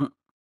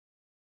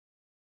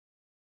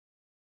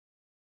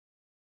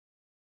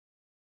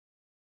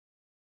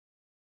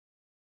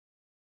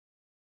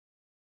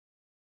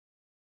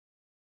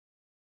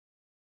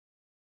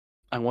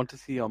 I want to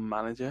see your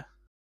manager.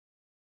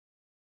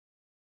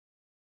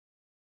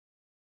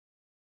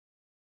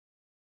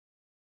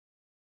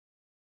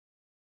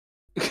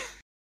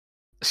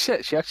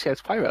 Shit, she actually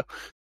has pyro.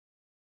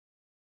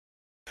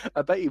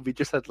 I bet you we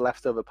just had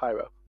leftover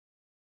pyro.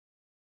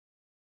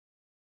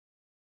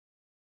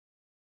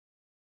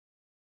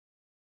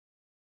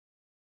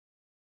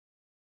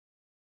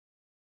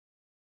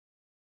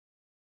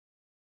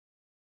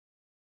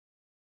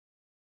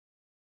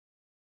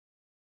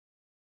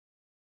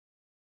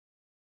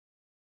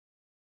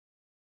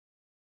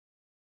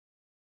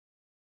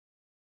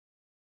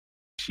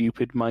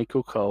 Stupid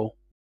Michael Cole.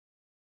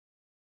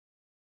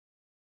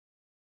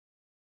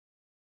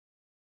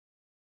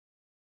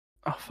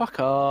 Oh, fuck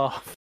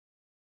off.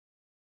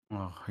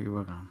 Oh, here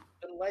we go.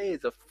 The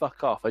layers of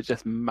fuck off are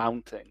just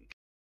mounting.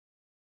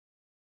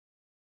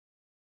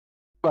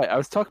 Right, I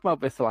was talking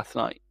about this last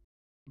night,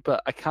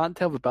 but I can't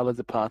tell the Bellas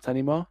apart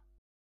anymore.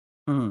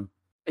 Hmm.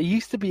 I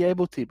used to be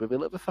able to, but they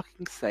look the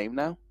fucking same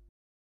now.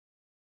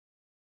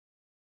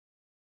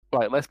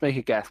 Right, let's make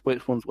a guess.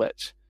 Which one's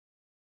which?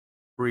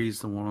 Bree's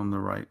the one on the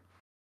right.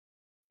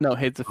 No,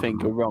 here's the thing.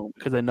 You're wrong,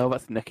 because I know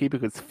that's Nikki,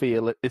 because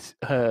Feel is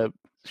her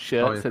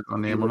shirt. Oh, yeah, says got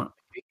a name Feel on it.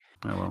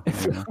 Oh, well.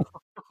 Yeah.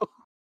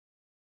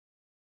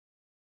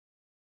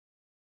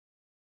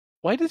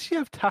 Why does she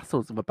have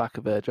tassels on the back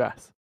of her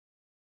dress?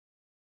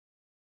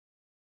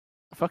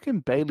 Fucking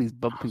Bailey's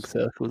bumping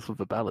circles with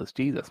the Bellas.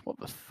 Jesus, what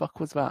the fuck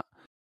was that?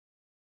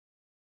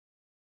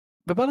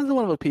 The Bellas are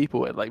one of the people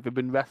where, like, they've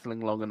been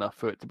wrestling long enough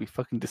for it to be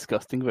fucking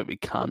disgusting that we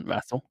can't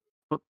wrestle.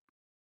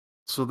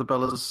 So the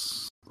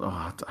Bellas... Oh,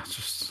 I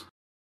just...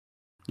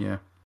 Yeah.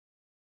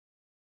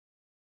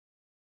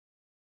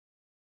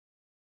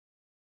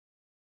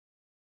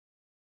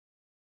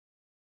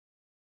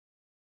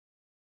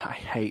 I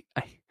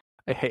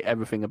hate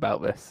everything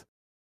about this.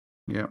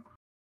 Yeah.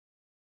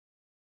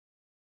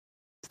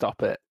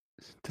 Stop it.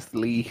 Just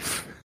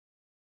leave.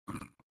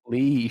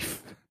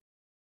 Leave.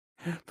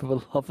 For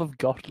the love of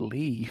God,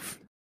 leave.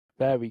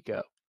 There we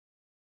go.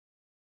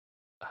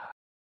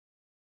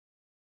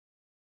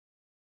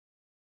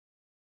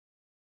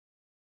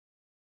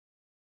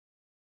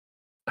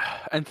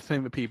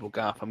 Entertain the people,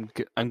 Garth. I'm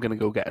going to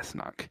go get a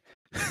snack.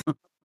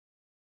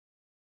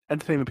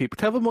 Entertain the people.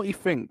 Tell them what you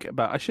think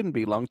about... I shouldn't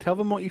be long. Tell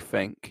them what you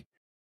think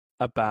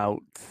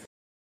about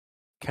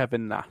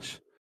Kevin Nash.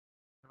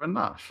 Kevin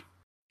Nash?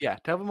 Yeah,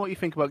 tell them what you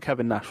think about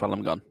Kevin Nash while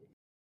I'm gone.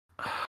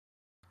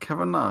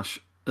 Kevin Nash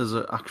is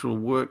an actual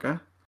worker.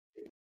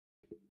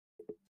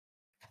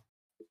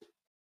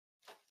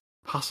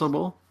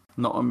 Passable,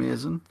 not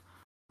amazing.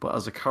 But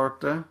as a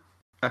character,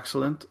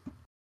 excellent.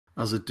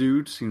 As a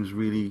dude, seems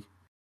really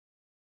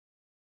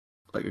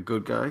like a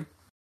good guy.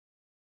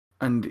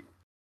 And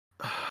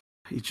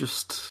he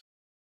just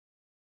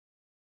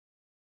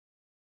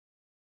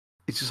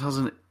has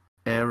an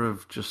air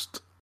of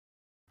just,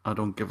 I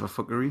don't give a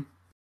fuckery.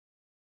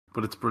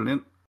 But it's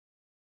brilliant.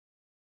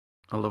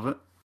 I love it.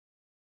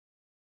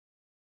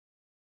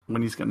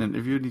 When he's getting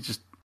interviewed, he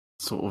just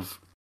sort of...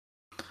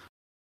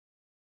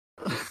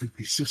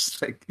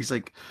 he's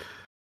like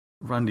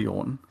Randy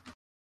Orton.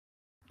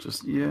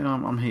 Just, yeah,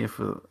 I'm here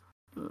for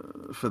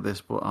this,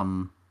 but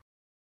I've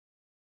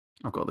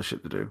got the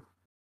shit to do.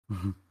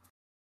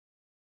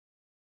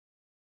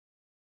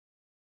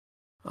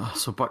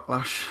 So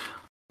Backlash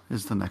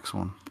is the next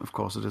one. Of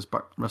course it is.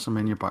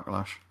 WrestleMania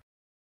Backlash.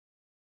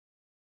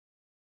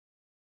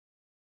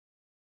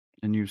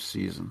 A new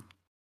season.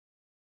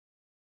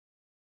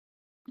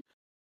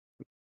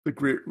 The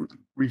great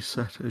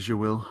reset, as you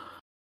will.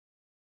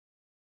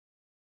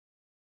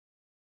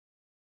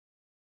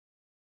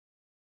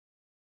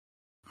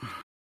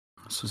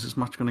 So is this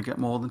match going to get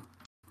more than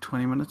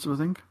 20 minutes, I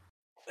think?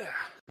 It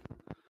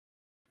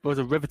was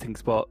a riveting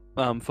spot.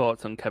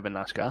 Thoughts on Kevin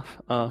Nash, Gaff?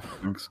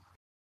 Thanks.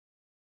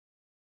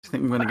 Do you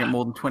think we're going to get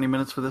more than 20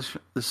 minutes for this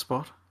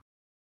spot?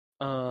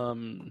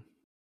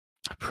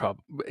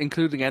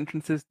 Including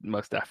entrances,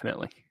 most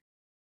definitely.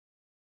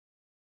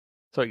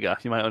 Sorry,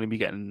 Gaff, you might only be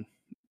getting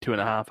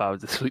 2.5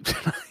 hours of sleep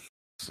tonight.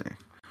 See.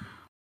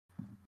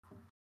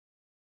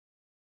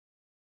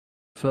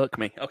 Fuck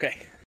me. Okay.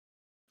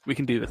 We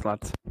can do this,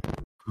 lads.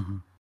 Mm-hmm.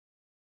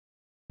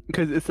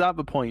 Because it's at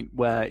the point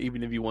where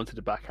even if you wanted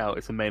to back out,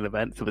 it's a main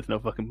event, so there's no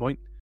fucking point.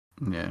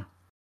 Yeah.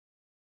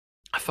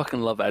 I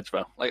fucking love Edge,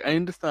 though. Like, I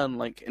understand,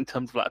 like, in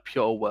terms of, like, a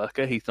pure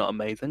worker, he's not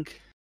amazing.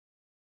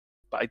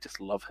 But I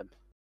just love him.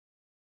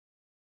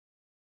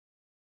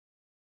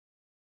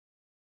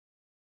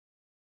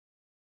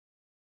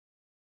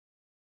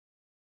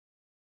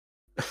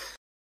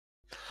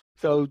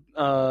 So,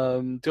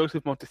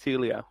 Joseph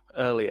Montesilio,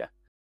 earlier,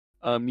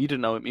 you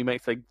didn't know him. He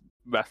makes, like,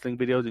 wrestling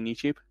videos on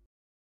YouTube.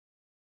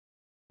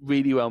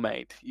 Really well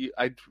made.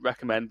 I'd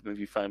recommend them if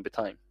you find the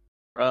time.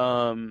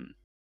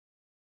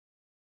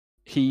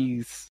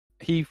 He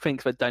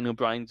thinks that Daniel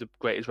Bryan's the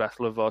greatest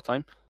wrestler of all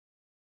time.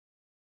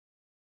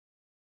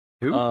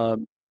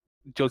 Who?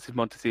 Joseph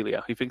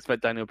Montesilio. He thinks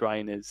that Daniel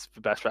Bryan is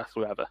the best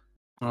wrestler ever.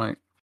 Right.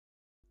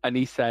 And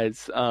he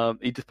says,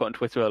 he just put on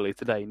Twitter earlier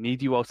today,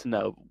 need you all to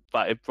know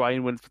that if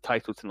Bryan wins the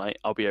title tonight,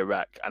 I'll be a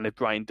wreck. And if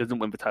Bryan doesn't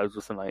win the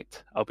title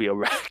tonight, I'll be a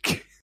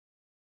wreck.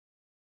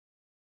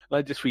 And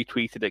I just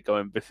retweeted it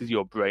going, this is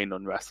your brain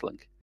on wrestling.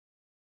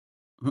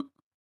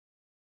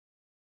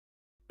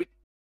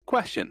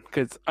 Question,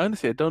 because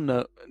honestly, I don't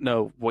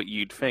know what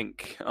you'd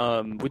think. Would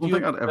I don't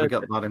think I'd ever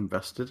get that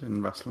invested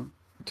in wrestling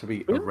to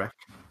be a wreck,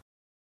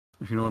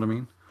 if you know what I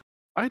mean.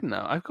 I don't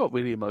know. I've got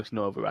really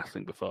emotional over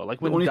wrestling before. Like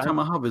the only time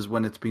I have is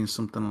when it's been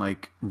something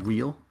like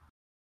real.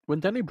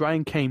 When Danny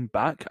Bryan came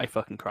back, I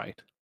fucking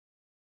cried.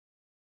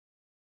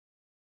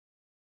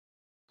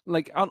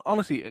 Like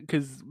honestly,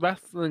 because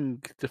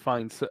wrestling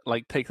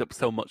takes up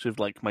so much of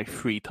like my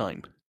free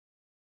time.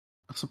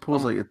 I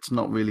suppose like it's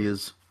not really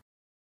as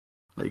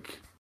like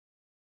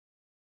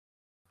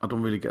I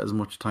don't really get as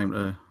much time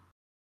to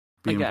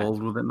be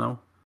involved with it now.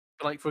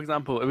 Like, for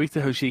example, Arita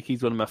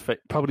Hoshiki's one of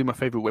probably my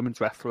favorite women's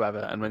wrestler ever,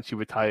 and when she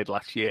retired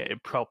last year,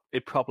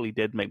 it probably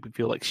did make me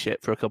feel like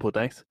shit for a couple of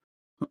days.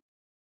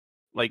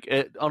 Like,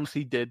 it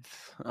honestly did.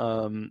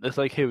 It's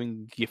like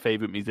hearing your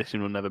favorite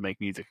musician will never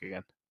make music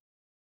again.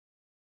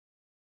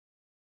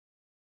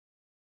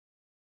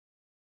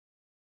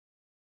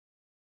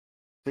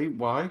 See,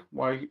 why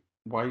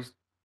is,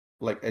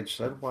 like Edge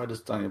said, why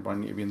does Daniel Bryan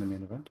need to be in the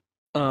main event?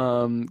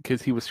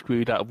 Because he was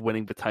screwed out of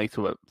winning the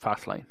title at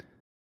Fastlane.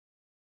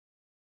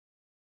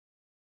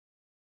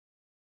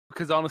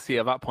 Because honestly,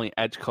 at that point,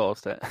 Edge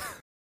caused it.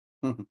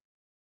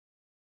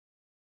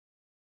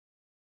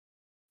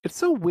 It's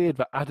so weird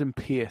that Adam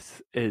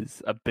Pearce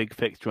is a big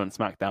fixture on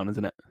SmackDown,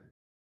 isn't it?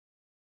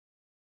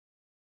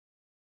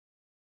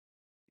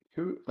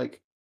 Who, like,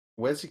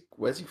 where's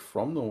he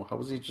from though? How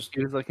was he just?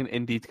 He was like an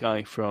indie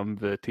guy from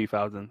the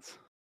 2000s.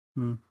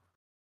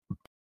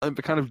 Like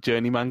the kind of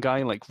journeyman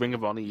guy, like Ring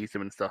of Honor used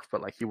him and stuff,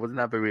 but like he was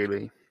never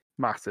really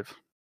massive.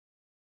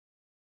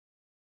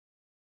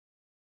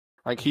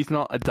 Like he's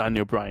not a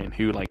Daniel Bryan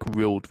who like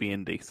ruled the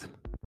indies.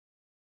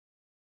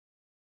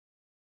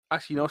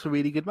 Actually, you know what's a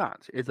really good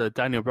match? It's a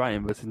Daniel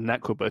Bryan versus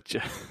Necro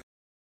Butcher.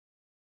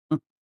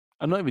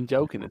 I'm not even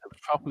joking. It's a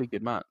properly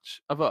good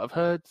match. I've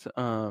heard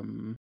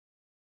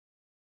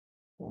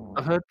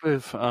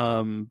with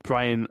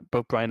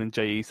both Bryan and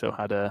Jey Uso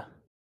had a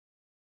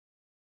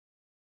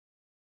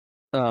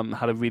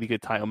really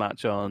good title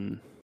match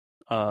on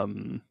a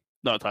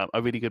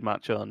really good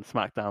match on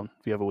SmackDown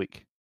the other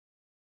week.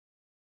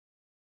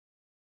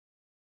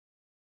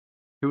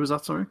 Who was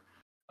that? Sorry.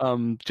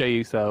 Jey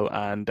Uso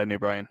and Daniel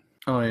Bryan.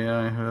 Oh yeah,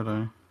 I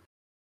heard.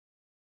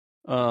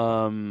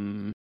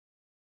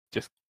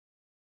 Just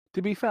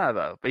to be fair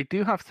though, they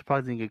do have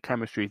surprisingly good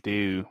chemistry.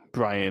 Do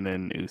Bryan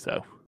and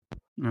Uso?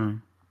 No.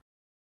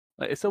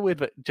 Like, it's so weird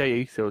that Jey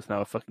Uso is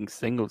now a fucking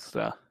singles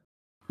star.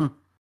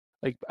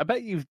 Like, I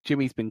bet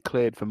Jimmy's been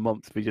cleared for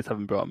months, but we just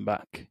haven't brought him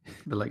back.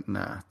 They're like,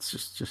 nah, it's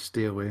just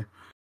stay away.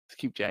 Let's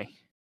keep Jey.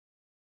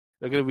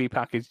 They're gonna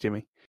repackage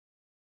Jimmy.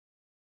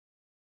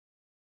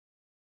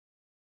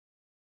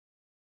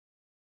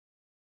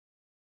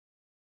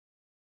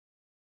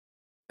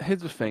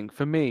 Here's the thing.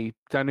 For me,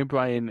 Daniel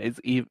Bryan is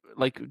either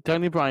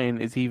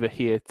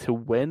here to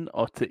win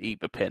or to eat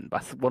the pin.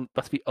 That's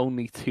the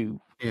only two.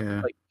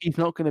 Yeah. Like, he's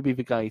not going to be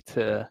the guy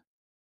to.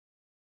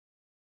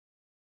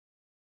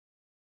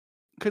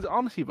 Because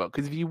honestly,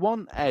 because if you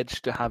want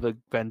Edge to have a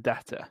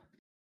vendetta,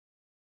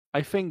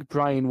 I think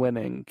Bryan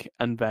winning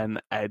and then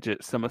Edge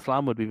at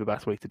SummerSlam would be the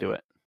best way to do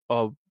it.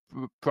 Or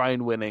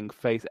Bryan winning,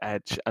 face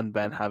Edge, and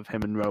then have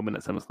him and Roman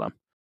at SummerSlam.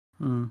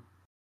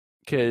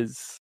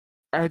 Because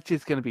Edge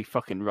is going to be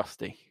fucking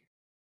rusty.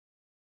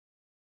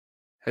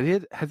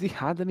 Has he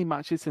had any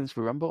matches since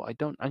the Rumble?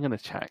 I'm going to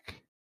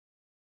check.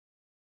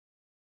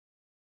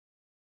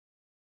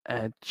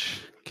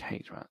 Edge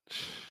cage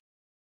match.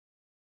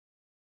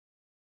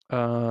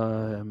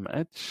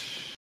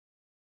 Edge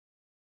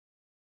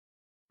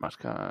match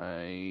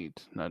guide.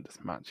 No,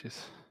 just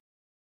matches.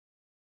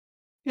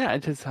 Yeah,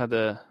 Edge has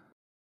had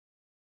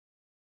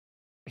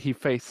he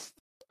faced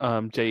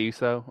Jey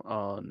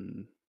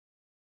Uso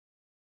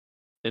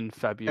in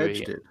February.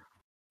 Edge did.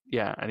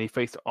 Yeah, and he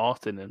faced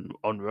Orton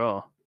on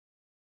Raw.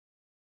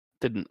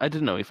 I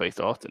didn't know he faced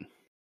Orton.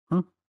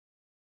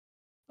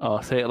 Oh,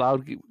 say it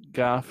loud,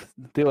 Garth.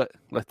 Do it.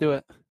 Let's do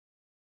it.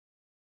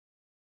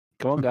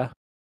 Come on, Garth.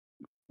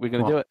 We're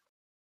gonna do it.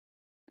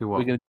 Do what?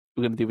 We're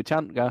gonna do the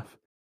chant, Garth.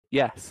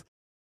 Yes.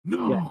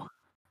 No.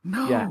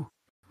 No. Yeah. No.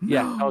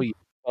 Yeah. Oh, you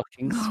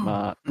fucking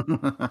smart.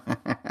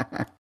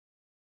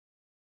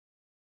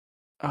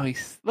 Oh,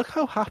 look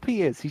how happy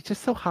he is. He's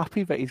just so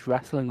happy that he's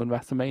wrestling on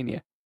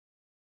WrestleMania.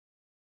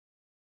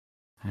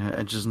 Yeah,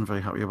 Edge isn't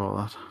very happy about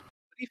that.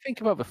 What do you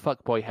think about the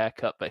fuckboy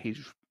haircut that he's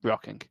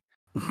rocking?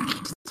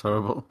 It's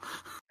terrible.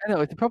 I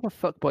know, it's a proper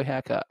fuckboy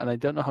haircut, and I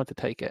don't know how to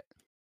take it.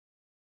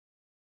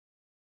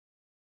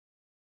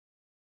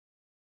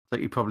 Like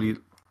he probably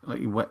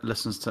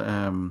listens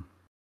to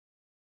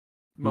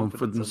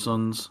Mumford and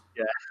Sons.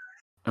 Yeah.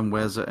 And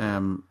wears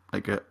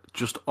like a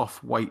just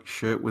off-white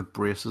shirt with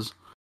braces.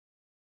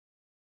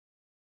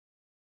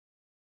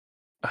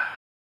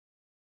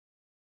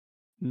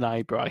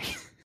 Nah, bri.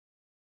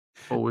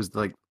 It's always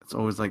like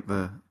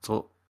the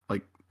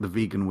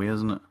vegan way,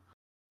 isn't it?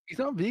 He's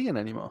not vegan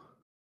anymore.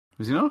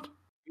 Is he not?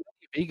 He's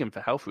only vegan for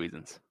health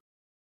reasons.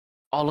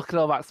 Oh, look at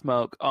all that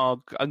smoke.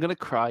 Oh, I'm gonna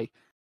cry.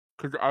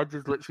 Because Edge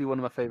is literally one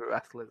of my favourite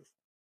wrestlers.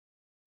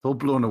 It's all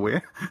blown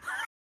away.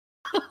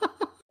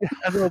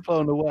 I'm all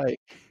blown away.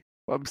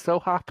 I'm so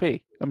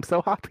happy. I'm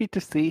so happy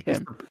to see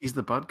him. He's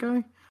the bad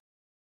guy?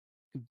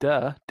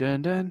 Duh.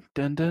 Dun dun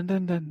dun dun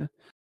dun dun.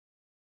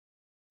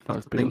 I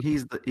think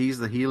he's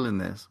the heel in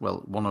this.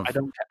 Well, one of. I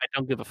don't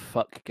give a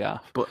fuck,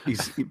 Gaff. But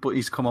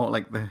he's come out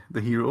like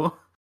the hero.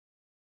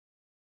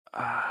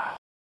 That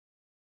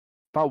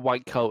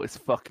white coat is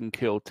fucking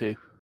cool too.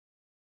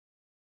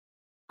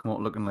 Come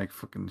out looking like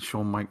fucking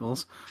Shawn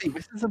Michaels. See,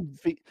 this is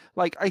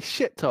like I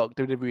shit talk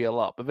WWE a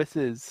lot, but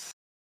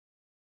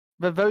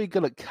they're very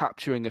good at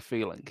capturing a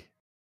feeling.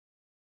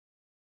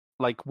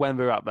 Like when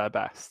they're at their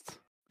best.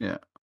 Yeah.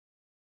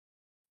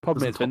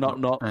 Problem is they're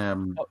not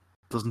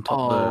doesn't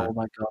top the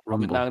my god!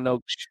 Rumble.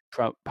 No,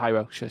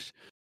 pyro, shush.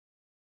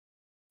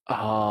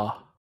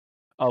 Oh,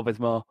 there's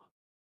more,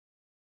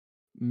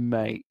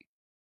 mate.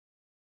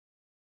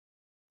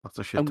 That's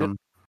a shit ton.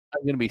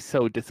 I'm gonna be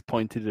so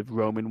disappointed if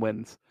Roman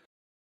wins.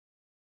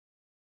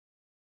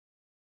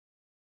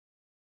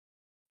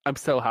 I'm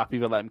so happy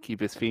they let him keep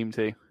his theme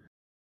too.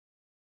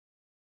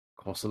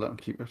 Of course, they let him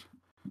keep it.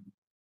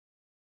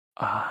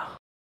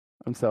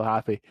 I'm so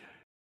happy.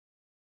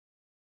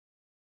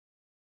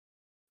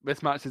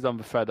 This match is on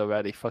the thread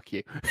already. Fuck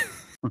you.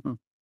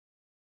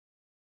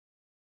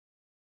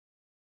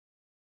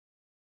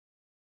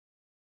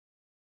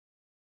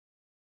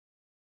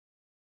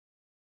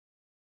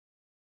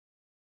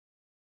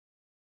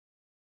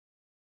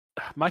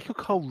 Michael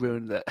Cole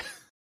ruined it.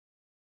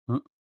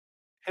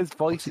 His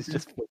voice is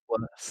just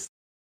worse.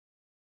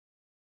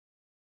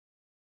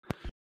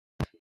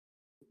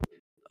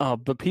 Oh,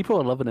 but people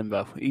are loving him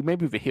though. He may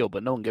be the heel,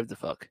 but no one gives a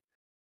fuck.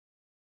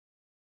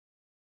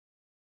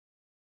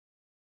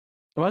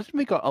 Imagine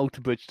we got Alter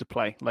Bridge to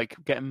play, like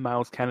getting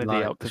Miles Kennedy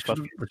out to fuck.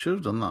 They should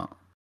have done that.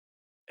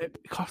 It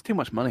costs too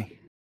much money.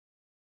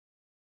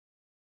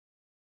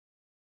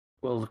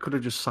 Well, they could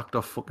have just sacked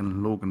off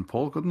fucking Logan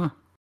Paul, couldn't they?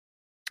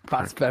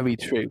 That's very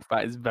true.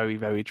 That is very,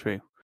 very true.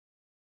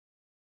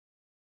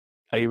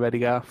 Are you ready,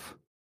 Garth?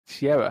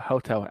 Sierra,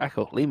 Hotel,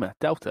 Echo, Lima,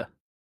 Delta,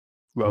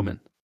 Roman.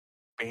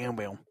 Bam,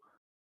 bam.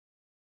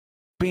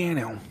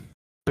 Bam,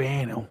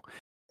 bam.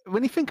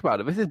 When you think about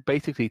it, this is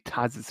basically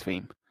Taz's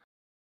theme.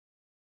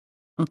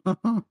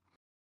 Oh,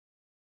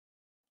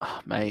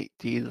 mate,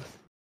 Jesus.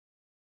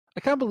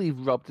 I can't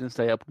believe Rob didn't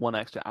stay up 1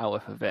 extra hour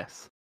for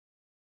this.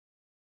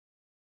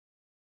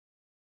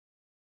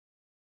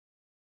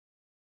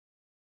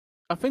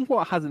 I think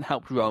what hasn't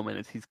helped Roman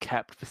is he's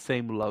kept the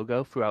same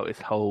logo throughout his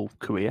whole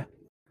career.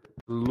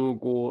 The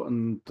logo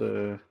and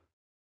the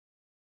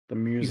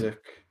music.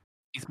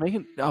 He's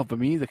making... Oh, the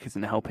music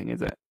isn't helping,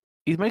 is it?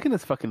 He's making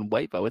us fucking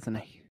wait, though, isn't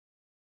he?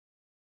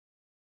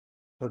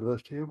 Head of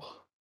this table.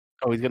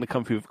 Oh, he's going to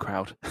come through the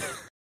crowd.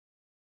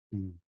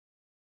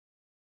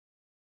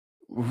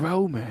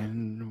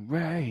 Roman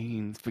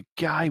Reigns, the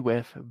guy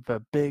with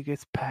the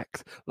biggest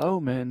pecs.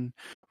 Roman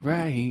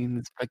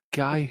Reigns, the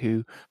guy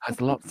who has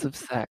lots of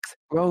sex.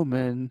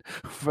 Roman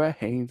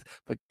Reigns,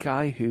 the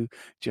guy who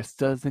just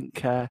doesn't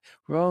care.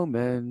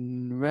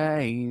 Roman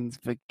Reigns,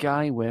 the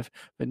guy with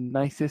the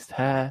nicest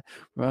hair.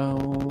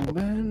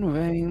 Roman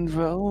Reigns,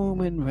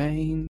 Roman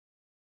Reigns.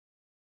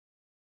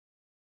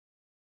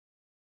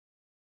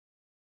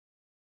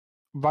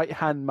 Right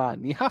hand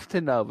man. You have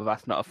to know that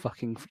that's not a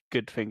fucking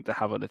good thing to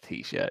have on a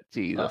t-shirt.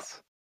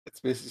 Jesus. It's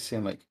basically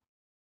saying like,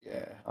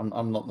 yeah,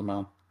 I'm not the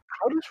man.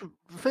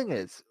 The thing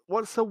is,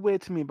 what's so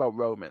weird to me about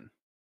Roman?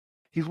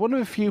 He's one of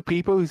the few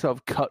people who sort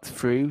of cut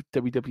through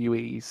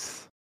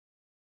WWE's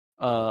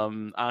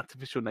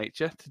artificial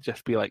nature to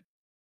just be like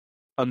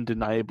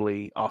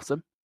undeniably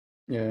awesome.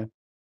 Yeah.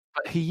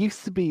 But he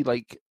used to be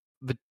like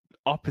the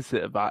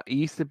opposite of that. He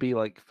used to be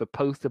like the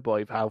poster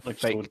boy of how Like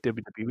fake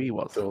WWE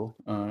was. So,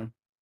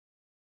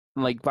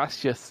 Like, that's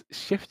just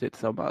shifted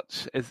so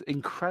much. It's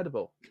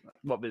incredible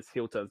what this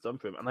heel turn's done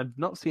for him. And I've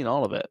not seen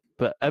all of it,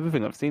 but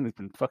everything I've seen has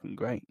been fucking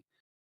great.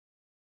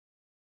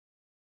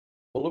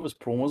 all of his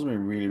promos have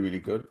been really, really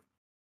good.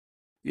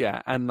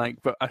 Yeah, and like,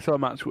 but I saw a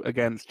match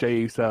against Jey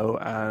Uso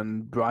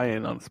and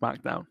Bryan on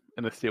SmackDown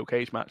in a steel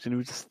cage match, and he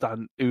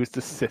was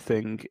just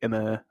sitting in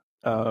a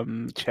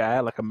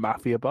chair like a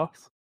mafia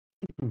boss.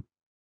 Mhm.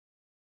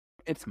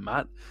 It's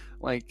mad.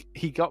 Like,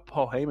 he got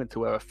Paul Heyman to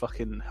wear a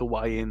fucking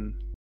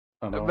Hawaiian.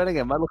 I know. Then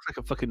again, that looks like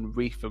a fucking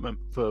wreath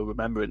for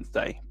Remembrance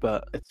Day.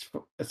 But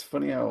It's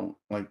funny how,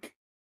 like,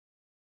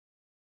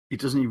 he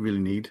doesn't even really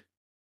need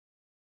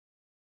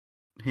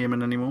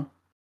Heyman anymore.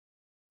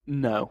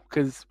 no,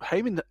 because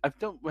Heyman. I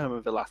don't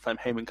remember the last time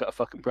Heyman cut a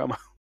fucking promo.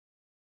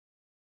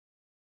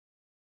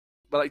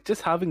 But like,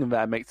 just having him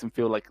there makes him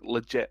feel like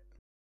legit.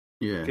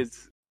 Yeah.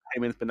 Because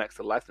Heyman's been next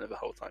to Lesnar the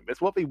whole time.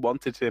 It's what they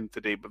wanted him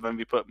to do, but then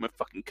we put him with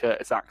fucking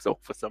Curtis Axel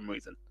for some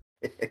reason.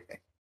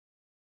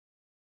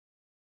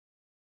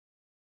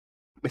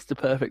 Mr.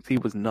 Perfect, he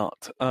was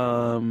not.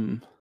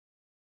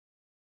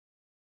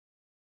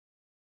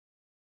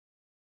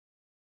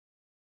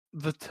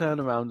 The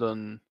turnaround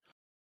on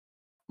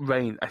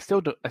Reigns, I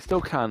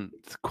still can't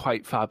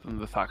quite fathom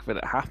the fact that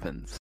it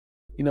happens.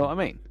 You know what I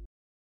mean?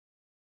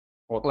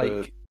 What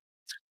Like,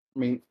 I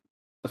mean,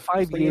 the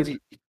 5 thing years, is,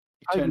 he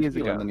 5 turned years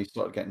heel ago. and then he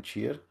started getting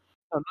cheered.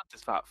 No, not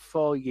just that.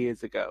 4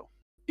 years ago,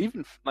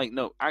 even like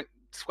no,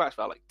 scratch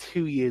that. Like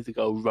 2 years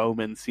ago,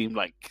 Roman seemed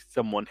like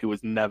someone who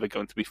was never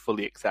going to be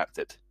fully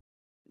accepted.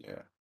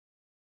 Yeah.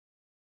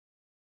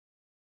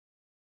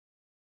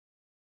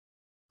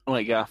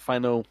 Like, yeah,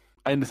 final.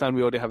 I understand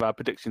we already have our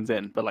predictions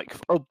in, but like,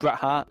 Bret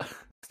Hart,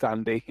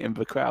 Sandy in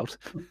the crowd.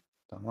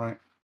 Damn right.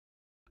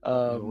 He's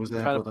always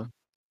there, Final brother.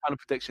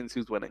 predictions.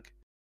 Who's winning?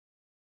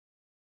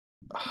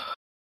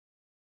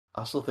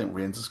 I still think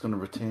Reigns is going to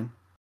retain.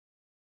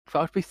 That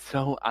would be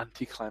so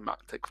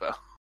anticlimactic, though.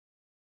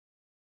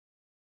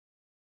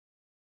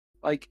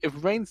 Like,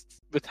 if Reigns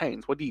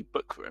retains, what do you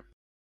book for him?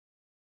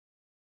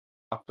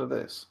 After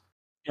this?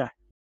 Yeah.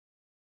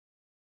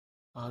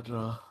 I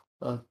don't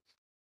know.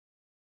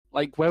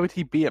 Like, where would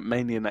he be at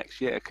Mania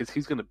next year? Because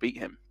who's going to beat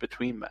him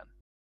between men?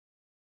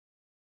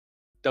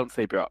 Don't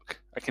say Brock.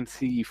 I can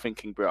see you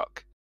thinking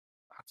Brock.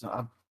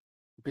 I'd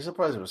be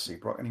surprised if I see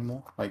Brock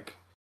anymore. Like,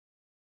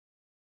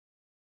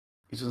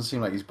 he doesn't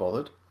seem like he's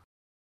bothered.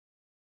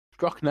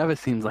 Brock never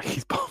seems like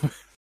he's bothered.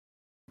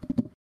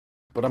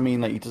 But I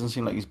mean, like, he doesn't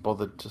seem like he's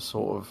bothered to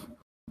sort of.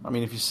 I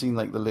mean, if you've seen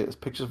like the latest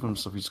pictures of him and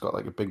stuff, he's got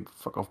like a big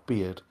fuck off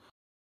beard,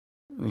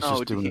 and he's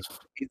just doing this.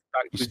 He's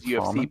back to his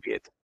UFC farming.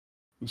 beard.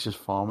 He's just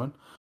farming.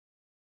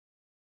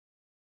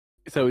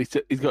 So he's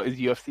got his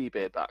UFC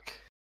beard back.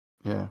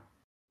 Yeah.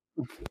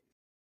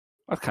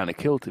 That's kind of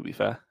cool, to be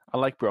fair. I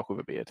like Brock with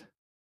a beard.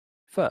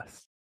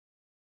 First.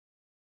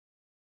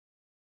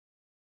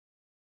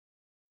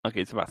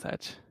 Okay, so that's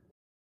Edge.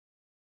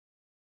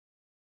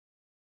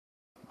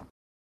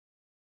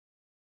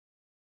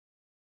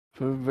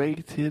 For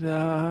rated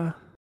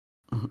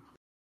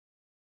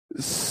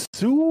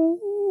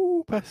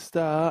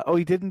superstar. Oh,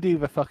 he didn't do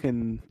the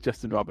fucking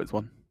Justin Roberts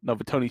one. No,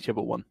 the Tony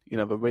Chibble one. You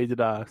know, the rated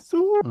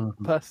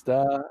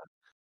superstar.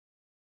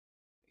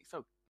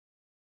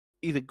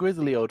 He's a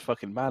grizzly old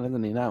fucking man,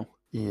 isn't he now?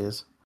 He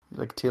is. He's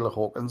like Taylor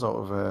Hawkins out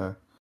of a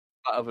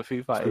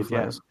Foo Fighters,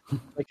 yeah.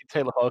 Like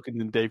Taylor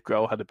Hawkins and Dave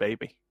Grohl had a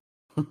baby.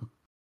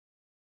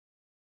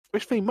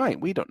 Which they might,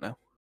 we don't know.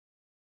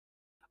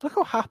 Look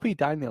how happy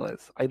Daniel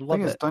is. I love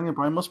it. Daniel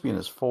Bryan must be in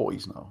his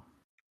 40s now.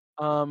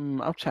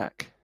 I'll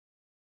check.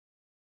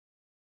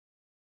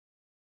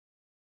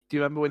 Do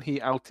you remember when he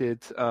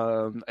outed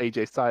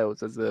AJ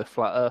Styles as a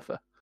flat earther?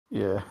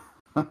 Yeah.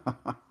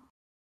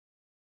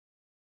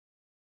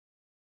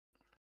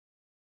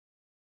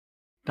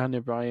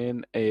 Daniel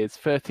Bryan is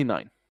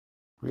 39.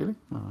 Really?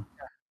 Oh.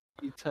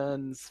 He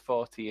turns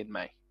 40 in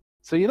May.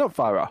 So you're not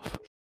far off.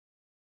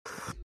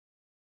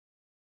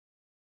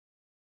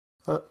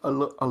 I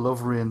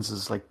love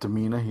Reigns' like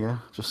demeanor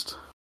here. Just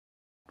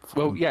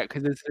well, yeah,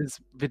 because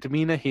the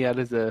demeanor he had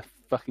as a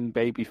fucking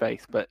baby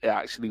face, but it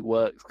actually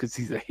works because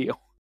he's a heel.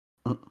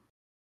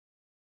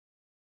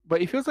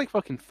 But he feels like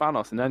fucking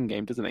Thanos in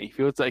Endgame, doesn't he? He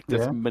feels like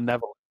this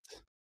malevolent.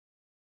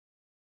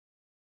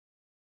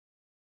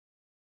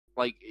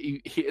 Like he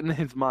in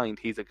his mind,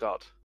 he's a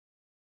god.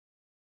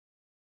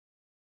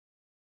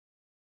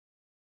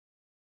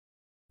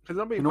 You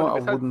know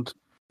what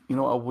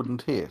I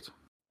wouldn't hate?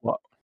 What?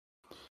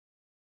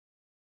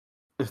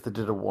 If they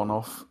did a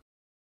one-off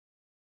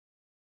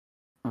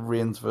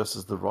Reigns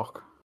versus The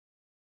Rock.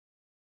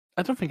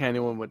 I don't think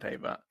anyone would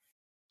hate that.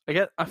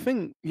 I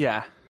think,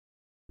 yeah.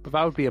 But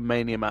that would be a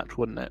Mania match,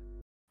 wouldn't it?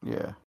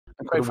 Yeah.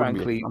 And quite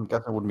frankly, I'm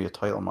guessing it wouldn't be a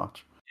title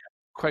match.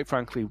 Quite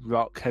frankly,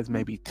 Rock has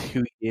maybe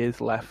 2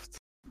 years left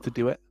to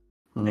do it.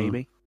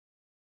 Maybe.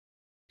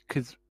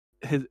 Because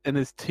in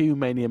his 2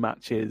 Mania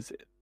matches,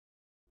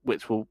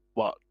 which were,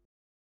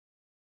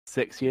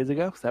 6 years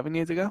ago? 7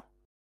 years ago?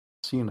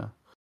 Cena.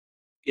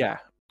 Yeah.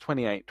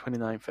 28,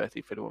 29,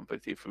 30, 31,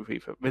 32,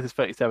 33. This is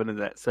 37,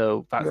 isn't it?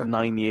 So that's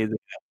 9 years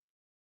ago.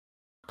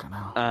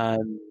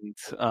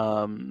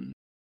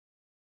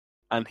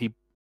 And he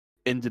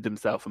injured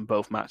himself in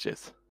both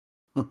matches.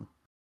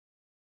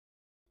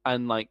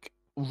 And like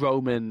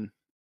Roman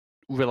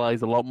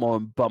relies a lot more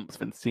on bumps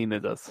than Cena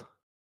does.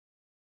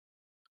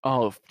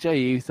 Oh, Jey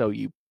Uso,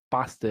 you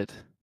bastard.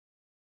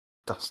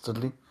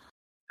 Dastardly.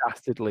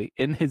 Dastardly.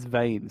 In his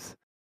veins.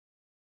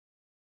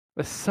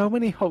 There's so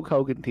many Hulk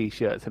Hogan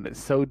t-shirts, and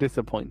it's so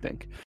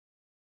disappointing.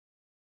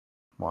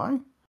 Why?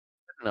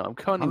 No, I'm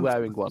currently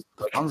wearing one.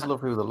 The fans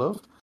love who they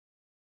love.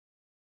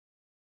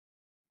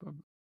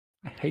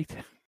 I hate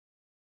it.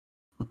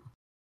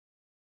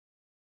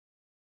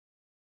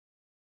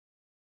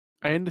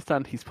 I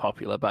understand he's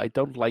popular, but I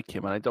don't like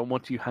him, and I don't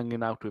want you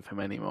hanging out with him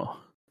anymore.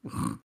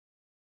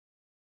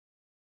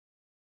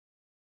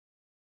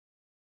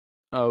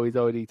 Oh, he's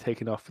already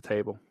taken off the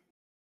table.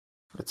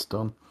 It's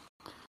done.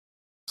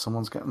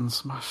 Someone's getting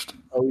smashed.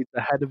 Oh, he's the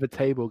head of the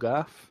table,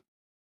 Gaff.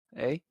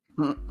 Eh?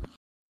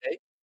 Eh?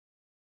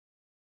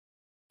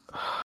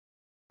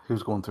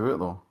 Who's going through it,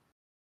 though?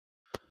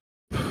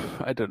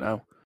 I don't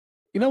know.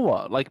 You know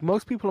what? Like,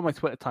 most people on my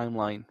Twitter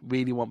timeline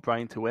really want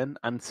Bryan to win,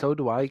 and so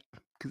do I.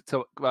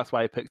 So that's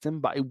why I picked him,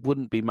 but I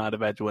wouldn't be mad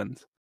if Edge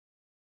wins.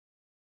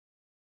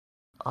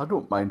 I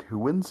don't mind who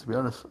wins, to be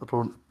honest. I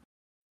don't.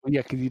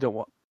 Yeah, because you don't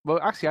watch. Well,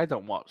 actually, I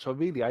don't watch, so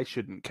really I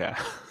shouldn't care.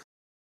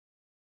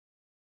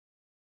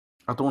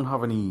 I don't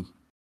have any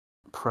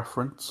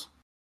preference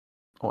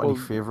or any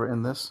favourite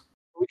in this.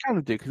 We kind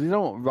of do, because we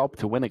don't want Rob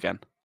to win again.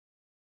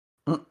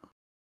 Who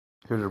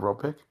did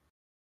Rob pick?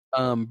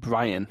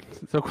 Bryan.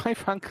 So quite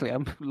frankly,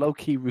 I'm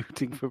low-key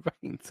rooting for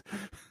Reigns.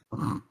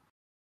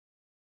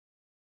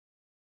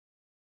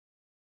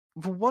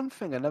 For one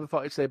thing, I never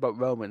thought I'd say about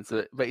Roman,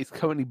 that he's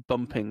currently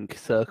bumping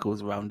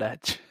circles around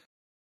Edge.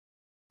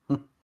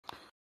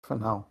 For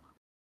now.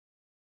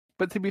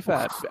 But to be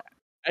fair,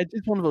 Edge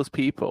is one of those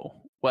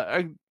people.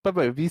 Well, by the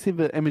way, have you seen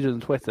the images on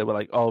Twitter where,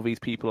 like, all these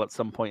people at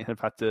some point have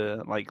had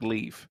to, like,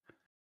 leave?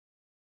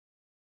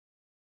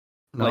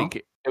 No. Like,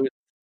 it was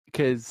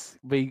because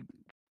they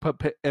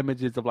put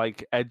images of,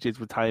 like, Edge's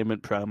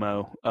retirement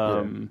promo,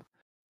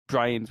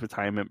 Bryan's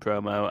retirement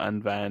promo,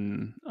 and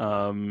then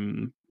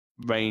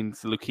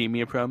Reigns'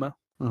 leukemia promo.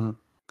 Mm-hmm.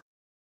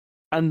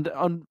 And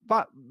on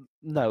that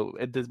note,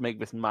 it does make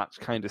this match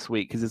kind of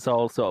sweet because it's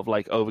all sort of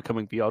like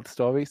overcoming the odd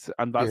stories,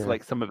 and that's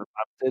like some of the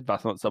fans did.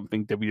 That's not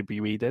something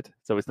WWE did,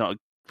 so it's not a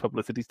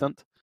publicity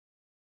stunt.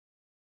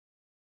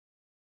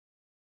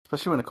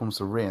 Especially when it comes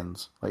to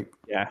Reigns, like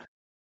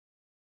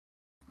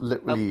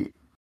literally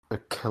a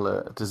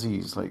killer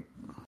disease. Like,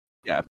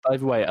 yeah. By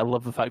the way, I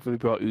love the fact that we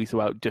brought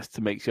Uso out just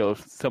to make sure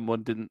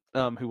someone didn't,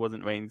 who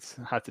wasn't Reigns,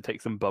 had to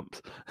take some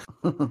bumps.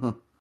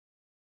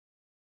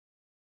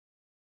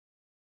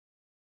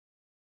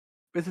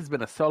 This has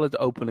been a solid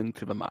opening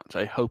to the match.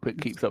 I hope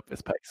it keeps up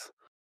this pace.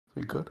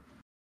 Pretty good.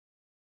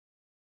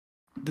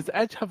 Does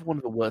Edge have one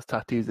of the worst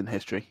tattoos in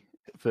history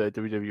for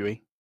WWE?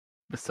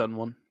 The sun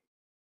one?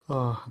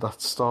 Oh,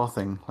 that star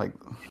thing. Like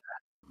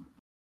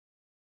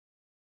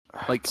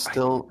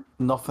still,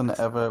 nothing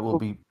ever will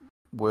be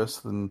worse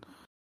than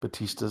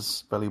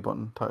Batista's belly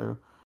button tattoo.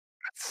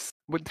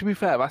 But to be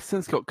fair, that's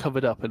since got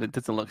covered up and it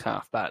doesn't look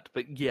half bad.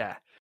 But yeah.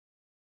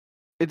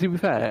 To be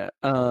fair,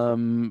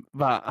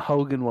 that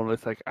Hogan one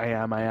looks like I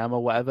am,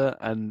 or whatever,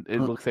 and it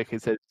looks like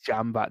it says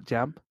jam bat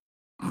jam.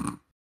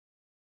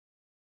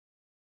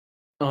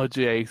 Oh,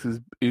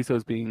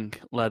 Uso's being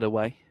led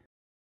away.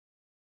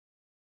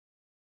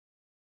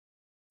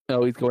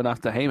 Oh, he's going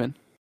after Heyman.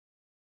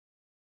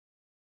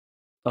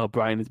 Oh,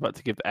 Bryan is about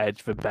to give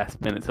Edge the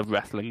best minutes of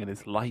wrestling in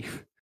his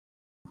life.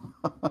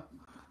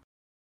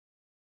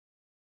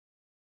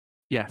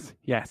 Yes.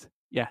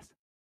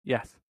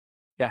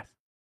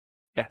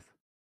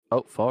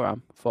 Oh,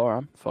 forearm.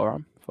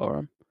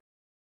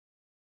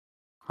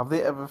 Have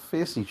they ever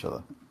faced each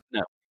other?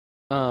 No.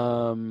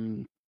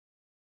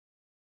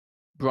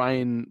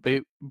 Bryan,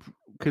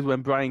 because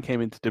when Bryan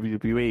came into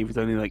WWE, it was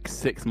only like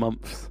 6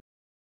 months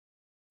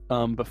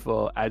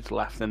before Edge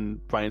left,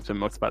 and Bryan spent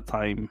most of that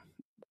time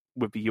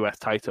with the US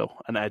title,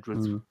 and Edge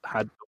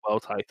had the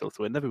world title,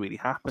 so it never really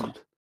happened.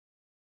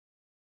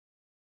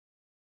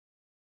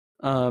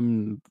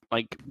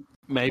 Like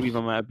maybe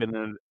there might have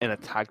been in a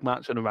tag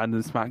match on a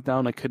random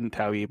SmackDown. I couldn't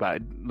tell you,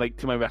 but like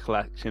to my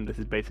recollection, this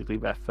is basically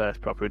their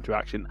first proper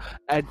interaction.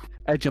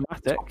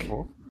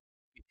 Edge-o-matic.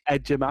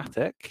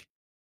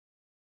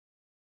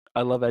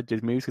 I love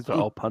Edge's moves because they're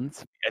all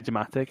puns.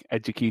 Edge-o-matic,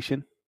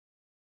 education.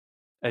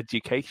 Better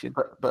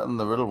than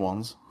the riddle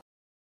ones.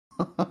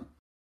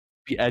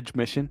 The Edge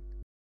mission.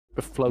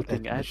 The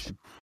floating edge.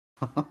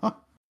 The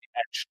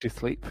edge to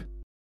sleep.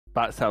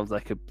 That sounds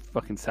like a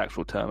fucking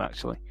sexual term,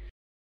 actually.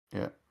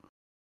 Yeah.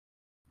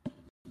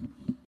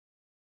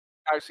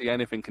 Actually,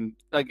 anything can,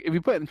 like, if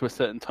you put it into a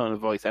certain tone of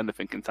voice,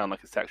 anything can sound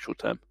like a sexual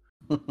term.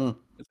 It's like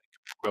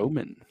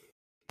Roman.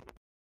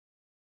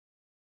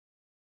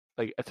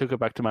 Like, I took her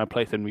back to my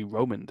place and we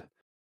Romaned.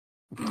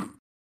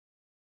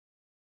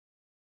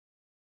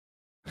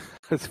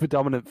 It's the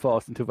dominant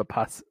force into the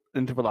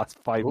last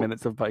 5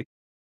 minutes of my.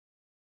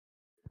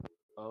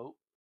 Oh,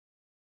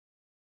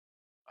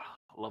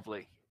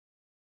 lovely.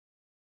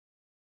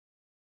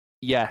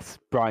 Yes,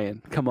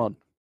 Bryan, come on.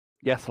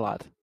 Yes,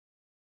 lad.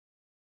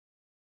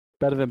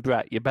 Better than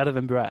Brett. You're better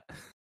than Brett.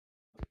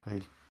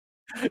 Hey.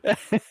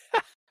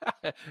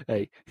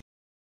 Hey.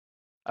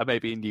 I may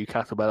be in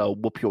Newcastle, but I'll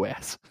whoop your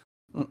ass.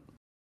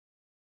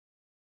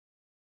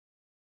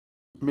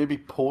 Maybe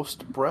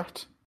post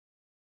Brett.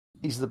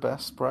 He's the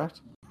best, Brett.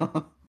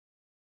 I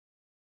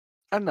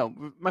don't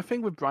know. My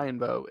thing with Brian,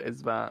 though,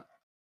 is that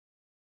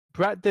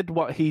Brett did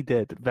what he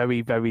did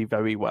very, very,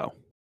 very well.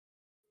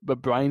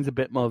 But Brian's a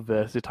bit more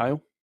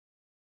versatile.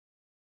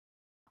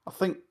 I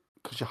think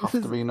because you have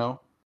to be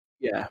now.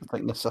 Yeah. It's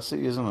like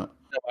necessity, isn't it?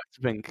 That's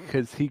the thing,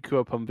 because he grew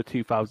up on the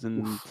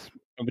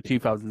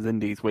 2000s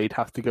indies, where he'd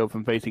have to go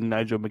from facing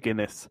Nigel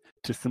McGuinness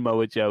to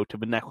Samoa Joe to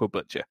the Necro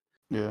Butcher.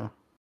 Yeah.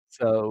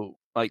 So,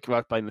 like,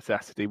 right by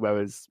necessity,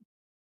 whereas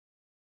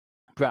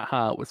Bret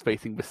Hart was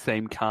facing the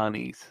same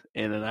carnies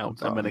in and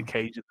out, and then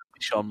occasionally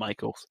Shawn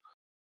Michaels.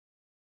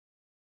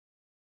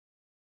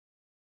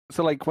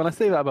 So, like, when I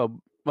say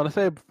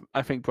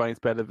I think Brian's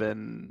better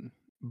than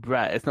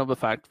Bret, it's not the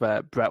fact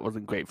that Bret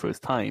wasn't great for his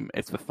time,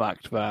 it's the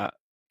fact that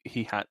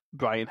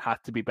Brian had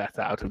to be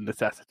better out of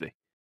necessity.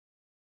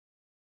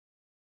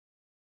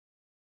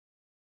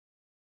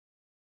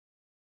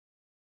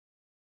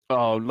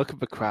 Oh, look at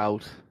the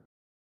crowd.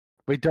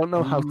 We don't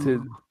know how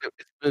to.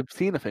 It's the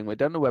Cena thing. We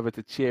don't know whether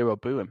to cheer or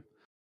boo him.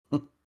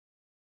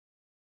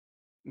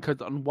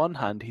 Because on one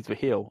hand, he's the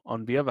heel.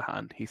 On the other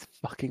hand, he's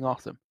fucking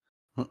awesome.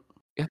 He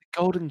had a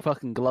golden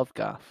fucking glove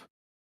gaff.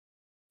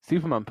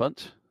 Superman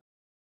punch.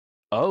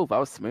 Oh, that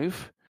was smooth.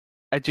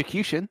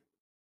 Execution.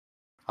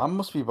 I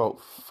must be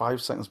about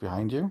 5 seconds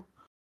behind you.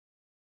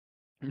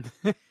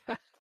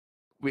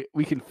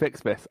 We can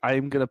fix this. I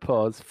am going to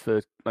pause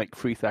for like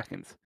 3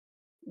 seconds.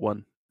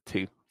 1,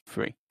 2,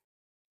 3.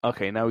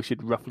 Okay, now we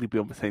should roughly be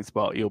on the same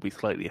spot. You'll be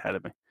slightly ahead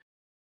of me.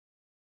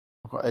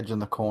 I've got Edge in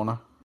the corner.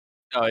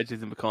 Oh, Edge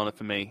is in the corner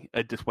for me.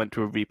 I just went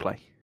to a replay.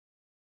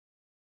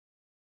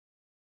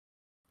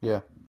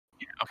 Yeah.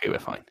 Okay, we're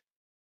fine.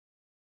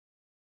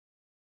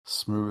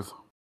 Smooth.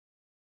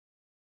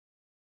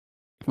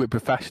 We're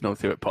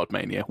professionals here at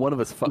Podmania. One of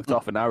us fucked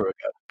off an hour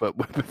ago, but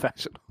we're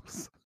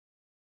professionals.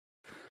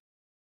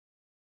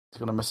 He's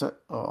going to miss it?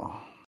 Oh.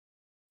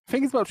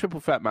 Thing is about triple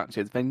threat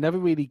matches, they never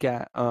really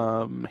get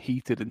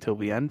heated until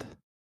the end.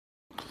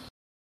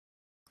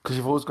 Because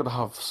you've always got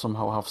to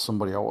somehow have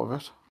somebody out of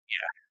it.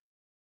 Yeah.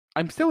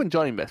 I'm still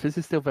enjoying this. This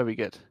is still very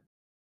good.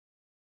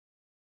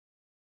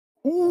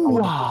 Ooh!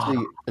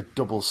 A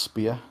double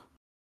spear.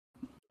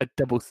 A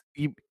double...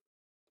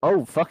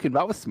 Oh, fucking,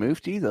 that was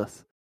smooth.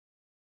 Jesus.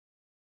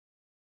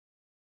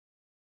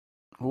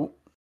 Oh.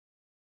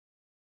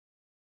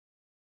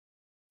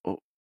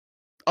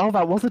 Oh,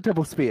 that was a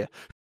double spear.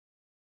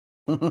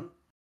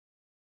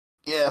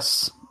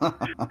 Yes.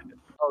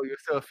 Oh, you're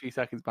still a few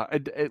seconds back.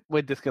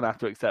 We're just going to have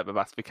to accept that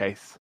that's the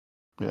case.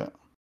 Yeah.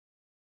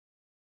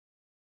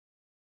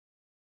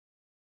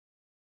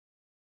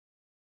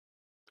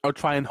 I'll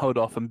try and hold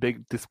off on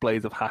big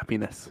displays of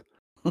happiness.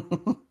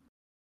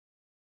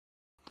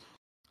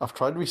 I've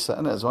tried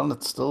resetting it as well, and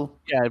it's still...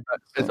 Yeah, but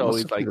it's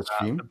always like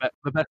that.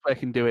 The best way I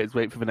can do it is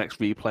wait for the next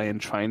replay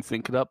and try and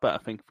sync it up, but I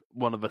think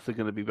one of us are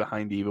going to be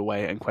behind either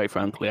way, and quite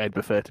frankly, I'd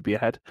prefer to be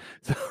ahead.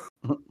 So...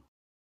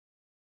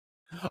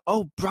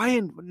 Oh,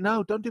 Brian,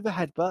 no, don't do the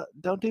headbutt.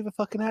 Don't do the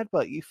fucking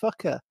headbutt, you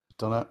fucker.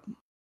 Done it.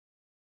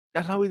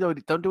 That's how we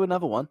already... Don't do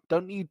another one.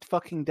 Don't you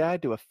fucking dare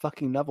do a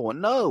fucking another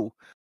one. No!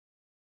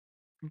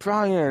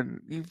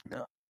 Brian,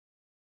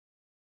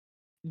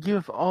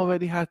 you've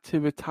already had to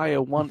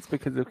retire once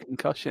because of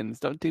concussions.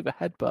 Don't do the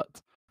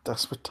headbutt.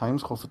 Desperate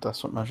times call for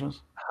desperate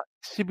measures.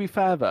 To be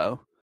fair,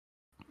 though,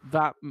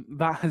 that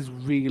has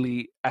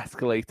really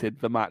escalated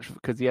the match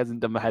because he hasn't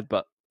done the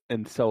headbutt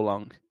in so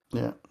long.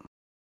 Yeah.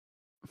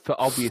 For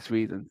obvious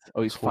reasons.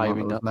 Oh, he's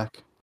firing up.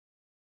 Neck.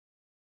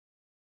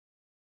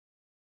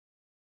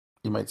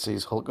 You might see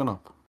his hulking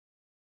up.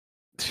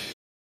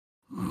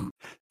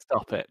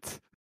 Stop it.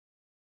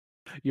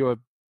 You're a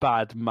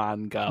bad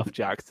man, Garth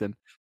Jackson.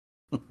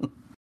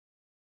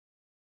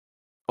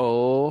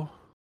 Oh.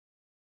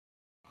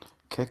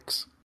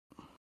 Kicks.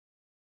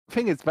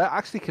 Thing is, they're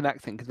actually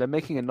connecting because they're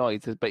making a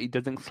noise, but he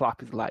doesn't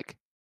slap his leg.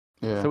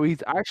 Yeah. So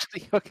he's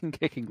actually fucking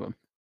kicking them.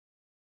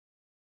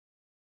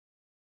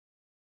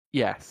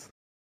 Yes.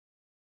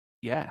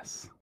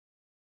 Yes.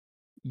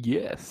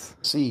 Yes.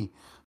 See.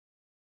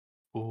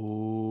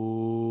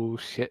 Oh,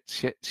 shit.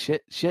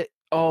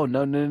 Oh,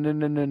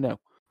 no.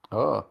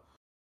 Oh.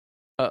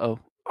 Uh-oh.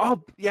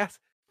 Oh, yes.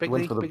 Big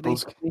Went knee,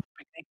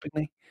 big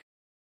knee.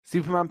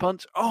 Superman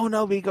punch. Oh,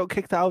 no, we got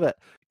kicked out of it.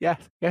 Yes.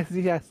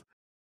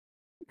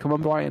 Come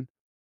on, Brian.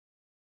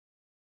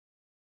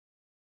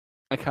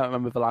 I can't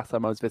remember the last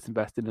time I was this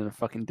invested in a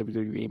fucking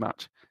WWE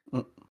match.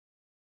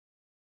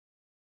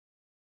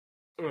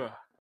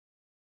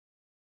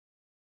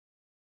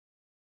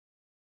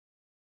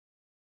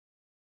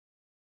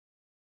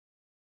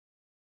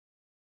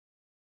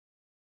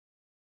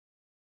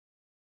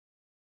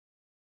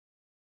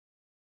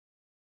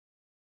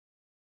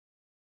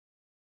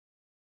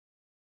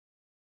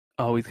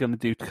 Oh, he's going to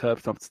do curb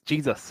stomps.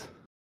 Jesus.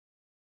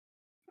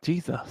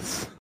 This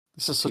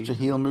is such a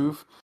heel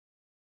move.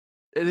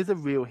 It is a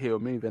real heel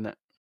move, isn't it?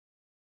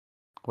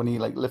 When he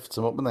lifts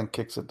him up and then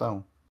kicks it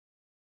down.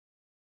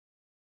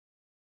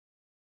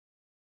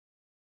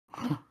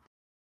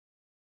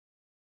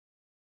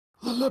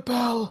 The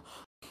lapel!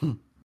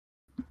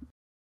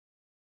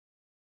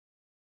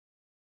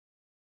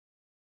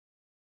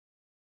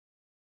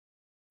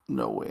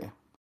 No way.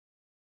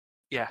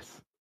 Yes.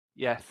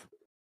 Yes.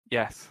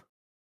 Yes.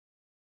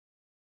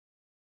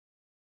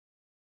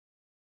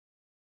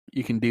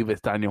 You can do this,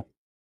 Daniel.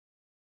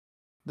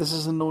 This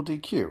is a no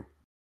DQ.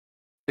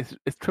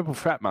 It's triple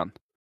threat, man.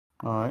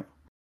 All right.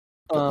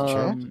 Got the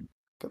chair.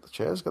 Got the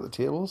chairs. Got the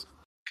tables.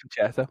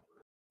 Concerto.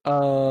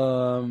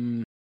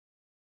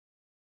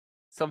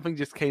 Something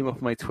just came off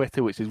my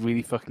Twitter, which is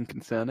really fucking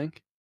concerning.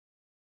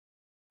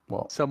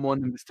 What?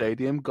 Someone in the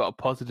stadium got a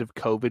positive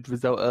COVID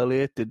result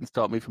earlier. Didn't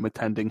stop me from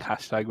attending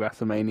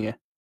 #WrestleMania.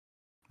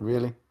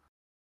 Really?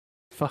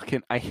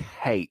 Fucking, I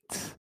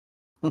hate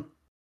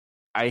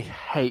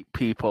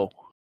people.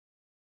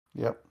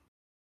 Yep.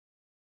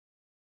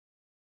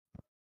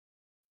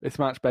 This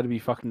match better be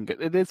fucking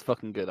good. It is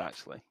fucking good,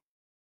 actually.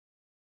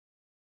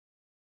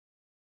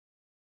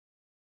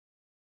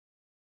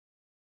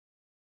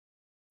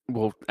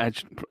 Well,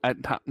 Edge...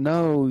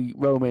 No,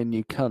 Roman,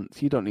 you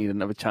cunt. You don't need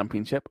another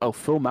championship. Oh,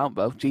 full mount,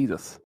 though.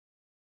 Jesus.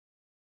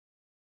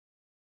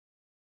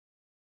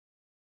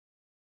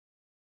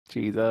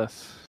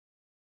 Jesus.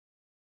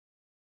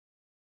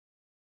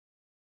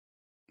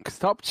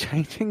 Stop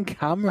changing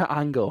camera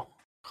angle.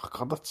 Oh,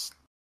 God, that's...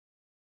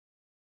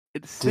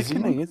 It's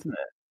sickening, isn't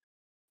it?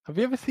 Have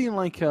you ever seen,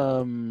 like,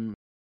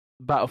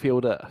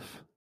 Battlefield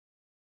Earth?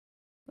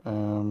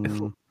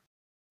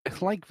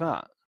 It's like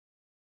that.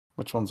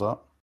 Which one's that?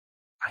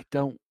 I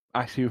don't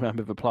actually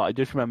remember the plot. I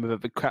just remember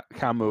that the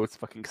camera was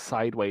fucking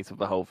sideways of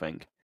the whole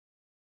thing.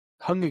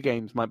 Hunger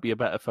Games might be a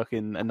better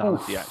fucking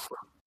analogy, actually.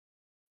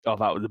 Oh,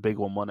 that was a big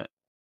one, wasn't it?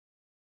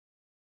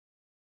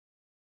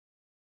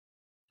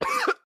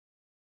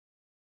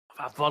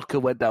 That vodka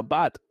went down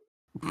bad.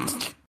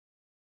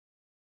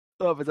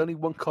 Oh, there's only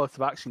one course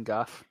of action,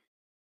 Gaff.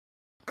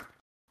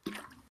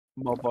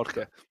 More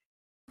vodka.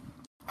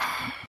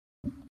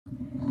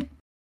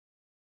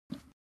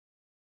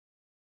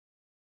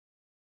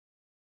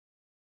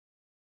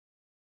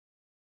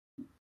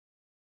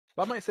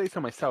 I might say so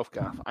myself,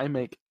 Gaff. I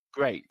make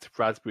great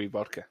raspberry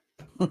vodka.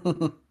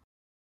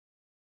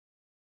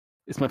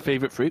 It's my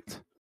favourite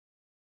fruit.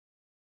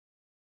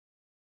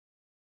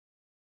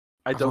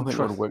 I don't think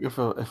trust it would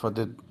work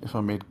if I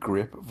made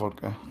grape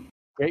vodka.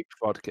 grape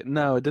vodka.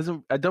 No, it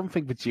doesn't. I don't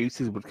think the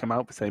juices would come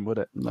out the same, would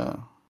it?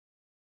 No.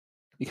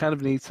 You kind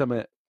of need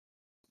some.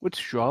 Would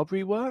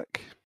strawberry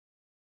work?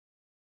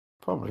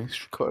 Probably.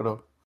 Should cut it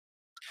up.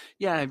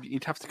 Yeah,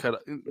 you'd have to cut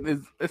up.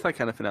 It's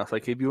like anything else.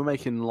 Like if you were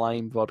making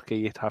lime vodka,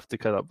 you'd have to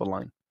cut up the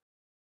lime.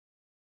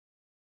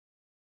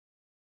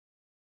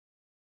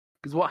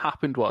 Because what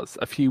happened was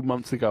a few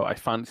months ago, I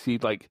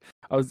fancied I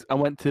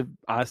went to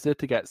Asda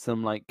to get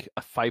some like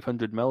a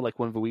 500ml, like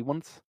one of the wee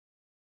ones,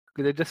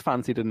 because I just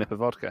fancied a nip of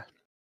vodka.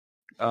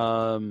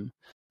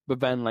 But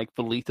then like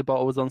the liter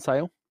bottle was on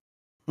sale,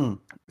 so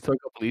I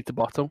got the liter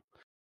bottle,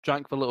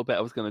 drank the little bit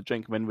I was going to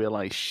drink, and then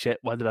realized, shit,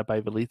 why did I buy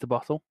the liter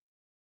bottle?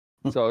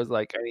 So I was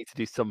like, I need to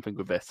do something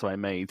with this, so I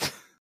made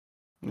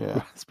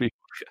raspberry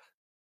vodka.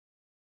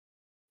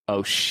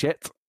 Oh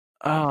shit!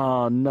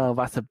 Oh no,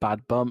 that's a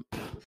bad bump.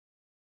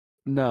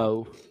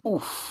 No.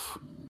 Oof.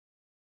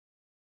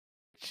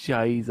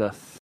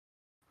 Jesus.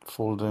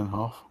 Folded in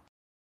half.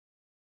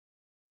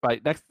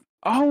 Right, next.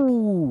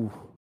 Oh!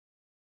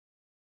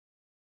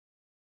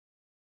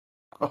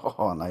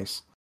 Oh,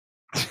 nice.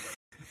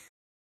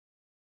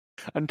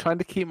 I'm trying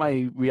to keep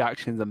my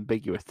reactions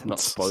ambiguous to not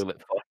spoil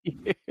it for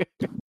you.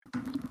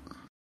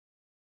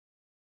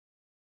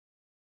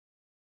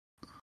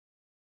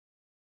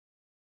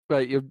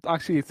 Right, you're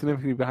actually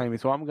significantly behind me,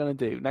 so what I'm going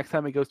to do, next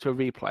time it goes to a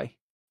replay,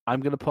 I'm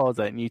going to pause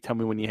it and you tell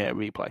me when you hit a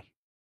replay.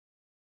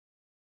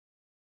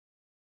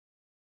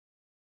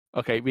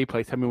 Okay,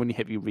 replay, tell me when you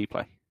hit your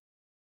replay.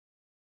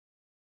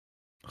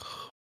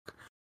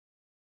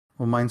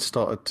 Well, mine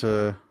started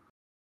to...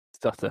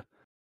 Stutter.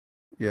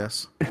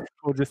 Yes.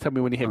 Well, just tell me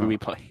when you hit the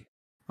replay.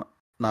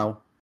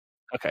 Now.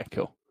 Okay,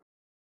 cool.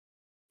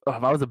 Oh,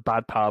 that was a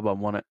bad powerbomb,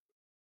 wasn't it?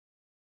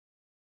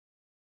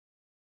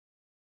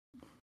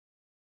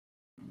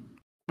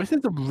 This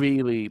is a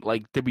really,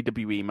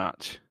 WWE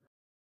match.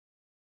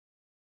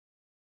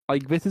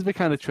 Like, this is the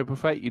kind of triple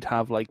threat you'd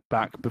have,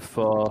 back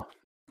before,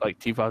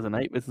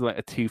 2008. This is,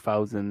 a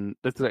 2000...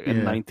 This is, a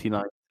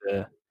 99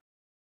 to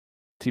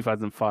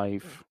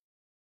 2005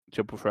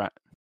 triple threat.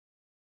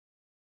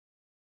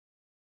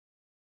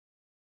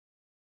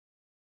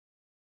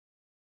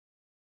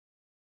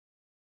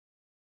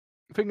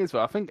 The thing is,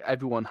 I think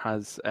everyone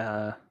has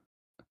a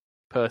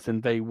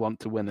person they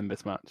want to win in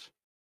this match.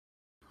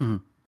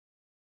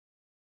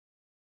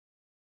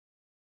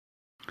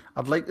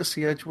 I'd like to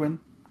see Edge win,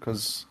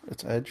 because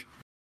it's Edge.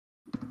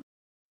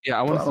 Yeah,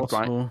 I want to see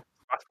Brian.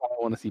 That's why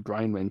I want to see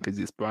Brian win, because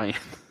it's Brian.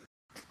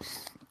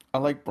 I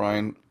like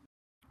Brian,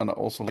 and I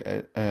also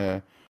like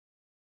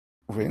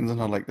Reigns,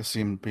 and I like to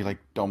see him be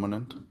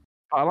dominant.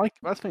 That's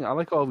the thing. I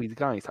like all these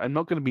guys. I'm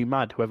not going to be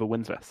mad whoever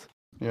wins this.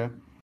 Yeah.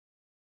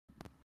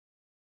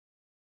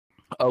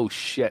 Oh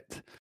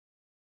shit!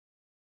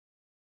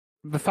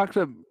 The fact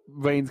that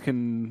Reigns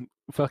can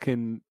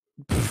fucking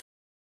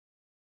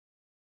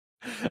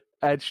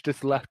Edge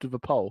just left of the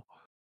pole.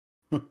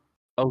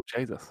 Oh,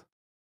 Jesus.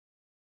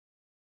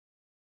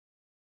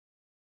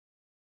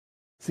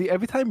 See,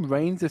 every time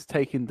Reigns is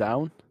taken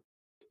down,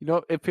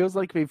 it feels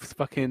like we've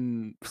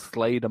fucking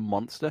slayed a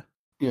monster.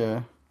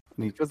 Yeah.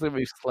 It feels like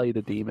we've slayed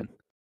a demon.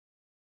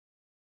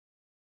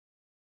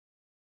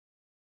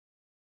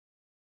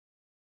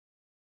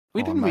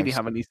 We didn't really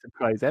have any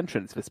surprise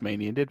entrants this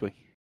Mania, did we?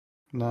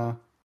 Nah.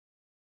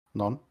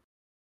 None.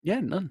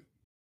 Yeah, none.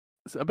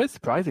 It's a bit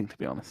surprising, to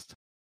be honest.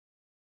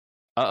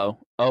 Uh-oh.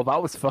 Oh,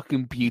 that was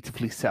fucking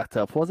beautifully set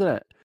up, wasn't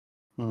it?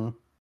 Mm.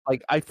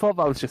 Like, I thought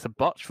that was just a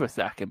botch for a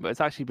second, but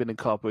it's actually been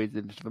incorporated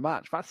into the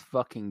match. That's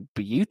fucking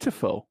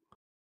beautiful.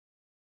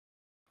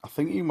 I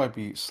think you might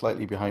be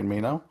slightly behind me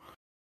now.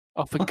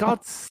 Oh, for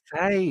God's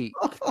sake.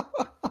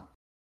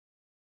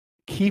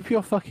 Keep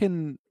your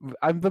fucking...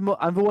 I'm the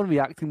one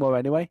reacting more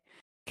anyway.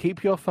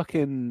 Keep your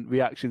fucking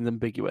reactions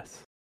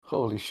ambiguous.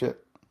 Holy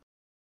shit.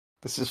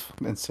 This is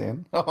fucking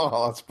insane.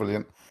 Oh, that's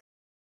brilliant.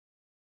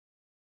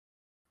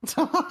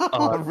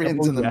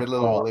 Reigns in the middle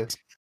of all this.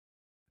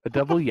 A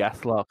double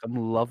yes lock. I'm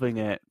loving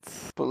it.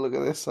 But look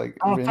at this, like,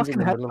 Reigns in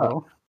the middle of it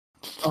all.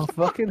 Oh,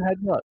 fucking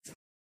headbutt.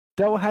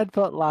 Don't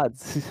headbutt,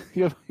 lads.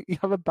 You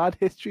have a bad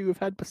history with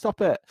headbutt.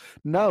 Stop it.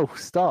 No,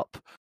 stop.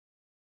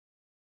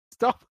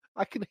 Stop.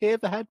 I can hear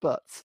the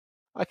headbutts.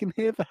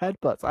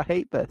 I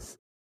hate this.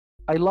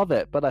 I love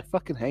it, but I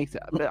fucking hate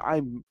it. But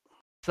I'm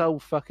so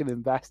fucking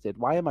invested.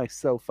 Why am I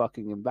so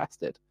fucking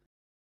invested?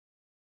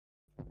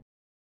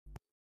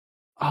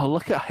 Oh,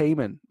 look at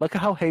Heyman. Look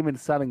at how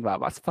Heyman's selling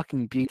that. That's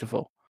fucking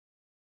beautiful.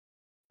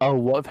 Oh,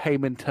 what if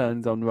Heyman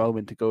turns on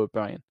Roman to go with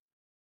Bryan?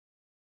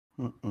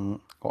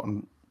 What,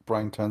 and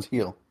Bryan turns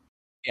heel?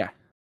 Yeah.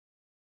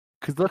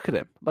 Because look at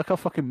him. Look how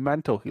fucking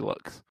mental he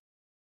looks.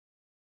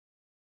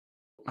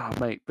 Oh,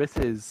 mate, this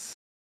is...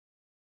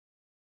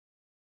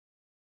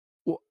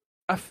 Well,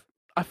 I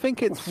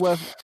think it's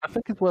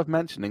worth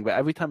mentioning that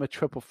every time a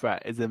triple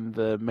threat is in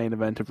the main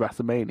event of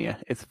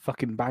WrestleMania, it's a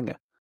fucking banger.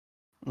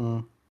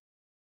 Mm.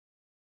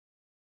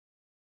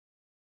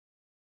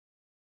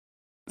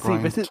 See,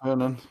 Bryan this is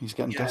turning. He's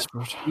getting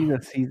desperate.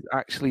 He's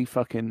actually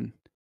fucking...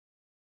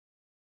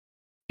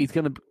 He's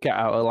going to get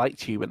out a light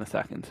tube in a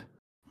second.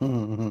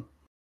 Mm-hmm.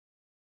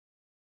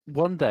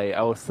 One day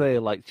I will say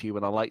a light tube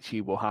and a light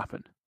tube will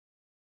happen.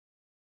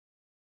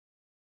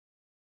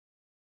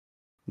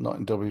 Not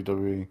in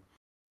WWE.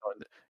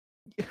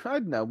 I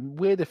don't know.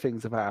 Weirder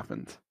things have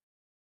happened.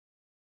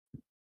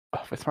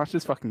 Oh, this match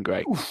is fucking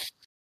great. Oof.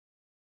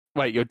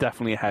 Wait, you're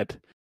definitely ahead.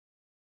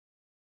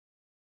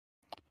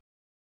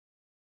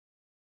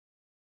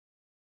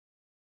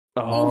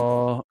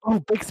 Oh,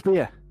 big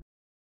spear.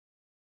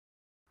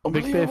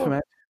 Big spear from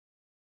Edge.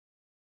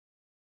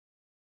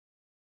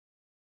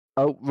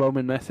 Oh,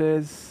 Roman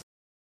misses.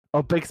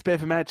 Oh, big spear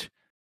from Edge.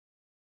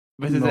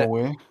 This is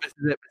way. This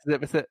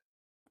is it.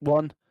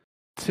 1,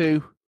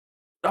 2.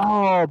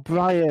 Oh,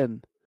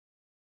 Bryan.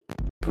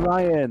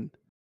 You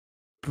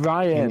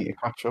need to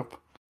catch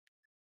up.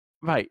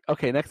 Right,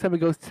 okay, next time it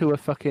goes to a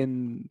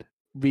fucking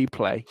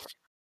replay.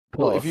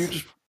 Well, if you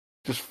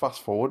just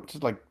fast forward to,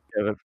 like,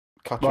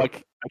 catch up.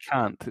 I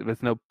can't.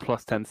 There's no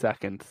plus 10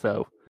 seconds,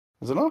 so...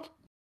 Is it not?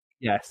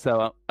 Yeah,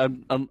 so I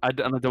don't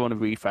want to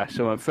refresh,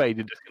 so I'm afraid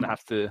you're just going to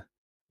have to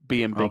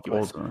be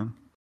ambiguous.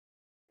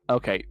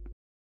 Okay.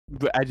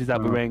 Edge is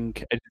out the ring.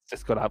 Edge has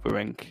just got out the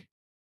ring.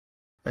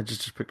 Edge has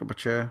just picked up a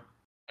chair.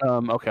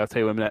 Okay, I'll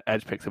tell you when a minute.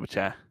 Edge picks up a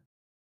chair.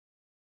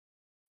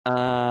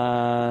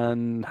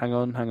 And hang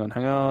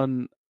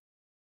on.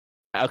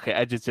 Okay,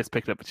 Edge has just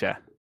picked up a chair.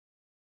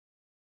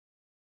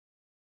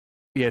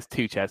 He has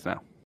 2 chairs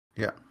now.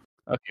 Yeah.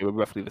 Okay, we're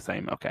roughly the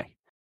same. Okay.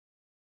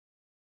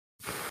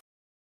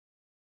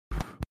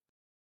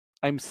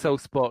 I'm so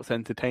sports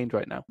entertained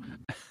right now.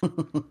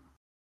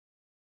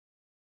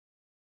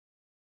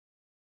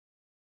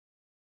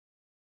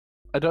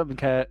 I don't even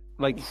care.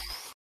 Like,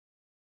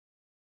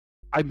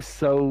 I'm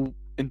so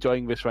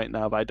enjoying this right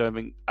now, but I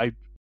don't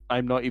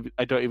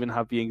even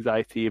have the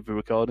anxiety of the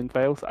recording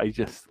fails. I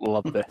just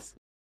love this.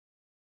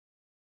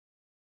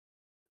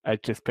 I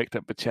just picked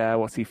up the chair.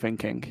 What's he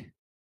thinking?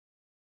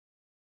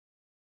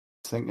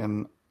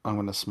 Thinking I'm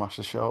going to smash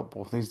the shit out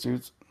both these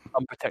dudes.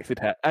 Unprotected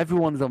hair.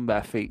 Everyone's on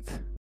their feet.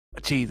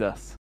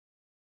 Jesus.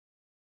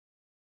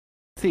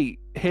 See,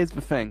 here's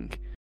the thing.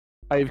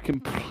 I've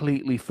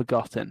completely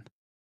forgotten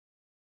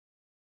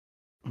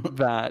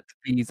that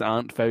these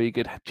aren't very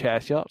good chair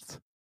shots.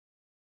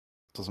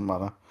 Doesn't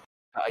matter.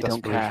 I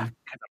don't care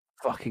because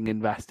I'm fucking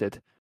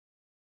invested.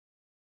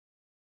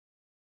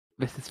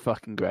 This is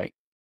fucking great.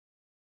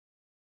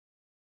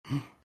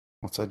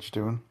 What's Edge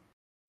doing?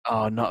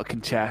 Oh, not a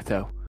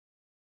concerto.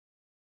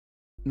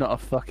 Not a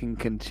fucking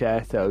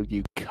concerto,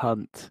 you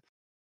cunt.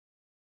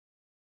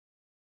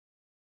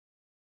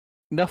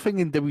 Nothing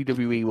in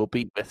WWE will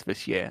beat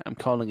this year. I'm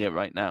calling it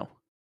right now.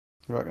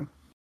 You reckon?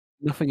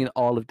 Nothing in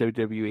all of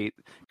WWE.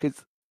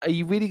 Because are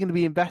you really going to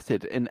be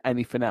invested in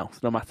anything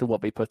else, no matter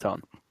what they put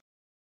on?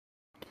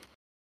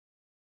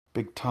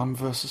 Big Tom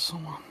versus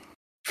someone.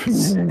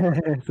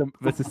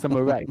 Versus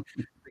Summer Rae.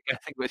 I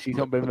think that she's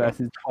not been there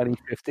since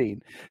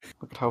 2015.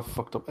 Look at how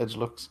fucked up Edge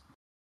looks.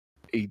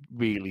 He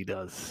really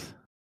does.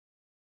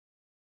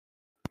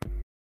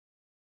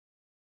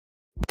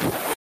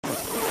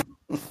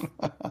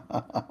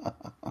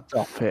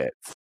 Stop it.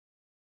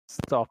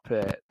 Stop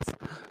it.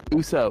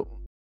 Uso.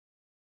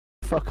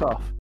 Fuck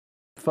off.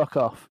 Fuck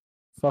off.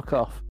 Fuck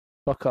off.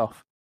 Fuck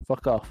off.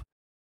 Fuck off.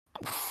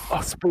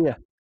 Oh, spear.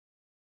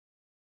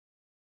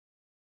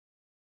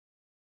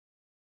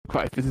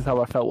 Christ, this is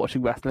how I felt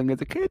watching wrestling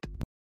as a kid.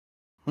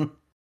 Fucking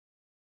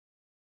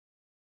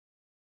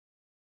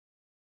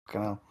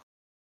hell.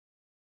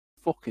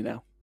 Fucking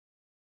hell.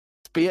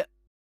 Spear.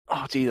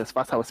 Oh, Jesus,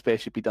 that's how a spear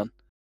should be done.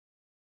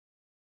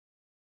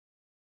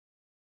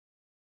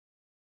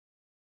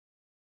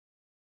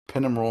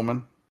 Pin him,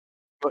 Roman.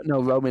 But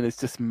no, Roman is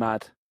just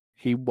mad.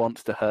 He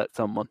wants to hurt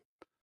someone.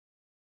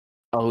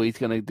 Oh, he's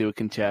going to do a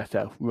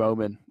concerto.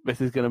 Roman.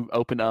 This is going to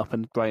open it up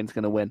and Brian's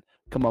going to win.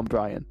 Come on,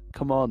 Brian.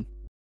 Come on.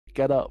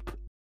 Get up.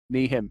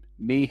 Knee him.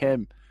 Knee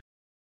him.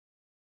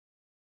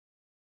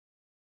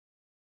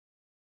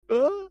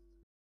 Oh,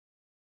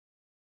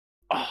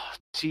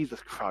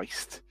 Jesus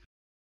Christ.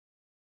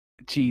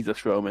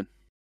 Jesus, Roman.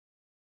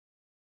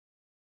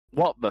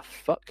 What the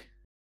fuck?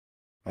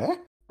 Eh?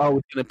 Oh,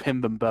 we're going to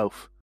pin them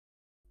both.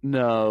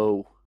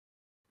 No.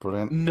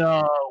 Brilliant.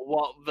 No,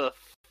 what the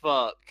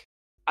fuck?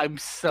 I'm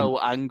so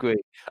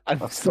angry.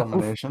 That's so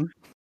domination.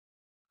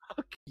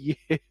 Fuck you.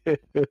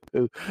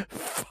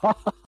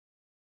 Fuck.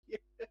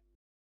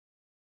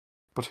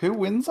 But who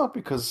wins that?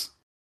 Because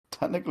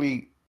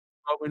technically,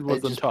 Roman was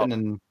on Edge's top.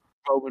 pinning...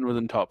 Roman was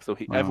on top, so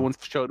Oh. everyone's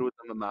shoulder was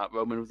on the mat.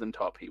 Roman was on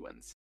top. He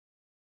wins.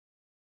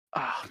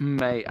 Ah,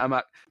 mate,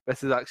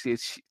 this is actually.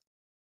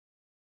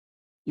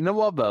 You know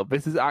what though?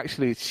 This is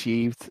actually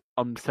achieved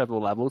on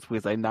several levels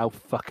because I now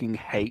fucking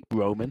hate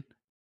Roman.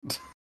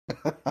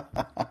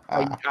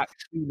 I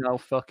actually now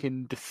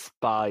fucking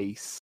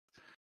despise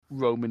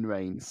Roman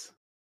Reigns.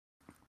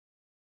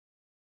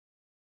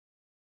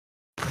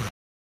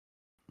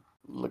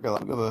 Look at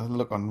that. Look at the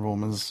look on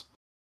Roman's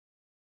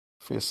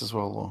face as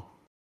well, though.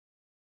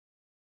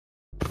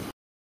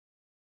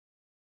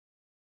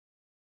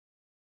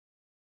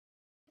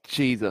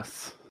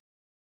 Jesus.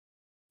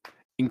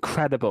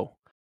 Incredible.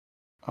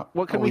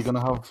 What can Are we going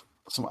to have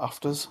some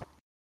afters?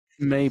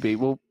 Maybe.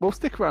 We'll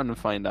stick around and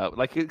find out.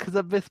 Like, because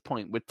at this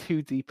point, we're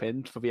too deep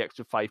in for the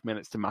extra 5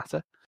 minutes to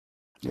matter.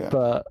 Yeah.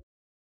 But,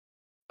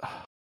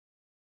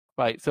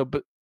 right,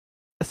 but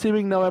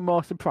assuming no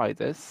more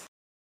surprises,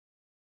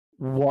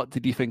 what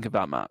did you think of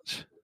that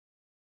match?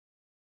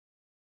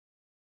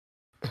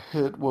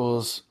 It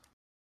was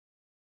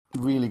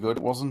really good.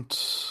 It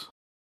wasn't...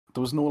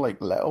 There was no, like,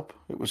 let-up.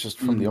 It was just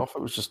from the off.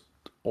 It was just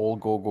all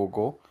go, go,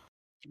 go.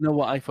 You know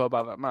what I thought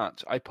about that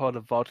match? I poured a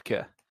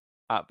vodka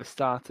at the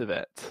start of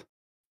it,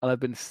 and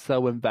I've been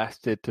so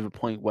invested to the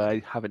point where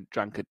I haven't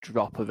drank a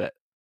drop of it.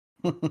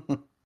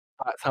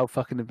 That's how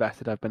fucking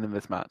invested I've been in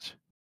this match.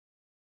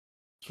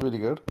 It's really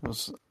good.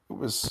 It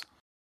was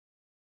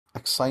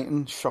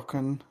exciting,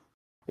 shocking.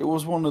 It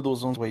was one of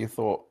those ones where you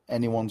thought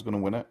anyone's going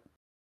to win it.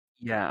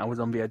 Yeah, I was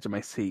on the edge of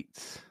my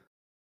seat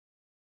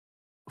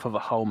for the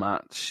whole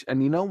match.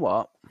 And you know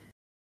what?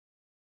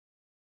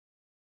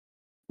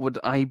 Would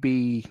I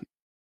be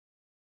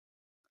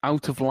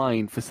out of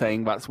line for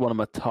saying that's one of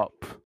my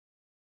top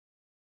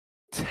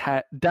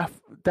 10,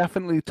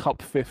 definitely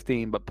top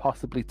 15, but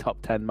possibly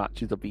top 10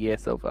 matches of the year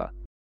so far?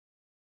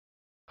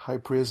 High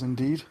praise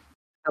indeed.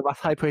 No, that's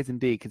high praise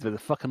indeed, because there's a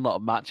fucking lot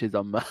of matches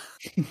on there.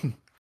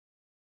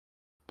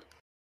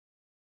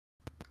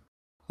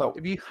 That,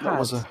 If you that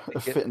was a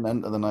fitting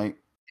end to the night.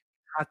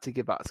 had to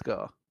give that a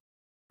score.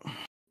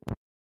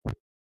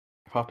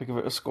 If I have to give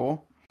it a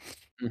score,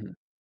 Mhm.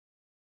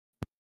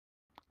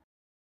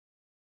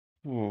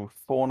 Ooh,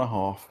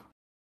 4.5.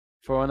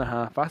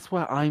 4.5. That's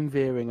where I'm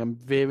veering. I'm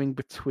veering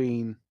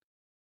between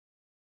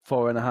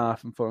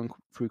 4.5 and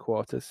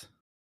 4.75.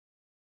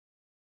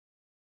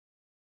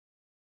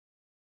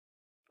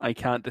 I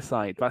can't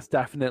decide. That's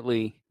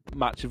definitely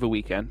match of the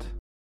weekend.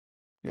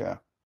 Yeah.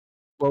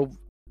 Well,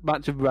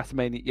 match of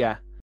WrestleMania, yeah.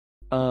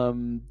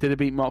 Did it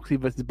beat Moxley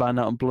versus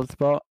Barnett on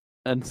Bloodsport?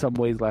 In some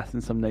ways less,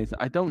 in some ways.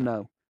 I don't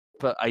know.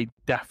 But I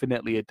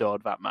definitely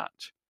adored that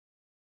match.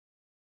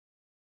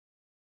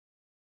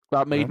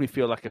 That made me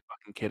feel like a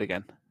fucking kid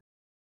again.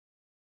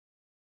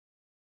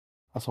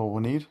 That's all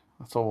we need.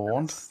 That's all we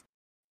want.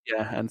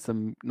 Yeah, and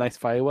some nice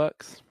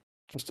fireworks.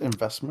 Just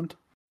investment.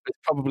 There's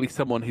probably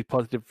someone who's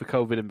positive for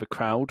COVID in the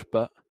crowd,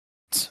 but...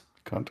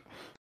 Can't.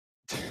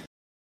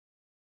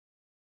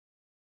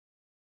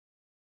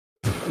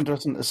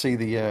 Interesting to see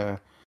the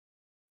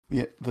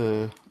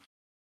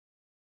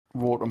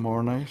Raw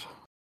tomorrow night.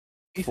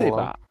 You say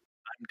that?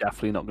 I'm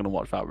definitely not going to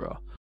watch that Raw.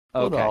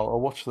 Okay. Okay.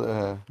 I'll watch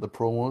the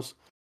promos.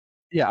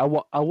 Yeah,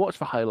 I'll watch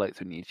the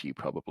highlights on YouTube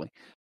probably.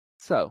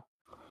 So,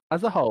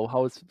 as a whole,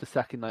 how was the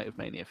second night of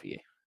Mania for you?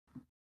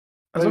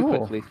 As Very a whole?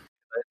 quickly,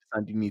 I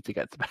understand you need to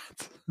get to bed.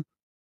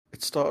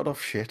 It started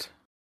off shit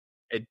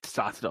It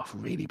started off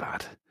really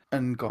bad.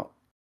 and got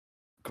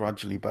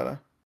gradually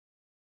better.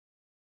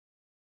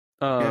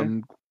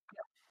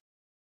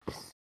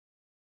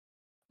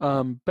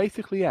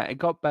 Basically, yeah, it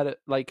got better.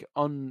 Like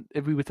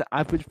if we were to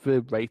average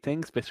the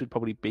ratings, this would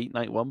probably beat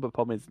night one. But the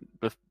problem is,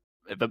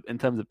 in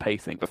terms of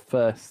pacing, the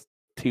first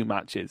 2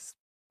 matches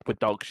were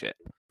dog shit.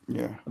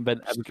 Yeah. And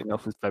then everything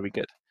else was very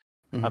good.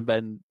 Mhm. And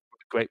then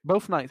great.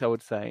 Both nights, I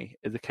would say,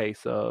 is a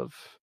case of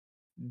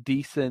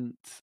decent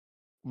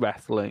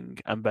wrestling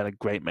and then a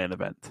great main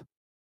event.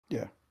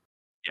 Yeah.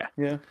 Yeah.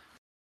 Yeah.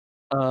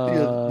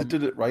 Yeah, they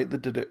did it right. They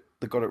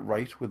got it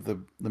right with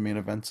the main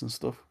events and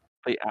stuff.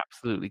 They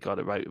absolutely got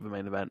it right with the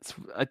main events.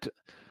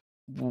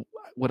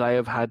 Would I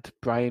have had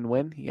Brian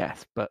win?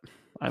 Yes, but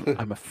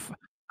I'm a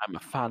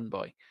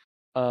fanboy.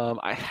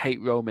 I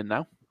hate Roman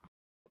now,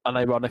 and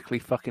ironically,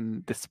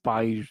 fucking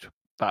despised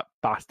that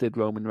bastard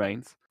Roman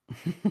Reigns.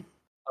 That's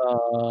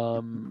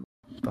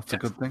a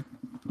good thing.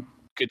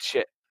 Good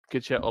shit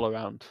all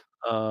around.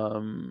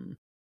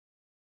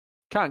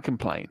 Can't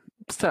complain.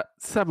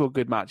 Several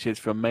good matches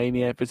from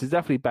Mania. This is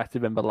definitely better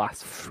than the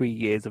last 3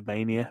 years of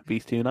Mania,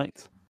 these 2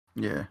 nights.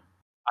 Yeah.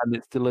 And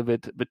it's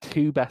delivered the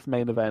 2 best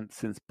main events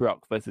since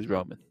Brock versus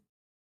Roman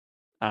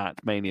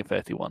at Mania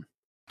 31.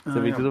 So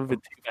we delivered the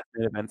 2 best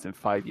main events in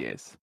 5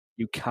 years.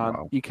 You can't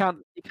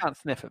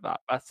sniff at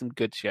that. That's some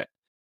good shit.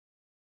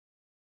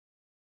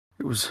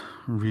 It was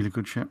really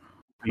good shit.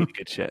 Really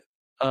good shit.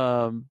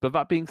 But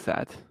that being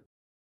said,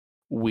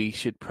 we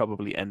should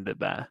probably end it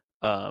there.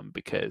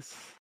 Because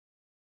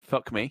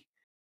fuck me,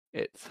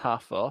 it's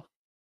 4:30.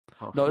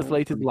 Not as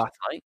late as last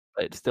night,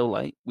 but it's still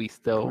late. We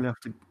have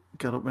to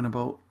get up in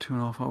about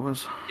 2.5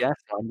 hours. Yes,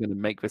 I'm going to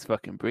make this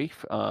fucking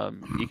brief.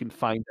 You can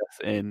find us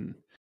in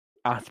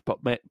at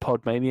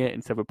Podmania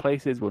in several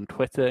places. We're on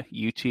Twitter,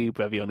 YouTube.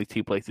 They're the only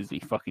 2 places we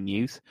fucking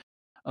use.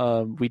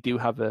 We do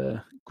have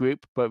a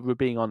group, but we're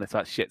being honest,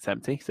 that shit's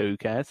empty, so who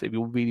cares? If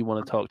you really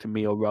want to talk to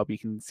me or Rob, you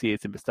can see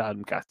us in the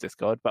Stardom Cast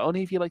Discord, but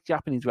only if you like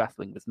Japanese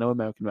wrestling. There's no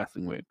American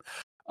wrestling room.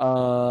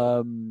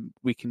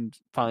 We can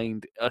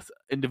find us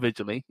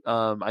individually.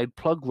 I'd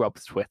plug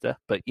Rob's Twitter,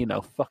 but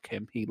fuck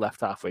him. He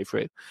left halfway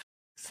through.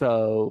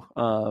 So,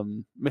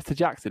 Mr.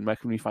 Jackson, where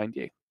can we find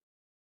you?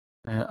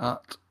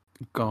 At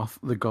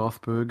the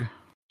Garthberg.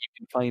 You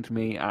can find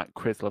me at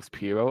Chris Loves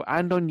Puro,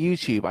 and on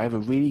YouTube. I have a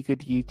really good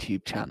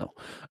YouTube channel.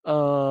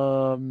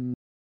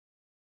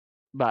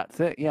 That's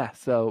it. Yeah.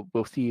 So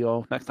we'll see you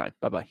all next time.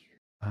 Bye-bye.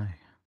 Bye.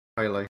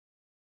 Bye.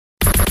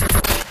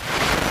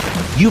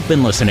 You've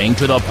been listening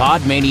to the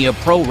Podmania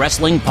Pro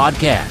Wrestling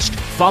Podcast.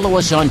 Follow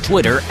us on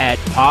Twitter at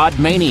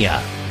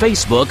Podmania,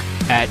 Facebook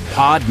at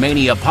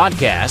Podmania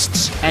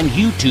Podcasts, and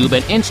YouTube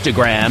and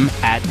Instagram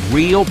at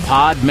Real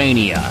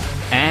Podmania.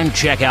 And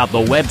check out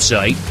the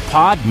website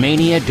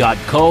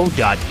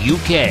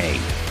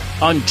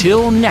podmania.co.uk.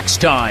 Until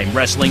next time,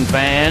 wrestling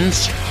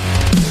fans.